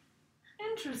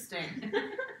 Interesting.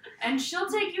 And she'll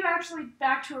take you actually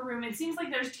back to a room. It seems like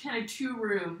there's kind of two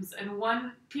rooms, and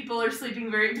one people are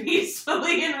sleeping very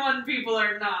peacefully, and one people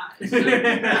are not.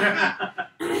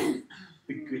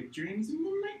 The good dreams and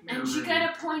the nightmare. And she kind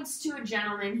of points to a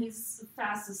gentleman. He's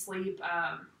fast asleep.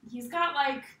 He's got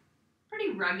like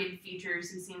pretty rugged features.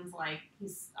 He seems like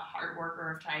he's a hard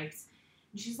worker of types.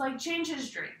 And she's like, change his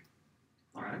dream.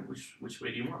 Alright, which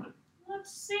way do you want it?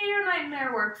 Let's see your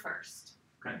nightmare work first.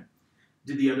 Okay.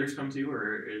 Did the others come too,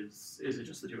 or is it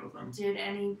just the two of them? Did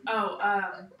any?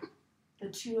 The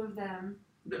two of them.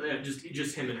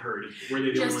 Just him and her. Were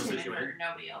they the only Just ones him that you and went? her.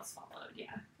 Nobody else followed. Yeah,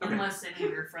 Okay. unless any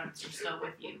of your friends are still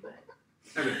with you. But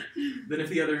Okay. Then if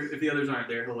the others aren't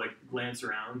there, he'll like glance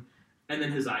around, and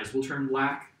then his eyes will turn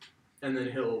black, And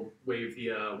then he'll wave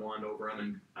the wand over him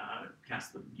and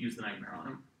use the nightmare on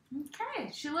him.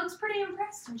 Okay, she looks pretty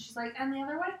impressed, and she's like, and the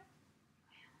other way?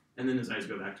 And then his eyes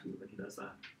go back to me when he does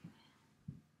that.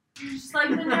 She's like,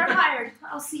 then you're hired.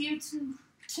 I'll see you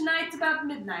tonight about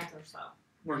midnight or so.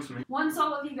 Works for me. Once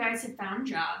all of you guys have found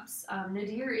jobs,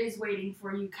 Nadir is waiting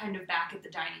for you kind of back at the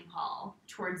dining hall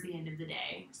towards the end of the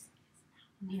day.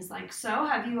 And he's like, so,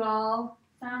 have you all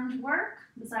found work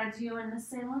besides you and Miss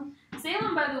Salem?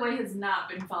 Salem, by the way, has not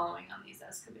been following on these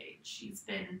escapades. She's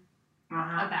been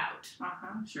about.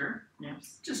 Sure. Yeah.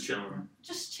 Just chilling.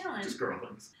 Just chilling. Just girl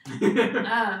things.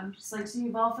 Just like, so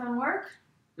you've all found work?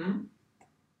 Mm-hmm.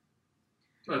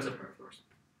 Well, except for, of course.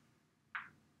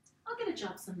 I'll get a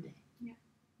job someday.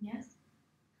 Yes.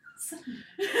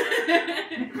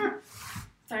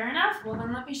 Fair enough. Well,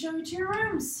 then let me show you to your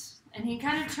rooms. And he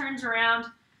kind of turns around,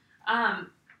 and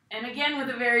again with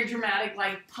a very dramatic,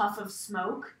 like, puff of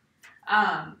smoke,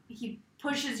 he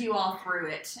pushes you all through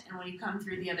it. And when you come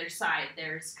through the other side,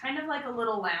 there's kind of like a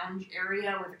little lounge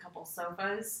area with a couple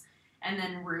sofas, and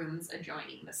then rooms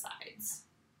adjoining the sides.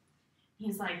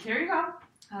 He's like, here you go.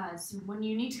 So when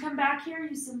you need to come back here,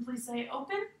 you simply say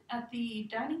open at the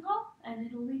dining hall, and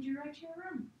it'll lead you right to your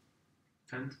room.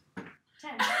 10.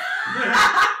 10.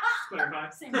 Clarify.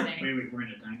 Same thing. Wait, we're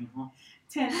in a dining hall?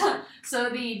 10. So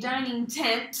the dining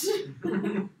tent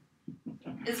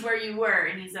is where you were,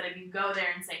 and he said if you go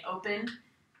there and say open,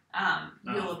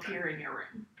 you'll appear in your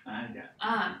room. I got it.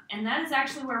 And that is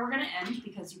actually where we're going to end,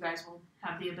 because you guys will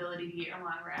have the ability to get your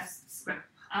long rests. Okay.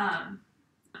 I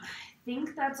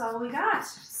think that's all we got.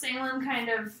 Salem kind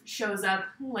of shows up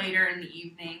later in the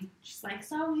evening. She's like,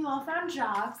 so you all found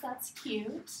jobs. That's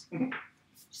cute.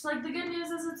 She's like, the good news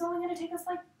is it's only going to take us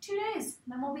like 2 days.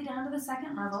 Then we'll be down to the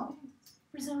second level.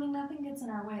 Presuming nothing gets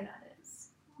in our way, that is.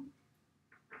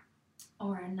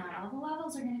 Or not all the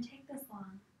levels are going to take this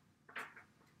long.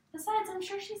 Besides, I'm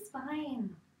sure she's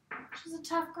fine. She's a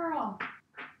tough girl.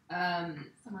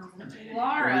 Someone's going to be Words of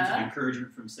Clara.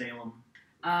 encouragement from Salem.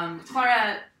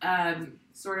 Clara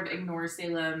sort of ignores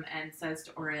Salem and says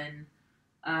to Orin,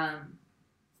 the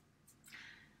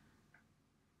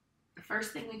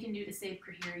first thing we can do to save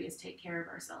Krahiri is take care of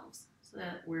ourselves so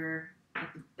that we're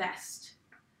at the best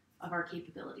of our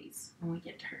capabilities when we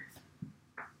get to her.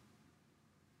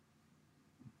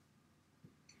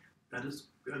 That is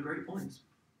a great point.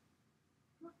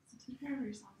 So take care of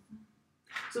yourself.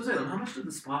 So Salem, how much did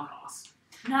the spa cost?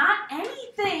 Not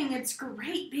anything. It's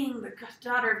great being the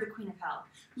daughter of the Queen of Hell.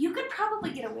 You could probably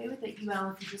get away with it,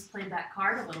 UL, if you just played that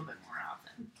card a little bit more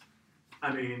often.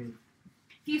 I mean,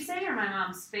 If you say you're my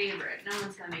mom's favorite, no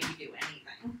one's going to make you do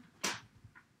anything.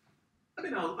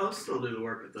 I'll still do the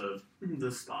work at the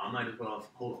spa. Might as well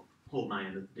hold my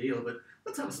end of the deal. But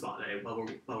let's have a spa day while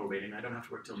we're waiting. I don't have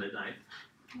to work till midnight.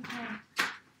 Okay.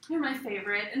 You're my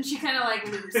favorite. And she kind of like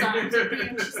loops arms with you.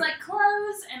 And she's like,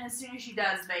 close. And as soon as she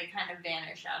does, they kind of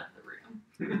vanish out of the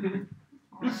room.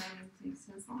 Orin takes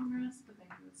his long rest, but then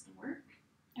goes to work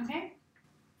Okay?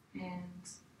 and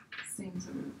sings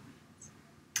over the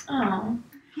Oh.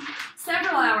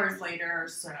 Several hours later or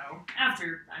so,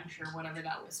 after, I'm sure, whatever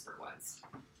that whisper was.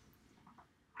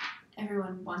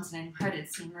 Everyone wants an end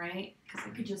credit scene, right? Because I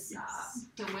could just stop.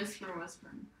 The whisper was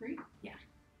from Creek.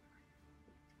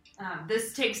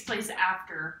 This takes place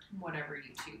after whatever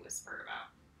you two whisper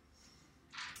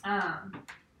about.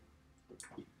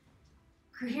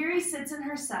 Krahiri sits in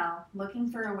her cell,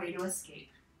 looking for a way to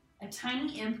escape. A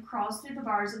tiny imp crawls through the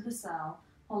bars of the cell,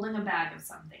 holding a bag of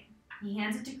something. He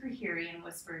hands it to Krahiri and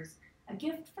whispers, "A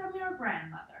gift from your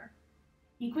grandmother."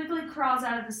 He quickly crawls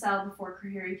out of the cell before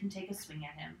Krahiri can take a swing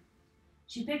at him.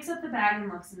 She picks up the bag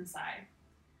and looks inside.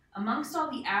 Amongst all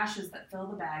the ashes that fill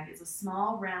the bag is a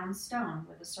small round stone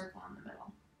with a circle in the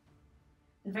middle.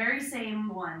 The very same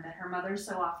one that her mother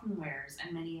so often wears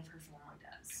and many of her family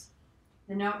does.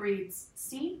 The note reads,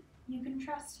 "See, you can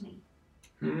trust me."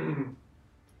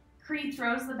 Cree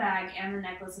throws the bag and the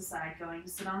necklace aside, going to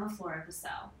sit on the floor of the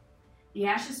cell. The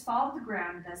ashes fall to the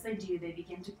ground, and as they do, they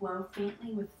begin to glow with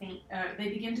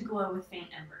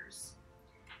faint embers.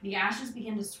 The ashes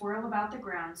begin to swirl about the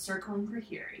ground, circling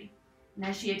Krahiri, and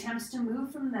as she attempts to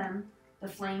move from them, the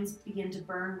flames begin to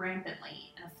burn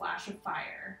rampantly, and a flash of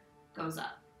fire goes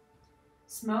up.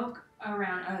 Smoke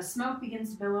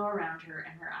begins to billow around her,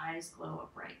 and her eyes glow a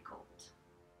bright gold.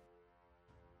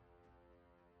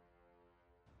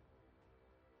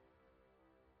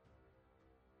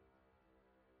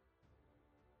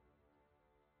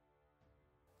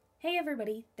 Hey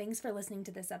everybody, thanks for listening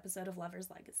to this episode of Lover's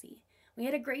Legacy. We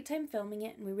had a great time filming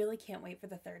it and we really can't wait for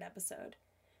the third episode.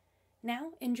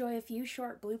 Now, enjoy a few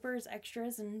short bloopers,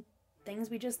 extras, and things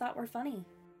we just thought were funny.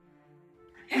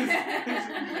 I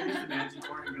just imagine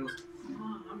Orin goes,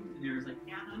 Mom, and there's like,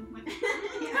 yeah, I'm like,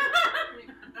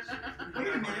 wait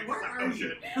a minute, where are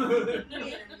you? Wait a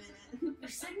minute. Your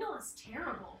signal is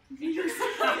terrible. Jesus.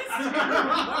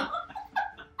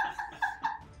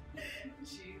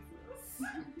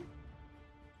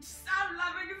 Stop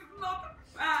laughing, it's not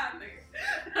funny.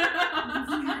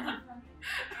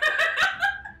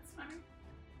 It's funny.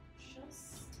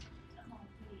 Just. Oh,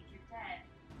 wait, you're dead.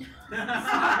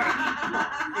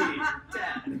 Hey,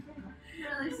 Dad.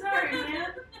 Really sorry,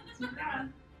 man. Too bad.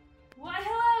 Why,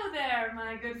 hello there,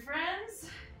 my good friends.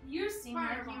 You seem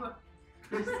like you were.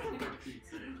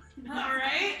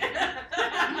 Alright?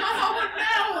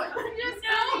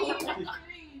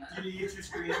 Did you get your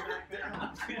screen back there?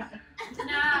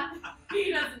 Nah,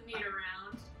 he doesn't need a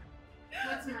round.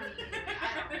 What's money?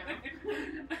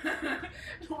 I don't know.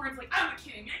 Torrance like, I'm a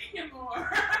king, I can get more.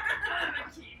 I'm a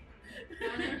king.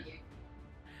 None of you.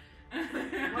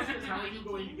 The question is, how are you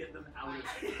going to get them out of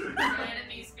here?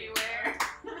 Enemies beware.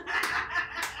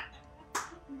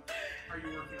 Are you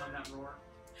working on that roar?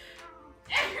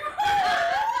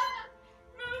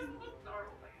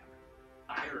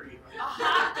 Fiery. A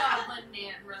hobgoblin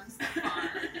man runs the farm.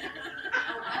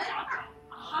 A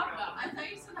hot dog. I thought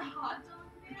you said a hot dog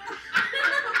man.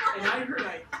 And I heard a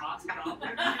hot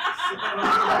goblin.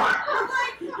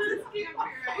 This can't be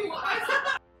right.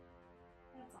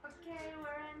 Okay,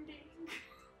 we're ending.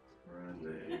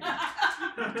 Running.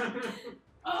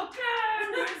 Okay,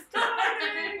 we're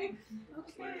starting.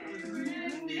 Okay, we're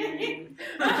ending.